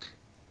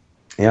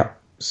 Yeah,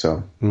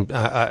 so.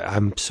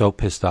 I'm so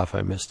pissed off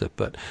I missed it,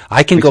 but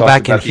I can go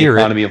back and hear the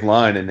it. economy of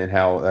line and then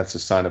how that's a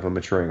sign of a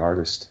maturing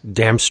artist.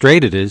 Damn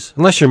straight it is.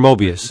 Unless you're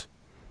Mobius.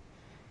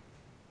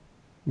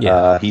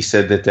 Yeah. He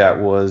said that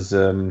was...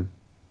 that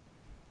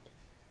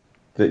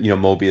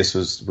Mobius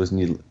was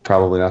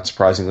probably not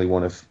surprisingly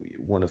one of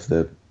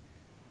the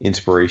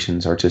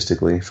inspirations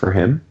artistically for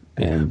him,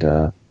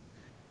 and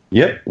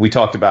we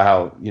talked about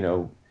how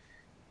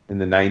in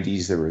the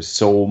 90s there was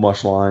so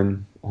much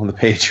line on the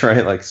page,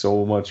 right? Like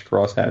so much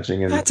cross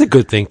hatching, and that's a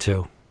good thing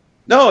too.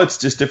 No, it's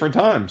just different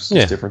times.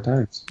 Yeah. It's different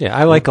times. Yeah,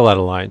 I like a lot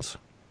of lines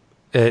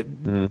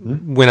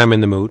when I'm in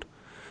the mood,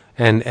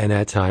 and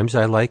at times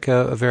I like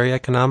a very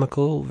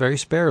economical, very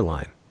spare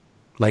line,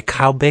 like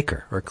Kyle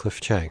Baker or Cliff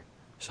Chang.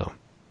 So.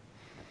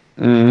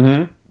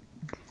 Mm-hmm.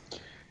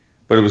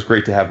 But it was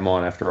great to have him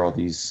on after all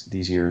these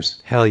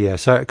years. Hell yeah!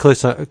 Sorry,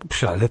 Cliff.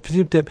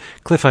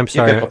 Cliff, I'm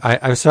sorry.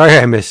 I'm sorry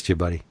I missed you,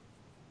 buddy.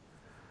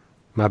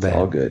 My bad. It's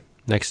all good.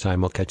 Next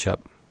time we'll catch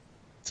up.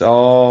 It's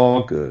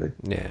all good.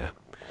 Yeah.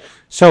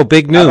 So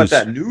big news. How about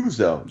that news,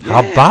 though?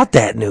 Yeah. How about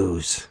that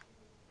news?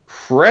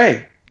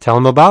 Cray. Tell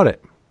him about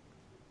it.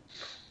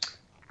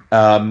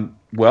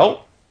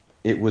 Well,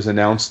 it was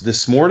announced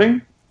this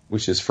morning,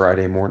 which is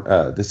Friday morning.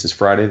 This is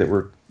Friday that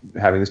we're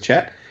having this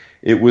chat.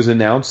 It was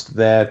announced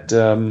that,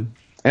 and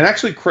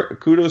actually,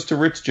 kudos to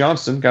Rich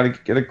Johnston. Got to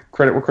get a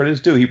credit where credit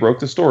is due. He broke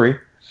the story.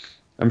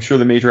 I'm sure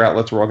the major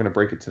outlets were all going to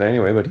break it today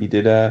anyway, but he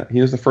did.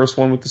 He was the first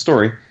one with the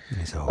story.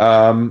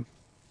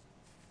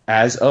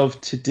 As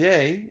of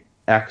today,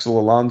 Axel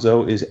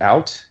Alonso is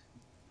out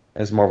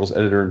as Marvel's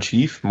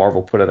editor-in-chief.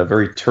 Marvel put out a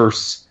very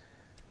terse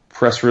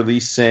press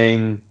release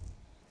saying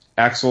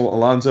Axel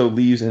Alonso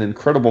leaves an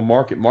incredible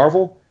mark at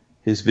Marvel.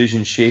 His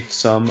vision shaped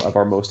some of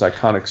our most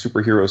iconic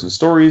superheroes and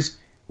stories.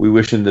 We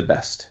wish him the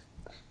best.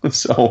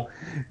 So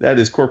that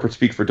is corporate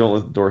speak for Don't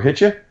Let the Door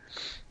Hit You.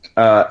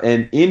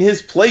 And in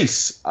his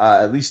place,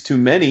 at least to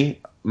many,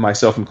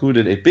 myself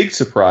included, a big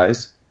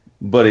surprise,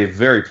 but a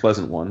very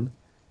pleasant one.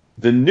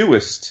 The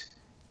newest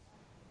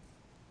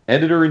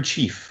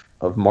editor-in-chief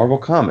of Marvel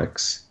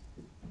Comics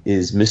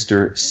is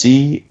Mr.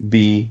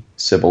 C.B.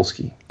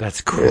 Cebulski.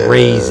 That's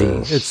crazy.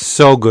 It's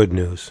so good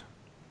news.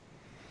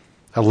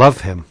 I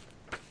love him.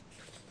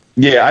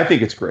 Yeah, I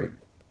think it's great.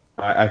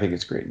 I think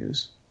it's great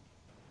news.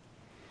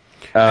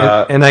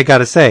 And I got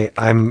to say,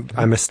 I'm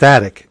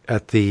ecstatic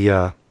at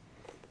the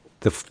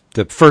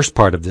first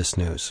part of this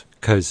news,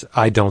 because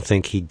I don't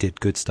think he did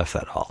good stuff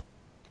at all.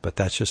 But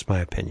that's just my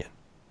opinion.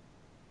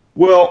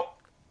 Well,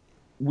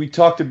 we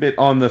talked a bit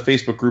on the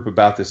Facebook group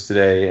about this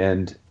today,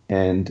 and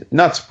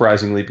not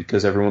surprisingly,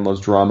 because everyone loves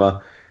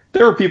drama,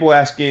 there were people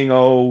asking,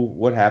 oh,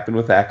 what happened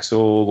with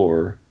Axel,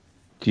 or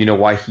do you know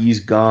why he's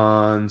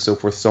gone, so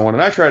forth, so on.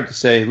 And I tried to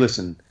say,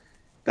 listen,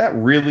 that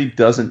really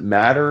doesn't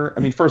matter. I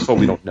mean, first of all,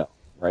 we don't know,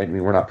 right? I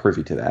mean, we're not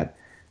privy to that.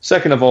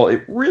 Second of all,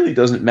 it really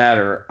doesn't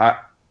matter.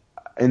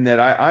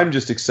 I'm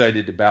just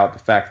excited about the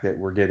fact that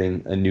we're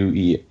getting a new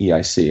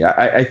EIC.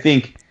 I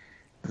think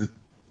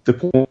the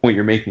point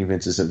you're making,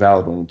 Vince, is a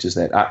valid one, which is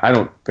that I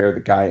don't bear the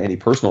guy any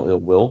personal ill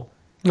will.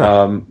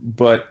 No.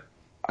 But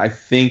I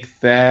think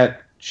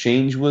that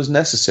change was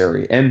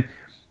necessary. And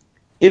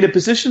in a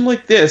position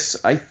like this,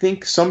 I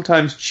think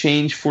sometimes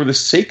change for the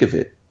sake of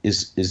it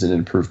is an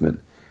improvement.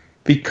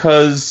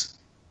 Because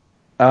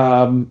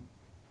you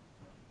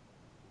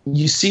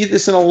see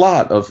this in a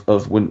lot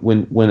of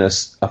when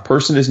a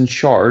person is in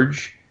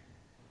charge,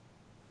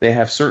 they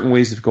have certain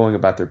ways of going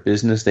about their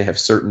business. They have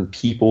certain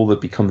people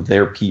that become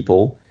their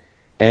people.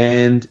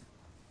 And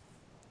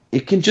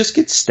it can just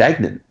get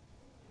stagnant.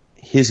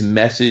 His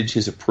message,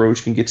 his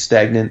approach can get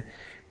stagnant.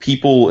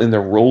 People in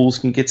their roles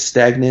can get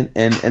stagnant.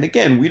 And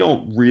again, we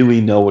don't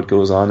really know what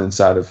goes on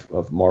inside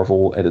of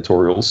Marvel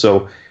editorials.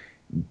 So,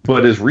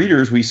 but as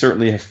readers, we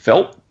certainly have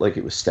felt like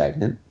it was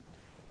stagnant,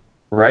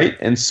 right?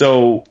 And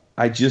so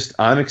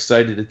I'm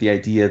excited at the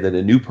idea that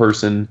a new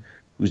person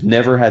who's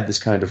never had this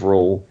kind of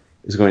role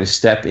is going to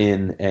step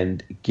in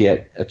and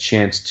get a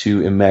chance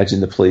to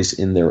imagine the place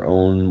in their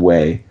own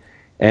way.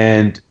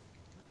 And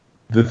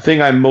the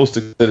thing I'm most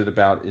excited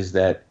about is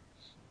that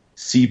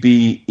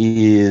CB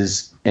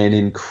is an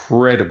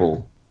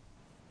incredible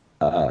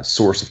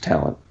source of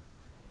talent.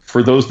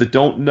 For those that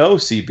don't know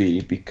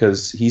CB,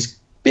 because he's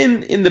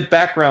been in the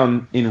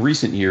background in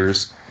recent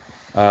years,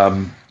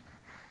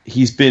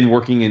 he's been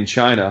working in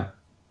China,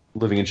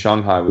 living in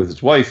Shanghai with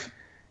his wife,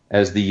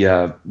 as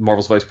the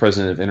Marvel's Vice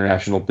President of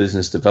International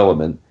Business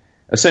Development.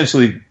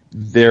 Essentially,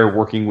 they're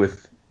working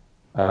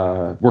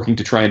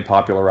to try and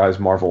popularize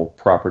Marvel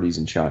properties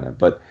in China.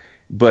 But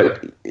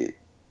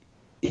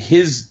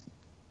his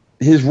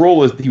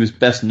role as he was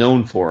best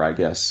known for, I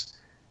guess,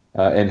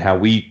 and how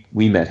we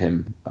met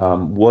him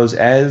was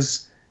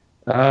as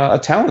a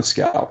talent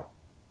scout,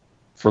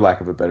 for lack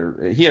of a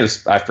better.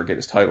 I forget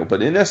his title,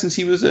 but in essence,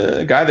 he was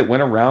a guy that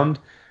went around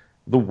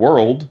the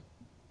world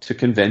to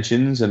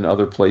conventions and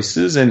other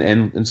places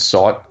and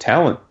sought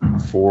talent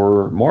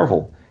for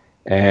Marvel.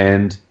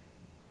 And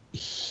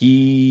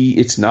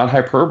it's not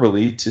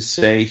hyperbole to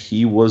say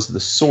he was the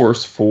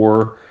source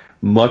for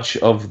much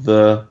of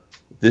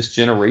this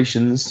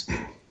generation's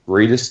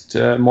greatest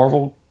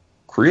Marvel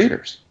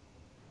creators,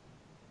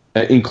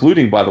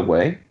 including, by the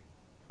way,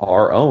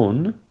 our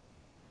own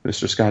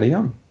Mr. Scotty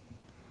Young.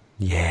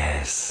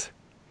 Yes.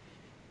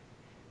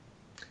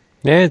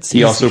 Yeah,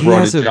 he also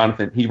brought in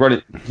Jonathan. He brought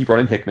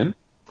in Hickman.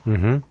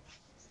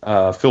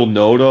 Mm-hmm. Phil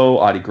Noto,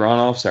 Adi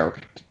Granov, Sarah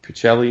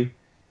Pichelli.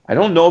 I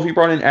don't know if he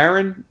brought in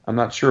Aaron. I'm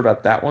not sure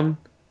about that one,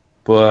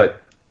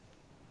 but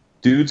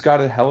dude's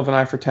got a hell of an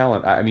eye for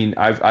talent. I mean,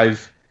 I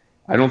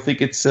don't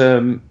think it's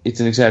an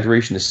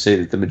exaggeration to say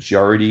that the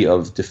majority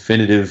of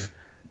definitive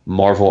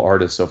Marvel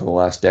artists over the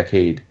last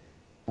decade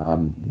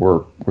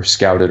were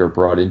scouted or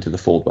brought into the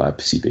fold by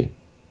CB.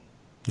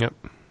 Yep.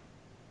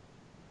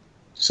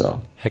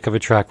 So heck of a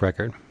track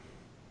record.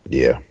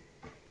 Yeah.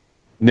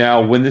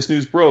 Now, when this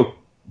news broke,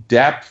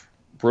 Dap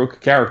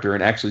broke character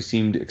and actually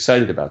seemed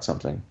excited about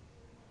something.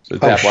 So,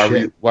 Dap,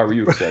 why were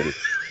you excited?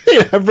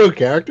 Yeah, I broke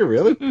character,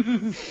 really?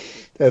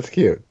 That's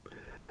cute.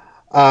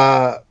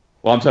 Well,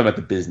 I'm talking about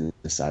the business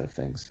side of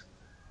things.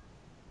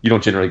 You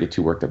don't generally get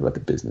too worked up about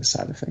the business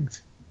side of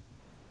things.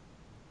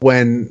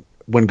 When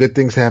good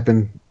things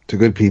happen to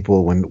good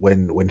people,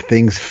 when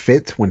things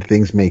fit, when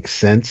things make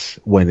sense,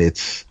 when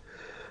it's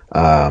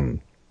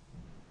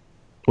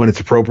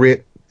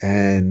appropriate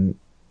and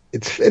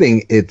it's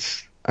fitting,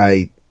 it's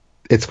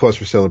cause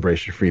for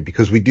celebration for you,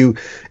 because we do.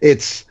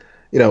 It's,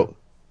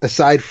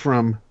 aside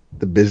from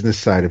the business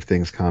side of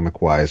things,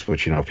 comic wise,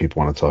 which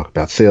people want to talk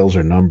about sales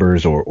or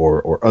numbers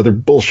or other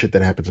bullshit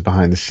that happens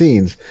behind the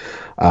scenes.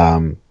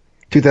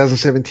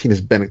 2017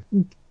 has been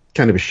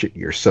kind of a shit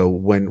year. So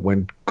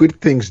when good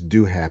things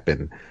do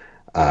happen,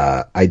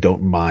 I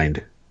don't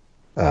mind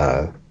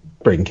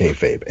breaking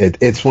kayfabe.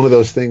 It's one of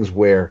those things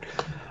where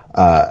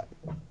I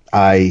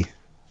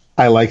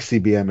like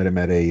CB. I met him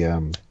at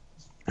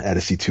a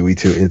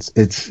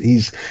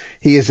C2E2.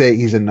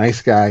 He's a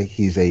nice guy.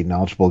 He's a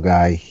knowledgeable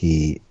guy.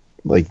 He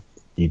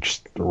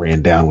just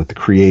ran down with the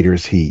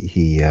creators.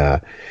 He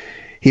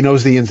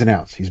knows the ins and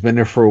outs. He's been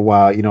there for a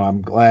while.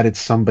 I'm glad it's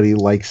somebody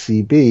like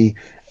CB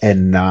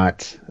and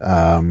not,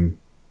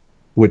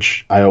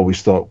 which I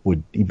always thought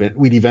we'd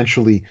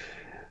eventually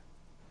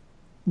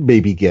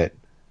maybe get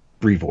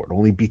Brevoort,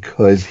 only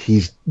because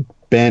he's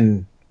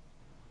been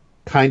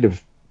kind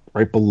of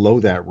right below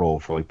that role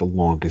for like the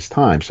longest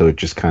time. So it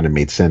just kind of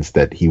made sense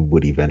that he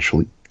would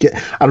eventually get.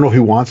 I don't know if he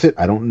wants it.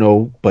 I don't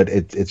know, but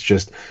it's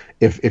just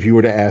if you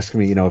were to ask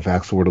me, if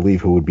Axel were to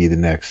leave, who would be the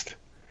next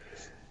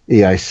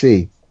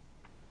EIC?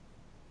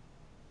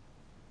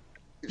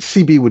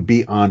 CB would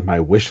be on my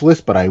wish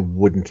list, but I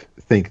wouldn't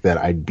think that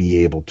I'd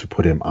be able to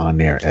put him on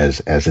there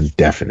as a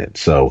definite.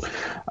 So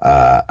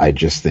I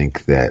just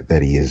think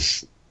that he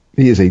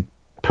is a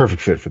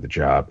perfect fit for the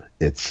job.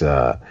 It's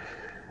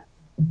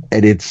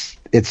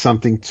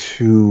something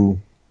to,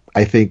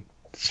 I think,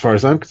 as far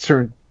as I'm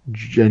concerned,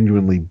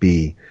 genuinely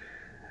be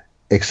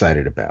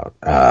excited about.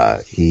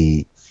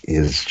 He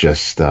is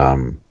just,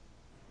 I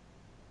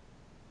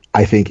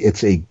think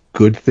it's a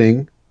good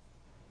thing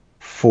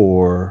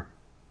for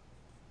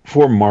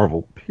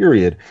Marvel,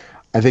 period.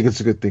 I think it's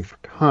a good thing for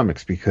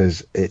comics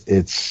because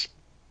it's,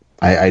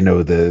 I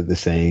know the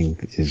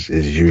saying is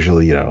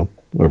usually,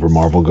 wherever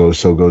Marvel goes,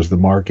 so goes the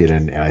market.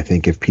 And I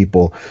think if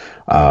people,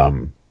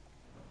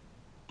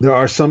 there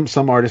are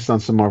some artists on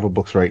some Marvel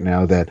books right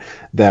now that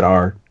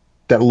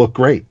look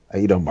great.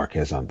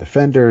 Marquez on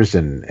Defenders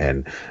and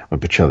when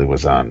Pichelli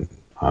was on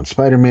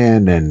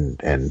Spider-Man and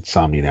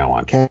Somni now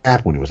on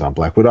Cap when he was on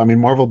Black Widow. I mean,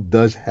 Marvel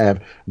does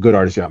have good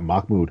artists. You got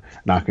Mahmoud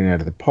knocking it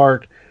out of the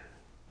park.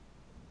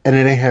 And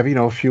then they have,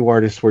 a few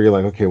artists where you're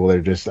like, okay, well,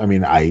 they're just, I'm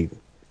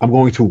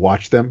going to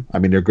watch them. I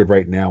mean, they're good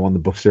right now on the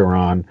books they're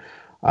on.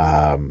 So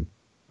I'm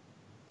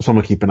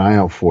going to keep an eye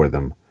out for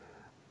them.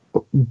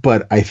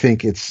 But I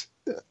think it's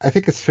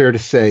fair to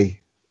say,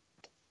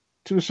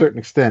 to a certain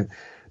extent,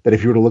 that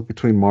if you were to look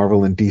between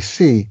Marvel and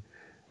DC,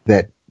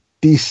 that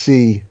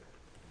DC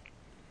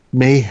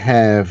may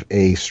have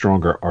a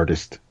stronger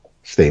artist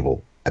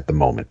stable at the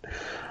moment.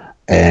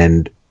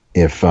 And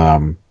if,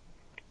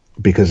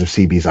 because of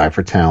CB's eye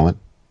for talent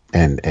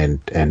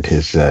and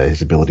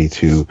his ability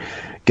to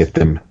get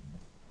them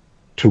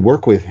to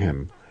work with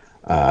him,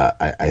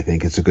 I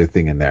think it's a good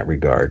thing in that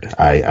regard.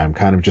 I'm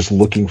kind of just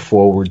looking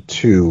forward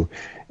to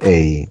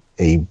a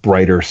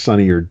brighter,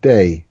 sunnier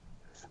day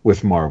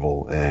with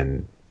Marvel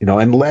and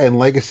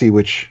Legacy,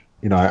 which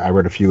I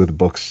read a few of the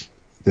books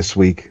this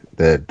week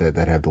that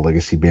have the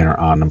Legacy banner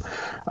on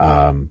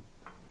them.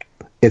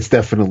 It's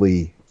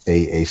definitely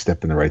a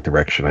step in the right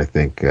direction. I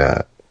think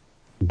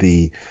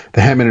the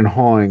hemming and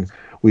hawing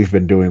we've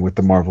been doing with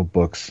the Marvel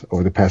books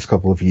over the past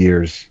couple of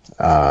years,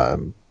 I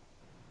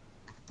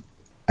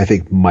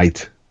think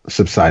might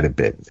subside a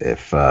bit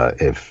if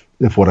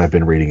what I've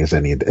been reading is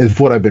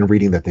if what I've been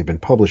reading that they've been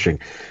publishing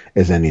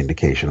is any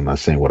indication. I'm not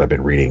saying what I've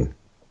been reading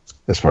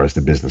as far as the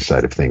business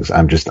side of things.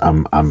 I'm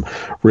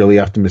really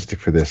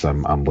optimistic for this.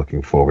 I'm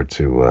looking forward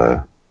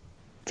to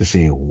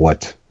seeing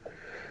what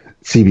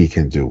CB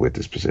can do with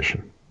this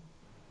position.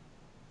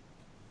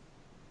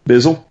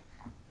 Bizzle?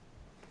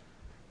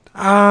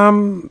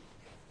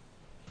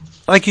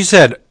 Like you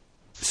said,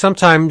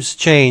 sometimes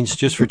change,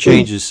 just for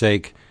change's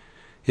sake,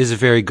 is a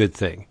very good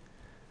thing.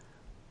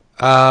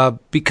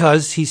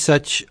 Because he's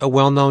such a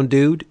well-known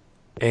dude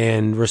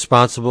and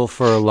responsible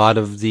for a lot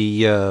of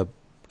the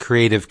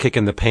creative kick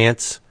in the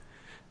pants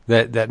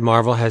that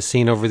Marvel has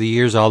seen over the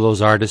years. All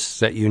those artists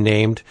that you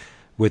named,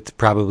 with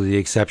probably the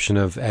exception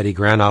of Eddie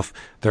Granoff,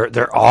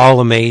 they're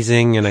all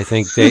amazing, and I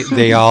think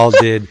they all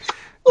did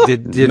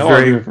no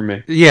very for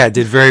me.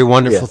 did very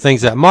wonderful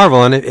things at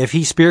Marvel. And if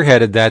he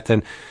spearheaded that,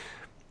 then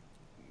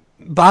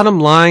bottom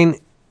line,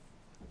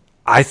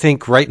 I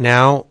think right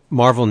now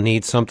Marvel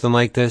needs something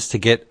like this to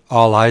get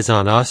all eyes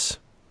on us.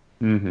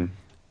 Mm-hmm.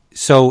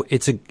 So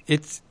it's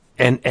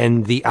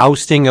the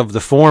ousting of the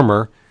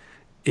former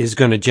is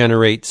going to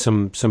generate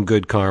some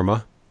good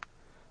karma,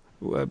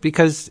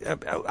 because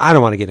I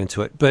don't want to get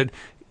into it, but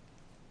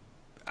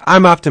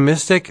I'm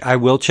optimistic. I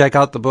will check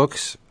out the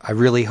books. I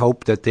really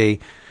hope that they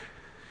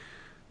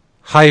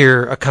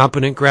hire a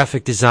competent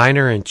graphic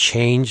designer and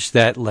change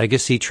that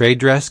Legacy trade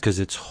dress, because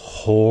it's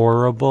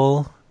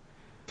horrible.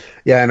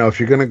 Yeah, I know. If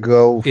you're going to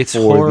go it's for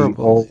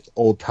horrible. the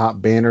old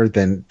top banner,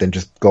 then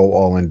just go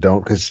all in.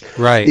 Don't, because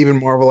right. Even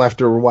Marvel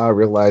after a while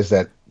realized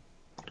that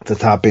the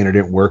top banner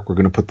didn't work. We're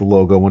going to put the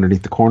logo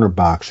underneath the corner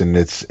box, and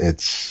it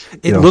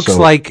looks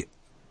like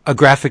a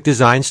graphic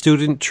design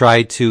student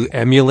tried to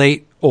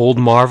emulate old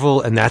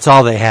Marvel, and that's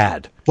all they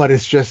had. But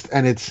it's just,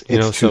 and it's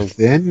too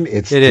thin.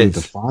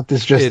 The font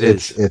is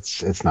just,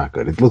 it's not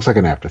good. It looks like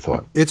an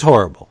afterthought. It's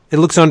horrible. It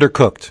looks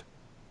undercooked.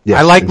 Yes,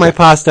 I like my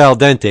pasta al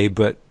dente,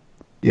 but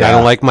I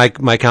don't like my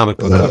comic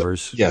book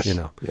covers. Yes.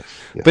 Yes.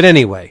 But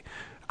anyway,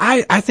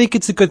 I think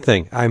it's a good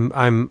thing.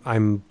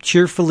 I'm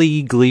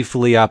cheerfully,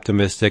 gleefully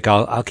optimistic.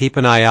 I'll keep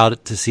an eye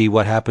out to see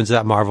what happens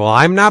at Marvel.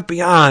 I'm not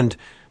beyond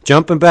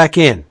jumping back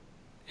in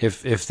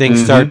if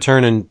things start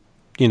turning,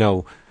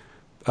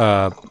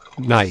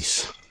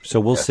 nice. So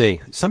we'll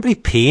see. Somebody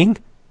peeing?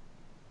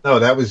 No,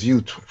 that was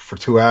you for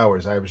 2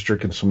 hours. I was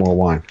drinking some more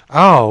wine.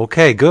 Oh,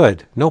 okay,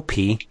 good. No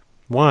pee.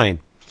 Wine.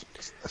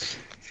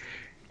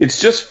 It's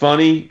just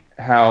funny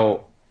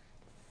how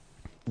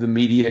the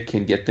media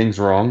can get things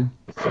wrong.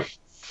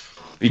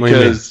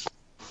 Because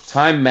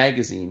Time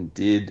Magazine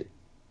did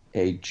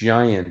a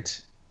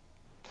giant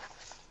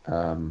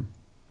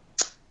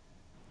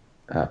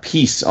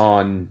piece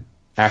on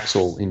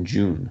Axel in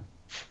June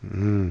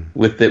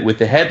with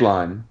the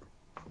headline,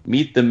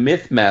 "Meet the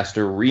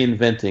Mythmaster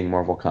Reinventing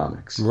Marvel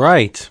Comics."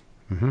 Right.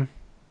 Mm-hmm.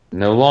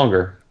 No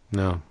longer.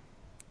 No.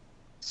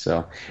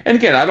 So, and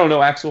again, I don't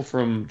know Axel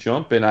from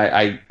Jump, and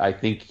I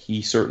think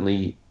he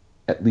certainly,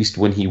 at least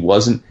when he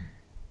wasn't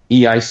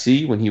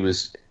EIC, when he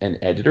was an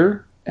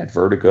editor at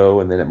Vertigo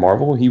and then at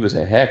Marvel, he was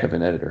a heck of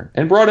an editor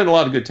and brought in a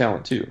lot of good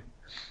talent too.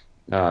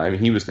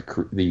 He was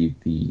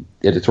the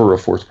editorial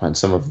force behind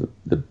some of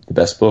the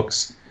best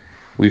books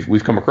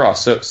we've come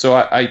across. So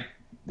I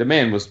the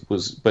man was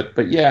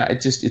but yeah,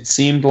 it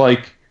seemed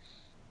like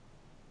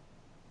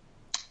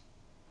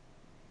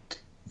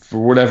for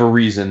whatever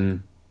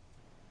reason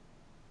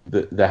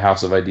the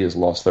House of Ideas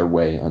lost their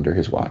way under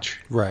his watch.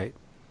 Right.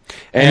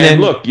 And then,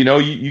 look,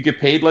 you get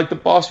paid like the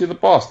boss. You're the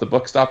boss. The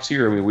buck stops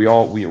here. I mean, we're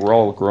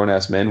all grown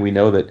ass men. We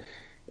know that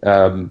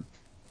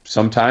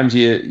sometimes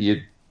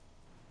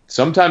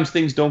sometimes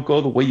things don't go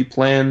the way you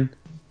plan,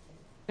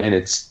 and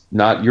it's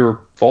not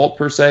your fault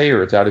per se,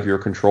 or it's out of your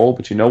control.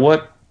 But you know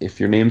what? If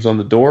your name's on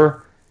the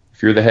door,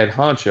 if you're the head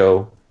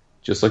honcho,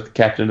 just like the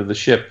captain of the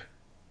ship,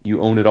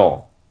 you own it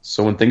all.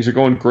 So when things are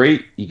going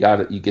great, you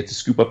get to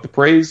scoop up the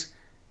praise,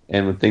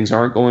 and when things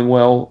aren't going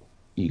well,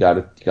 you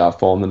gotta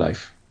fall on the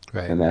knife.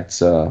 Right. And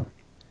that's, but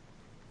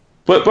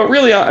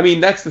really, I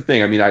mean, that's the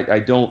thing. I mean, I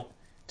don't.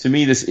 To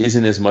me, this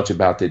isn't as much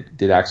about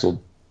did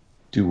Axel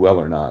do well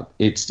or not.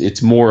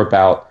 It's more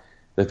about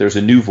that there's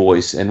a new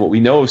voice, and what we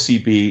know of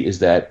CB is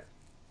that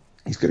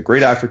he's got a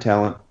great eye for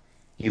talent.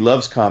 He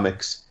loves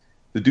comics.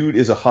 The dude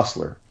is a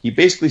hustler. He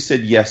basically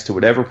said yes to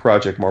whatever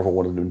project Marvel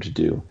wanted him to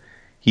do.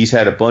 He's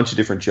had a bunch of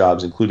different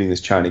jobs, including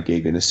this China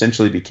gig, and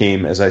essentially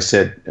became, as I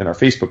said in our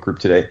Facebook group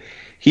today,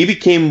 he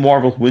became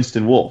Marvel's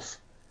Winston Wolfe.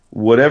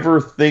 Whatever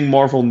thing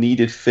Marvel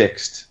needed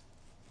fixed,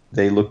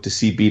 they looked to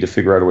CB to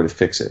figure out a way to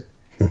fix it.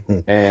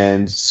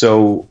 And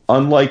so,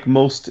 unlike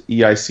most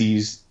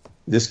EICs,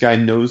 this guy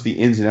knows the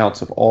ins and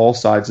outs of all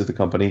sides of the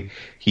company.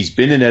 He's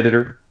been an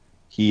editor.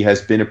 He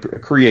has been a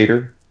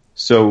creator.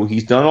 So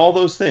he's done all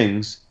those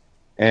things.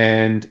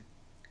 And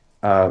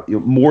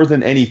more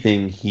than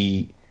anything,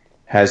 he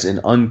has an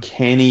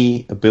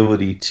uncanny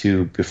ability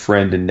to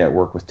befriend and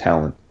network with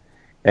talent.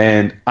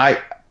 And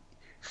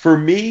for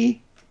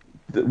me,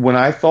 when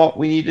I thought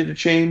we needed a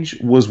change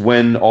was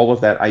when all of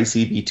that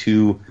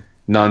ICB2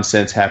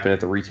 nonsense happened at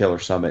the Retailer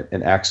Summit,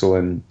 and Axel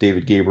and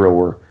David Gabriel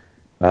were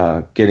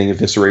getting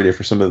eviscerated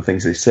for some of the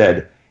things they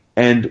said.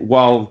 And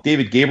while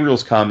David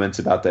Gabriel's comments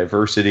about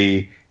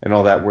diversity and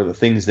all that were the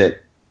things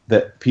that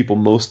people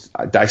most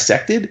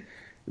dissected,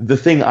 the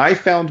thing I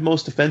found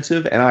most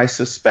offensive, and I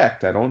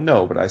suspect, I don't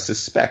know, but I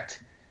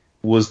suspect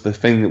was the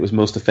thing that was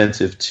most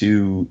offensive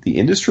to the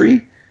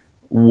industry,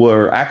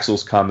 were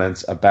Axel's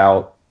comments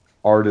about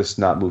artists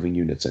not moving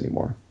units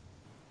anymore.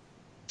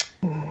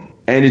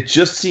 And it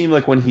just seemed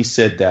like when he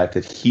said that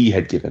he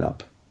had given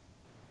up.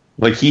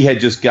 Like he had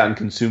just gotten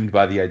consumed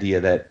by the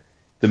idea that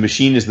the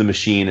machine is the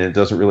machine and it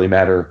doesn't really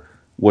matter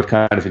what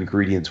kind of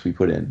ingredients we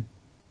put in.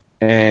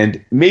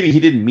 And maybe he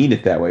didn't mean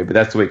it that way, but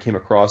that's the way it came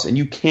across. And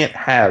you can't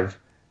have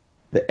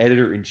the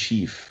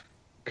editor-in-chief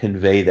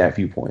convey that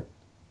viewpoint.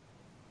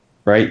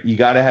 Right? You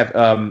got to have...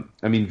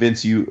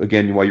 Vince, you,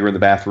 again, while you were in the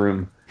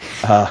bathroom...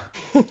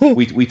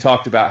 we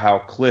talked about how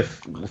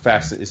Cliff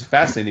is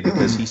fascinating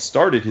because he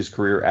started his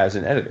career as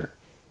an editor,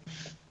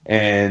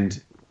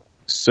 and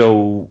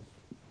so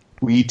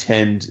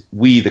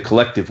the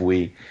collective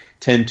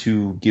tend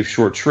to give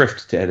short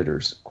shrift to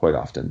editors quite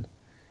often,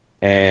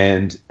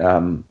 and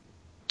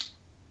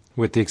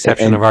with the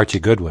exception of Archie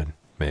Goodwin,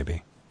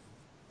 maybe.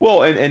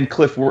 Well, and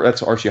Cliff,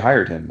 that's Archie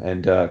hired him,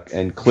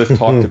 and Cliff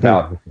talked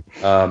about.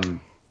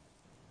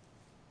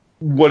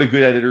 What a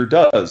good editor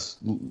does,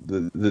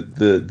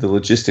 the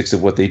logistics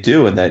of what they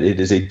do, and that it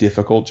is a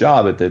difficult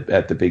job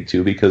at the big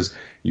two because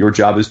your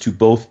job is to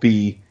both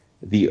be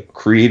the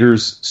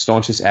creator's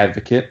staunchest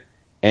advocate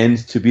and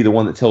to be the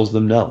one that tells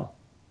them no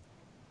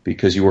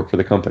because you work for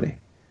the company,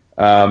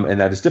 and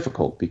that is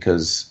difficult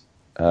because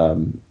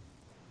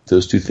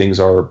those two things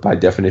are by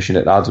definition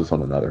at odds with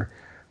one another,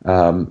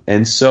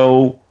 and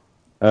so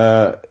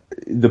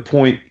the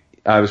point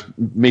I was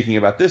making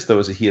about this though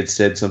is that he had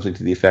said something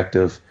to the effect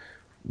of,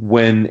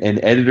 when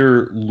an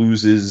editor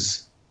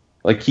loses,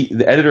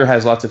 the editor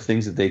has lots of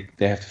things that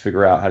they have to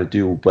figure out how to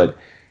do, but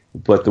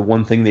the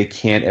one thing they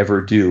can't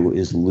ever do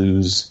is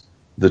lose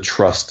the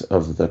trust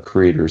of the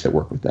creators that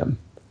work with them,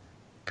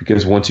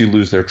 Because once you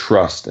lose their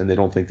trust and they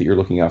don't think that you're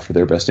looking out for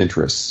their best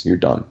interests, you're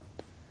done.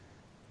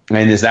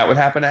 And is that what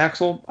happened to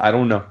Axel? I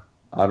don't know.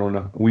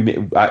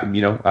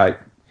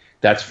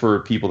 That's for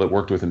people that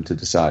worked with him to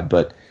decide.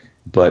 But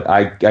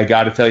I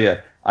got to tell you,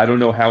 I don't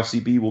know how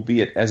CB will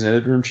be as an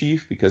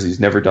editor-in-chief because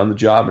he's never done the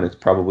job, and it's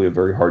probably a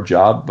very hard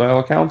job by all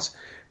accounts.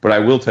 But I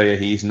will tell you,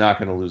 he's not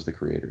going to lose the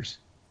creators.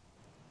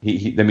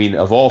 I mean,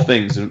 of all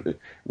things,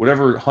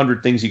 whatever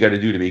 100 things you got to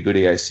do to be a good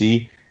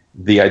AIC,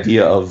 the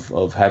idea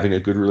of having a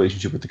good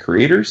relationship with the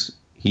creators,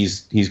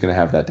 he's going to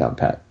have that down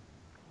pat.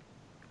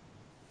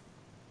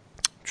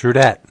 True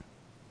that.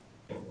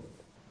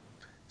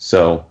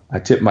 So I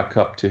tip my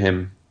cup to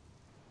him,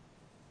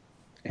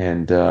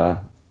 and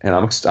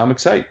I'm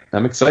excited.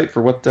 I'm excited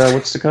for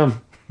what's to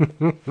come.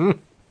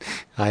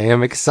 I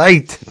am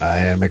excited.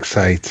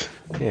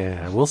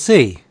 Yeah, we'll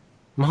see.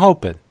 I'm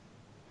hoping.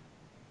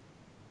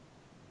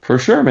 For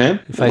sure, man.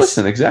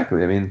 Listen,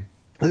 exactly. I mean,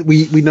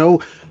 we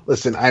know.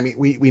 Listen, I mean,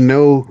 we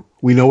know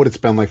what it's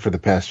been like for the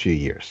past few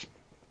years.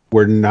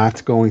 We're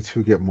not going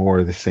to get more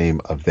of the same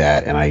of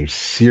that, and I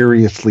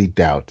seriously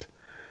doubt,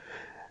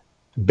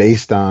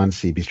 based on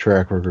CB's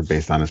track record,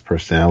 based on his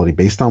personality,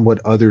 based on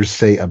what others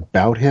say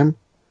about him,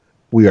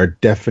 we are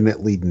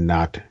definitely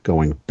not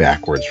going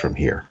backwards from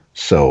here.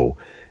 So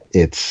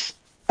it's,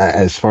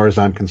 as far as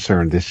I'm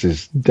concerned, this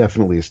is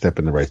definitely a step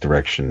in the right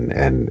direction,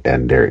 and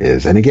there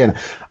is. And again,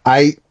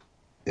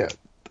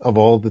 of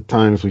all the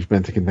times we've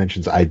been to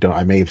conventions,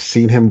 I may have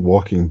seen him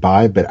walking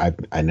by, but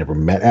I never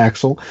met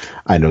Axel.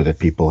 I know that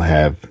people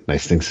have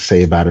nice things to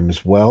say about him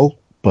as well,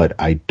 but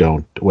I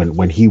don't.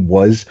 When he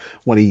moved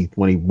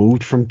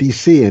from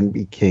DC and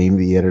became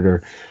the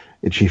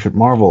editor-in-chief at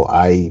Marvel,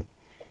 I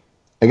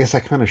guess I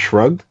kind of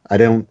shrugged. I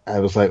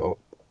was like, oh,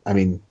 I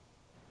mean,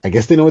 I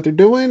guess they know what they're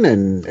doing,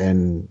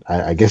 and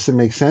I guess it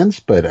makes sense,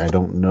 but I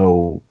don't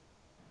know.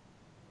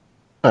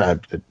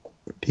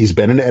 He's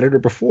been an editor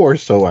before,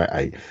 so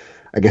I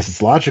guess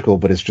it's logical,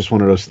 but it's just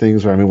one of those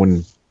things where, I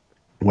mean,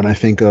 when I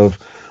think of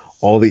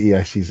all the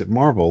EICs at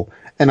Marvel,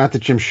 and not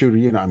that Jim Shooter,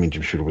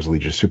 Jim Shooter was a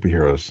Legion of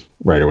Superheroes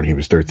writer when he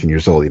was 13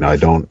 years old. I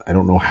don't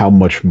know how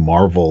much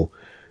Marvel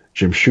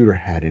Jim Shooter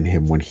had in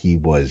him when he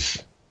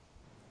was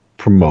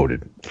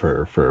promoted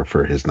for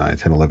his 9,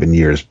 10, 11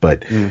 years,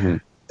 but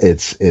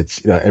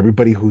it's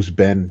everybody who's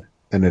been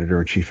an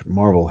editor-in-chief at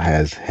Marvel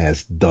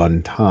has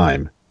done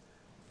time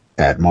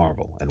at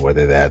Marvel, and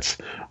whether that's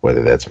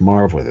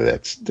Marv, whether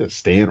that's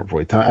Stan or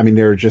Roy Thomas, I mean,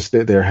 there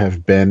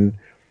have been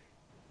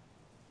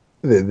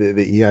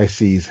the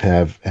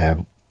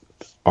EICs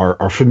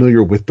are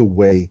familiar with the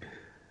way,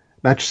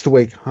 not just the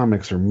way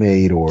comics are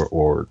made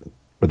or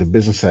the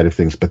business side of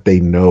things, but they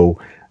know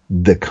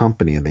the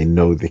company and they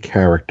know the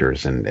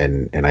characters,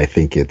 and I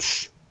think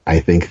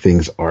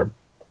things are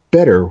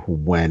better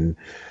when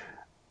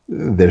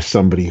there's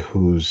somebody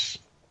who's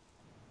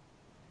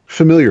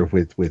familiar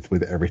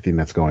with everything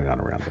that's going on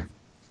around them.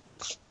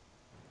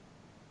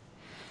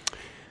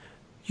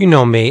 You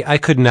know me, I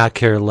could not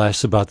care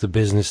less about the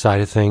business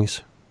side of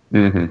things.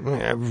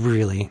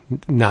 Really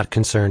not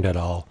concerned at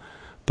all.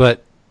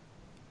 But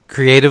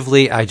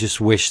creatively, I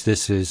just wish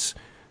this is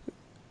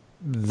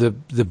the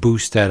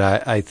boost that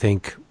I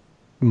think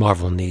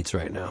Marvel needs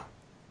right now.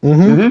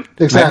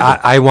 Exactly.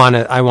 I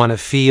want to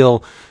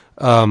feel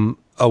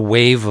a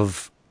wave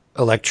of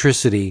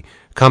electricity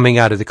coming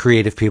out of the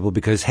creative people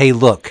because, hey,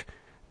 look,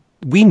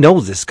 we know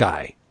this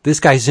guy. This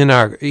guy's in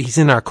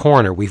our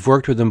corner. We've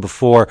worked with him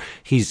before.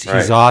 He's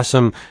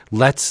awesome.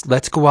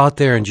 Let's go out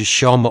there and just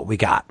show him what we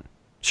got.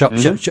 Show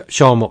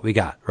him what we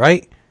got,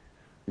 right?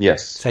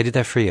 Yes. So I did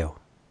that for you.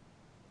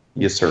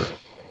 Yes, sir.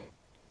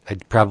 I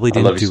probably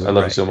didn't do it. I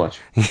love you so much.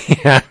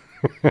 Yeah.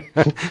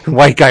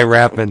 White guy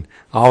rapping,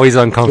 always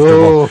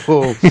uncomfortable.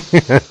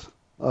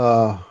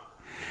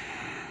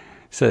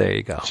 So there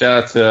you go.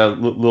 Shout out to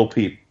Lil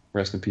Peep.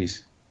 Rest in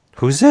peace.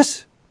 Who's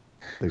this?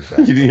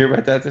 Exactly. You didn't hear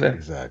about that today?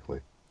 Exactly.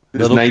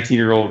 This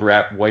 19-year-old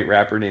white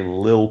rapper named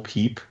Lil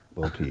Peep.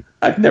 Lil Peep.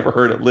 I've never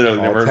heard it.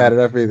 Literally never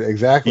heard it.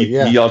 Exactly.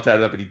 He all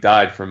tatted up, and he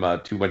died from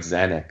too much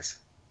Xanax.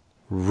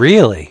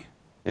 Really?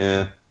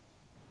 Yeah.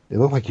 It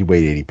looked like he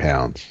weighed 80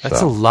 pounds.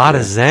 That's a lot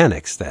of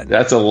Xanax, then.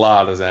 That's a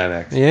lot of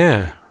Xanax.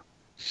 Yeah.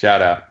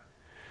 Shout out.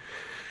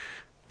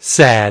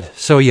 Sad.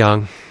 So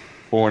young.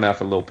 Pouring out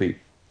for Lil Peep.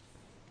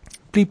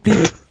 Beep,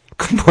 beep.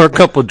 Pour a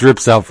couple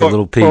drips out for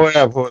Little Pete. Pour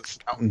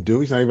Mountain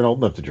Dew. He's not even old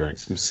enough to drink.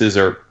 Some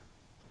scissor.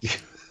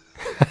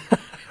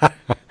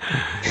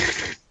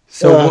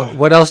 So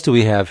what else do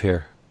we have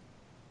here?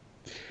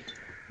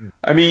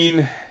 I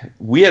mean,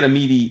 we had a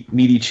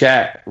meaty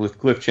chat with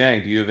Cliff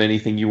Chang. Do you have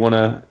anything you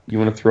wanna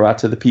throw out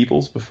to the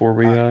peoples before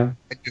we? I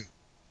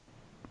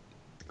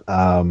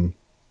do.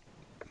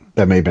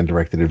 That may have been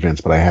directed at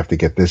Vince, but I have to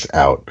get this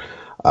out.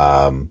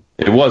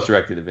 It was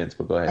directed at Vince,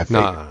 but go ahead.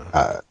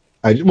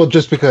 Well,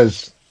 just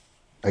because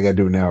I got to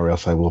do it now, or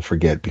else I will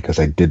forget because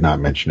I did not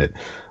mention it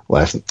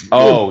last.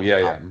 Oh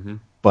yeah. Mm-hmm.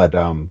 But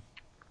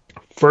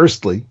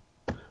firstly,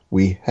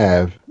 we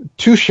have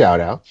 2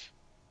 shout-outs.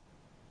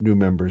 New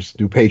members,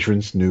 new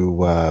patrons,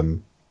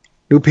 new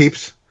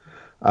peeps.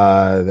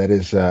 That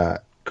is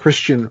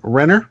Christian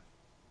Renner,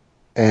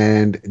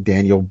 and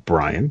Daniel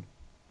Bryan.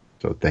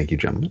 So thank you,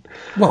 gentlemen.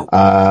 Whoa,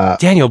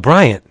 Daniel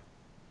Bryant.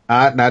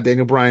 Not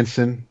Daniel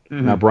Bryanson,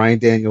 not Bryan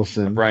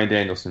Danielson. Bryan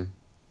Danielson.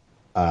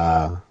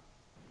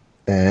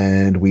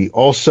 And we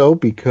also,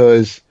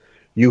 because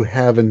you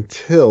have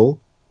until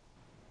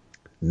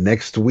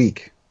next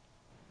week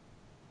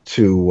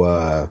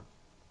to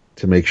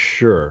make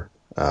sure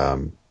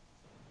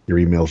your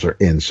emails are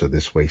in, so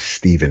this way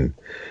Steven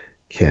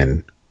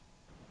can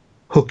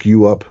hook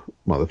you up,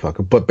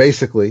 motherfucker. But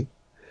basically,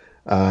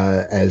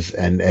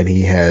 and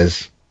he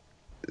has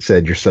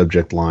said your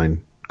subject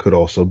line could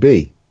also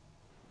be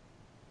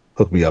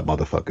hook me up,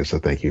 motherfucker. So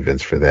thank you,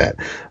 Vince, for that.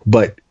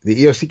 But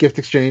the EOC Gift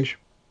Exchange,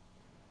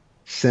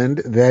 send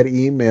that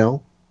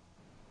email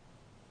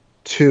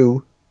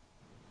to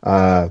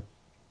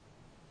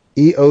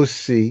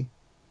EOC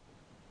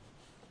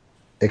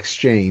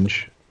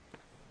Exchange.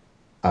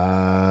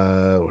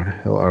 Where the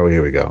hell are we?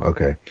 Here we go.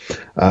 Okay.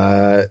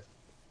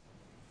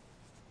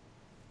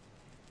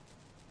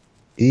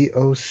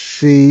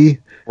 EOC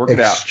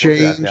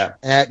Exchange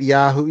at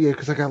Yahoo. Yeah,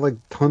 because I got like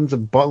tons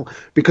of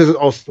because it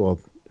also, well,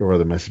 there were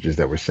other messages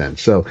that were sent.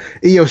 So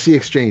EOC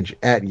Exchange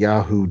at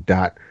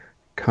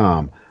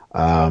yahoo.com.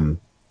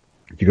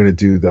 You're going to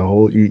do the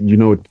whole, you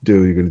know what to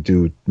do. You're going to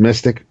do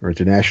domestic or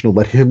international.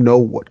 Let him know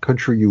what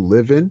country you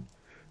live in.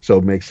 So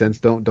it makes sense.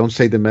 Don't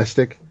say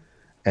domestic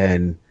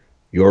and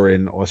you're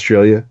in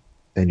Australia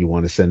and you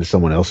want to send to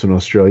someone else in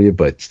Australia,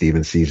 but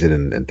Steven sees it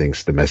and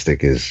thinks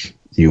domestic is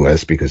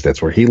US because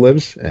that's where he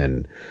lives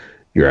and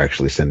you're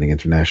actually sending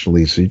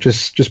internationally. So you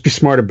just be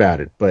smart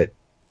about it. But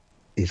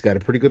he's got a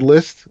pretty good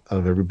list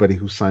of everybody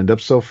who signed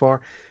up so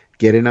far.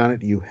 Get in on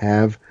it. You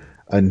have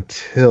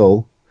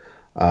until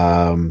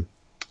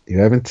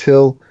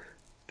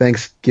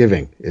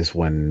Thanksgiving is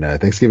when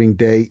Thanksgiving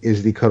Day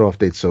is the cutoff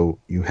date. So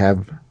you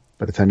have,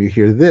 by the time you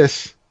hear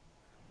this,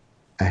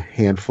 a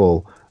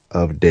handful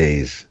of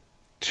days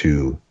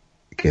to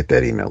get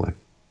that email in.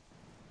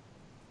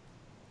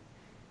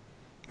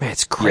 Man,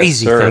 it's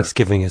crazy. Yes,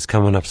 Thanksgiving is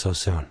coming up so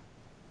soon.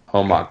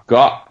 Oh my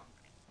God.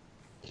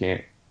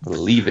 Can't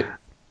believe it.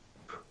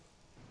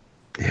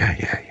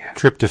 Yeah.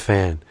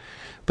 Tryptophan.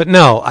 But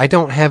no, I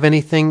don't have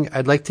anything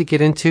I'd like to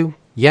get into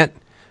yet.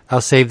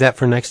 I'll save that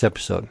for next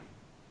episode.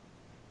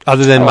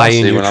 Other than my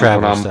In Your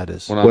Travels, that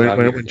is.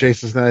 When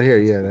Jason's not here,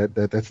 yeah,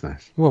 that's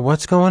nice. Well,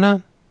 what's going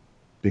on?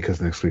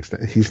 Because next week's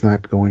he's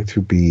not going to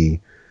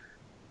be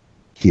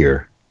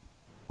here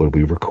when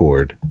we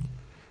record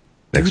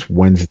next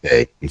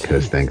Wednesday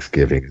because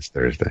Thanksgiving is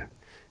Thursday.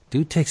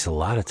 Dude takes a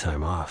lot of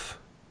time off.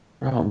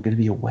 Bro, I'm going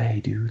to be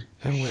away, dude.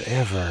 And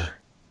whatever.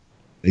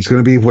 He's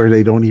going to be where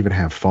they don't even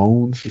have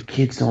phones. The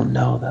kids don't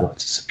know, though.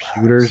 It's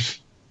computers.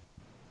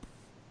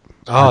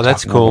 Oh,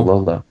 that's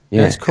cool.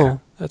 Yeah. That's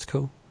cool. That's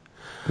cool.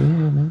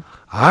 Mm-hmm.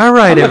 All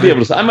right. I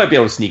might be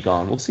able to sneak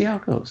on. We'll see how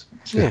it goes.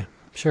 Yeah,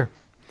 sure.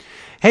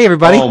 Hey,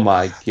 everybody. Oh,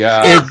 my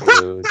God,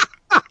 dude.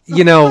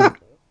 You know,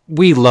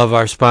 we love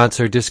our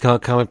sponsor,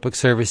 Discount Comic Book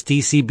Service,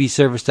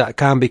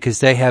 DCBService.com, because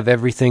they have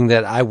everything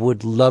that I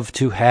would love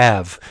to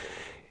have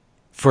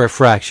for a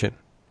fraction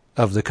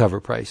of the cover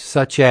price,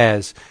 such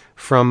as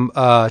from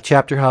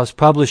Chapter House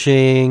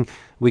Publishing,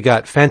 we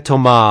got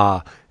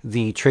Phantoma,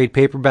 the trade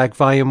paperback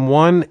volume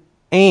 1,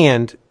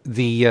 and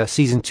the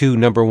season 2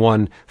 number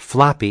 1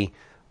 floppy,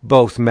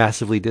 both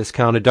massively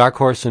discounted. Dark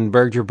Horse and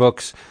Berger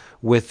books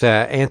with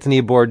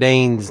Anthony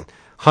Bourdain's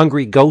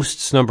Hungry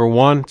Ghosts number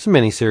 1. It's a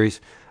miniseries,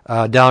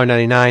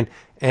 $1.99.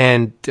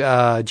 And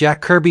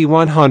Jack Kirby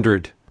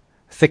 100,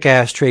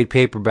 thick-ass trade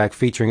paperback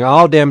featuring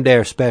all them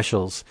there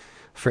specials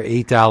for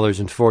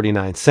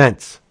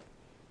 $8.49.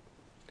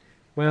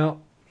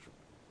 Well,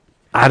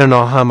 I don't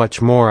know how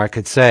much more I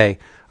could say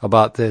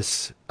about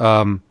this.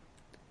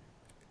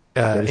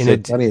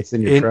 It's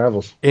in your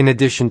travels. In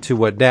addition to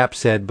what Dap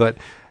said, but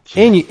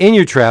in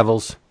your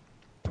travels,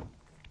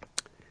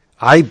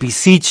 I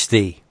beseech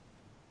thee,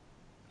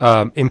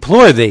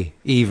 implore thee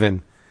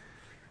even,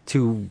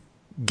 to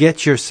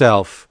get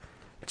yourself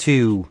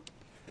to,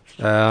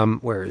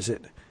 where is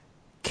it?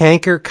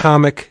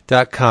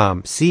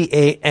 Cankorcomic.com,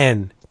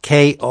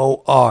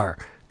 CANKOR,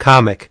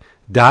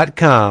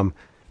 comic.com,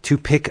 to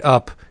pick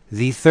up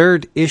the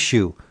third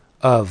issue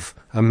of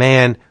a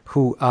man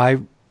who I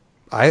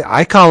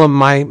call him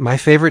my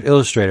favorite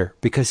illustrator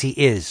because he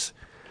is.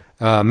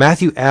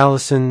 Matthew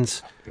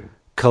Allison's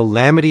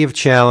Calamity of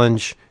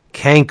Challenge,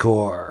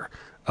 Cankor,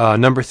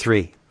 number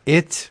 3.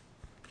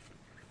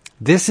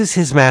 This is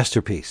his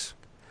masterpiece.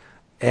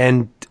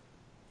 And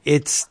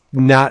it's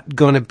not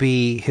going to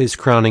be his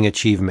crowning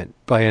achievement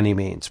by any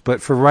means. But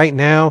for right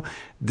now,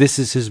 this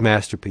is his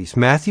masterpiece.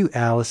 Matthew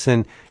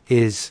Allison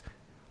is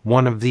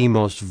one of the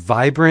most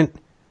vibrant,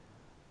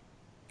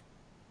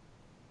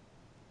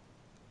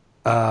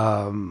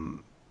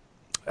 I'm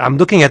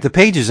looking at the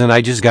pages and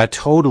I just got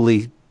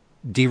totally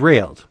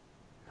derailed.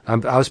 I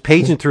was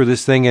paging through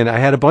this thing and I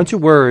had a bunch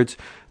of words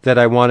that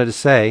I wanted to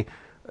say.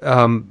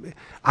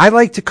 I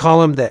like to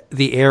call him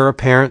the heir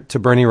apparent to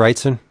Bernie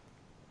Wrightson.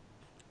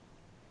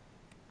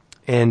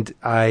 And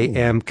I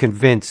am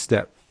convinced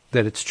that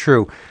it's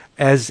true.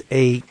 as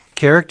a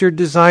character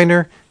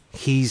designer,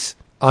 he's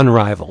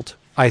unrivaled.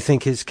 I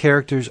think his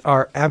characters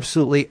are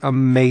absolutely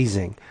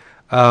amazing.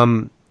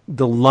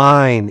 The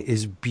line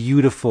is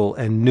beautiful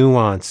and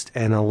nuanced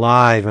and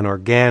alive and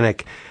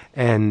organic,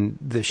 and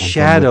the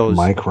shadows.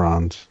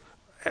 Microns.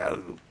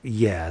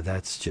 Yeah,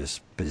 that's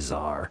just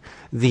bizarre.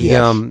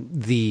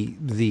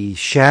 The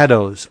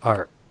shadows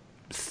are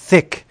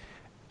thick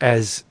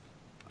as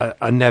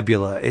a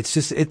nebula. It's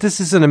just this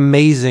is an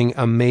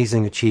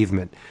amazing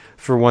achievement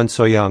for one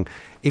so young.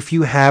 If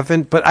you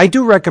haven't, but I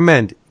do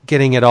recommend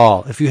getting it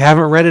all. If you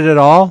haven't read it at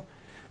all,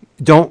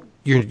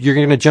 you're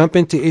going to jump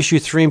into issue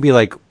 3 and be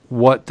like,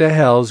 what the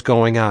hell's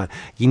going on?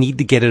 You need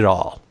to get it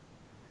all.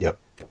 Yep.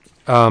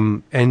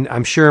 And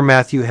I'm sure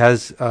Matthew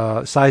has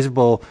a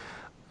sizable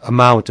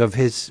amount of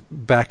his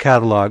back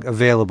catalog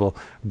available.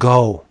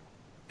 Go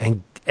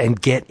and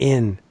get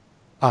in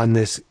on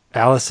this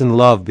Allison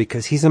Love,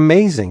 because he's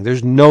amazing.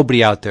 There's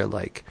nobody out there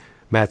like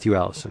Matthew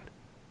Allison.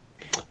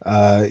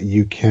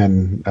 You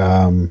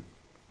can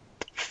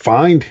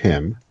find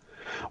him.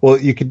 Well,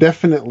 you could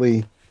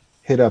definitely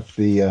hit up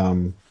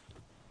the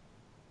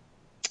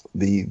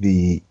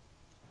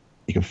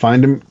you can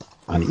find him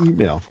on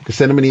email. You can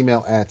send him an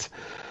email at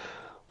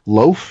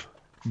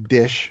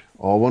loafdish,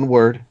 all one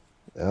word,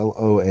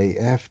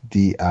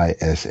 LOAFDISH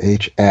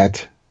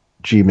at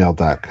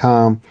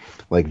gmail.com.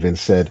 Like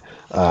Vince said,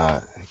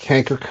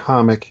 Canker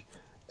Comic,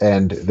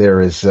 and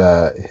there is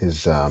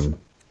his. You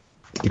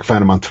can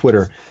find him on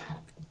Twitter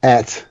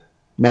at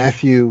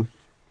Matthew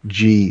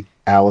G.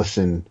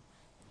 Allison,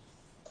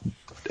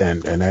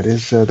 and that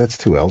is that's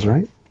 2 L's,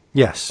 right?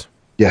 Yes.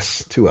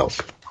 Yes, 2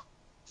 L's.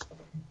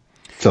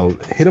 So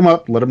hit him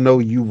up, let him know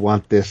you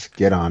want this,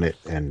 get on it,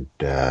 and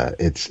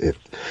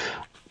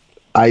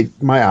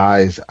my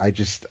eyes, I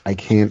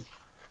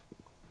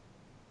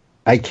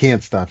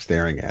can't stop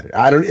staring at it.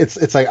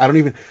 It's like I don't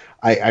even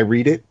I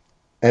read it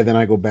and then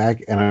I go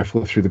back and I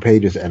flip through the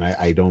pages and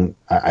I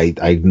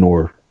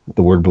ignore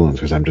the word balloons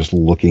because I'm just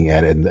looking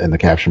at it and the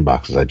caption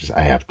boxes.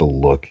 I have to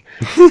look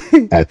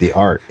at the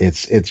art.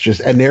 It's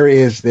just, and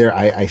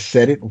I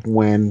said it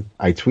when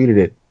I tweeted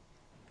it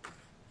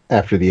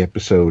after the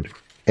episode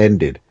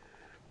ended,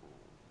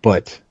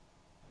 but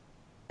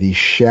the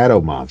shadow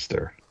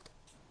monster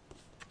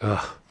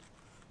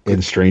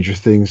in Stranger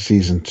Things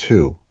season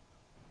 2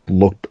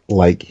 looked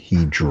like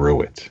he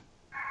drew it.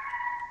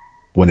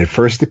 When it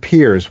first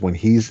appears, when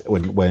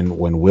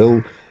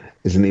Will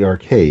is in the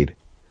arcade,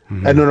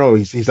 no,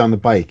 he's on the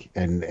bike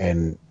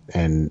and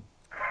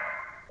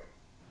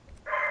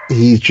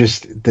he's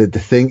just the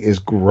thing is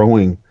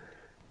growing,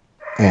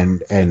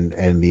 and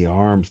the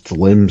arms, the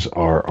limbs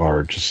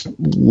are just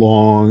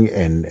long,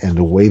 and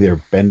the way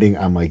they're bending,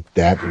 I'm like,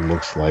 that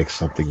looks like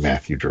something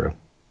Matthew drew.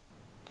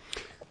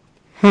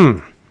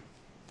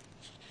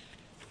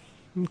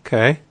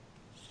 Okay.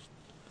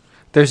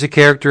 There's a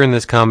character in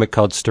this comic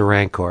called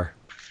Starancor.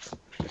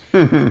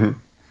 I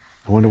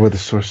wonder what the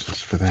source is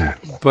for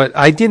that. But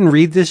I didn't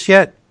read this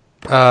yet.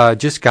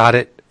 Just got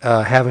it.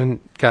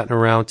 Haven't gotten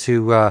around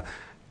to,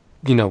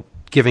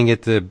 giving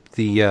it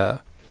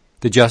the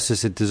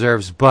justice it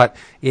deserves. But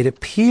it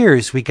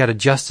appears we got a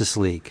Justice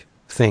League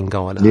thing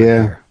going on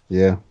here.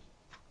 Yeah.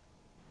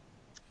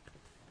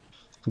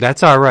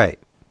 That's all right.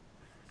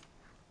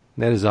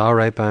 That is all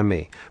right by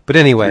me. But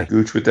anyway.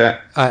 You're gooch with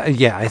that?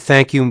 I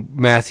thank you,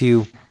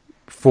 Matthew,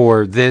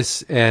 for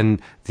this and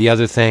the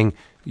other thing.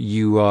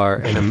 You are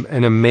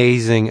an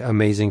amazing,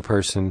 amazing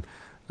person,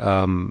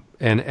 and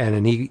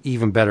an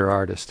even better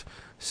artist.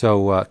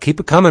 So keep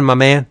it coming, my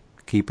man.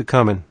 Keep it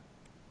coming.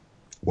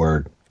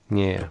 Word.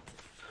 Yeah.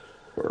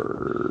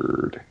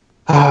 Word.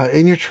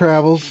 In your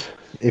travels,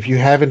 if you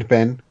haven't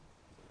been,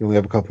 you only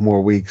have a couple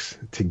more weeks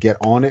to get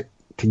on it,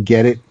 to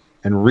get it,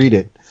 and read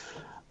it.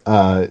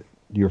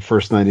 Your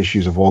first 9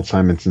 issues of Walt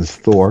Simonson's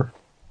Thor,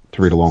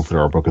 to read along for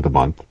our book of the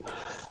month.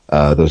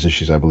 Those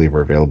issues, I believe,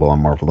 are available on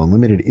Marvel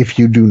Unlimited. If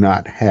you do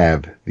not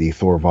have the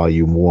Thor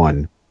Volume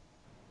 1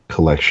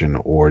 collection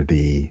or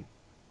the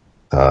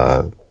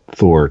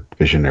Thor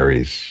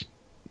Visionaries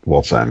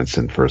Walt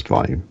Simonson first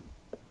volume.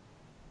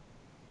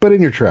 But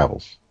in your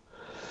travels,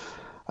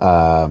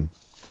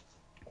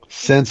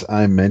 since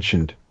I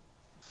mentioned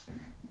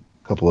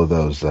a couple of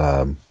those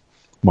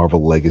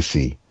Marvel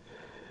Legacy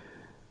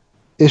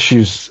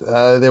issues,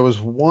 there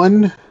was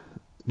one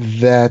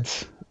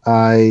that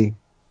there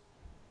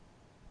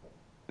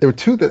were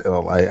 2 that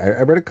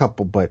I read a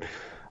couple, but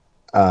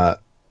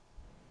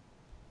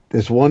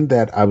there's one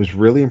that I was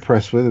really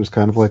impressed with. It was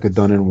kind of like a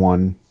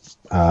done-in-one,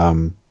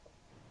 and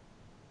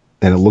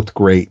it looked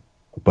great,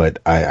 but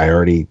I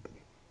already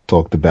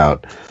talked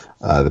about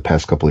the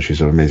past couple issues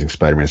of Amazing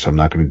Spider-Man, so I'm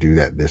not going to do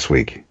that this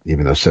week,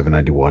 even though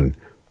 791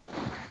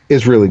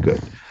 is really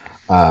good.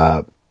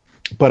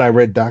 But I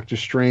read Doctor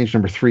Strange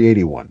number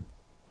 381,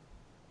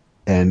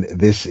 and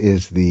this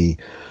is the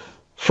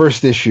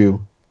first issue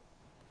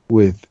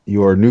with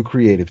your new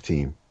creative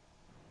team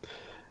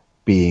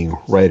being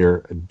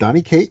writer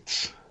Donny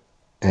Cates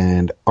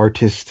and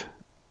artist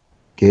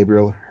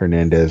Gabriel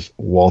Hernandez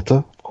Walta.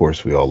 Of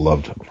course, we all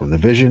loved from the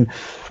Vision.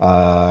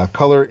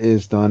 Color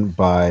is done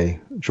by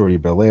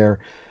Jordi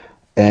Belair,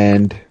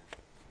 and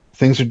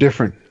things are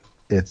different.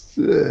 It's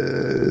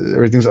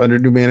everything's under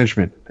new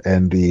management,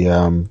 and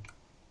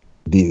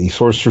the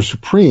Sorcerer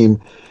Supreme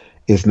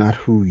is not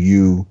who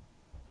you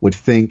would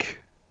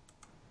think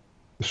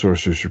the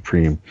Sorcerer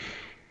Supreme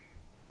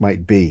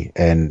might be,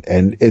 and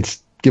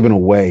it's given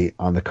away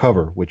on the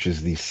cover, which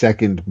is the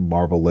second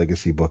Marvel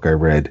Legacy book I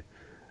read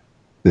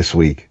this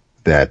week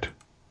that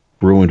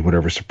ruined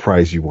whatever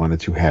surprise you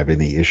wanted to have in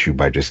the issue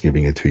by just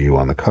giving it to you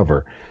on the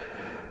cover.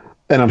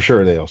 And I'm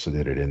sure they also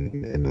did it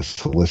in the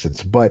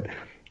solicits. But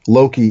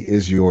Loki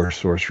is your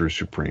Sorcerer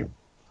Supreme.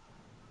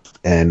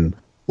 And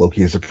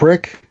Loki is a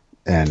prick,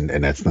 and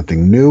that's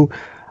nothing new.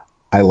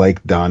 I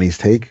like Donnie's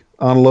take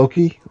on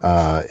Loki.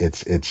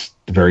 It's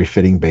very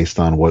fitting based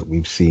on what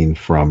we've seen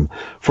from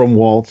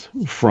Walt,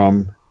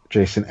 from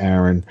Jason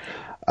Aaron,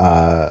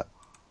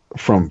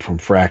 from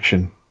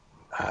Fraction.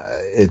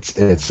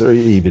 It's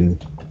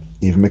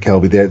even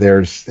McKelvey.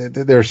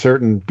 There are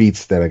certain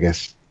beats that I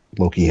guess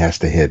Loki has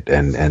to hit,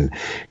 and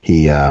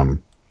he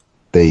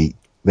they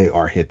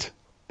are hit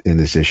in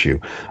this issue.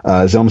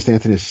 Zelma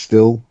Stanton is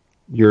still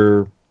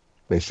your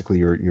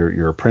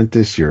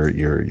apprentice,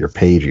 your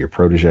page, your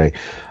protege.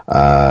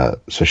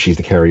 So she's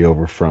the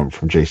carryover from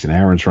Jason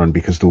Aaron's run,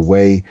 because the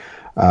way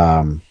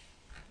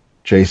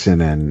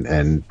Jason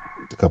and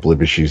a couple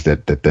of issues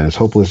that Dennis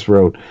Hopeless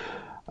wrote,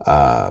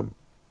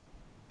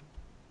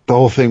 the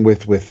whole thing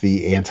with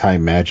the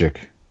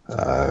anti-magic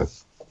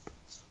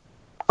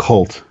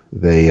cult,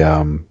 they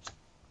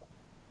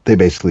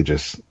basically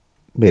just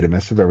made a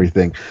mess of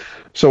everything.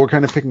 So we're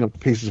kind of picking up the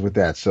pieces with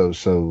that. So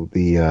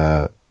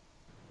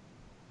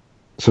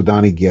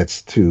Donnie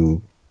gets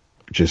to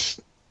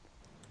just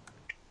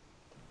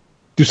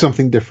do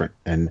something different.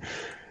 And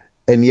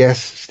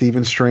yes,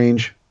 Stephen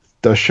Strange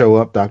does show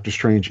up. Doctor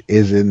Strange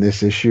is in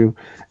this issue,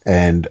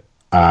 and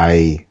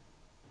I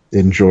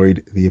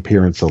enjoyed the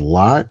appearance a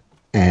lot,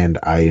 and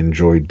I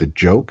enjoyed the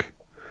joke,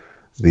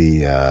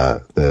 the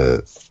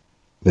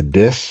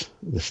diss,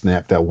 the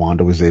snap that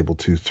Wanda was able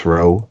to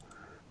throw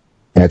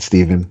at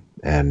Stephen,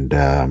 and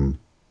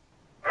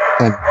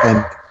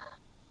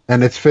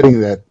it's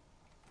fitting that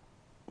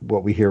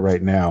what we hear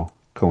right now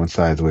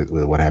coincides with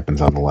what happens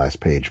on the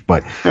last page.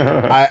 But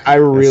I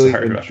really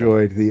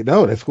enjoyed the.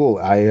 No, that's cool.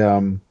 I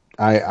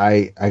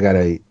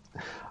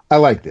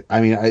liked it.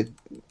 I mean,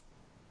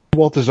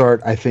 Walter's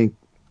art, I think,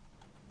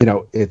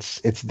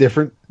 it's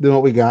different than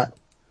what we got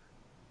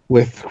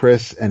with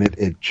Chris, and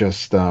it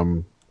just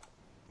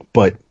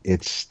but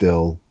it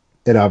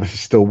obviously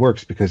still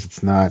works, because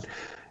it's not,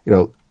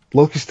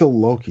 Loki's still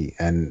Loki,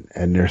 and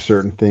there are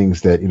certain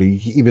things that,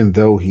 even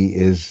though he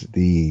is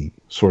the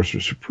Sorcerer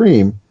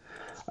Supreme,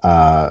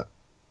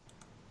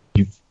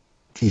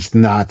 he's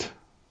not.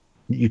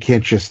 You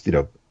can't just,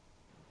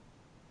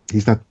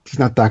 he's not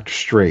Doctor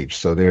Strange.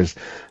 So there's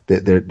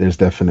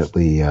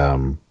definitely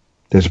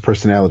there's a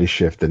personality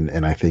shift,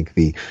 and I think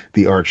the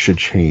art should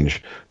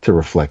change to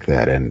reflect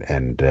that,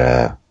 and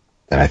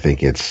I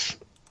think it's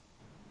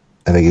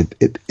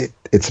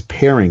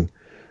pairing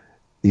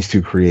these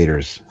two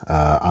creators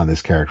on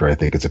this character. I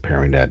think it's a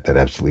pairing that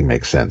absolutely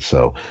makes sense.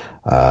 So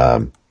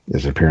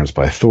there's an appearance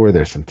by Thor.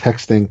 There's some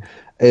texting.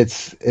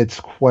 It's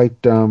quite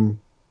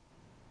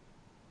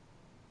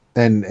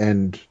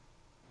and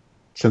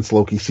since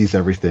Loki sees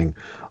everything,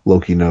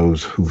 Loki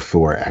knows who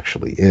Thor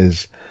actually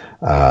is.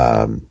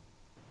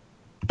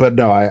 But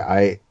no,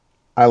 I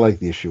like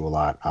the issue a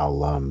lot.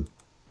 I'll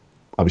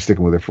be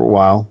sticking with it for a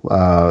while.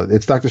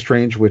 It's Doctor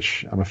Strange,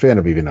 which I'm a fan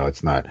of, even though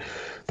it's not.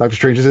 Doctor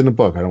Strange is in the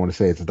book. I don't want to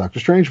say it's a Doctor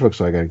Strange book,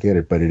 so I got to get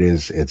it. But it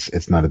is.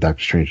 It's not a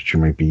Doctor Strange that you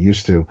might be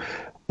used to.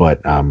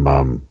 But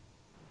I'm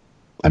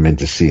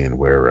into seeing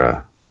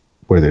where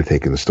they're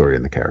taking the story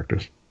and the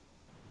characters.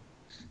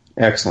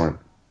 Excellent.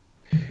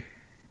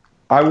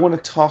 I want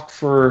to talk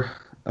for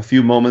a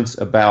few moments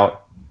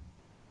about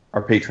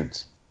our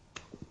patrons.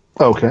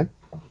 Okay.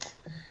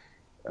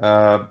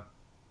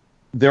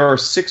 There are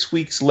 6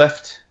 weeks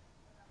left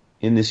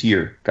in this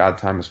year. God,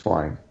 time is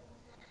flying.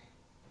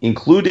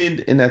 Included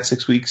in that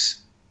 6 weeks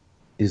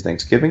is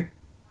Thanksgiving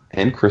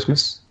and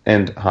Christmas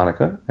and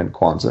Hanukkah and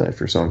Kwanzaa, if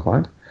you're so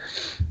inclined.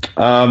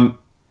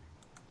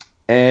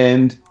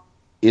 And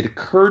it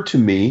occurred to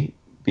me,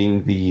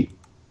 being the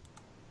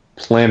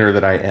planner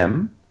that I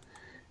am,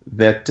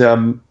 that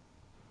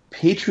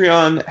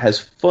Patreon has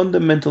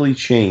fundamentally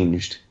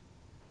changed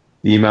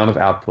the amount of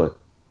output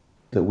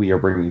that we are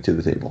bringing to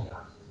the table.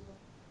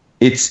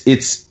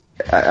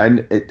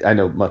 I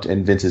know much,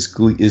 and Vince is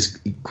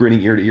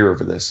grinning ear to ear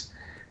over this,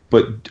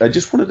 but I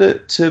just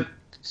wanted to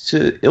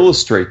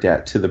illustrate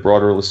that to the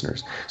broader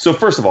listeners. So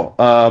first of all,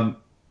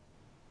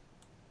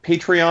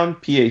 Patreon,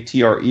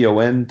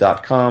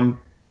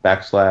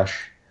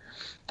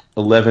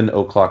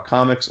 patreon.com/11o'clock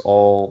comics,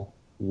 all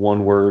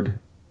one word,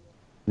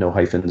 no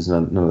hyphens,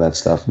 none of that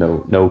stuff,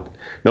 no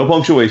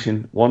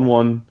punctuation,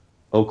 11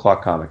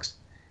 o'clock comics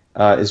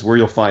is where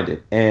you'll find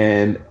it.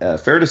 And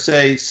fair to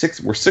say,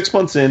 we're 6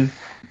 months in.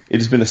 It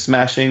has been a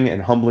smashing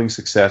and humbling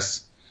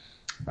success.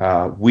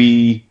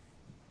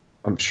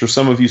 I'm sure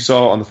some of you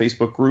saw on the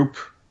Facebook group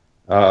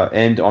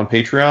and on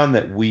Patreon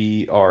that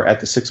we are at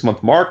the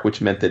 6-month mark,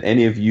 which meant that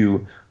any of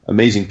you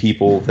amazing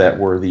people that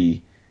were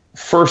the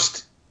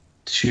first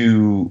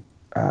to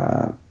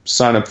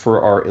sign up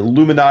for our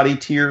Illuminati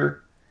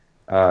tier,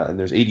 and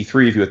there's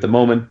 83 of you at the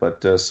moment,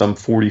 but some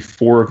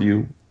 44 of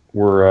you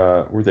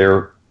were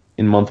there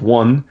in month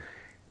 1.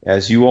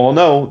 As you all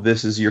know,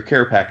 this is your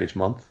care package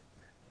month,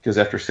 because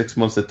after 6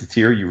 months at the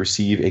tier, you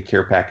receive a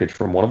care package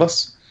from one of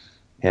us,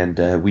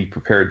 and we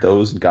prepared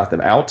those and got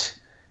them out.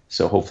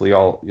 So hopefully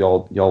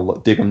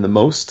y'all dig them the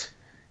most.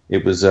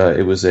 It was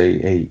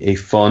a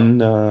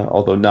fun,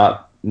 although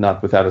not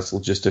without its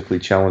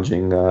logistically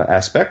challenging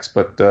aspects,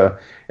 but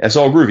it's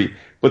all groovy.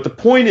 But the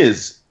point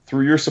is,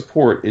 through your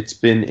support, it's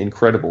been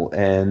incredible,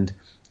 and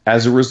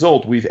as a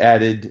result, we've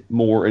added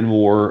more and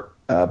more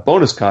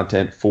bonus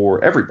content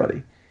for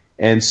everybody.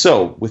 And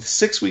so, with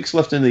 6 weeks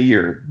left in the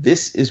year,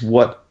 this is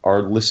what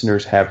our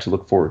listeners have to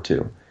look forward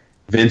to.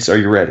 Vince, are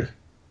you ready?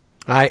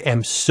 I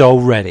am so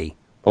ready.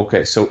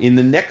 Okay, so in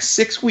the next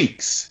 6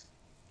 weeks,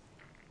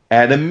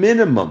 at a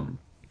minimum,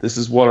 this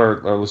is what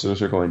our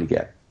listeners are going to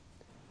get.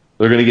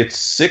 They're going to get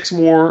 6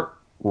 more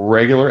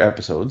regular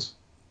episodes,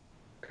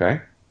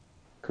 okay?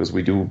 Because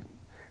we do,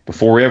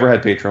 before we ever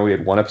had Patreon, we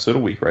had 1 episode a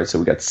week, right? So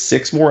we got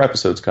 6 more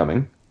episodes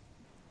coming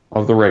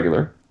of the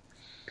regular.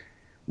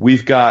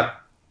 We've got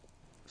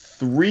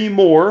 3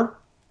 more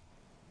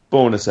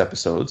bonus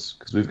episodes,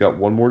 because we've got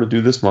 1 more to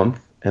do this month,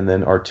 and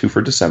then our 2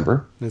 for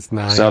December. That's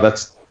 9. So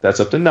that's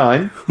up to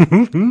 9.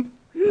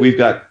 We've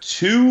got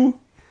 2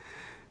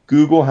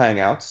 Google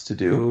Hangouts to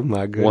do. Oh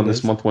my goodness. 1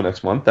 this month, 1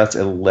 next month. That's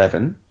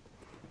 11.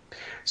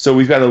 So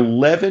we've got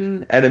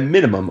 11 at a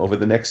minimum over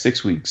the next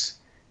 6 weeks.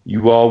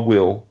 You all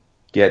will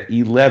get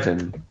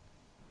 11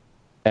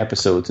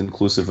 episodes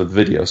inclusive of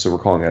video, so we're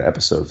calling it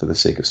episode for the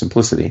sake of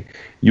simplicity.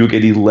 You'll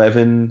get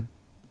 11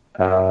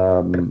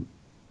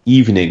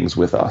 evenings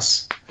with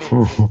us,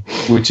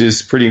 which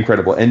is pretty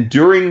incredible. And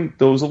during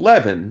those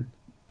 11,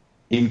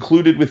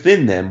 included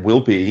within them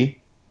will be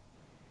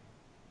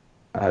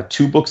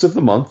 2 books of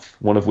the month,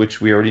 one of which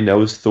we already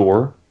know is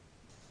Thor,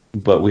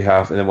 and then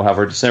we'll have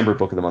our December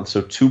book of the month.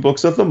 So 2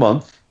 books of the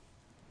month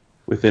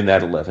within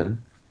that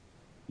 11.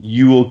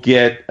 You will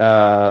get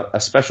a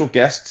special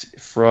guest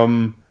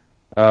from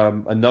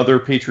another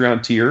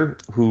Patreon tier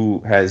who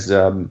has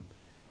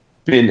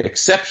been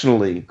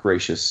exceptionally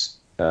gracious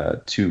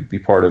to be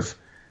part of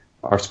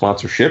our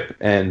sponsorship,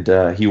 and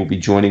he will be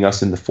joining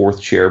us in the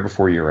 4th chair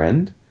before year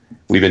end.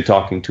 We've been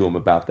talking to him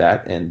about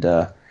that, and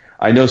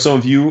I know some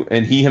of you,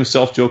 and he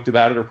himself joked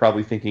about it, are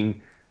probably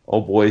thinking,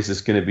 oh boy, is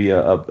this going to be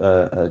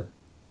a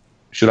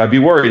should I be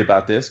worried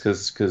about this?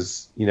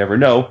 Because you never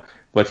know.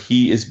 But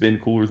he has been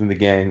cooler than the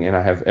gang, and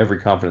I have every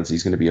confidence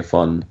he's going to be a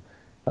fun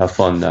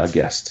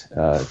guest.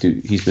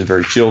 Dude, he's been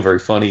very chill, very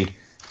funny,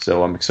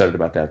 so I'm excited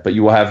about that. But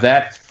you will have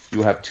that. You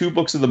will have 2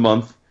 books of the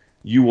month.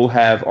 You will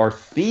have our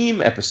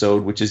theme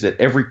episode, which is that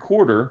every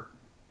quarter,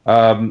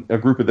 a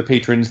group of the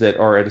patrons that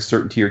are at a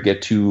certain tier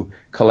get to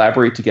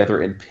collaborate together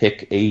and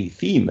pick a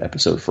theme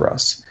episode for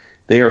us.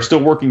 They are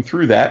still working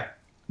through that,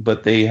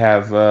 but they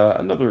have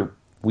another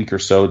week or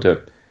so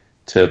to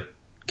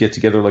get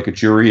together like a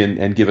jury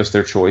and give us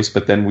their choice.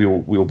 But then we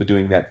will be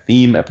doing that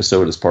theme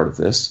episode as part of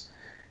this.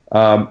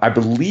 I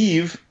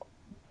believe,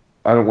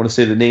 I don't want to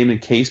say the name in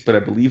case, but I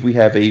believe we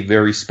have a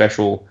very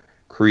special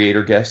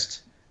creator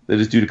guest that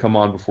is due to come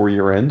on before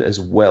year end as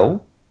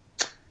well.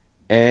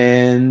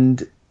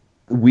 And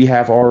we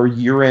have our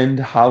year-end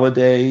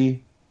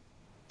holiday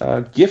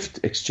gift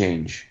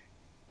exchange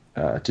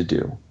to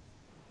do.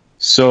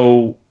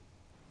 So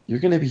you're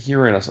going to be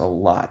hearing us a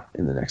lot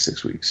in the next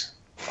 6 weeks.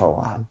 A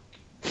lot.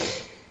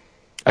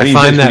 I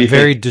find that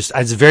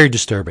it's very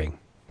disturbing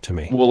to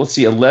me. Well, let's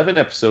see, 11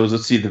 episodes.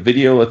 Let's see, the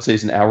video, let's say,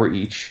 is an hour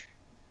each.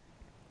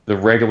 The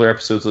regular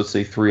episodes, let's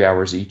say, 3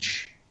 hours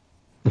each.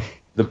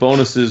 The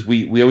bonuses,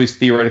 we always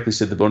theoretically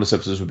said the bonus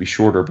episodes would be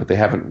shorter, but they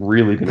haven't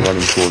really been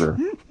running shorter.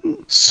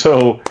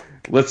 So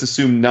let's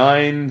assume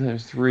 9,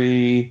 there's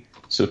 3,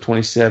 so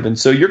 27.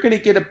 So you're going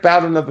to get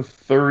about another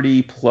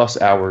 30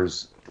 plus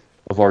hours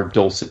of our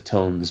dulcet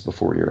tones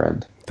before year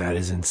end. That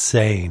is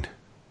insane.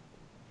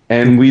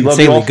 And we love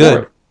you all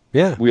for it.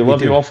 Yeah, we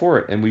love you all for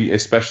it. And we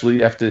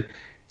especially have to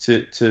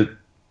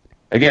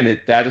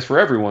again, that is for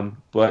everyone,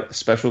 but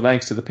special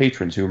thanks to the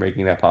patrons who are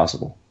making that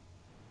possible.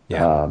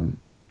 Yeah.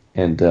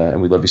 And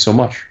we love you so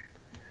much.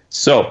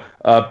 So,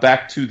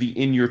 back to the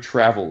In Your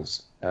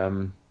Travels.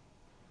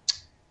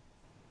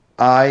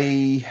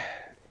 I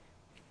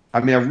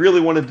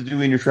really wanted to do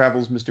In Your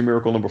Travels, Mr.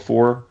 Miracle number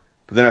 4,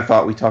 but then I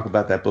thought we'd talk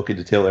about that book in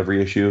detail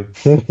every issue.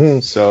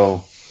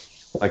 So,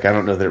 I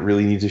don't know that it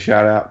really needs a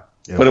shout out.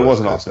 But it was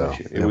an awesome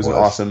issue. It was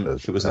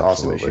an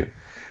awesome issue.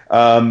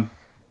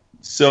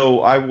 So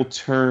I will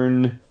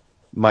turn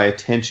my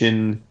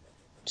attention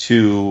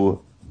to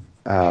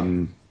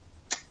Grass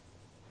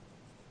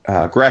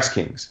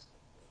Kings.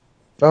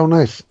 Oh,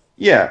 nice.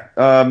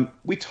 Yeah.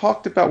 We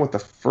talked about what the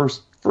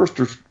first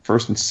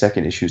and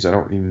second issues. I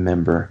don't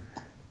remember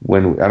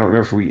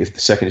if the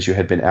second issue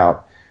had been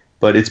out.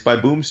 but it's by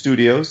Boom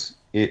Studios.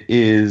 It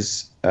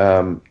is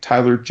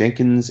Tyler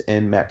Jenkins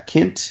and Matt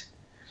Kindt.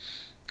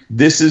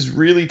 This is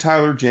really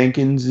Tyler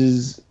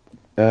Jenkins's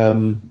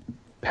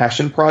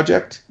passion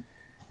project,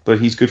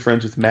 but he's good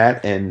friends with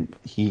Matt, and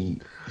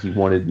he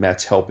wanted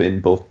Matt's help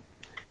in both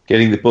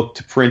getting the book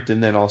to print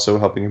and then also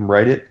helping him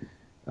write it.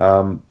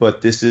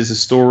 But this is a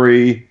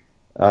story.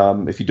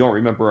 If you don't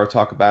remember our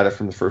talk about it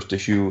from the first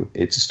issue,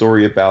 it's a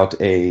story about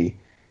a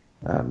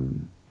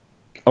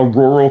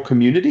rural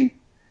community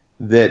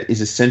that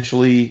is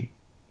essentially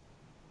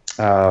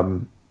not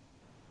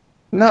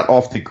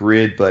off the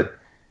grid, but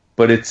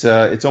it's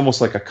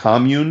almost like a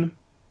commune.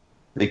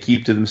 They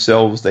keep to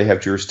themselves. They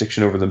have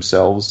jurisdiction over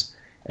themselves,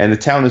 and the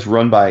town is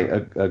run by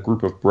a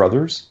group of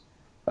brothers.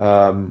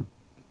 One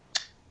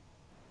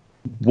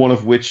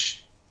of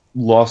which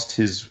lost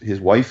his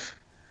wife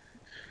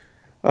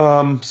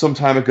some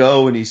time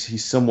ago, and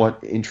he's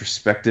somewhat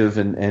introspective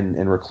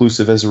and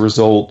reclusive as a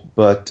result.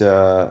 But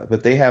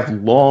they have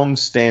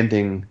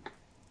long-standing,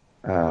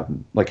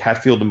 like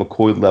Hatfield and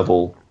McCoy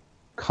level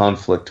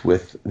conflict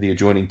with the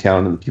adjoining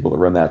town and the people that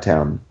run that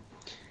town.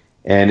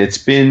 And it's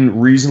been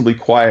reasonably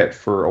quiet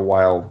for a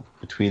while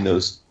between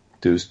those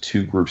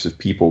two groups of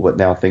people, but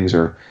now things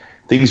are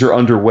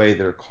underway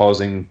that are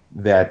causing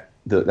that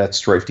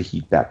strife to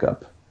heat back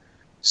up.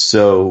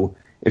 So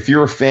if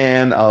you're a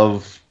fan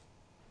of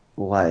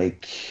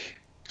like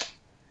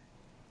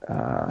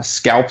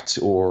Scalped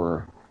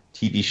or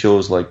TV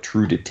shows like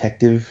True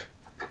Detective,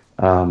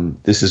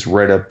 this is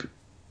right up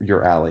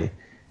your alley.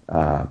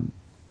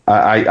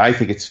 I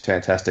think it's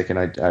fantastic, and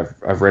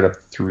I've read up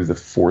through the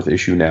 4th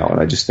issue now, and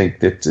I just think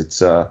that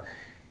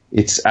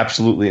it's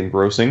absolutely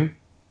engrossing,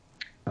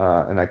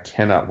 and I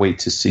cannot wait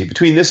to see.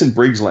 Between this and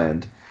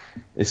Briggsland,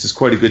 this is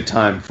quite a good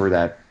time for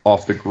that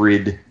off the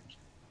grid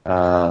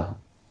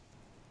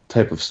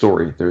type of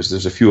story.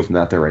 There's a few of them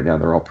out there right now.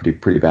 They're all pretty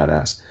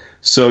badass.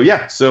 So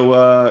yeah,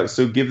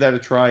 so give that a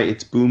try.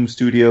 It's Boom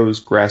Studios,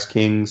 Grass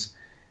Kings.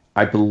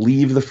 I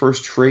believe the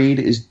first trade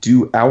is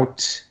due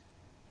out,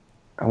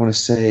 I want to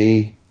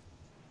say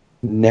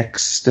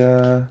next.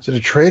 Is it a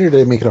trade or did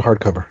they make it a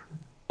hardcover?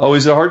 Oh,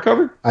 is it a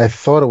hardcover? I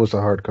thought it was a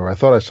hardcover. I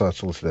thought I saw it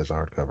solicited as a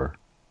hardcover.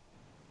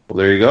 Well,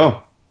 there you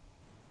go.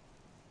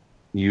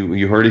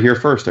 You heard it here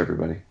first,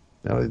 everybody.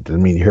 No, it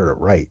didn't mean you heard it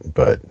right,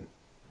 but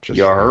just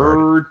you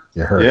heard.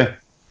 You heard. Yeah.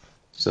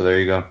 So there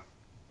you go.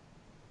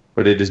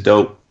 But it is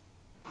dope.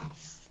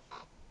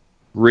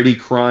 Gritty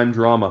crime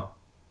drama.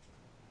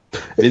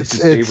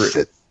 Vince's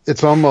favorite.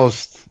 It's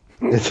almost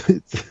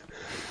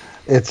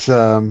it's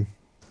not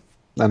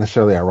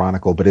necessarily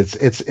ironical, but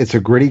it's a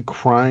gritty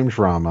crime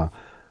drama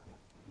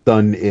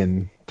done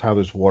in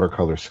Tyler's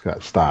watercolor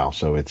style.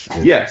 So it's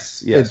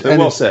yes,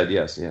 well said.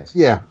 Yes.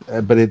 Yeah,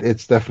 but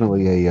it's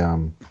definitely a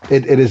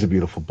it is a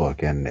beautiful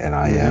book, and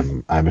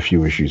I'm a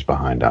few issues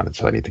behind on it,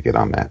 so I need to get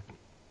on that.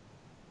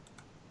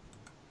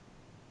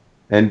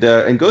 And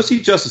go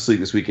see Justice League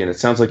this weekend. It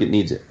sounds like it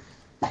needs it.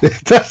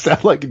 It does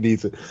sound like it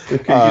needs it.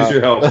 It could use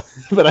your help.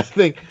 But I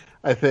think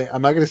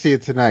I'm not going to see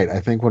it tonight. I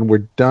think when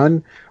we're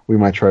done, we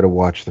might try to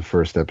watch the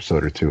first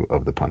episode or two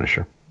of The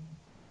Punisher.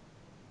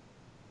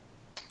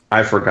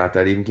 I forgot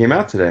that even came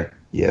out today.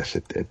 Yes,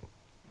 it did.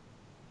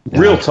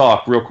 Real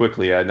talk, real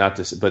quickly. Not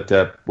this, but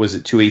was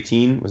it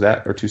 218? Was that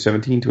or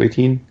 217?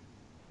 218?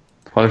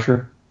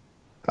 Punisher?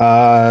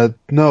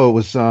 No, it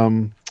was.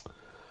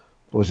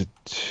 Was it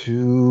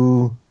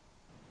 2?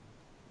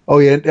 Oh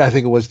yeah, I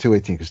think it was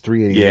 218 because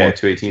 380. Yeah,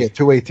 218. Yeah,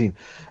 218.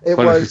 It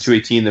Punisher was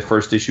 218, the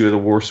first issue of the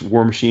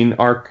War Machine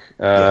arc.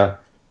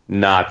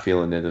 Not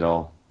feeling it at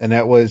all. And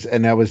that was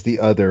the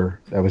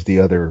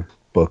other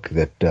book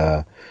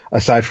that,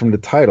 aside from the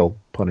title,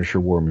 Punisher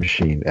War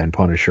Machine, and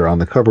Punisher on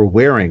the cover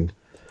wearing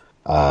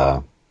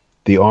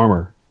the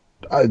armor.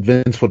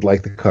 Vince would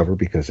like the cover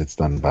because it's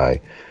done by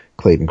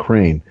Clayton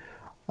Crane.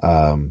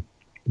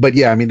 But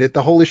yeah, I mean,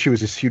 the whole issue is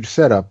this huge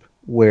setup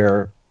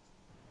where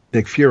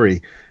Nick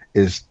Fury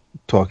is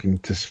talking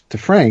to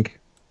Frank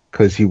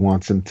because he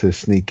wants him to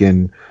sneak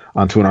in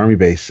onto an army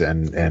base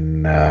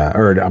an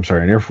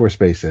Air Force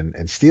base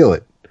and steal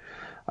it.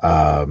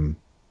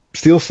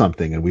 Steal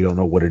something, and we don't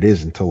know what it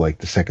is until like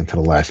the second to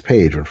the last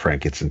page when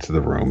Frank gets into the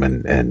room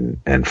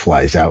and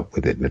flies out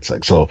with it. And it's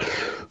like, so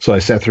I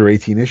sat through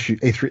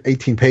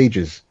 18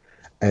 pages,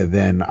 and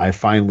then I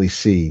finally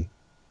see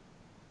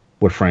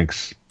what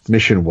Frank's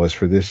mission was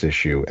for this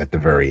issue at the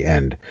very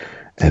end,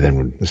 and then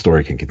when the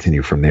story can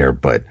continue from there.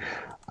 But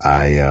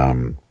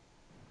I'll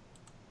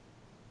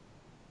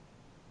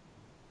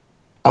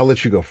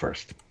let you go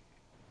first.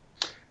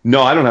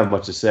 No, I don't have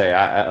much to say.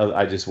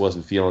 I just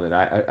wasn't feeling it.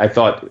 I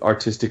thought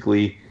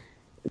artistically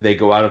they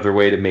go out of their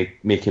way to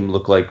make him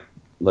look like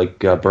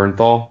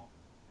Bernthal,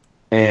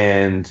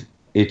 and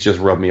it just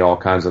rubbed me all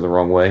kinds of the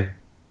wrong way.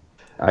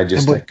 I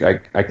just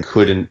I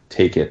couldn't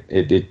take it.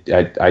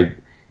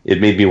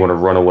 It made me want to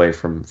run away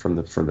from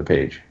the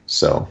page.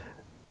 So,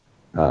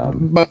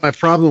 but my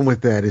problem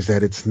with that is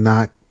that it's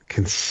not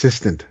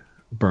consistent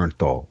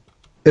Bernthal.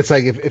 It's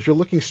like if you're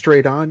looking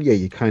straight on, yeah,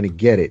 you kind of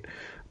get it,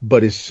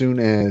 but as soon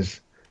as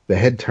the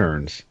head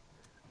turns,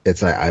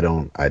 it's I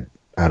don't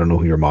I don't know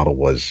who your model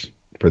was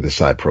for the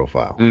side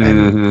profile.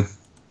 Mm-hmm. And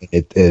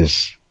it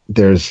is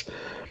there's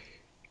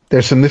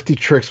some nifty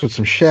tricks with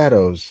some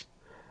shadows,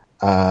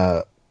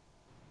 and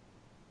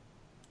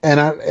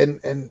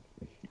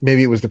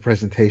maybe it was the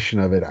presentation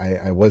of it.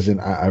 I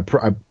wasn't.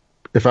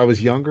 If I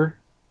was younger,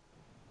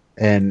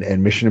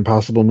 and Mission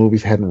Impossible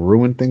movies hadn't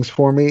ruined things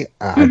for me,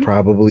 I'd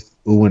probably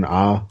ooh and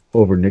ah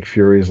over Nick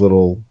Fury's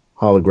little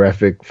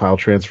holographic file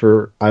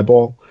transfer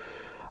eyeball,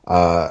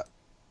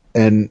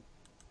 and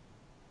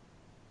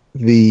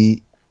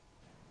the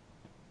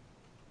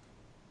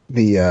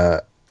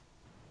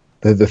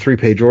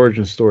 3-page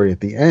origin story at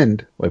the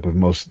end, like with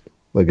most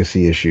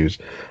legacy issues,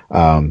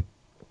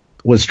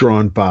 was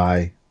drawn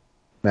by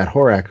Matt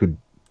Horak, who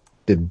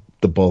did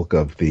the bulk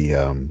of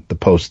the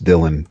post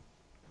Dylan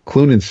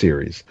Cloonan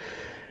series.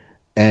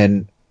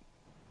 And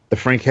the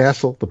Frank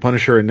Castle, the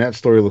Punisher in that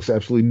story, looks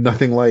absolutely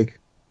nothing like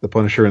the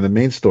Punisher in the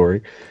main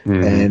story.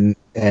 And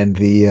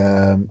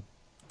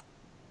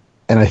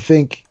I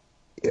think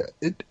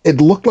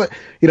it looked like,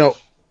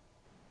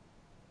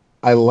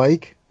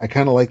 I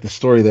kind of like the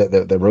story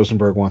that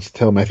Rosenberg wants to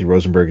tell. Matthew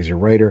Rosenberg is your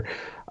writer,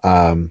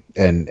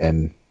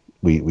 and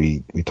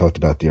we talked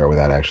about the art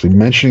without actually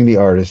mentioning the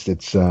artist.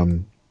 It's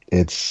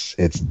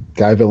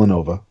Guy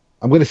Villanova.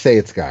 I'm going to say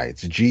it's Guy.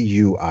 It's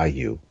Guiu. I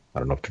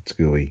don't know if it's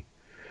Gooey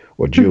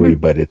or Jewy,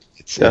 but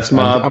it's that's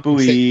my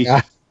buoy.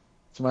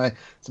 It's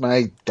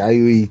my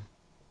Guy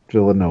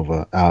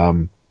Villanova.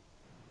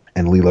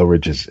 And Lilo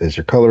Ridge is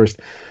your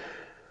colorist.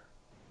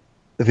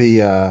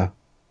 I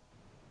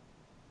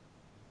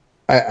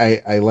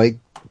like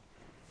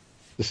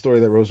the story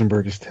that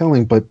Rosenberg is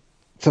telling, but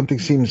something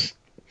seems.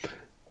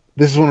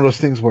 This is one of those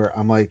things where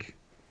I'm like,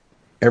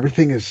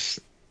 everything is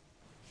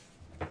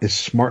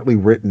smartly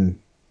written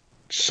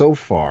so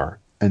far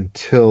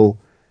until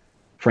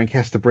Frank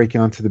has to break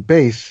onto the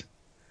base.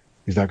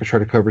 He's not gonna try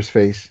to cover his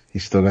face.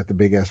 He's still got the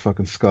big ass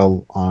fucking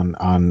skull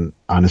on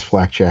his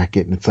flak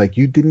jacket, and it's like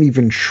you didn't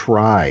even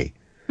try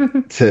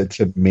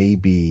to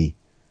maybe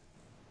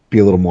be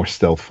a little more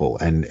stealthful,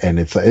 and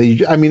it's by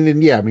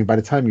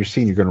the time you're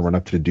seen, you're going to run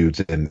up to the dudes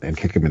and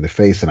kick them in the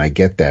face, and I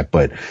get that,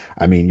 but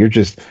I mean,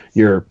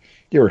 you're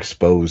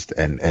exposed,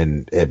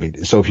 and I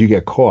mean, so if you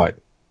get caught,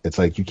 it's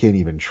like you can't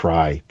even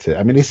try to.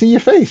 I mean, they see your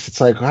face.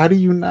 It's like, how do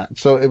you not?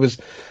 So it was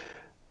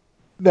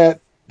that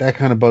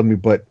kind of bugged me,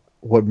 but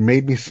what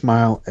made me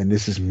smile, and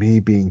this is me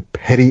being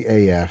petty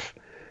AF,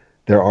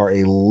 there are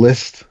a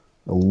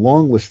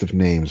long list of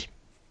names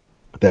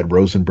that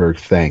Rosenberg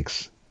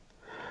thanks.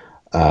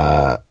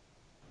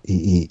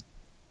 He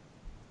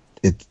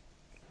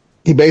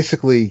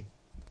basically,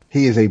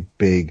 he is a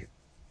big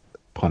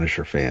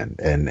Punisher fan,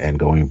 and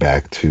going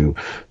back to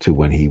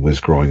when he was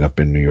growing up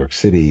in New York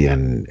City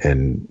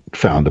and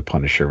found the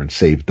Punisher and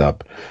saved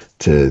up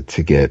to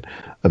get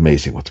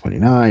Amazing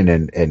 129,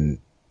 and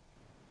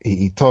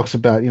he talks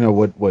about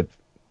what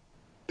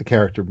the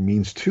character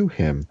means to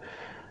him,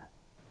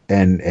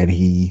 and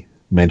he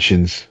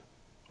mentions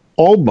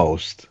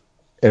almost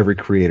every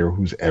creator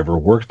who's ever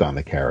worked on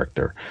the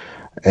character,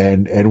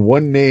 and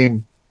one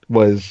name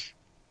was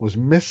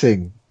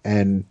missing,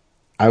 and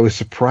I was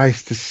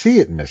surprised to see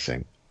it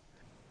missing,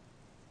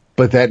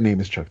 but that name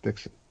is Chuck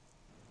Dixon,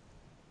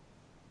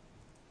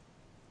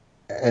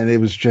 and it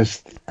was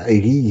just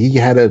he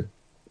had a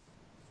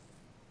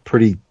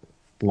pretty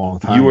long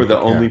time. You were the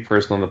only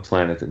person on the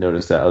planet that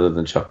noticed that, other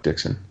than Chuck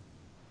Dixon.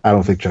 I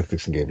don't think Chuck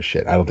Dixon gave a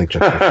shit. I don't think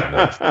Chuck Dixon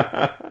knows.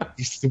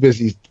 He's too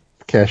busy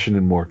cashing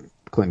in more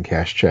Clinton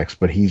cash checks,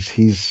 but he's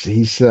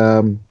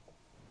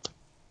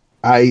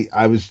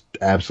I was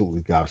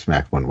absolutely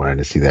gobsmacked when I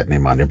didn't see that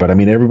name on there. But I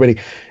mean, everybody,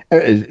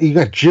 you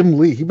got Jim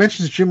Lee. He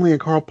mentions Jim Lee and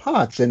Carl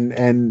Potts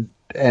and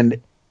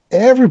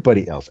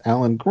everybody else,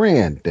 Alan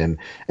Grant and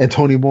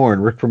Tony Moore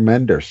and Rick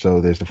Remender. So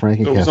there's the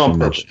Frankencastle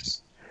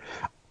mentions.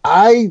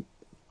 I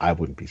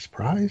wouldn't be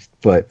surprised,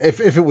 but if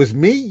it was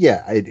me,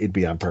 yeah, it'd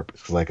be on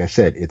purpose. Because like I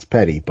said, it's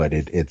petty, but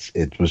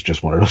it was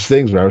just one of those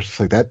things where I was just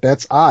like,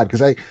 that's odd,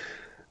 because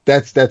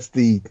that's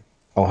the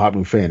Hot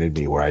Move fan in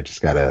me, where I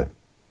just gotta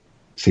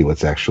see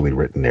what's actually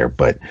written there.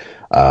 But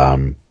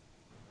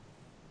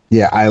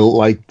yeah, I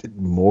liked it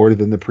more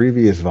than the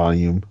previous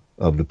volume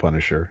of the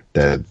Punisher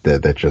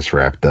that just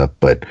wrapped up.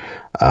 But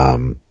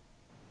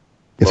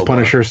it's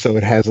Punisher, so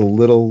it has a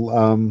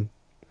little.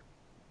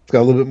 It's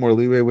got a little bit more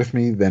leeway with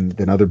me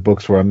than other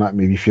books where I'm not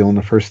maybe feeling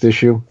the first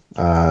issue.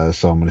 So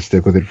I'm going to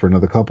stick with it for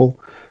another couple,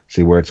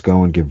 see where it's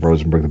going, give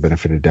Rosenberg the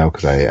benefit of the doubt,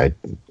 because I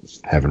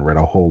haven't read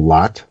a whole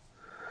lot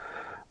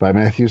by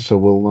Matthew. So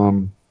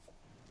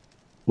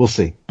we'll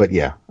see. But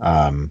yeah,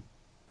 I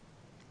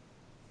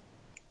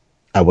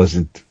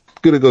wasn't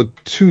going to go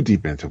too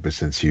deep into it, but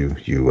since you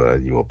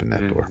opened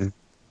that door.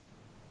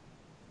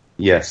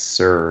 Yes,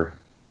 sir.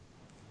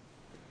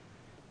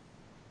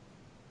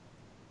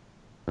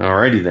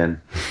 Alrighty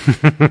then.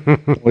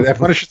 Well, that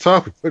Punisher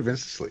talk, we put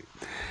Vince to sleep.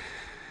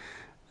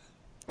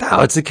 No,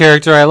 it's a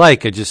character I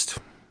like. I just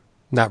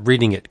not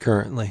reading it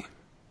currently.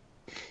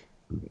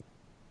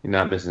 You're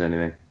not missing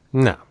anything.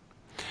 No.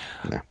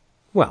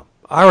 Well,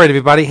 all right,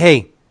 everybody.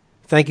 Hey,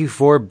 thank you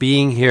for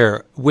being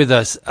here with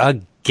us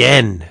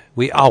again.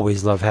 We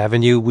always love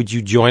having you. Would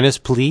you join us,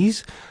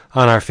 please,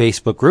 on our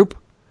Facebook group?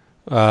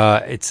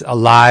 It's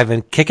alive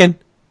and kicking.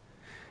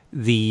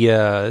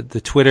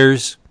 The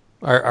Twitters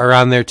are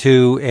on there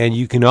too, and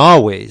you can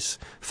always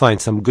find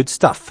some good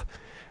stuff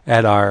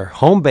at our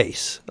home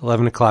base,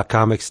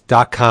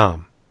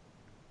 11o'clockcomics.com.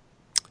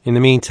 In the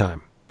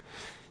meantime,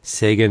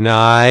 say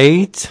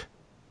goodnight,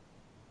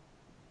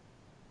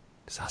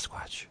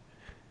 Sasquatch.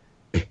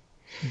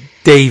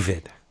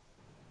 David.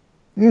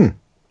 Good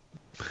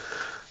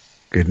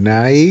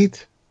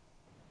night.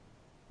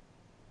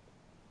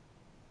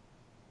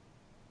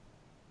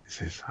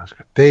 Say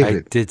Sasquatch.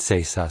 David. I did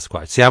say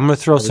Sasquatch. See, I'm going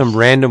to throw some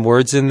random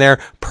words in there.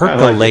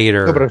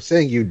 Percolator. No, but I'm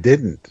saying you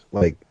didn't.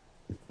 Like,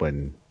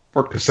 when...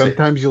 Percocet.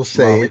 Sometimes you'll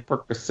say Molly it,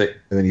 Percocet.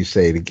 and then you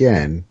say it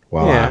again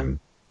while Yeah. I'm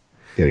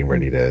getting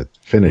ready to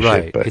finish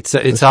Right. it. But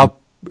It's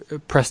all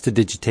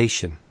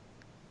prestidigitation.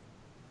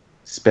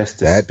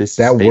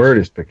 that word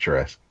is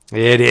picturesque.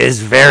 It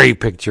is very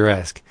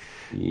picturesque.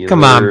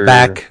 Come on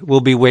back. We'll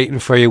be waiting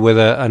for you with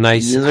a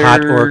nice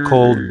hot or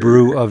cold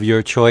brew of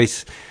your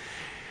choice.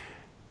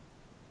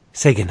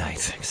 Say goodnight.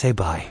 Say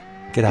bye.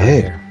 Get out of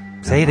here.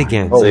 Say it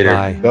again. Oh, Say later.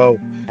 bye. Go.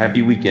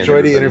 Happy weekend.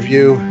 Enjoy the everybody.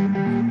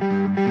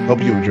 interview.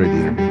 Hope you enjoyed the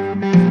interview.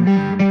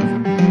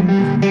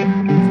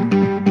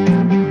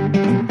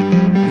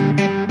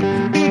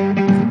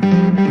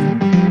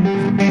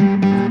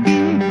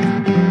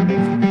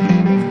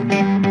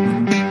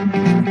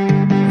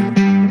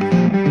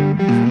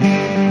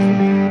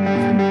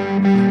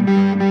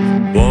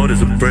 What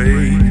is a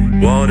prayer?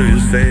 What do you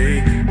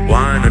say?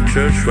 Why in a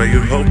church where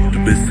you hope to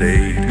be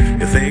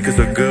saved? You think it's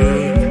so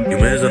good, you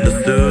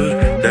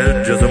misunderstood.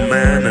 That's just a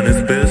man and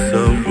his piece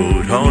of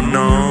wood. Oh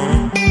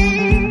no,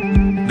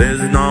 this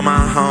is not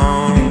my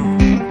home.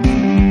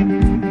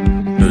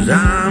 'Cause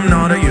I'm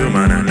not a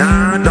human and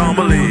I don't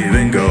believe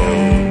in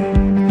gold.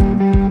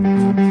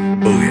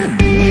 Oh yeah.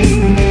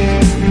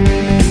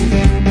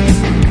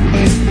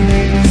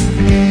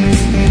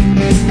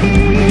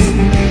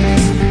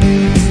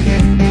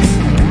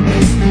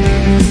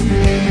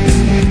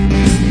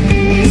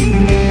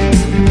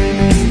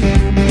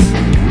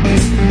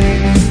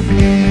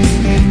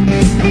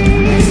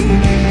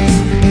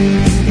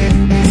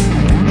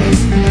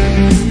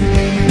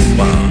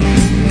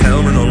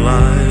 Tell me no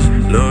lies,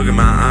 look in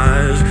my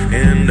eyes.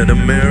 Into the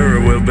mirror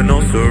will be no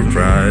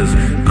surprise.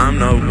 I'm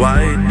not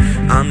white,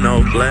 I'm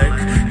not black.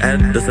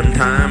 At the same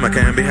time, I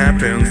can't be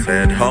happy and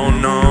sad. Oh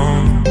no,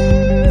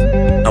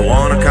 I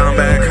wanna come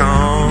back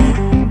home.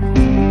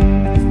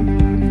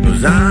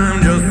 'Cause I'm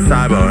just a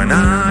cyborg and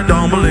I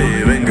don't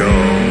believe in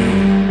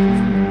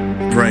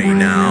gold. Pray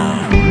now.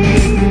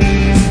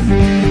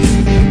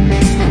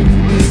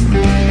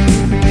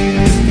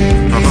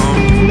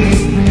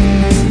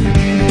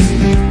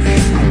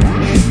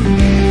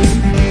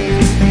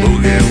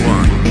 Boogie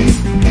one.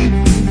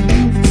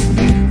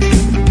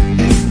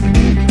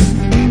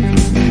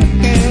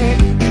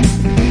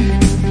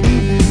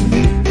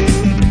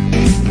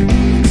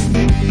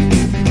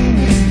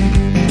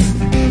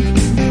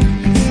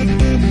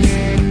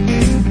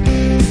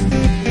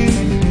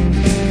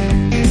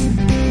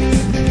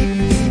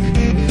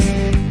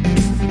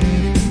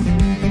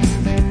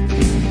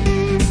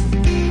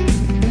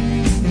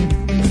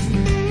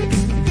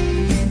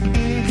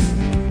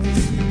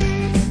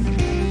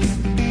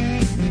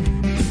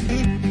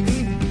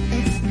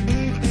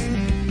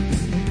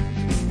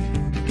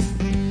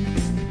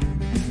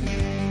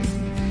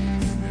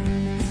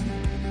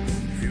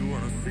 If you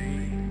wanna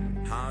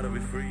see how to be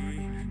free,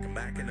 come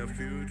back in the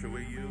future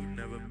where you've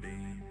never been.